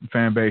fan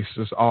base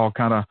is all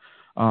kind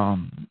of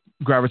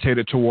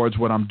gravitated towards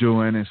what I'm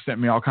doing and sent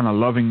me all kind of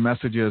loving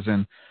messages.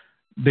 And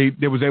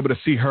they was able to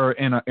see her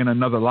in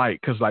another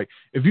light. Because like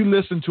if you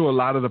listen to a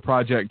lot of the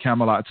Project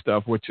Camelot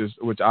stuff, which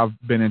I've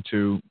been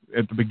into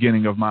at the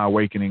beginning of my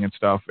awakening and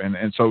stuff,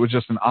 and so it was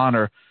just an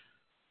honor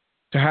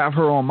to have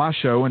her on my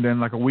show. And then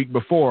like a week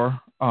before,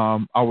 I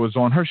was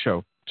on her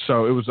show,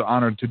 so it was an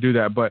honor to do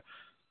that. But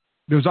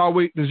there's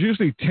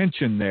usually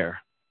tension there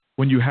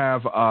when you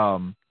have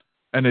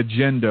an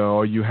agenda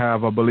or you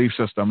have a belief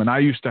system, and I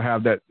used to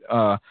have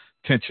that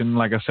tension,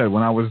 like I said,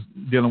 when I was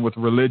dealing with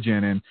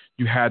religion, and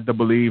you had to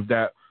believe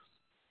that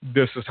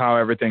this is how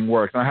everything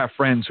works. And I have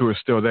friends who are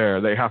still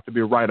there. They have to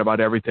be right about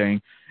everything.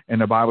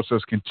 And the Bible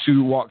says, can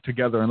two walk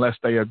together unless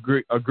they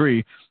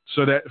agree?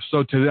 So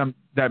to them,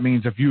 that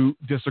means if you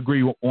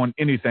disagree on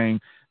anything,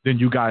 then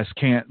you guys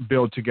can't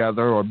build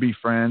together or be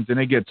friends. And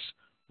it gets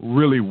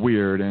really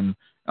weird and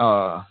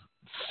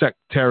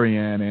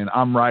sectarian and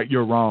I'm right,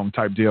 you're wrong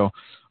type deal.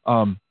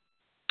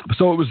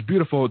 So it was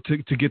beautiful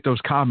to get those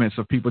comments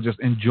of people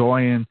just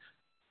enjoying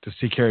to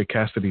see Carrie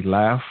Cassidy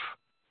laugh,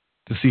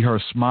 to see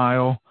her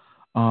smile,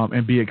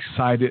 and be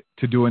excited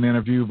to do an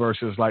interview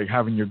versus like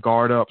having your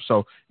guard up.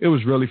 So it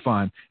was really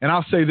fun. And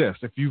I'll say this,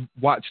 if you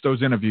watch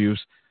those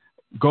interviews,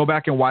 go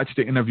back and watch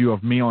the interview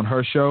of me on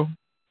her show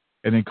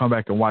and then come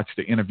back and watch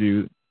the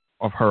interview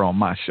of her on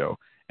my show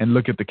and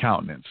look at the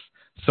countenance.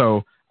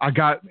 So I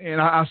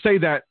say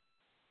that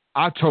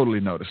I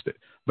totally noticed it.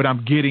 But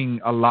I'm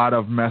getting a lot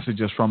of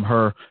messages from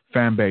her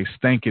fan base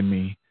thanking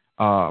me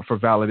for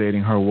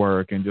validating her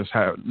work and just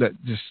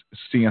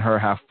seeing her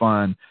have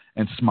fun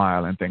and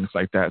smile and things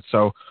like that.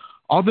 So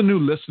all the new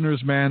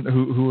listeners, man,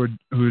 who are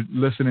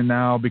listening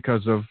now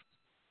because of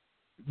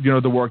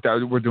the work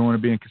that we're doing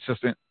and being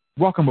consistent,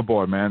 welcome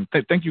aboard, man.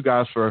 Thank you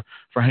guys for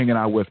hanging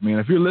out with me.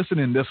 And if you're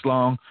listening this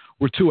long,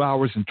 we're 2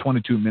 hours and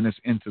 22 minutes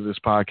into this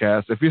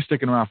podcast. If you're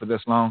sticking around for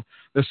this long,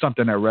 there's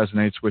something that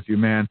resonates with you,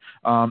 man.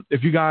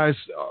 If you guys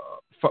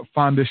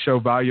find this show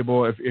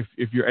valuable,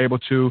 if you're able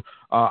to,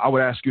 I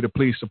would ask you to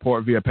please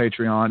support via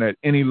Patreon at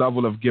any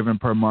level of giving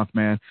per month,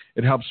 man.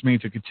 It helps me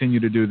to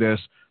continue to do this.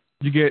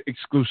 You get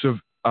exclusive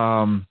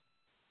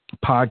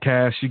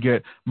podcasts. You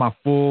get my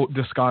full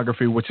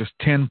discography, which is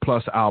 10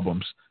 plus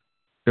albums.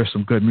 There's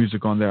some good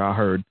music on there, I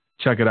heard.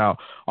 Check it out.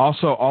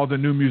 Also, all the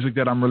new music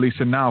that I'm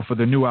releasing now for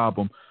the new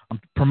album.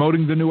 I'm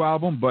promoting the new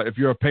album, but if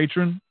you're a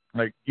patron,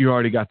 like you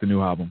already got the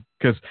new album,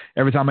 because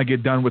every time I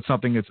get done with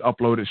something, it's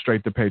uploaded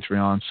straight to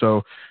Patreon.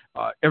 So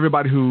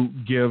everybody who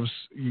gives,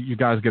 you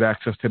guys get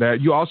access to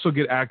that. You also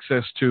get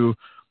access to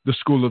the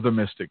School of the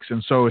Mystics.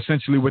 And so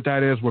essentially what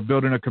that is, we're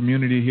building a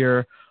community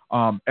here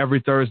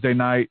every Thursday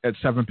night at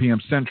 7 p.m.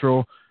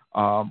 Central.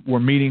 We're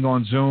meeting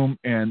on Zoom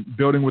and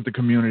building with the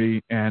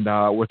community, and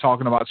we're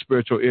talking about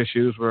spiritual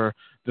issues. We're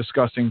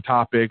discussing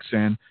topics,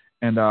 and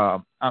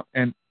I'm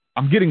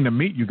getting to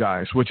meet you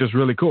guys, which is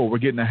really cool. We're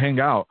getting to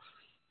hang out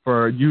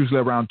for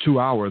usually around 2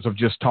 hours of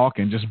just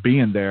talking, just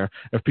being there.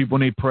 If people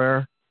need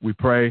prayer, we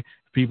pray. If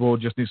people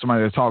just need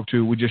somebody to talk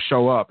to, we just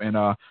show up. And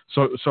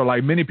so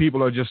like many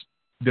people are just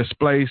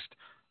displaced.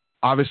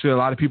 Obviously, a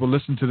lot of people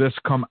listen to this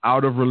come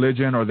out of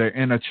religion, or they're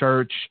in a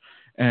church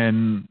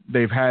and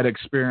they've had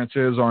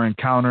experiences or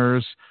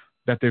encounters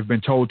that they've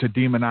been told to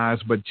demonize,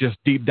 but just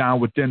deep down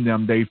within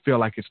them, they feel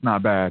like it's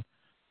not bad.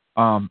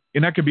 And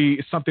that could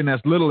be something as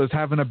little as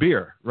having a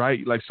beer,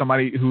 right? Like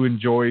somebody who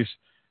enjoys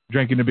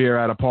drinking a beer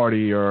at a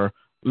party or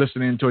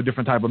listening to a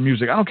different type of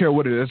music. I don't care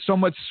what it is. So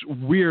much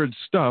weird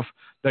stuff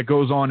that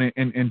goes on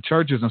in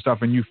churches and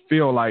stuff, and you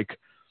feel like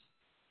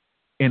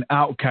an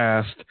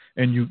outcast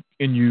and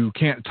you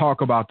can't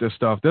talk about this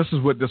stuff. This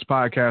is what this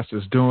podcast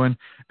is doing,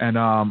 and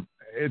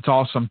it's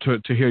awesome to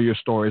hear your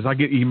stories. I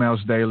get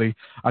emails daily.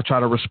 I try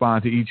to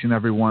respond to each and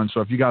every one.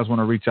 So if you guys want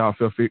to reach out,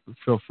 feel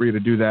free to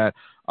do that.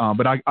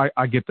 But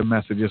I get the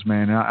messages,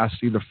 man, and I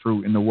see the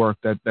fruit in the work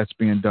that's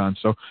being done.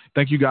 So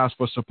thank you guys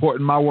for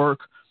supporting my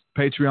work.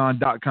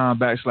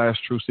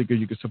 Patreon.com/TruthSeekah.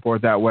 You can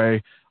support that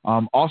way.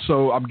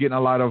 Also, I'm getting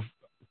a lot of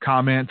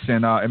comments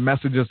and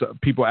messages,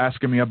 people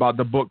asking me about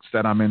the books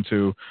that I'm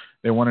into.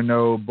 They want to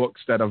know books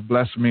that have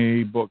blessed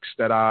me, books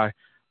that I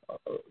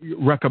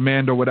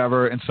recommend or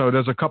whatever. And so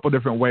there's a couple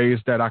different ways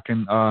that I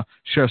can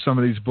share some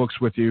of these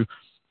books with you.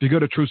 If you go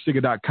to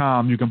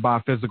TruthSeekah.com, you can buy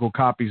physical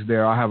copies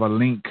there. I have a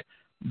link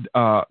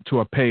to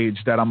a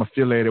page that I'm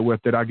affiliated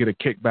with that I get a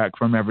kickback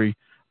from every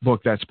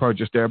book that's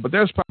purchased there. But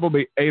there's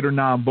probably 8 or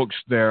 9 books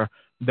there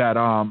that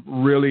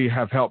really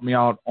have helped me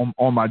out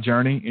on my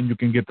journey, and you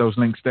can get those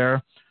links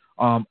there.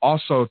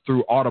 Also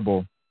through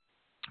Audible.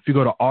 If you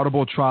go to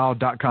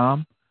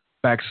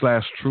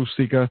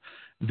audibletrial.com/TruthSeekah,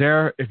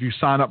 there, if you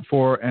sign up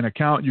for an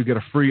account, you get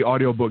a free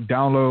audiobook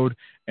download,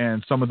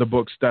 and some of the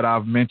books that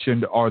I've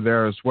mentioned are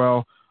there as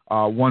well.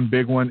 One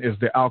big one is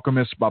The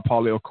Alchemist by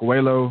Paulo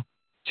Coelho.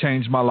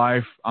 Changed my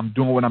life. I'm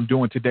doing what I'm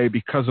doing today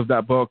because of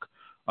that book.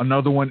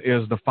 Another one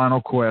is The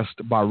Final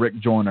Quest by Rick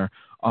Joyner.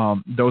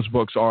 Those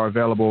books are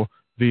available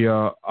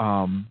via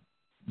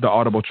the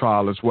Audible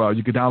trial as well.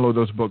 You can download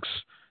those books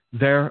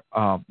there.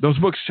 Those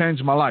books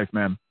changed my life,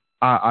 man.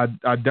 I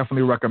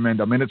definitely recommend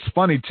them. And it's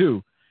funny,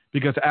 too,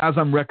 because as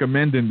I'm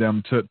recommending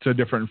them to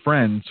different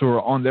friends who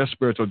are on their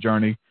spiritual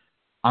journey,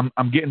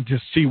 I'm getting to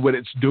see what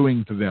it's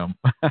doing to them.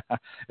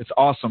 It's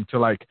awesome to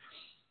like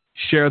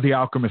share The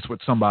Alchemist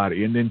with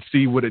somebody and then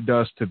see what it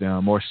does to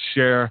them, or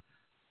share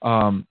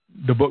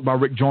the book by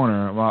Rick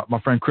Joyner, my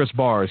friend Chris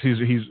Bars. He's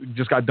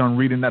just got done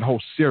reading that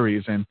whole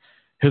series, and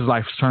his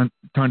life's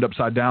turned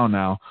upside down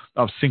now,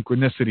 of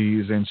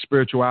synchronicities and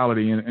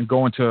spirituality, and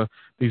going to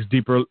these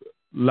deeper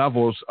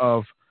levels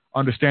of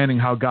understanding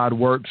how God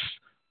works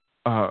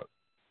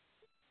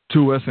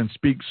to us and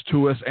speaks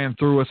to us and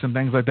through us and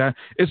things like that.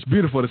 It's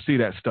beautiful to see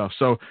that stuff.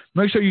 So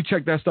make sure you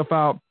check that stuff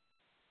out.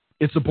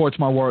 It supports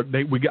my work.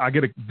 I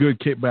get a good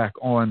kickback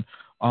on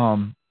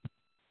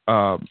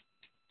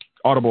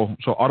Audible.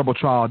 So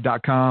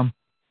audibletrial.com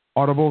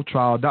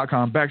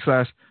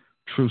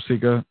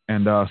 /TruthSeekah,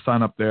 and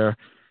sign up there.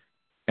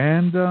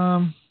 And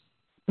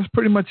that's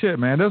pretty much it,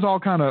 man. There's all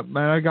kind of,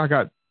 man, I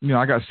got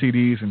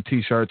CDs and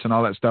T-shirts and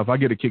all that stuff. I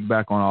get a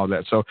kickback on all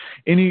that. So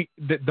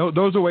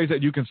those are ways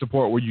that you can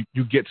support where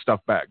you get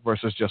stuff back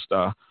versus just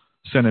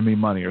sending me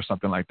money or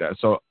something like that.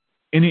 So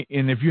and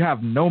if you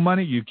have no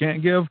money, you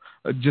can't give,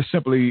 just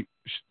simply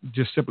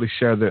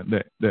share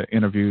the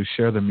interviews,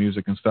 share the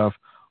music and stuff.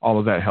 All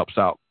of that helps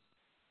out.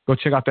 Go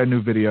check out that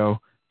new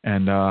video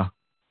and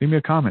leave me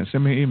a comment.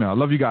 Send me an email. I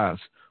love you guys.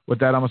 With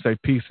that, I'm going to say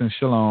peace and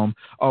shalom.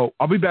 Oh,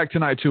 I'll be back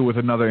tonight, too, with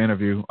another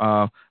interview.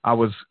 I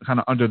was kind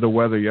of under the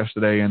weather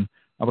yesterday, and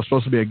I was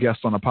supposed to be a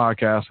guest on the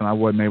podcast, and I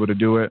wasn't able to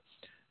do it.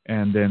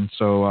 And then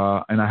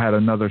and I had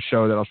another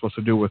show that I was supposed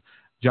to do with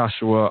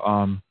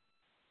Joshua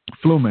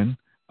Fluman,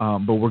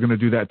 but we're going to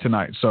do that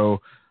tonight. So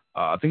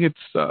I think it's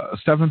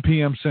 7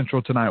 p.m.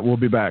 Central tonight. We'll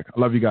be back. I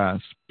love you guys.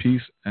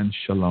 Peace and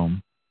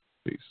shalom.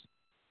 Peace.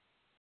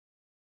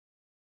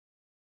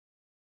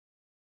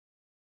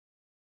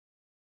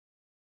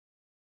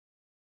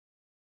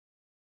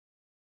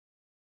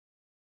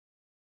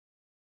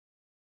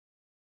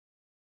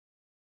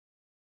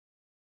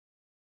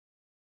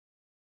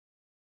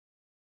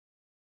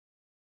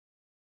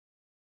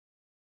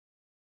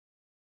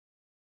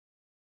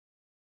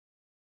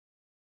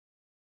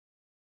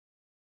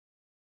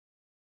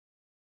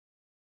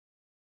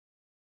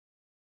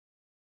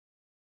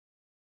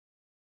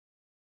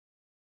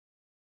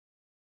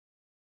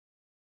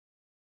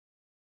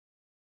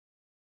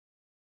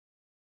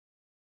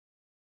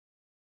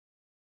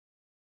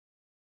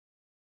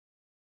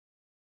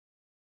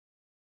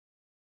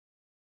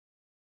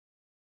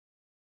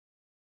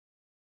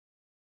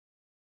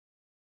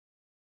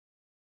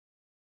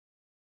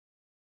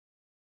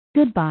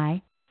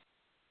 Goodbye.